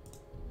just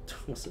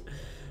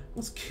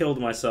almost killed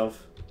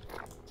myself.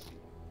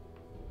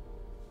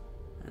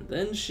 And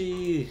then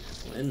she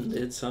went and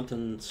did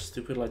something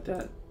stupid like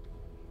that.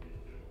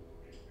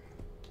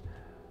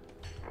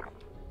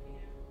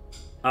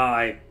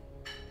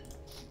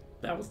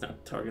 That was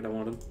not the target I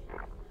wanted.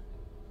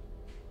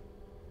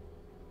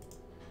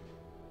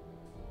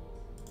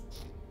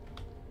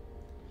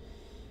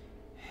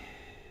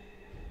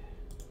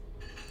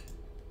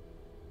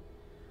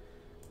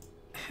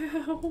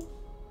 How?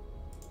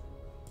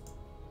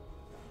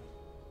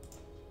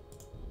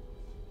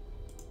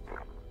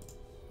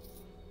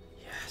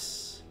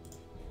 Yes.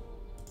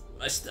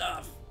 My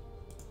stuff.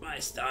 My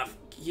stuff.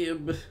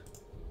 Give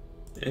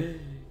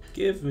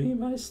me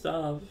my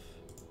stuff.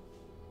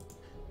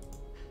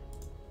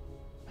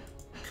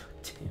 God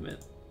damn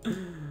it.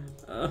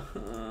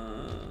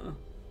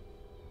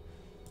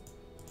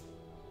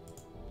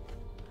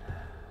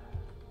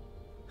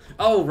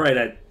 Oh,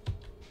 right,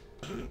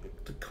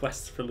 the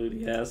quest for loot,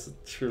 yes,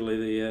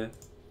 truly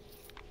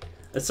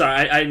the,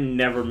 sorry, I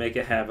never make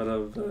a habit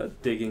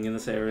of digging in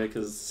this area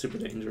because it's super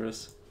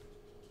dangerous.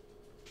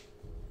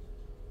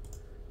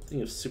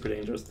 Think of super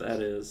dangerous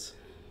that is.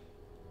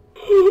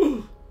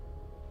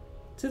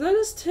 Did I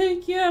just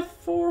take,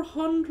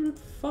 400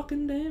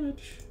 fucking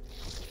damage?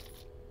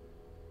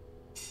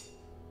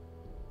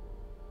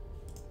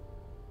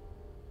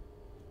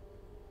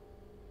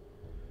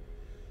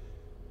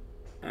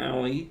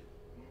 Owie.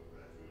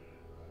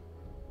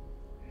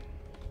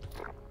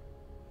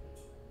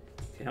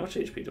 Okay, how much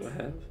HP do I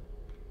have?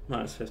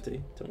 Minus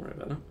 50. Don't worry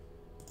about it.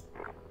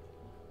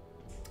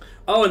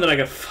 Oh, and then I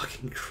got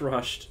fucking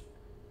crushed.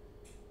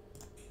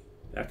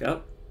 Back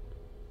up.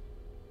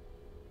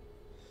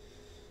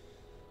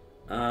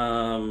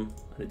 I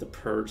need to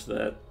purge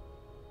that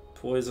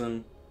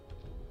poison.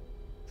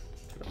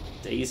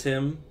 Daze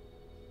him.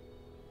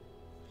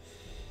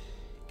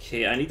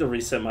 Okay, I need to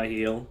reset my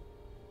heal.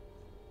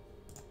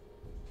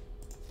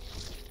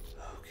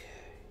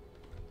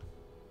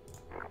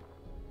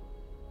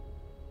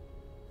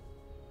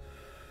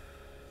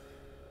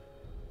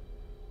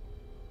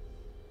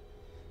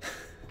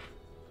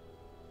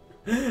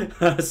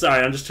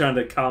 Sorry, I'm just trying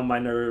to calm my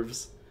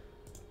nerves.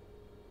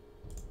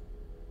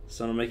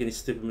 So I don't make any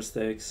stupid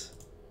mistakes.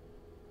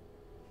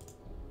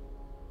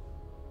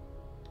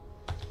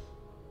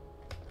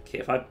 Okay,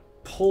 if I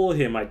pull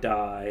him, I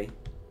die.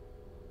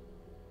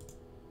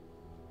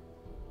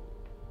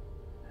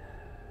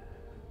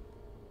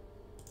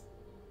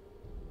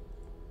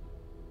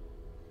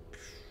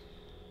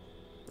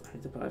 I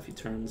need to buy a few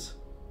turns.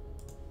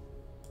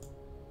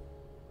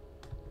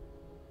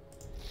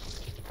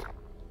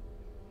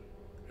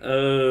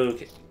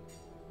 Okay.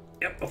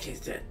 Yep, okay, he's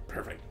dead.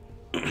 Perfect.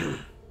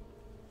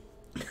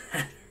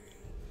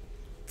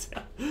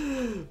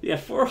 Yeah,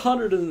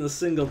 400 in a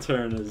single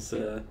turn is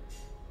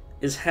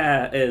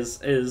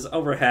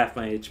over half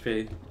my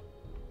HP.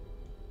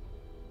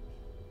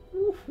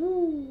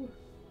 Woohoo!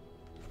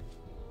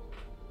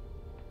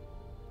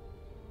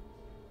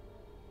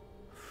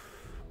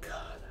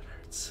 God, that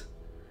hurts.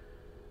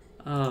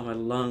 Oh, my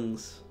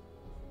lungs.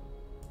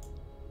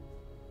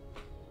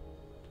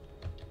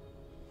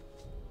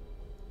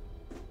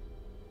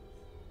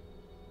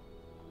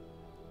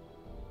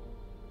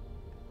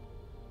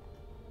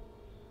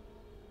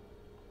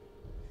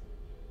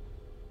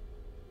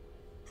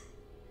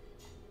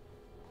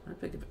 I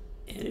pick up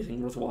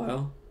anything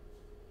worthwhile.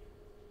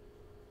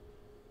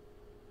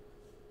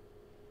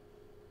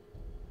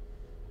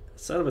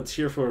 Outside of a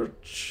tier 4...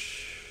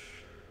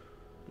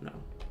 No.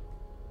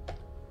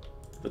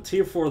 The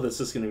tier 4 that's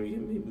just gonna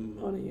give me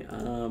money.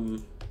 Not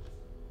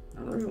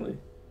really.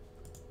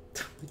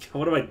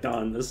 What have I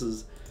done? This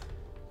is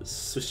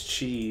Swiss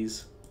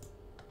cheese.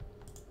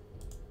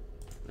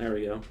 There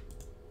we go.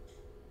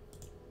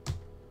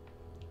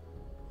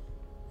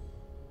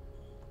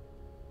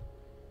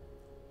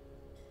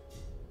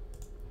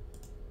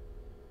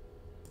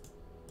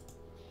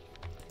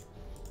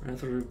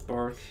 Rather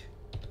bark.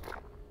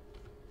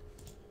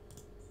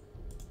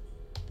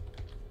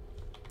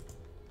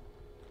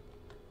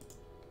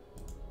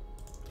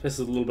 This is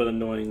a little bit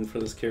annoying for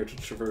this character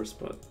to traverse,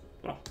 but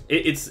well,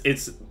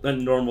 it's a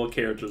normal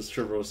character's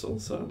traversal,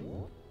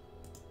 so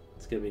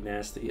it's gonna be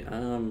nasty.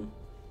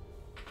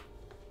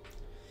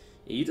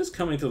 You just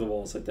coming through the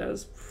walls like that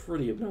is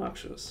pretty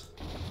obnoxious.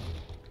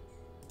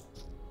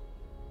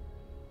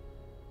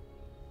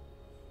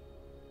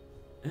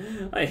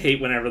 I hate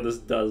whenever this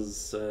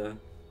does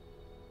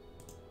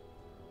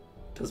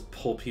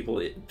pull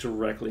people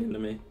directly into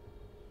me.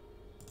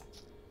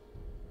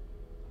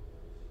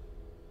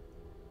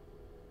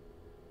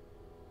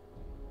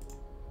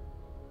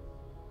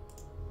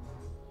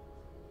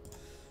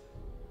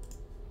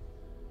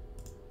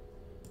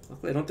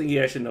 Luckily, I don't think he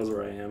actually knows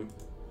where I am.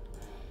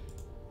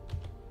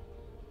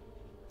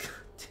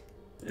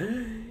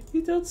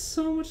 He dealt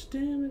so much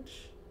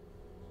damage.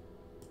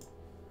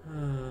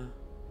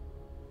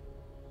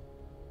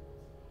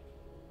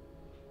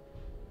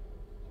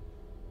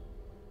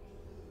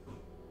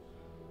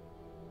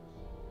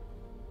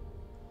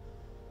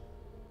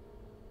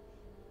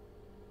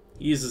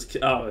 He uses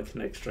a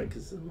Connect Strike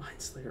is a Mind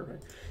Slayer,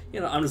 right? You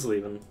know, I'm just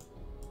leaving.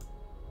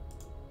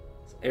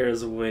 This air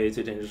is way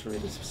too dangerous for me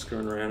to be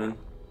screwing around in.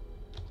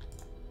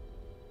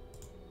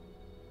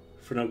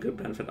 For no good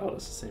benefit. Oh,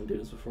 that's the same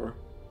dude as before.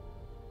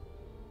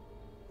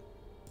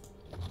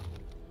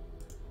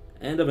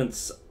 And I've been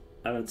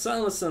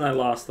silenced and I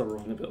lost the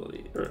wrong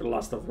ability, or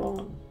lost the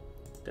wrong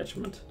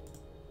detriment.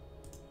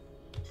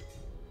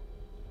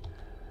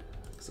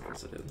 Because of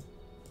course I did.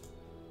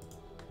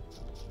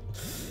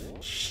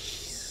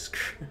 Jesus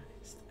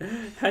Christ.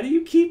 How do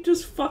you keep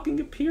just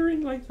fucking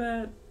appearing like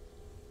that?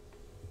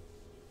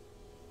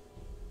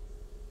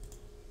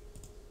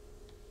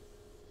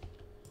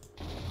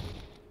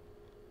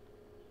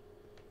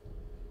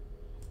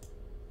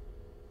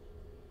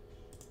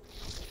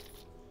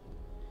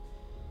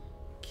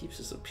 Keeps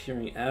just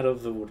appearing out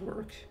of the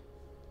woodwork.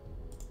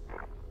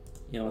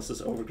 You know, it's this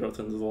overgrowth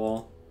into the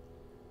wall.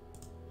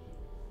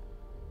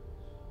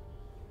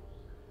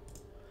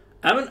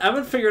 I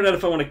haven't figured out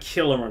if I want to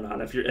kill him or not.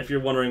 If you're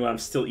wondering why I'm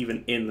still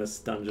even in this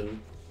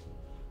dungeon,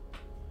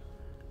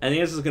 and the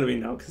answer is gonna be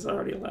no because I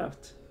already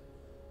left.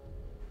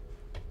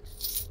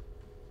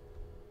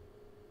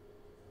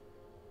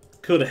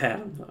 Could have had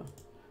him though.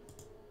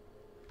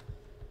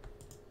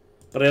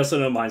 But I also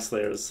know Mind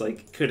Slayers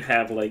like could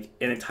have like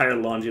an entire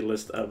laundry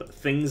list of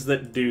things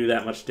that do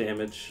that much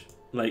damage.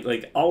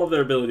 Like all of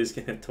their abilities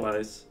can hit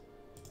twice.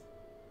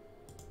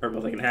 Or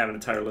well, they can have an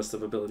entire list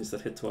of abilities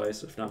that hit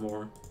twice, if not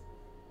more.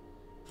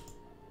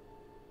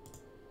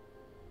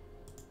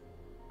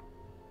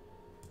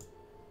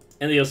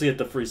 And they also get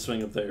the free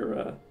swing of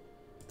their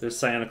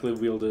psionically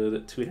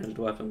wielded two-handed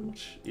weapon,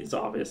 which is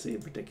obviously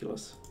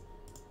ridiculous.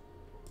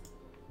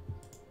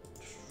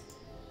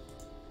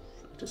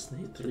 I just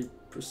need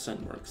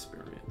 3% more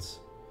experience.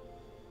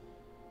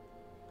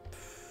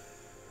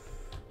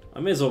 I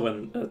may as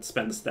well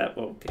spend a stat.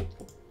 Oh, okay,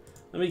 cool.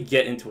 Let me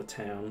get into a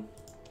town.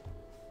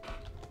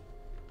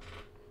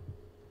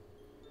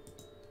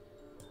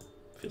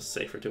 Feels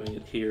safer doing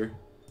it here.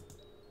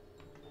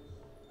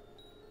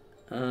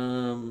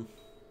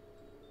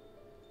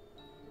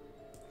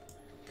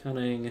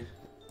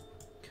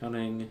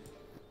 Cunning.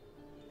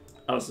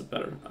 Oh, this is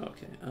better.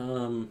 Okay.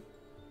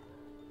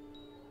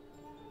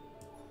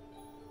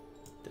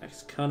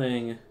 Dex,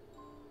 cunning.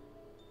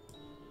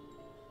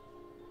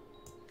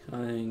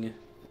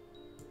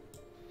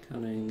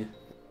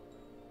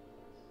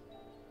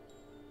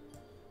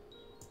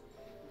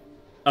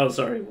 Oh,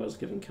 sorry, I was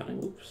giving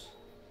cunning. Oops.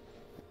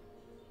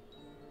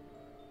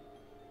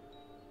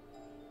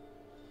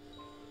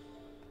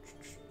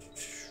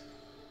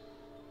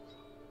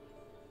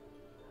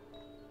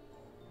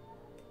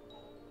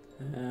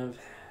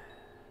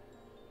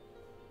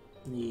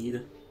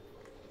 Need.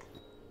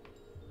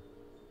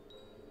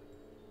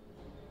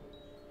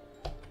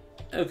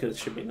 Okay, that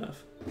should be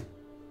enough.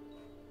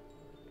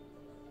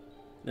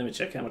 Let me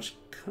check how much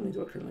cunning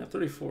do I currently have.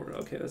 34.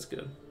 Okay, that's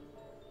good.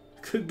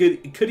 Could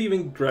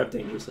even grab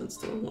Danger Sense.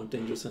 Still want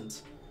Danger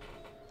Sense.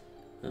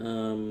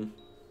 You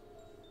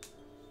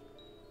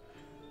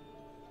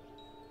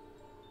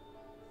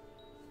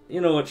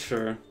know what?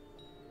 Sure.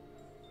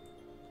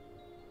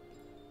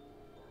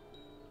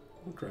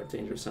 I'll grab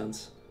Danger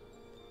Sense.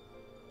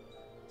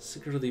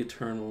 Secret of the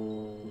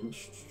Eternal.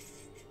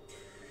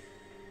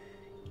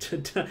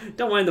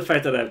 Don't mind the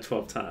fact that I have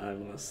 12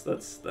 timeless.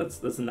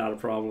 That's not a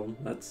problem.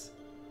 That's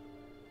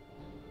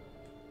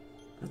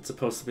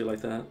supposed to be like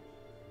that.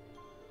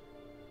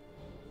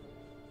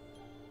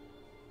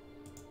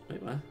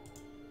 Wait, what?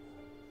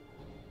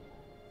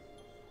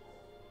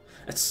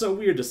 It's so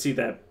weird to see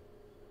that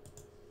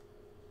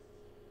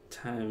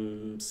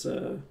times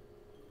 2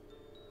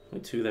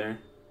 there.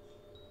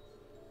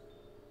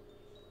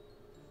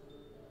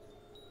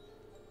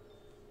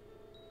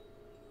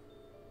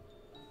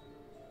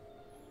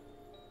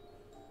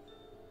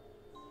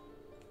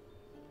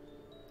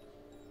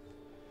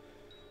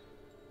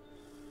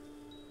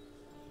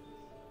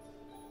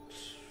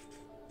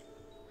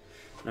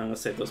 Now I'm gonna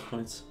save those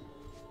points.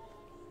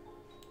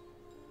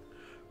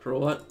 For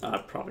what?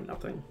 Probably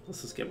nothing.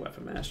 Let's just get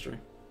Weapon Mastery.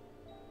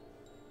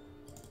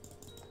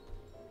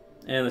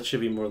 And that should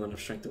be more than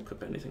enough strength to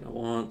equip anything I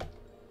want.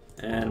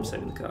 And I'm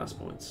saving the cost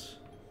points.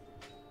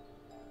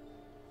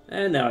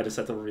 And now I just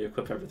have to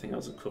re-equip everything I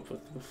was equipped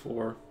with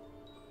before.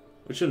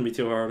 Which shouldn't be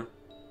too hard.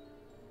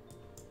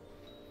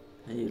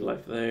 I need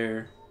life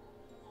there.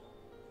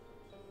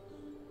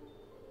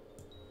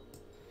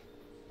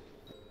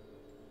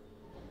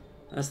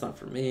 That's not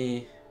for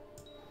me.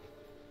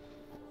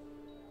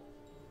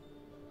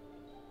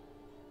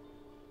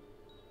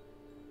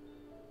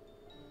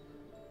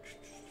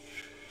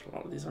 A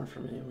lot of these aren't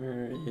for me.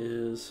 Where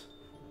is...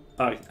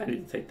 Oh, I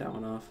need to take that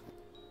one off.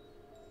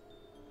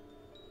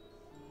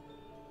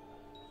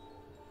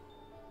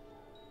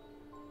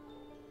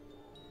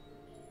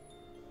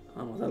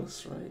 No, that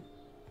looks right.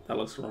 That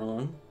looks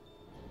wrong.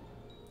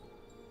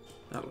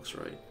 That looks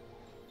right.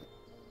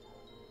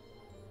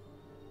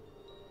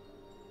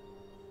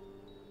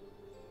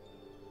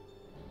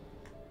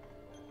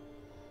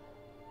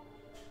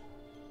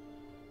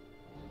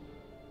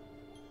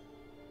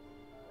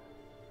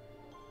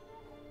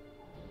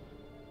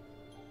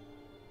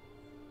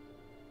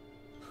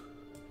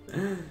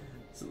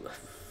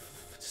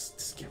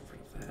 just get rid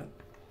of that.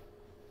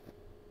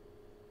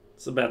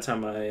 It's about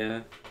time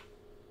I,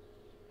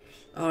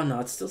 Oh no,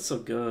 it's still so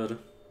good.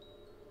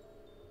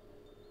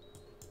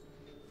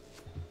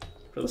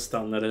 For the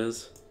stun, that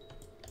is.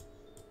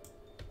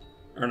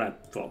 Or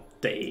not, well,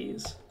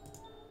 days.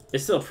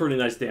 It's still a pretty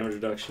nice damage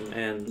reduction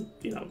and,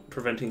 you know,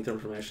 preventing them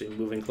from actually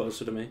moving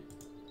closer to me.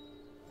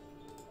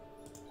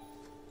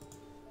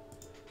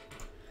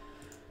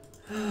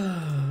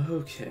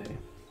 Okay.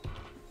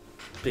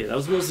 But yeah, that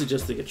was mostly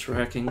just to get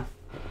tracking.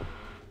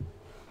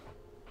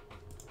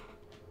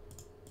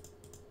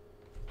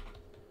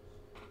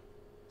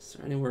 Is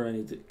there anywhere I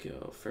need to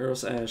go?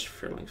 Pharaoh's Ash,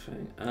 Fairling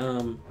Fang.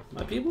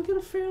 Might be able to get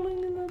a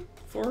Fairling in the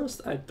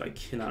forest? I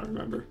cannot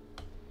remember.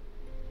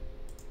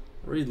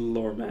 Read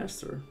Lore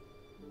Master.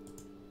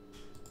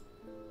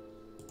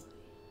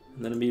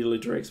 And then immediately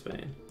Drake's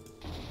Bane.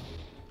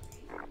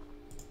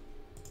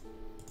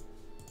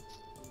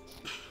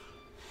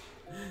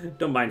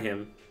 Don't mind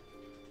him.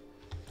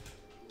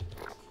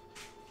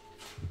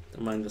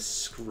 Don't mind the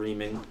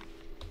screaming.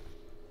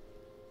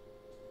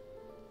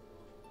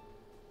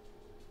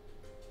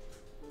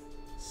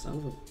 Son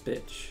of a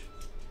bitch.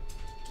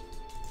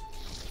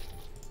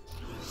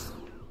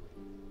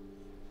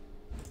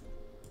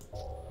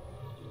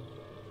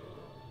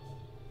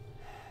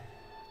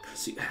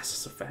 Cause you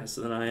assholes are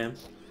faster than I am.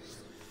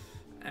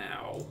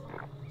 Ow.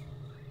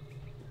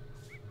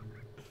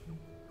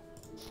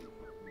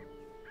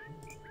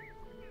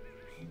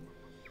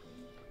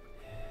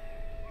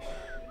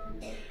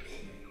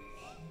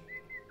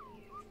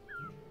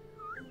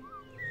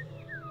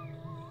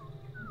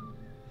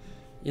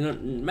 You know,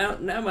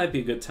 now might be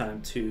a good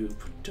time to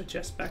put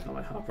Digest back on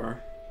my hotbar.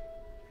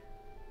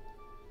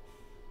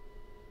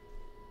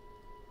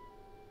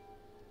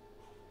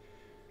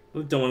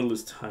 I don't want to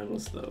lose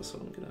Timeless though, so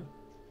I'm gonna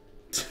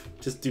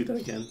just do that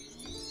again.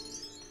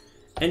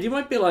 And you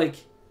might be like,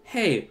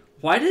 hey,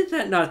 why did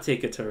that not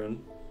take a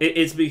turn?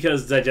 It's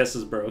because Digest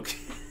is broke.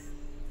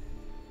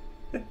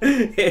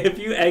 If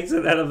you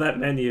exit out of that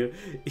menu,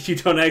 you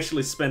don't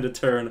actually spend a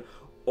turn,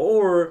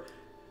 or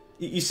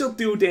you still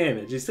do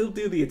damage, you still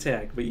do the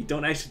attack, but you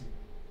don't actually,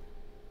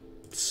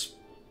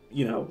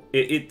 you know,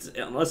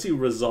 unless you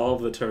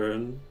resolve the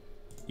turn,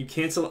 you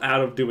cancel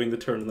out of doing the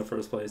turn in the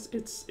first place.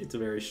 It's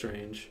very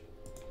strange.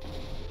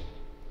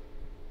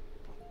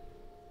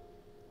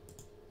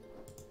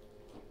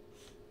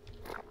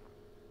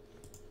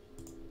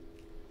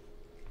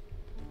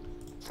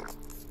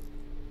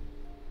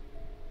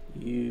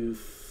 You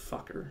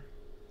fucker.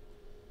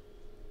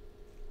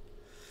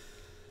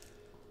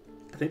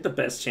 I think the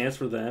best chance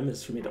for them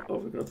is for me to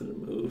overgrowth and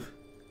move.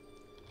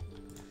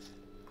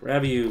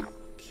 Grab you,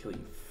 kill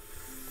you.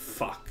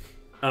 Fuck.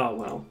 Oh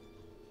well.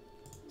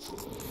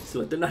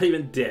 So they're not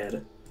even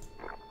dead.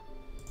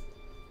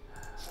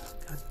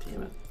 God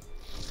damn it.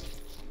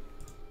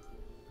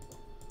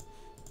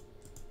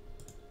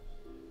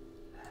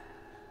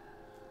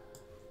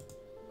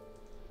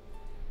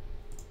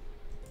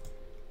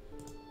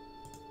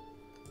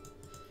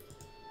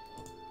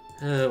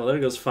 Well, there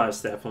goes 5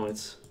 stat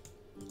points.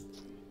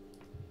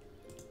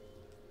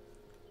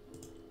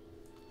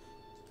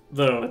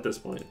 Though, at this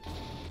point,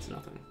 it's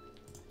nothing.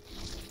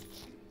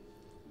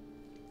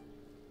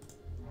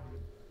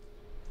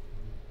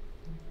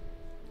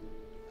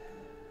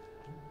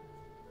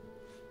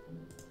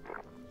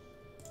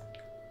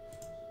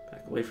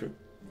 Back away from...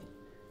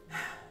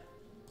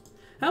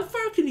 How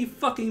far can you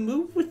fucking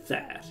move with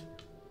that?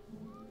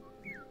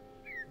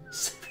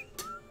 7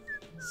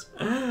 times.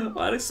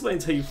 Well, that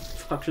explains how you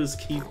fuckers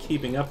keep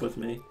keeping up with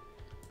me.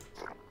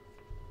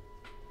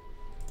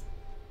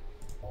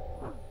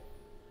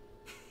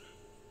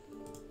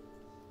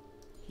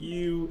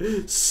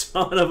 You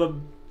son of a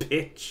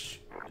bitch.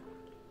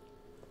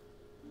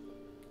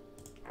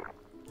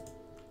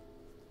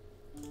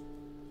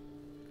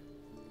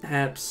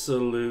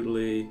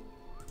 Absolutely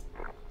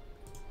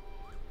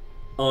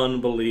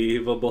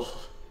unbelievable.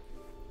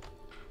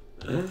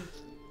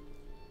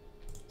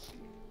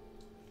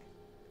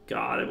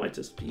 God, it might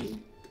just be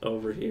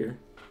over here.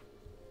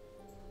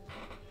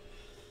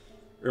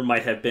 Or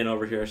might have been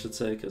over here, I should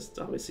say, because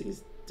obviously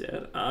he's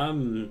dead.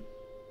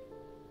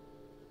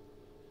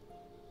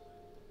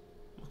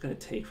 What can I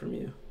take from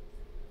you?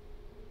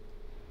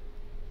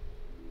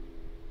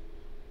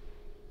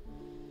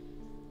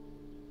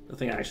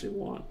 Nothing I actually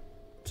want.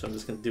 So I'm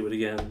just gonna do it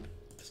again.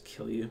 Just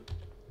kill you.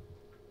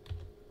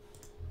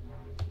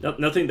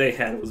 Nothing they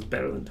had was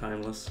better than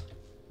Timeless.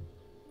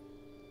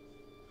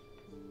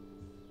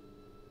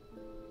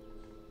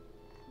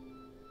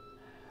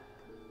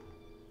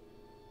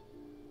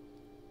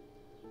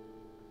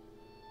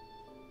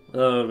 Oh,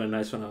 it would have been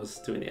nice when I was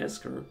doing the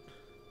escort.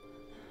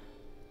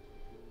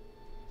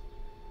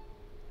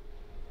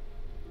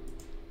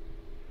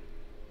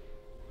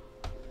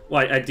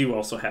 Well, I do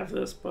also have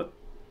this, but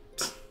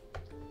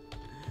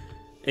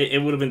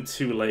it would have been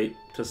too late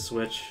to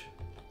switch.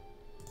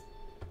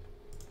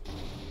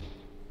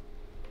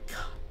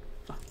 God,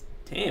 fucking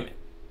damn it.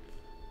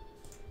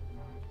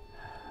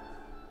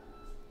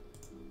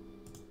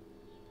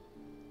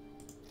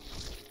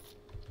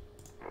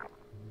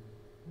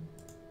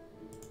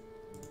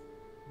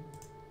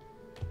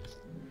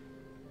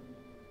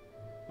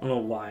 I don't know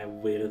why I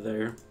waited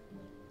there.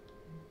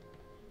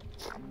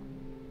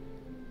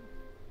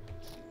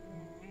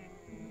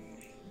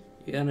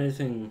 You got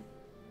anything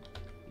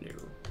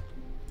new?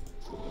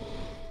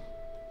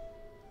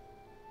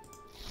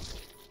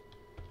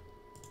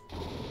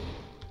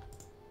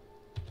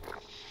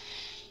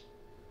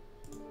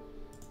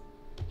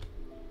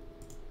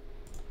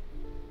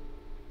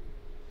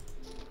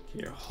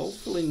 You're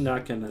hopefully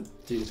not gonna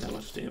do that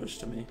much damage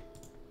to me.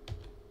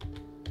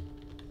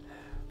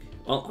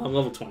 Well, I'm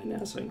level 20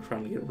 now, so I can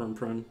try to get a run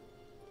prone.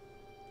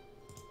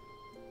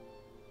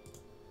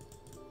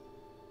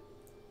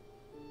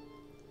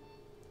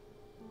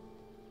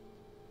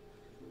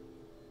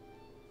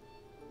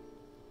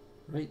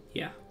 Right?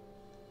 Yeah.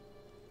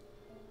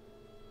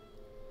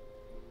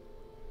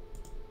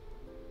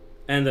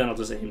 And then I'll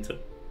just aim to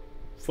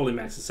fully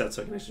max the set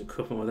so I can actually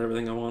equip him with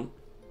everything I want.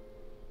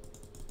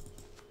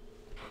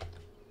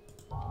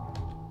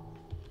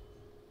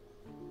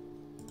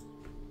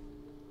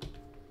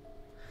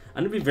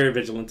 I'm gonna be very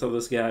vigilant of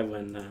this guy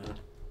when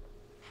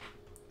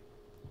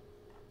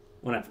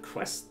I have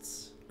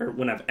quests, or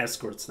when I have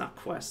escorts, not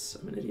quests.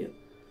 I'm an idiot.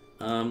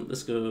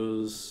 This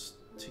goes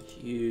to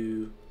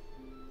you.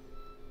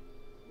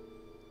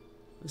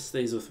 This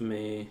stays with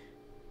me.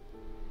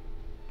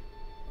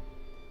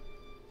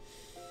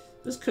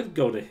 This could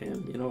go to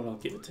him. You know what? I'll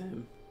give it to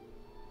him.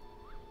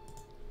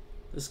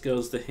 This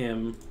goes to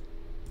him.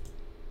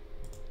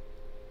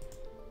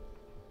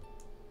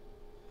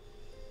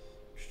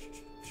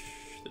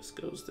 This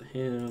goes to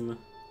him.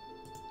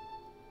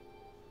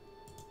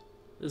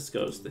 This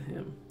goes to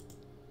him.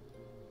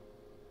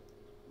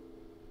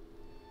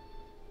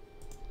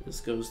 This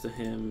goes to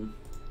him.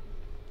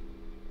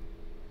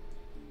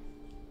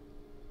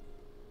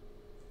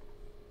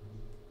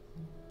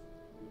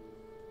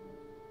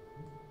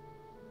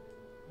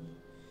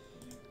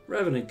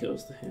 Revenant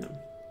goes to him.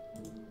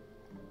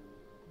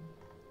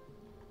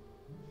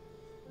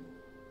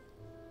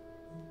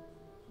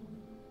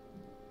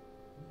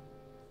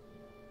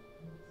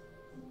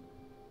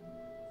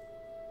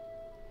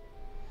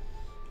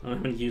 I don't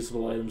have any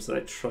usable items that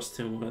I trust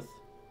him with.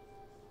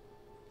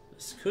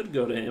 This could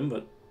go to him,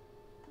 but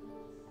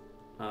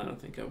I don't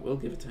think I will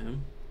give it to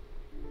him.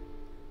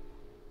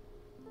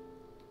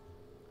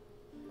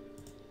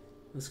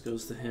 This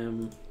goes to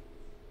him.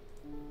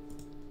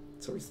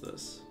 So where's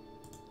this?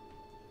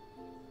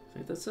 I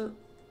think that's it.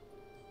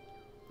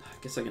 I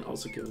guess I can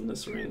also give him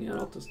this ring.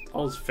 Yeah,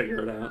 I'll just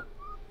figure it out.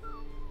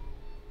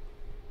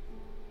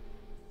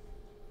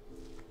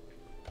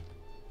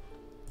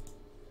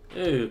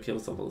 Okay,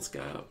 let's level this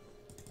guy up.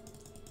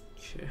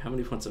 Okay, how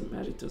many points of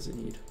magic does he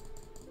need?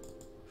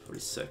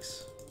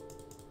 46.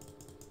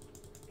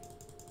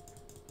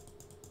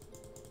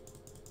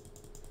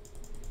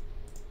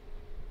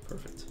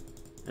 Perfect.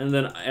 And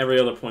then every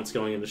other point's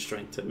going into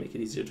strength to make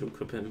it easier to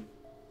equip him.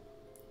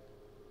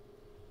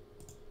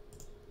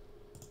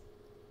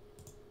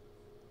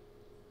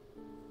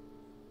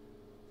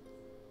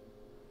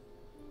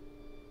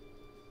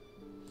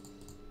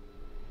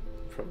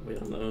 Probably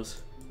on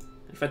those.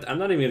 In fact, I'm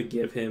not even going to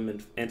give him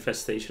an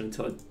infestation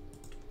until I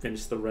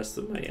finish the rest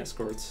of my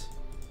escorts.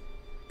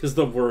 Because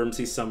the worms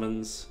he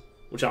summons,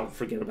 which I'll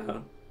forget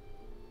about,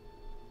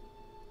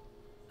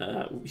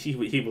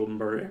 he will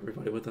murder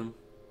everybody with them.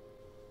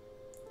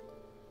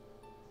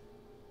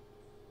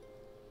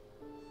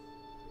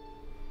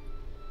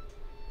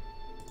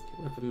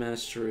 Weapon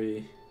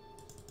mastery.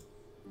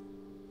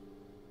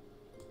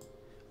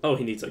 Oh,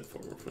 he needs like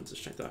 4 more points of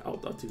strength. I'll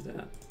do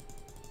that.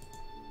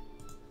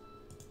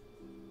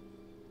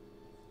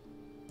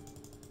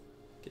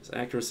 Gets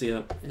accuracy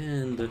up,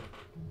 and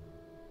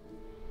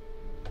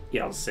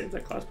yeah, I'll save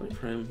that class point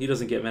for him. He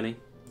doesn't get many.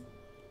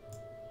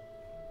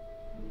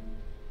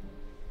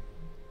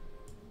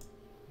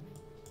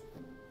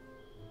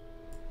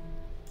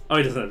 Oh,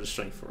 he doesn't have the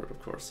strength for it,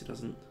 of course. He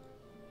doesn't.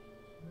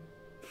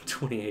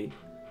 28.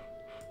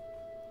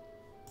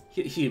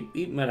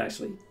 He might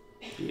actually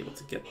be able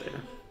to get there.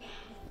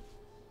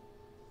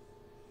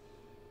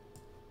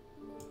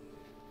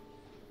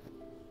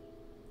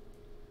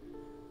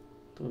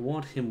 Do I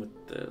want him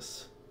with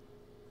this?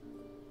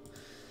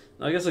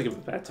 No, I guess I'll give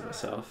it back to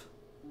myself.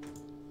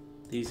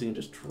 These you can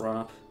just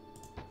drop.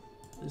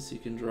 This you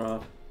can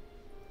drop.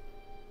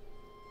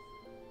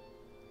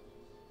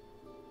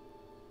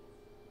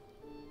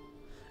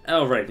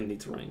 Oh, right, he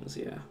needs rings,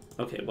 yeah.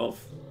 Okay, well,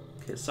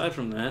 okay, aside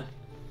from that...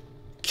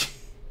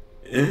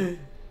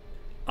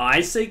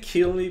 I say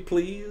kill me,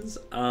 please.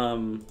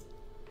 Sure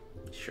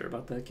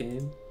about that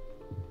game?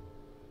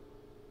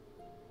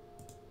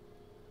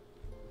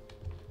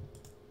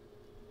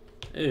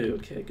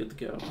 Okay, good to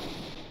go.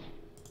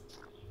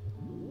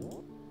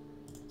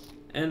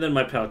 And then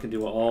my pal can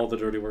do all the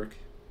dirty work.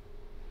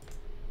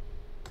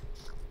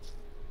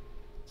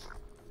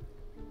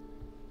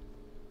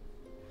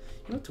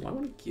 You know, do I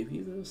want to give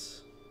you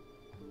this?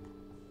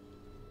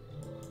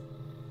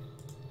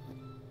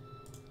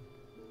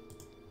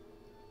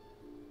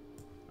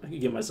 I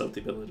could give myself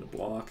the ability to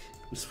block.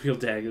 Just wield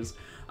daggers.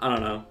 I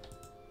don't know.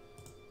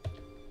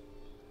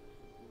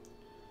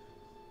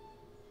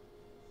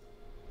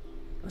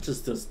 That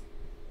just does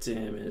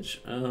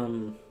damage.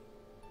 Triples.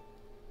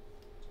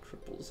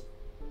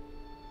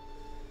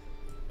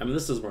 I mean,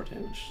 this does more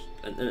damage.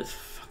 And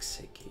fuck's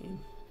sake, game.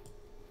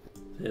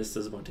 This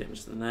does more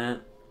damage than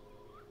that.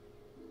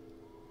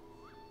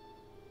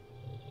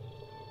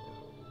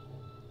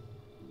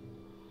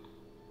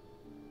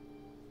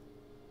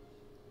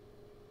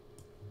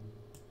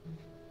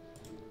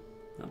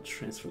 I'll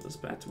transfer this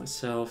back to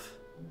myself.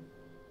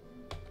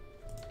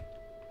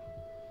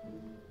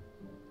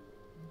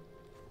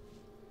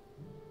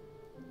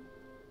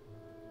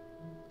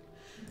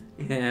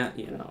 Yeah,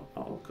 you know,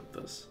 I'll cook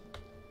this.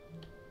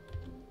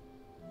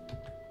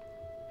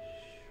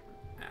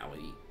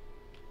 Owie.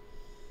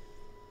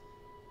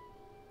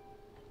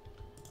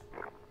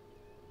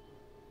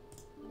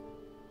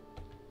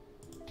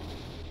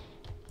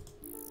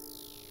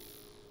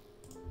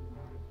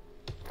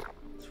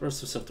 So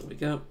first we just have to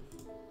wake up.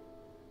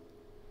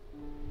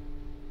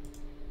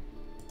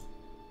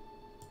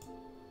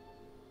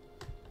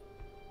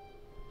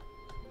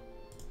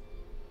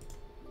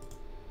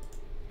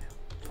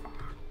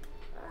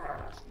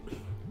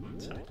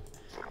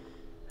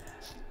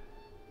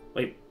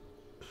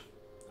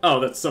 Oh,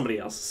 that's somebody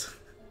else.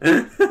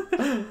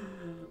 I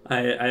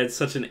had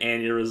such an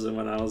aneurysm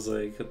when I was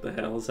like, what the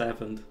hell has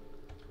happened?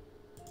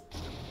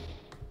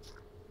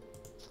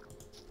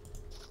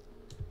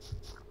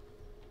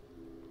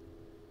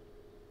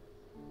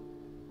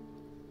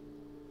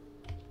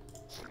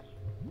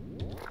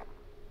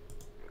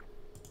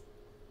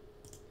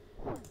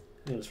 I'll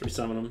just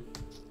resummon him.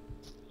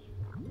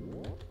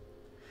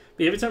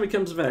 But every time he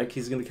comes back,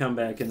 he's going to come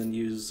back and then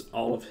use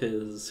all of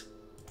his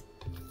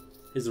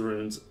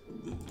runes,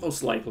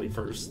 most likely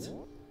first.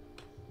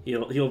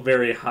 He'll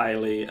very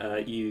highly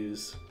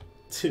use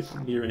to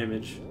mirror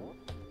image,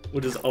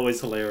 which is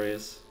always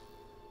hilarious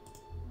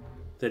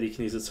that he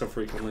can use it so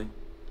frequently.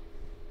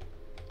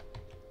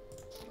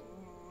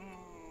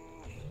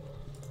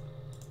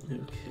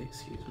 Okay,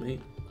 excuse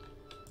me.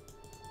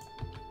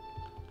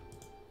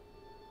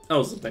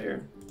 Oh, it's a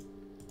bear.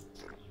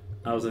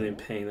 I wasn't even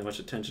paying that much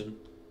attention.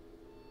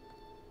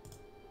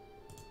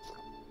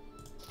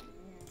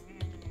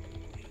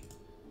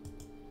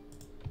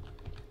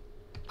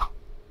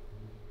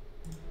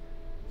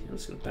 I'm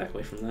just gonna back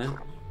away from that.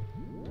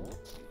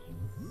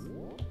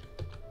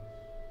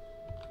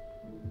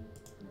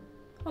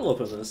 I'll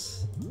open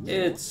this.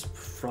 It's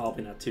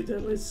probably not too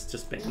deadly, it's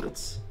just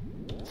bandits.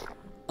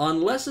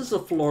 Unless it's a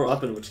floor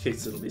up, in which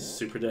case it'll be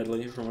super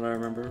deadly, from what I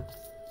remember.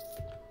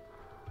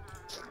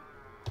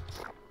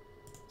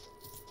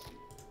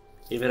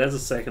 If it has a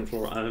second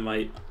floor, I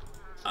might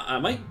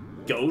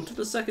go to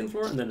the second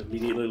floor and then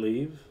immediately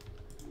leave.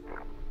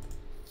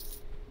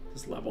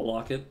 Just level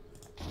lock it.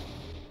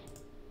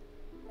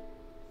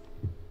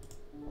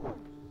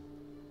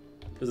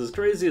 Because as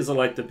crazy as I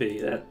like to be,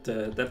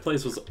 that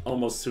place was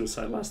almost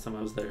suicide last time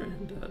I was there,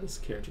 and this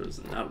character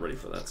is not ready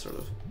for that sort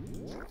of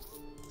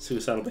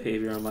suicidal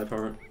behavior on my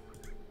part.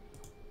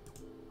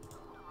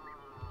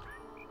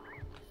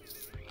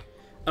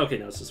 Okay,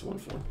 no, it's just one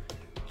floor.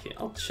 Okay,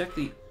 I'll check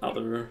the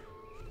other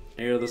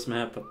area of this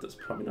map, but there's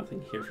probably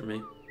nothing here for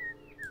me.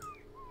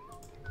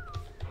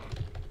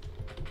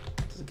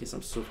 Just in case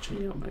I'm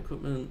switching out my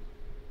equipment.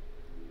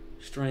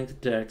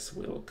 Strength, Dex,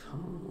 Will,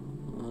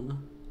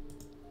 Con.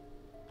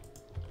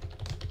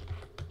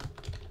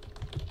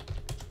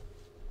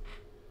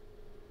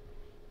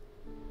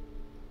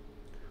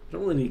 I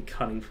don't really need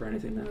cutting for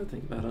anything now that I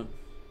think about it.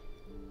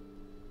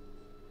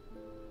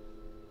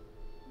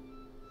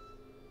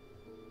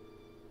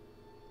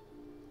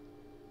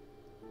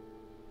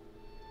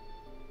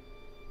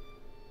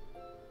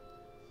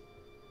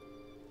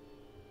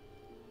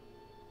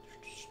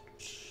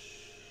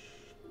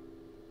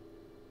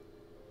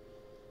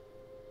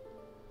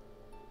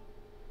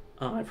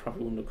 Oh, I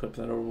probably wouldn't equip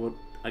that over what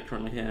I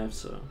currently have,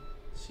 so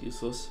it's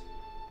useless.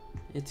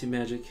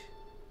 Anti-magic.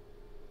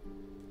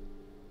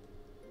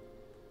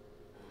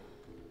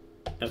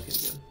 Okay,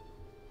 good.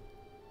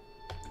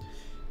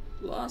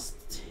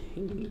 Lost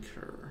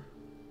Tinker.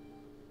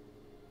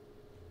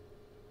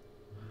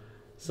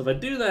 So if I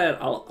do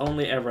that, I'll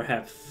only ever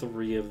have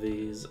 3 of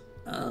these.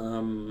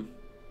 I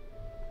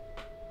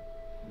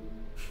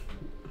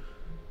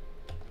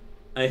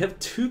have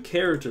 2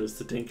 characters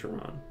to tinker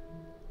on.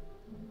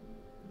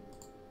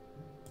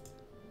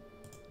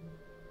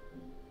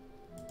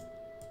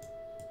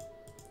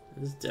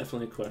 This is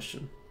definitely a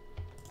question.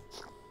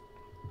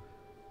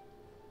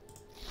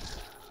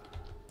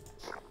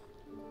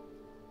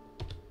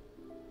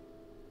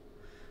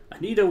 I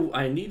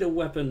need a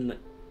weapon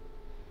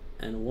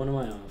and one of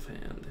my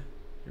offhand.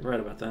 You're right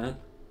about that.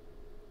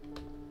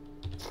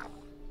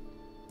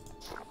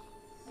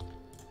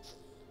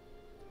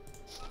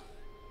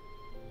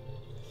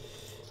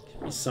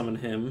 summon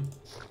him.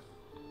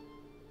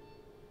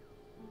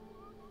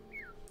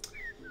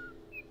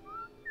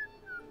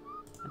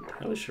 I'm not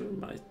entirely sure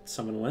where my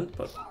summon went,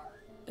 but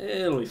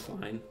it'll be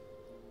fine.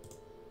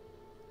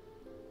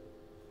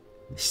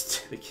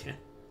 He's dead again.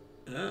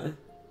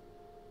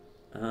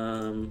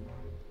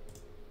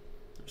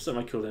 Set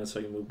my cooldown so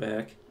I can move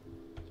back.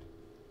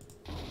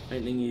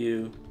 Lightning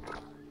you.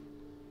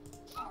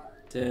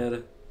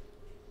 Dead.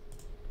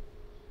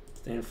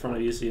 Stay in front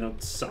of you so you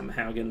don't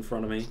somehow get in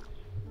front of me.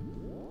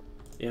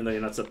 Even though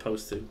you're not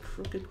supposed to.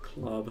 Crooked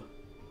club.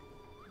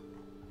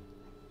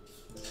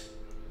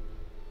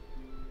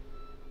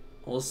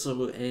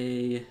 Also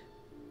a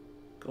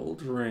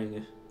gold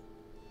ring.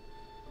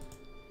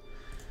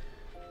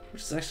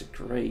 Which is actually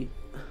great.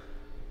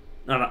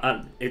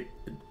 No,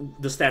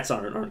 the stats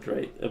aren't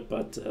great,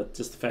 but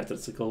just the fact that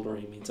it's a gold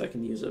ring means I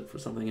can use it for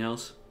something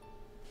else.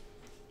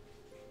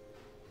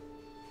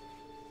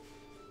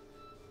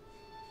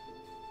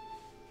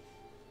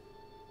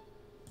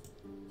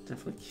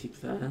 Definitely keep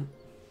that.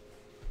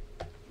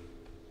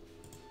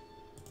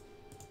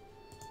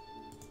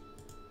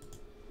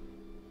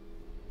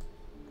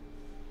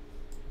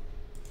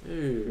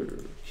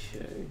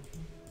 Okay.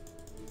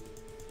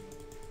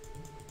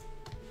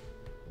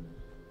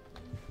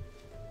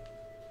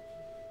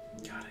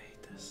 God, I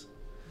hate this.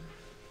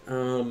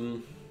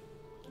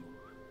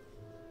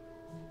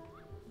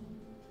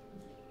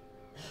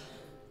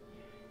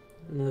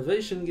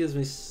 Innovation gives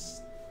me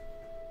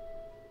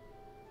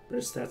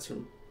better stats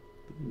from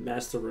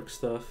Masterwork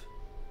stuff.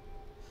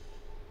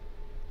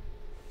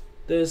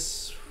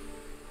 This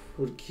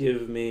would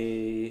give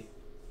me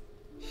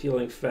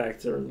healing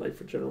factor and life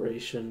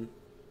regeneration.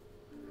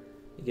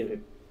 You give me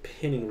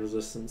pinning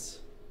resistance.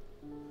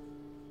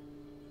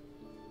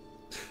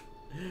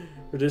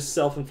 Reduce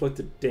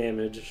self-inflicted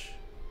damage.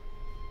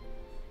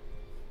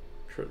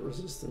 Crit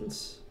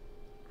resistance.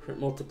 Crit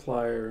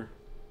multiplier.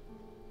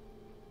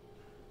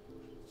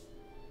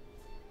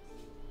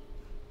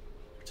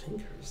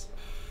 Tinkers.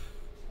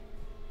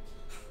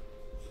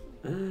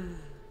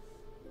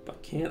 But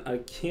I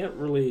can't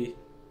really.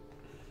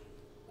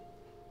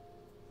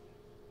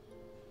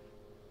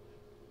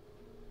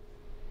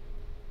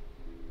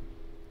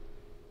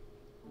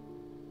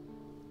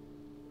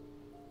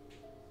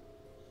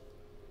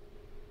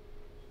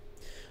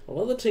 A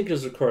lot of the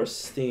Tinkers require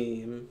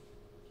Steam.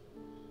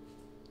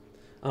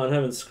 I don't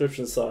have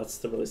inscription slots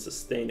to really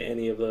sustain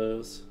any of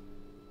those.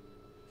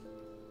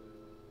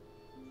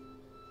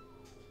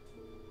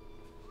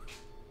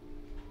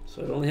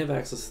 So I only have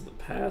access to the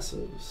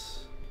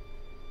passives.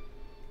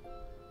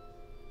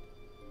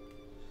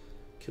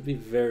 Could be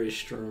very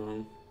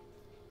strong.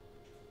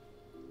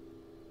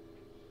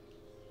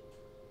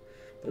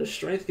 But is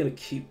strength gonna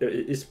keep...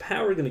 Is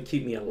power gonna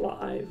keep me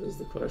alive is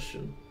the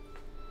question.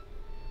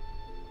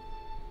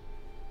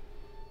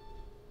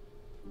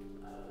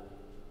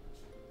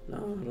 No,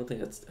 I don't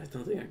think I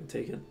can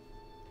take it.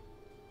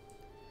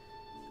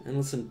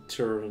 Endless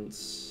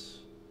endurance.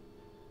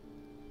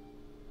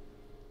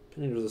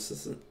 Pinning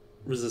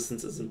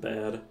resistance isn't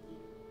bad.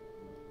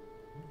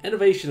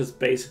 Innovation is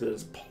basically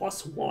just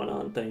 +1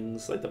 on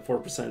things. Like the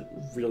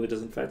 4% really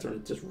doesn't factor in,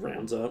 it just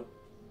rounds up.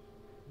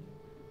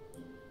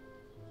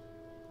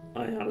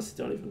 I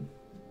honestly don't even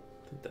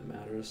think that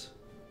matters.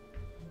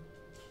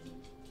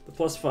 The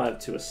 +5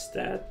 to a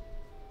stat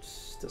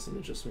just doesn't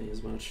interest me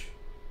as much.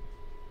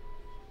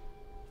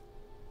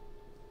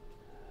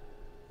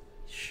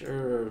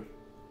 Sure.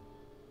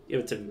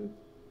 Give it to me.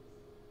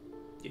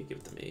 Yeah, give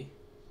it to me.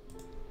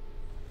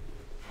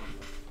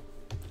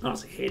 I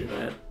honestly hated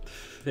that.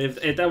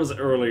 If that was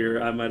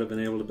earlier, I might have been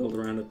able to build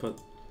around it, but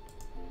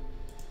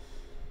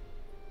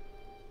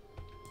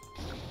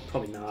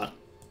probably not,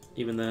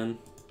 even then.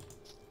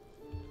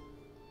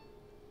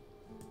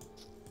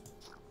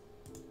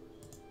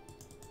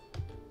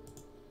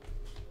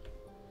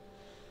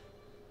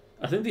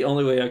 I think the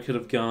only way I could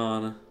have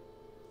gone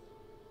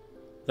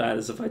that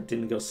is if I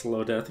didn't go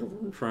Slow Death or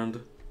Rune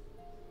Friend.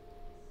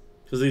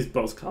 Because these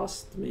both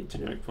cost me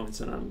generic points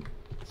and I'm...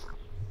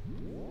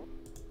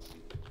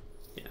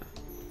 Yeah.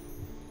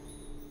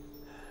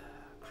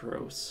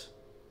 Gross.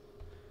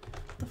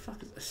 What the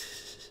fuck is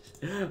this?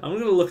 I'm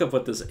gonna look up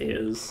what this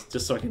is,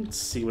 just so I can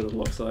see what it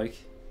looks like.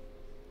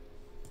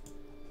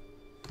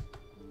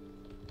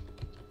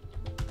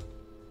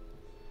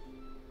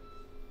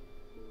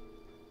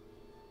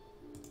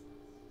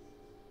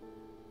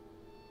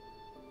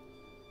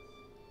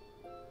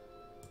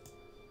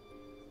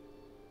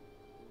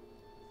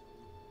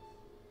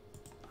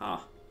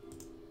 Ah.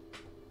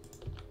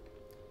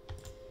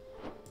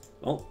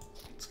 Well,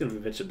 it's gonna be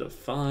a bitch to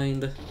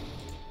find.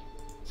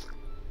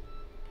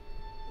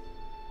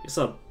 Guess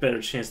I'll have a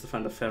better chance to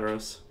find the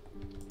Pharaohs.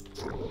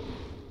 I'm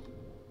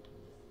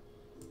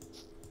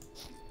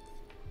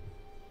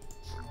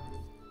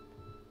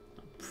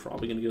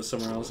probably gonna go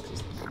somewhere else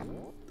because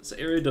this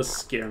area does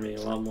scare me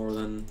a lot more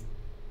than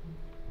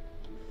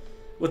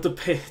what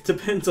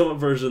depends on what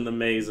version the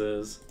maze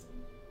is.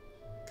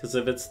 Because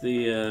if it's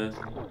the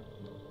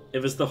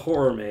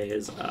horror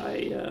maze,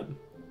 I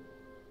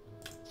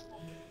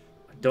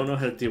don't know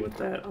how to deal with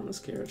that on this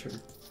character.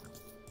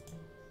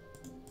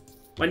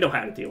 I know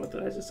how to deal with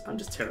it, I'm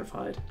just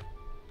terrified.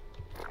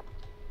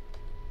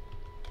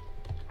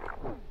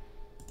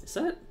 Is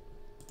that...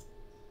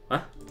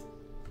 What?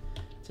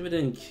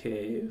 Intimidating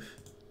cave.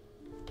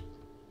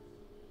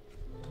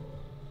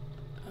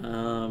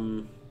 How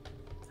do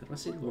I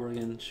say lore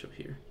again? Show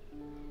here.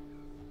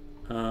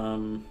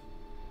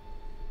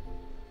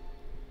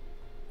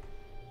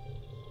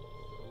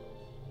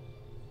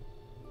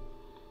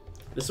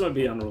 This might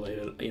be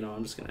unrelated. You know,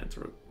 I'm just gonna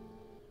answer it.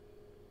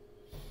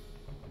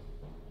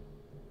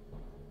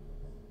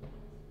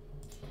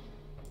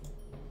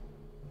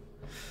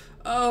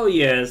 Oh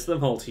yes, the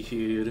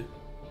multi-hued.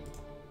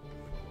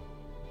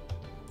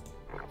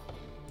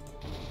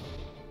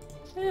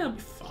 Yeah, I'll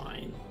be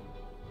fine.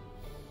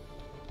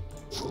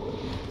 That's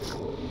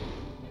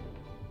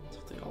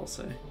what they all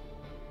say.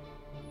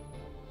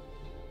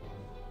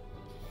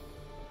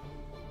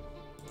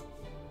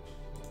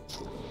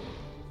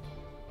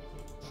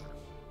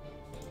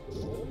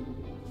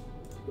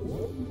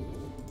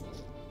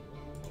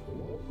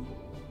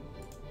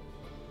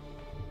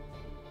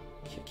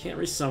 Can't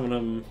resummon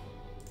them.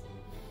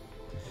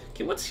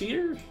 Okay, what's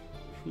here?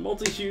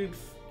 Multi-hued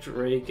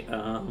Drake.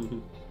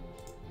 I'm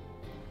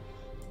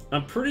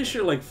pretty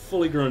sure like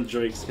fully grown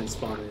drakes can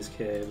spawn in these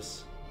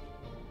caves,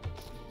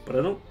 but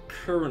I don't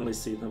currently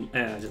see them.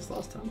 I just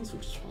lost timeless,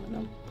 which is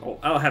fine.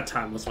 I'll have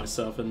timeless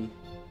myself in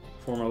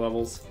former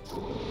levels.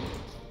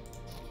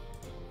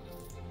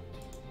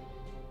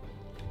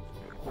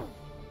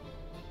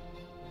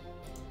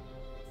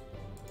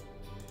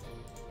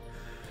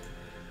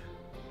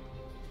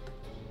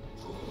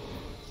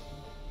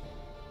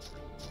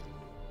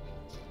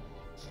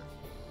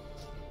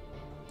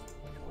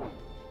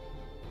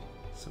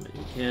 Somebody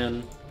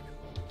can.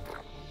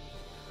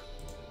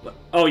 What?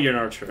 Oh, you're an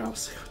archer. I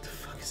was like, what the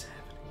fuck is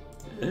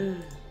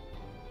happening?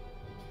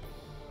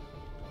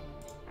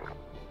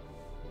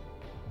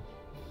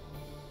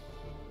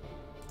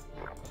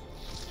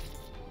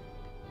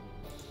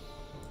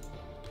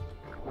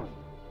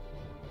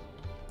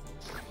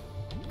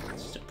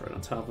 Let's jump right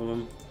on top of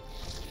him.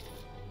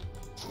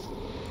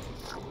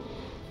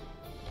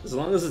 As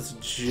long as it's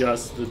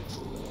just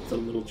the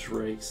little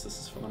drakes, this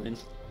is fine.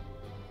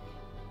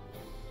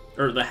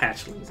 Or the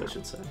hatchlings, I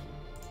should say.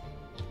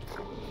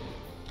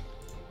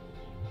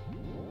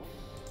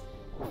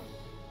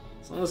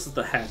 As long as it's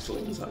the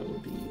hatchlings, I will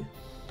be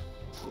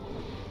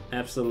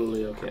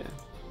absolutely okay.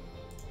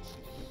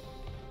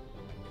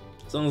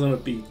 As long as I'm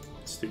not be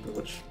stupid,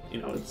 which,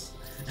 you know, it's...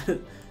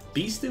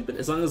 be stupid?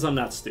 As long as I'm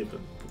not stupid,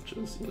 which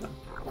is, you know,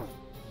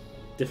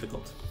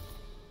 difficult.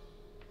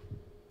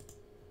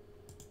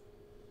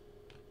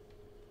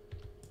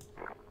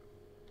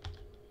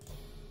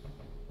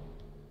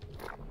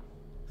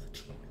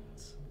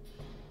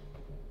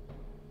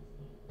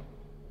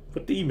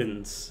 What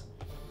demons?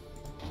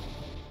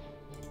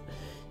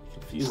 You're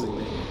confusing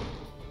me.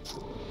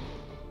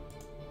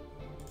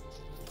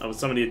 Oh, was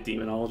somebody a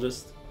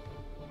demonologist?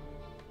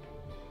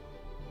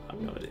 I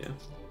have no idea.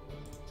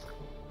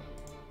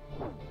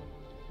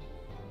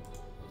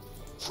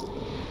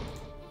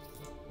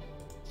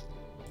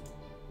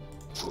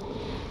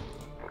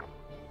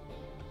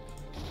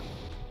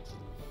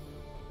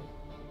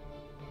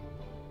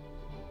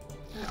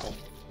 Ow.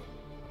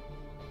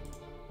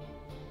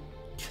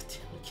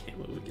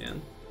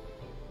 Again.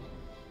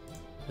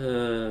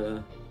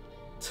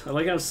 I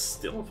like I'm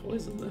still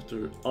poisoned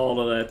after all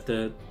of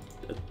that,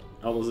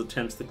 all those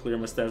attempts to clear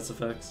my status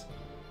effects.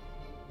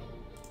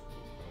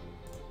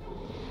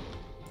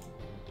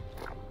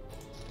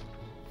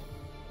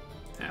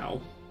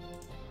 Ow.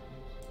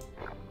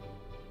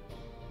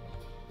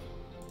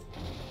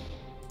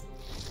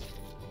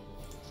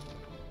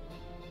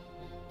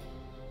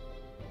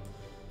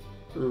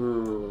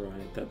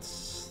 Right,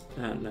 that's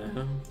that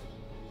now.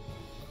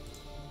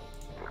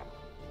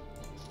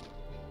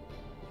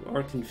 You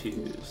are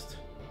confused.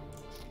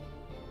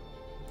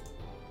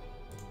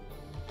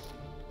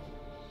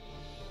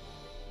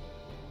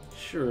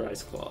 Sure,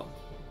 Ice Claw.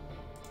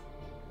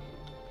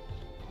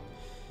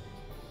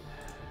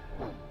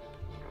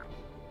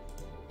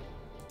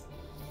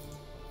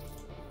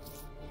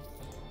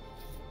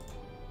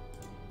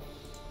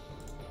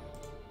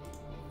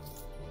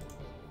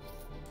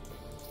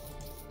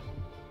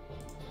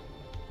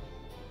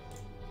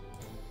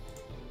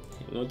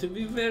 You want to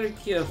be very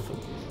careful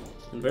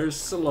and very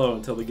slow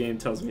until the game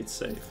tells me it's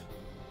safe.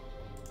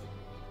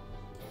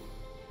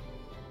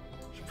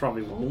 Which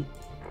probably won't.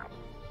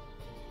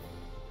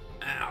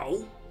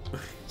 Ow!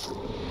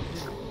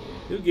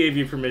 Who gave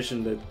you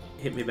permission to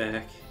hit me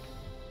back?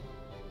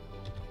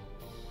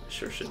 I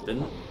sure should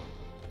didn't.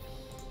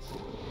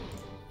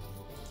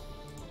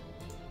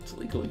 It's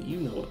illegal and you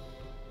know it.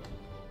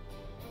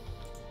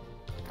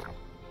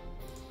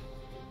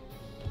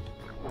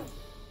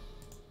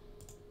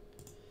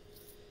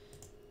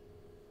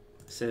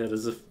 Say that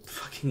as if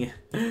fucking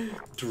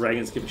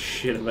dragons give a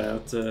shit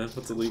about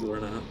what's illegal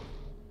or not.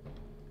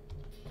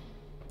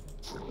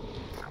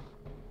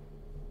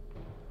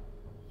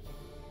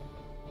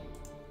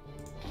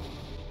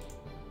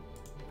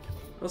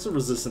 Also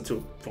resistant to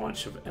a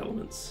bunch of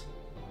elements.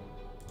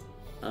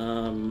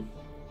 Grab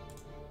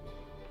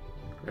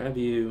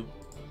you.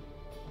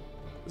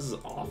 This is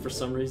off for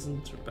some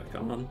reason. Turn it back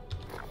on.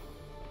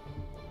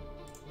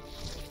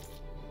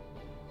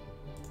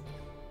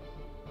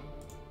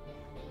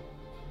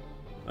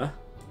 Huh?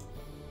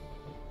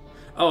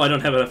 Oh, I don't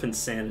have enough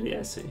insanity,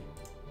 I see.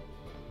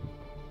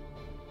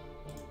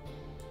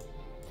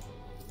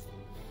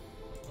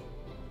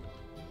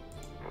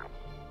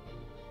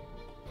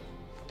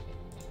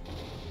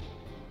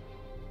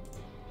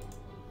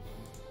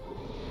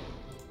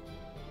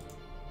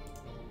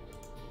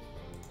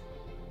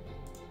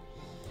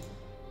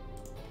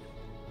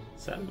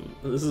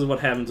 This is what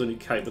happens when you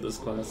kite with this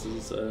class,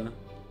 is, you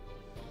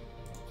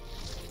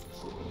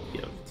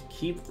know,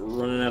 keep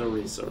running out of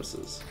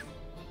resources.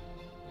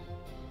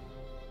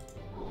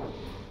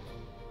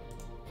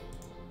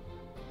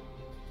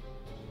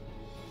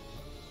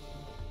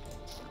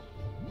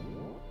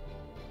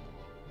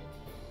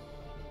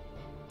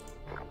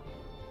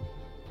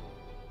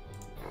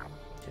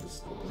 Okay,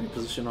 just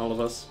reposition all of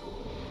us.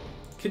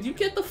 Could you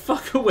get the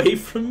fuck away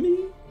from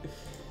me?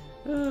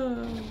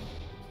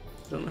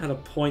 I don't know how to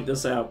point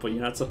this out, but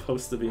you're not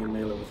supposed to be in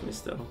melee with me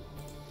still.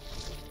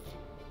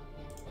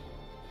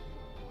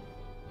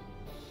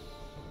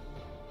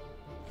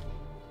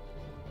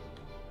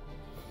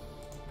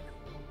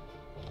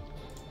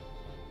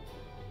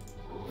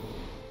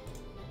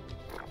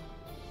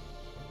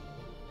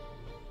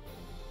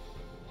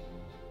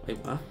 Wait,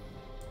 what?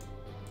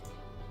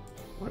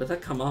 Why did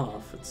that come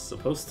off? It's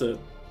supposed to...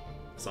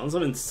 As long as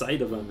I'm in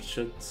sight of them, it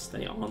should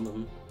stay on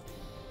them.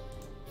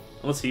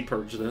 Unless he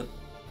purged it.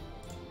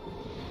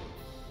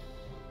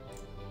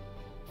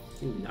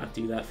 Do not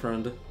do that,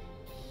 friend.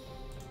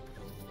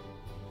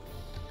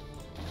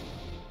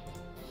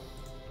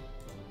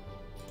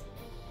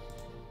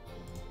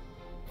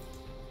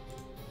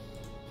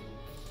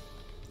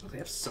 Oh, they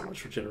have so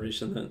much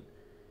regeneration that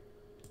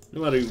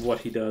no matter what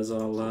he does,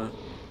 I'll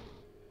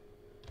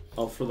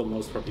for the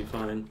most part be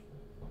fine.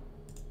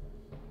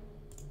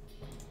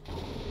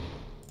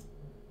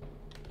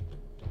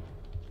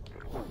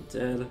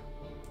 Dead.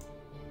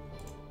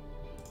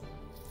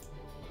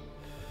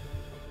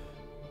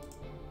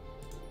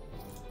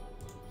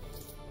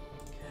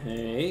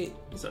 Okay,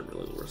 is that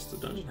really the worst the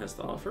dungeon has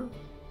to offer?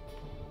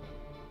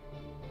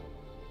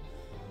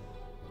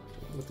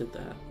 What did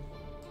that?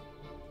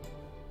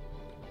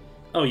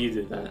 Oh, you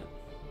did that.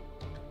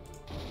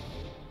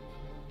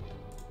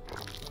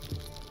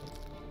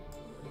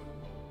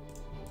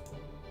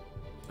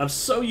 I'm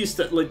so used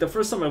to, like, the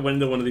first time I went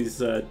into one of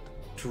these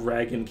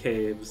dragon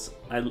caves,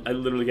 I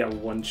literally got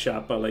one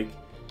shot by like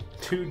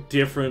 2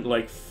 different,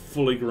 like,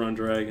 fully grown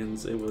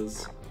dragons. It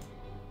was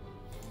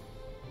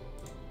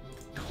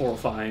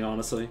horrifying,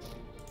 honestly.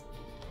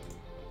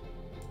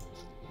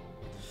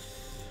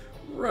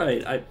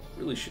 Right, I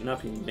really should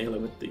not be in melee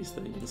with these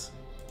things.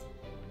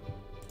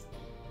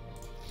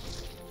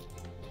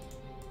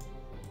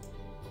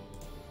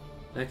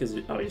 That is,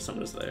 oh yeah,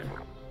 someone's there.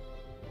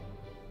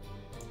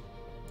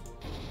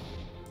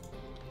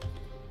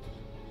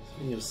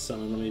 Speaking of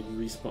sun, let me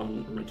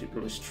respawn, or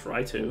at least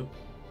try to.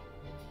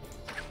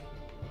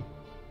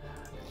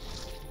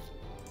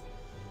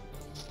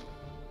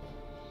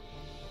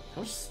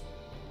 How much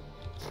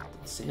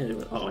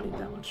sanity? Oh, I need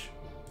that much.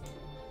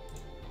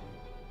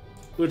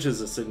 Which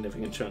is a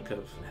significant chunk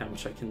of how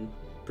much I can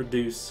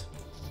produce.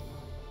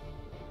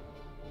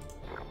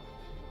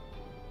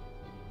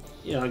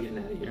 Yeah, I'm getting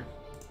out of here.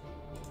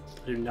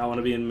 I do not want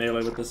to be in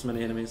melee with this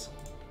many enemies.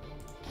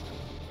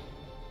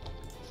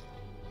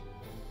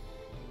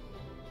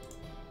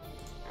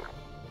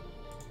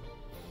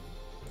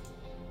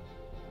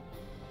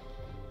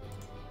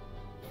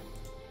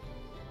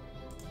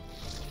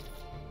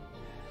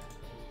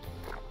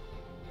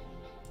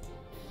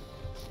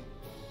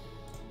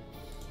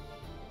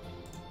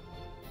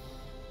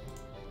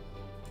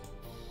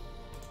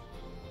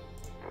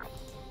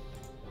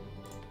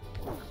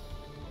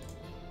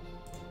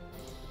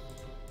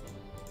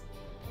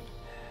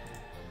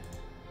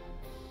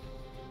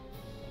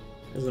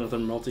 There's another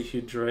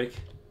multi-hued Drake.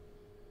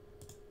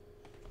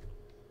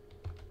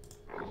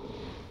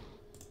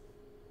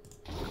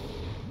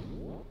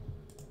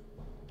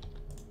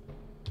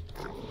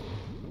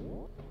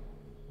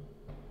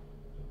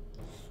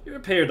 You're a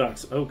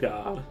paradox. Oh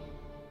god.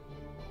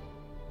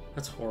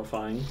 That's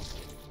horrifying.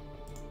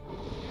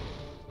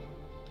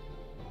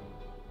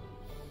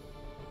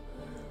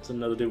 There's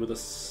another dude with a...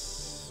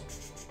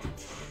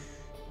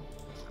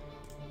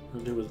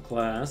 Another dude with a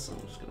class. I'm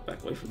just gonna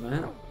back away from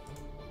that.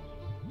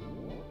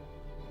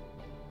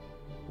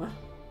 What?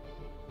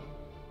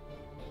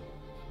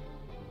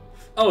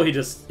 Oh, he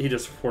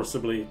just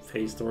forcibly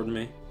phased toward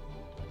me.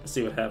 Let's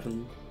see what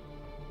happened.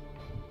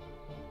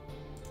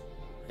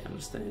 I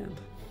understand.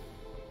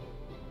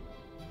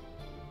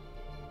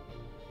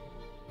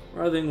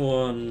 Writhing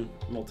one,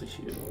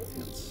 multi-hue.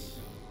 Let's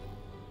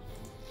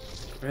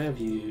grab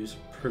you,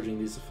 purging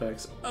these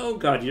effects. Oh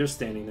god, you're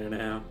standing there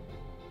now.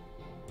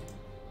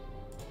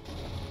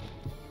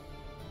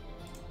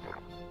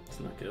 It's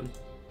not good.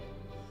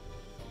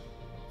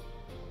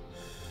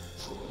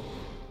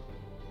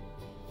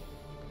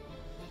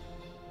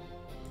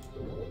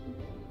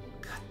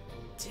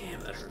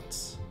 Damn, that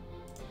hurts.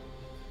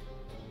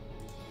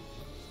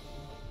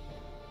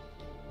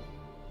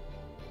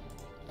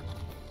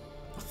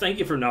 Thank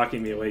you for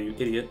knocking me away, you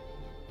idiot.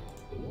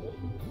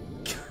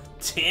 God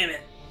damn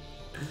it.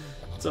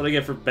 That's what I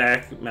get for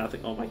back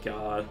mouthing. Oh my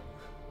god.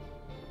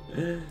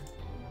 Yeah,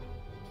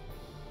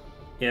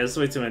 there's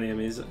way too many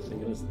enemies. I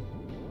think it was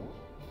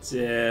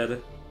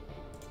dead.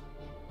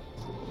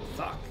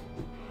 Fuck.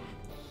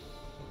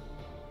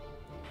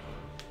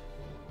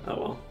 Oh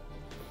well.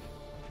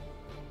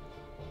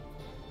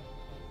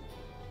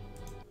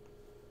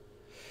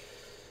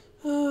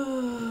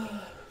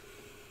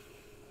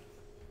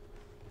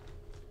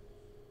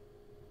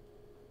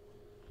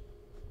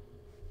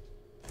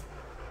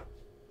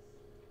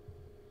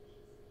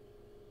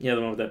 Yeah,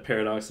 the one with that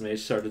paradox mage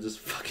started just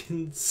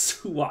fucking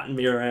swatting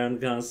me around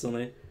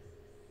constantly.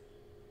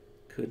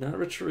 Could not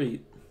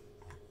retreat.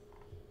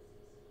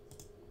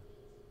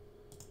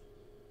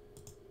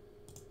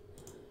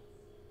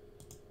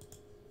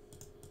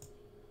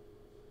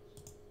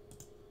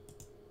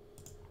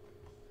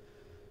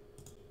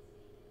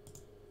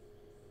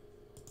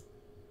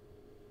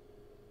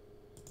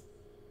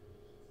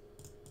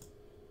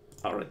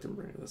 All right,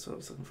 Rectenberg, that's what I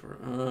was looking for.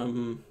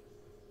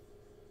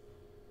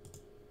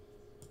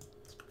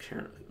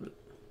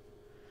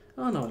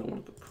 Oh no, I don't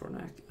want to go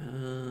Kornak.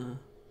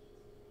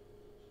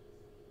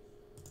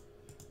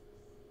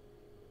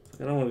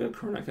 If I don't want to go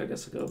Kornak, I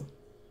guess I'll go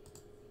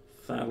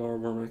Thalor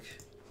Wormick.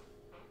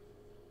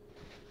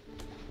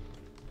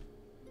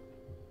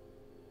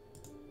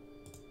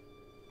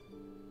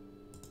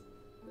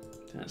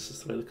 That's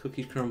just the way the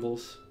cookie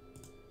crumbles.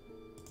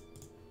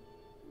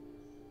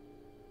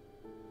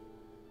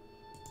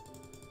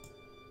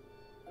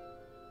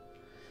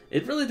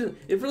 It really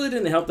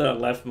didn't help that I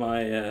left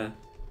my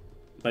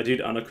my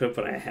dude unequipped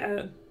when I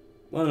had.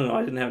 Well, no,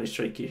 I didn't have any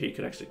straight gear he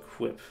could actually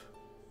equip.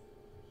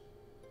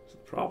 It's a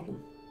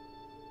problem.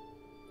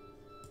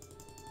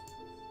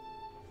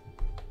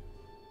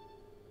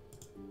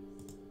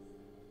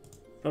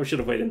 Probably should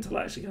have waited until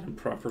I actually got him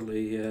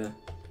properly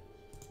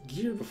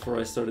geared before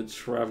I started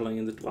traveling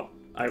in the. Well,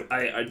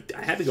 I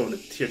had to go in a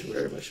tier 2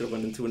 area, but I should have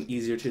went into an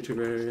easier tier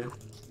 2 area.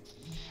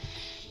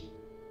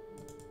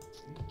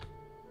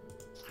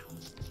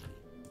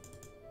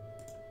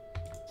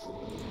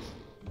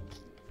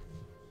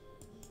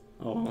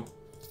 Oh well.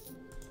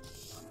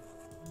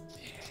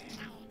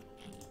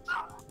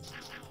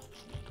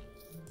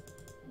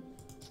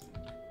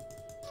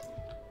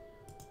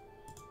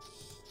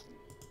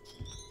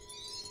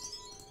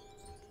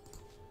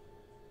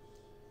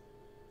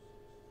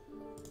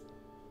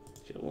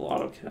 Okay, we'll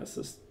auto-cast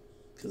this,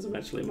 because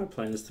eventually my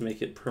plan is to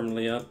make it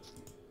permanently up.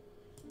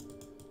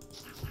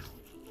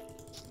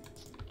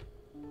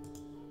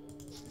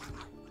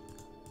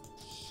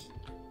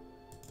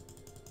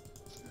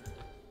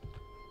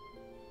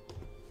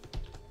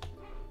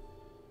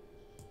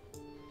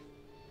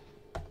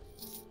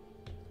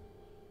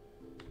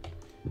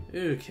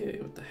 Okay,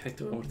 what the heck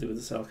do I want to do with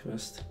this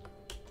alchemist?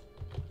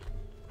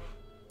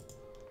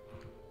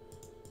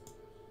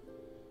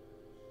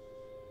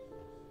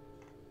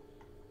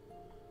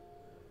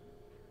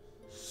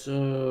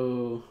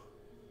 So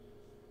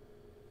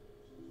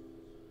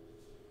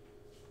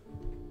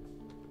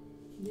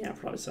yeah,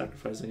 probably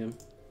sacrificing him.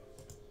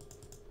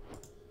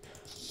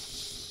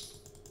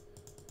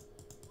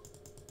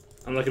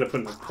 I'm not gonna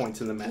put enough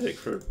points in the magic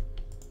for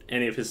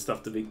any of his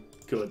stuff to be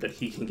good that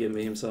he can give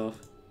me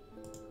himself.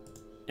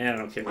 And I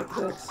don't care about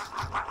the dex.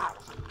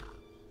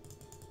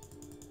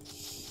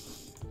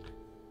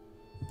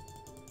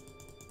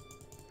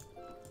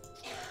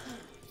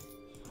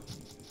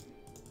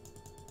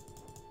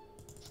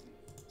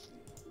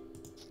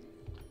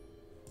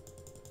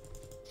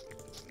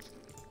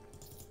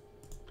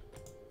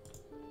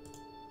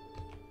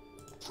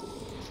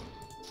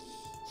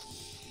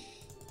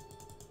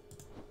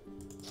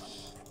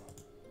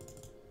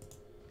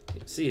 Okay,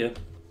 see ya.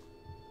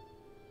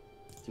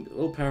 Give me a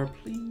little power,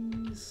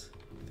 please.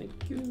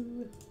 Thank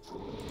you.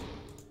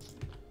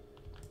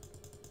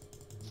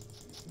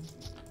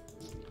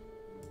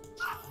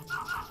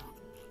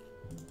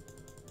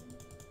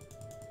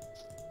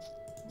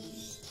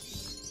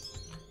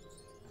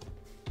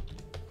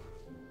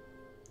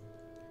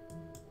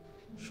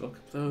 Shock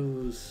up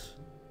those.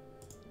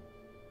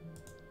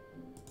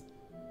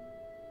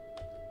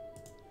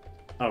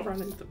 Oh,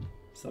 running the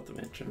South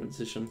Man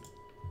transition.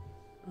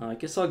 I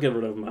guess I'll get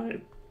rid of my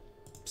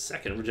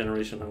second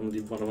regeneration. I'm gonna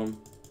leave one of them.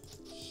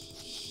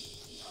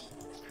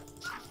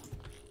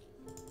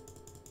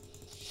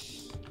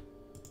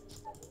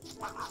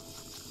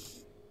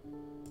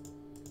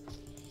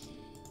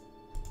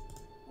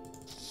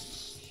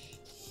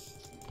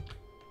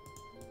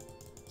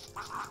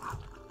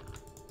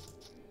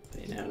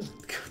 Okay, now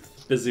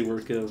busy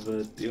work of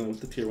dealing with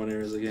the tier 1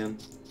 areas again.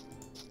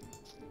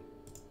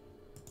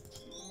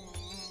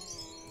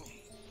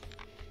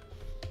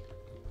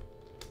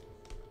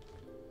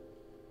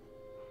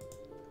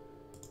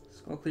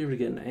 Skull Cleaver to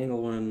get an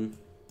angle one.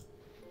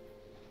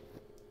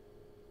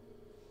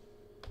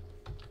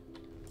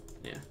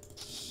 Yeah.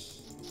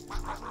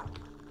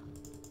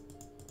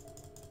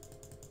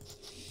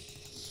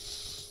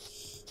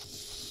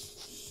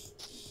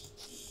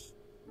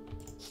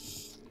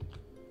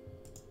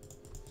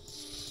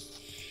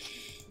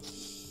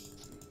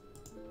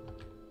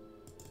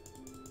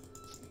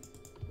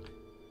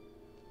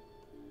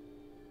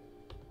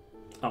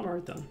 I'm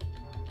alright then.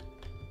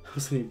 I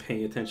wasn't even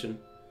paying attention.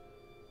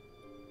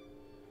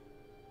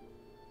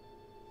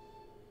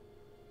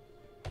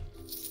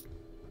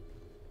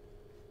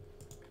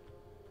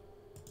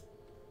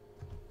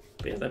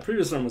 But yeah, that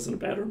previous run wasn't a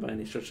bad run by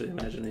any stretch of the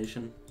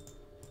imagination.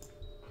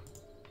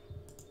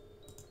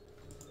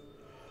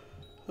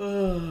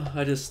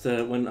 I just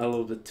went a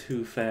little bit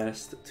too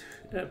fast.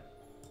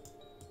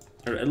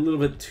 Or a little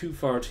bit too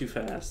far too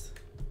fast.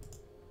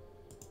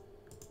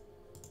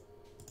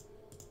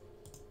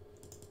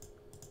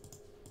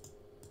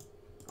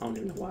 I don't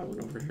even know why I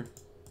went over here.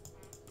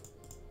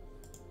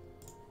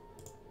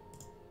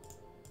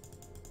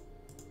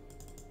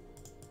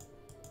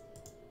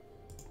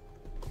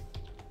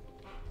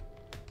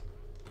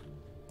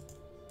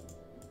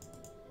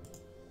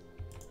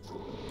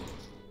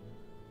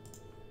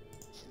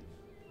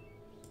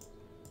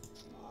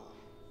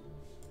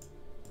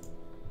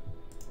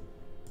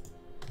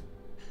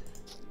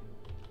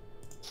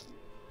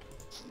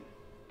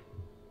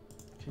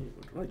 Okay,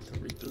 would like to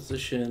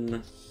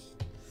reposition.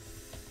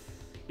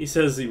 He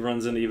says he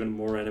runs into even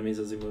more enemies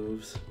as he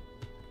moves.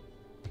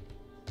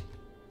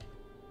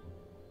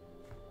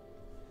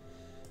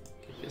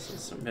 Okay, I guess I'll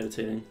start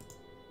meditating.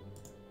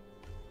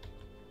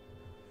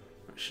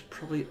 I should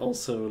probably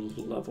also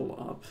level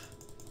up.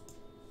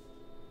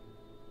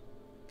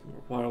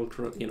 More wild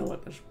growth. You know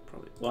what? I should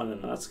probably. Well, no,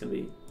 that's gonna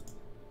be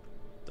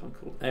done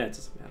cool. Eh, it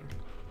doesn't matter.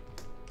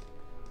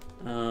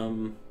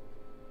 2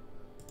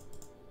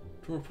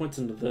 more points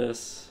into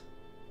this.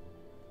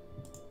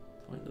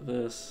 Point into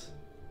this.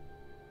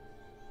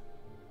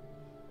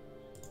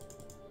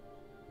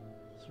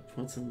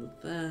 Points into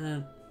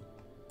that.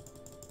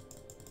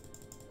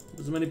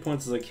 As many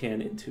points as I can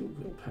into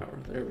willpower.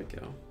 There we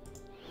go.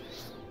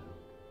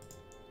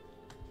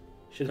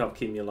 Should help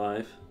keep me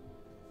alive.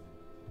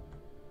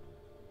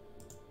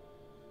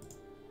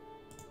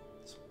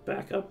 Let's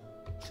back up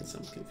because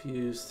I'm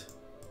confused.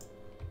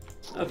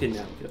 Okay,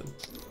 now I'm good.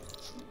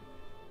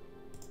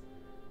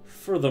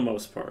 For the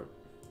most part.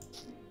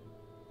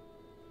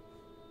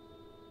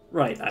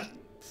 Right, I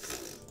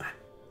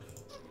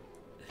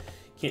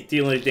can't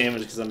deal any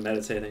damage because I'm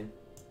meditating.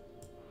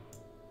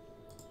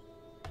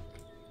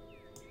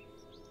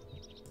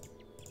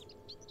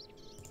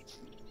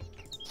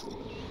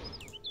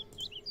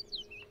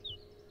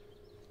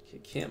 Okay,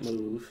 can't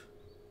move.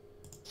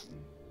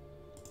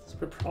 It's a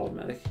bit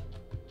problematic.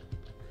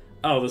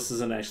 Oh, this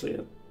isn't actually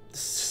a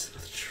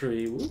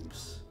tree.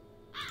 Whoops.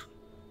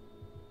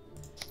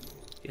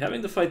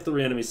 Having to fight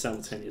 3 enemies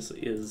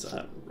simultaneously is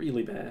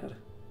really bad.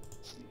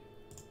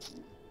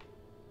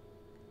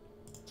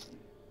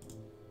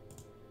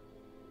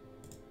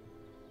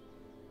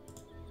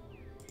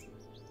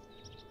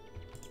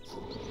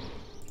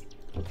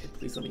 Okay,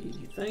 please let me eat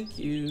you. Thank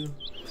you.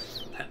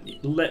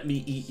 Let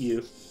me eat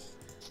you.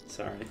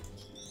 Sorry.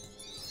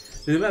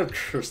 The amount of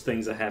cursed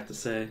things I have to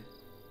say.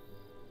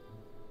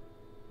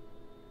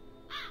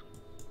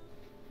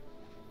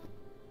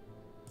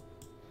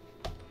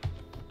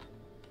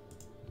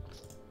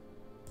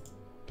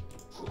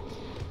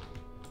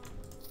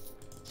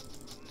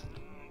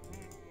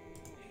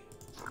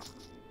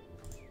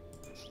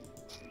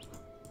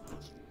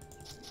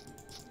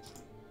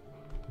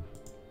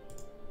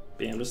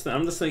 Yeah,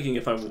 I'm just thinking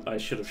if I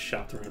should have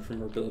shopped around for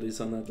more abilities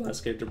on that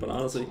last character, but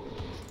honestly,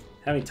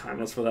 having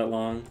Timeless for that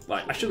long,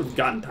 like I should have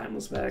gotten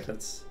Timeless back.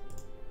 That's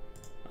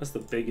the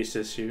biggest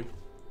issue.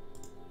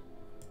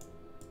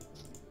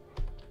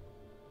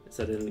 Is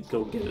I didn't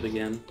go get it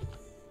again.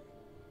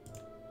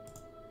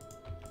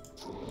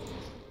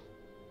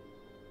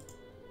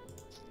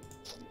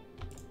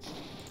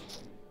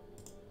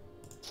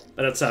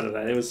 But outside of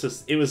that, it was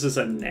just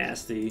a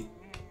nasty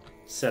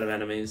set of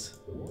enemies.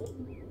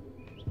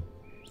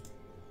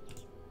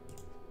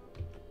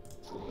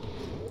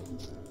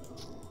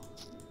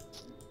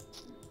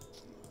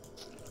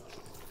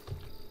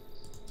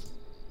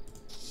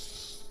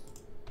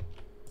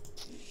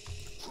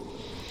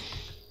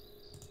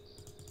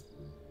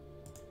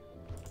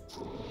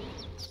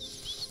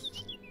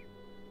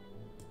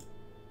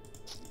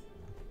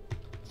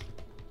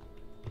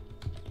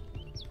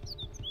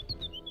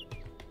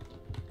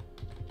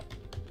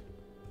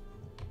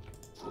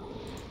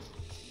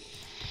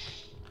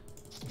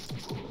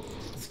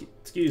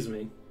 Excuse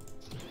me.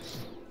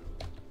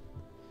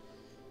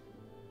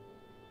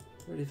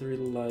 33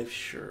 life,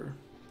 sure.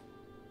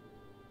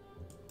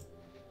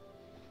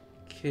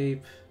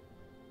 Cape.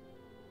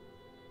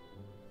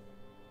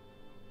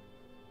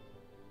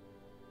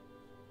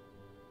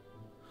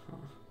 Huh.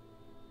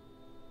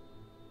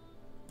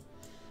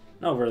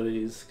 Not wear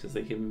these because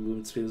they give me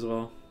movement speed as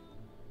well.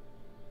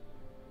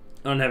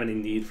 I don't have any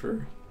need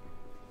for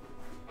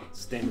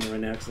stamina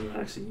right now because I'm not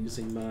actually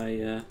using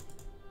my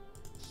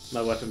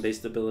my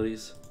weapon-based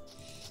abilities.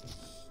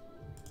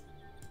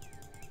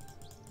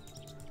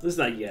 At least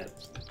not yet.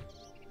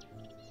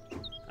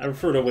 I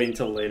prefer to wait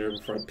until later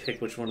before I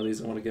pick which one of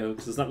these I want to go,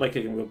 because it's not like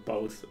I can go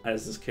both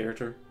as this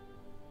character.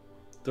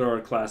 There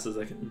are classes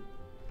I can...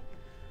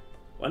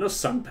 Well, I know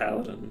some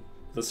paladin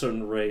with a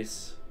certain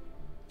race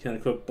can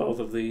equip both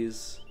of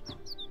these.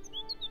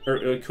 or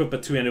equip a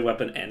two-handed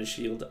weapon and a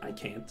shield. I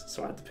can't,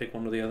 so I have to pick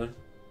one or the other.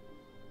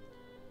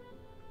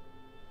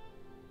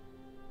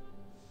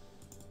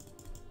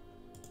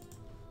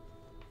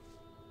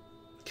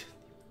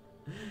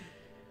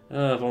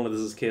 If only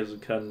this is Caves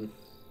of Cutting,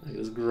 I could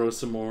just grow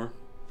some more.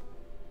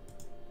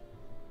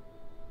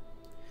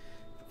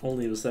 If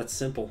only it was that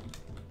simple.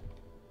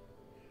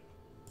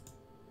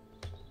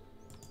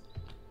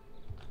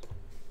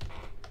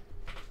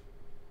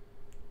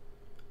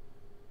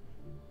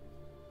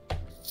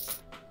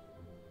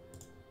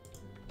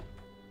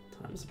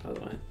 Time's up, by the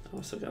way. Oh,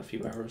 I still got a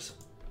few hours.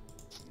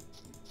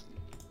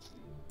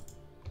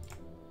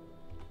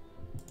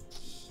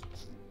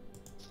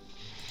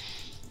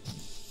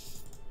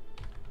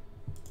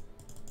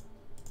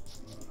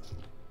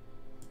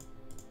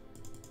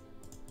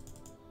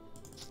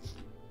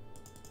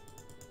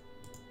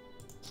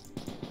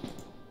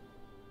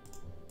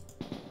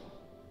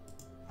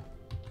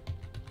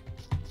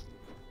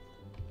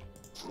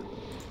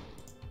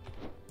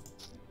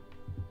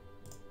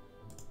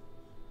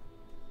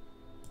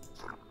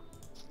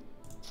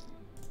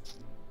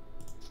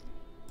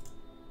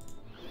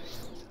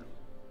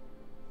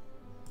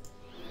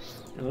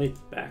 Let me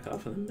back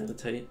off and then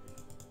meditate.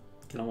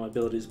 Get all my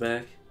abilities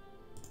back.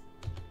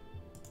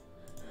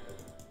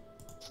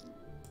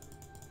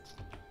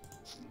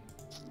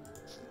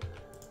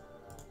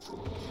 There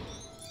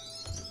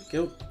we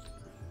go.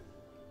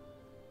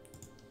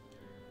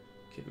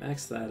 Okay,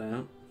 max that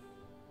out.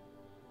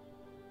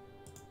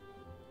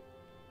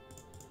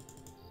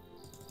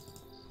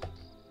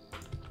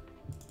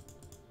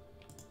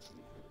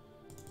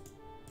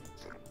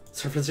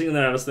 So for a second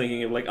there I was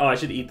thinking of like, oh, I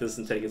should eat this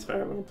and take its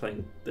power when I'm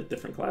playing a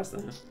different class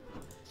now.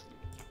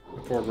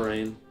 My poor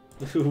brain.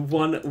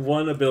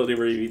 one ability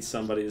where you eat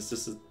somebody is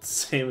just the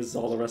same as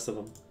all the rest of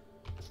them.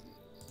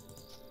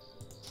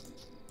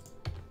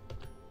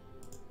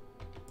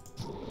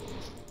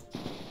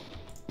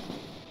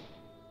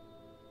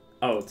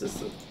 Oh, it's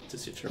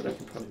just your turn. I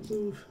can probably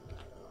move.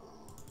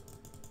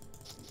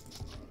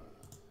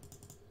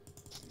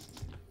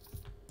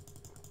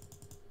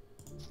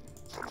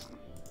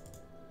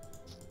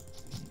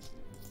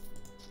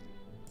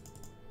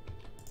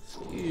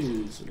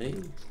 Excuse me.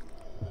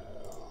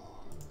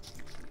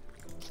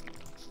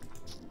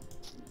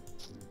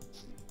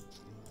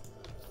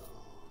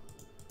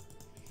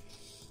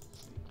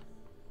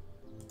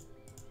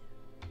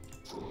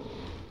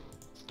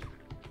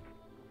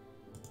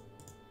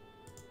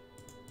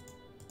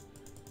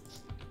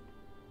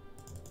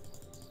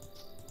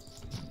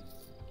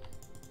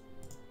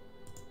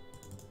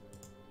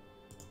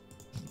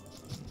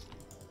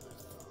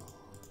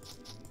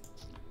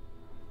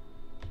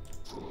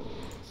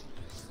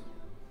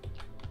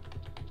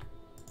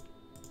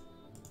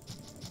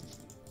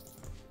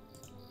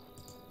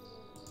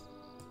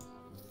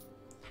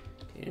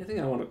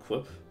 Anything I want to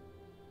equip?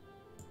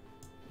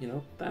 You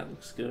know, that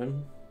looks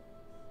good.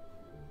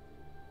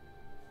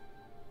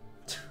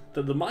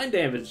 The mind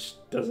damage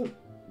doesn't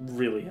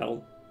really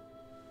help.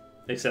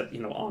 Except,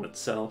 you know, on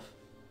itself.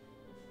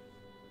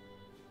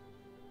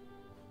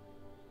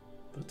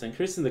 But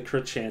increasing the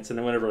crit chance and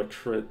then whenever I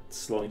crit,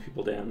 slowing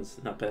people down is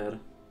not bad.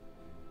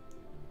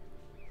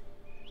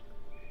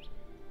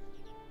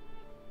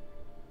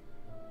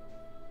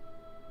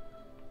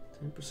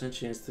 %10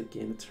 chance to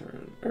gain a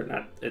turn, or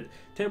not?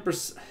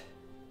 10%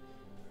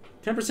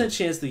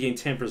 chance to gain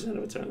 10%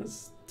 of a turn.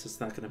 That's just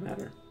not going to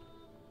matter.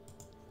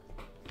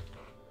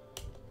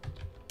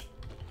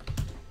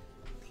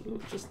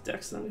 Just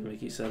Dex not going to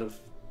make use out of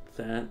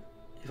that,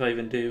 if I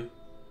even do.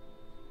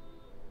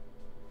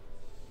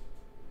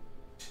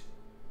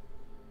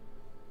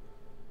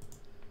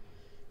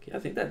 Okay, I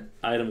think that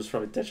item is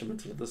probably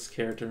detrimental to this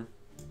character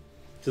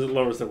because it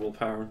lowers their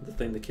willpower, the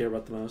thing they care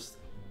about the most.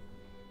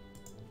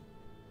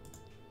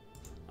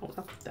 Oh,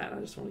 not that. I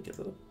just want to get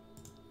rid of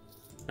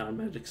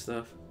non-magic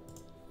stuff.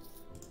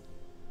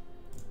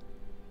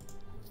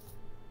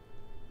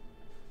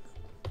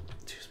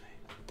 Excuse me.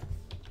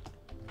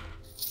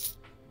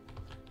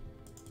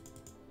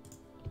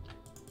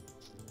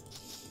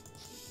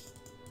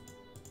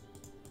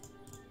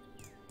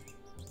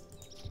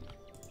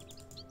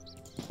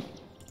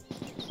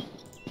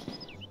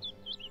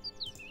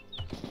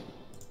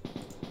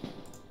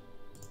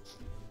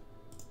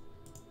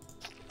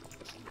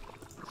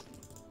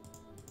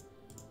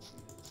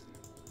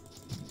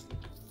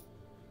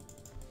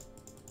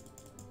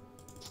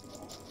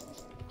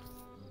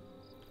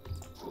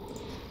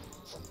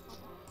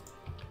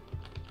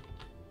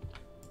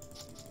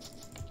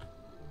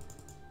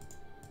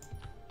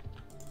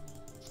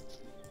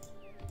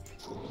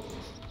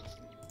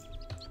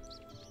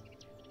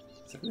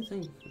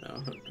 Anything? No,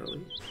 not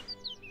really.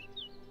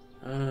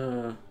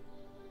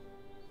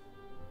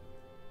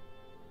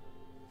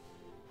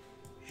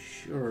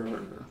 Sure.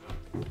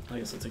 I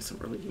guess I'll take some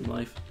early game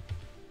life.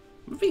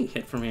 I'm being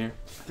hit from here.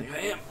 I think I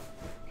am.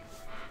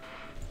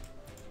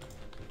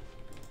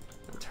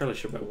 Not entirely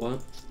sure by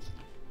what.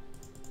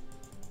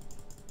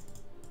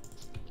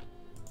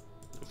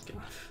 Oh god.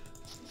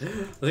 I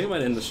think I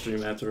might end the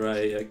stream after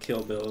I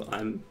kill Bill.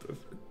 I'm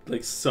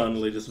like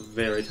suddenly just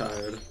very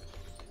tired.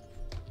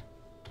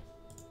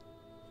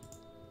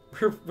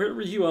 Where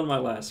were you on my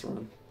last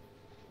run?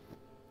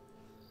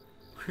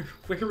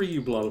 Where were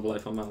you, Blood of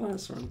Life, on my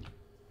last run?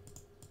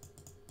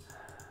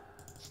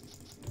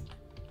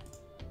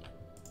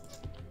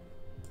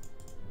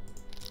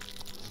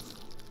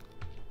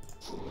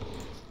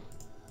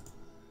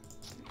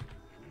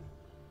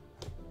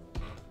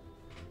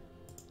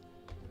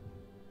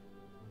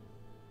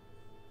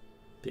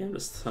 Yeah, I'm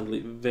just suddenly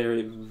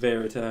very,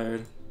 very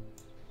tired.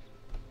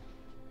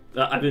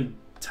 I've been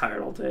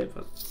tired all day,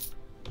 but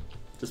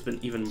just been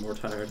even more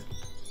tired.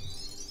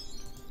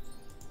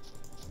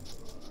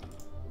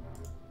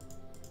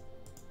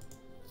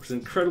 Which is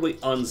incredibly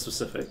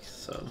unspecific,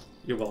 so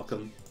you're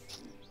welcome.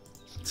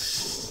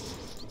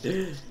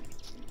 Okay.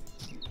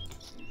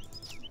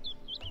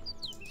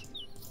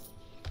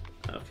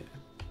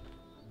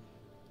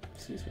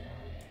 Excuse me.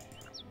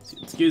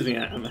 Excuse me,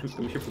 I'm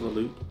here for the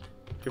loot.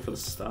 I'm here for the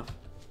stuff.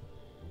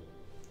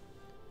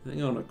 I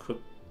think I want to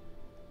equip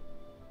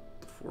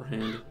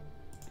beforehand.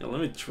 Yeah, let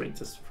me drink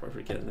this before I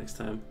forget it next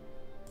time.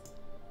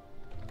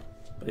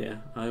 But yeah,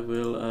 I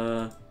will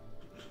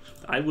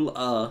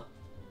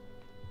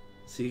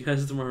see you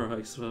guys tomorrow,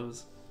 I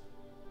suppose.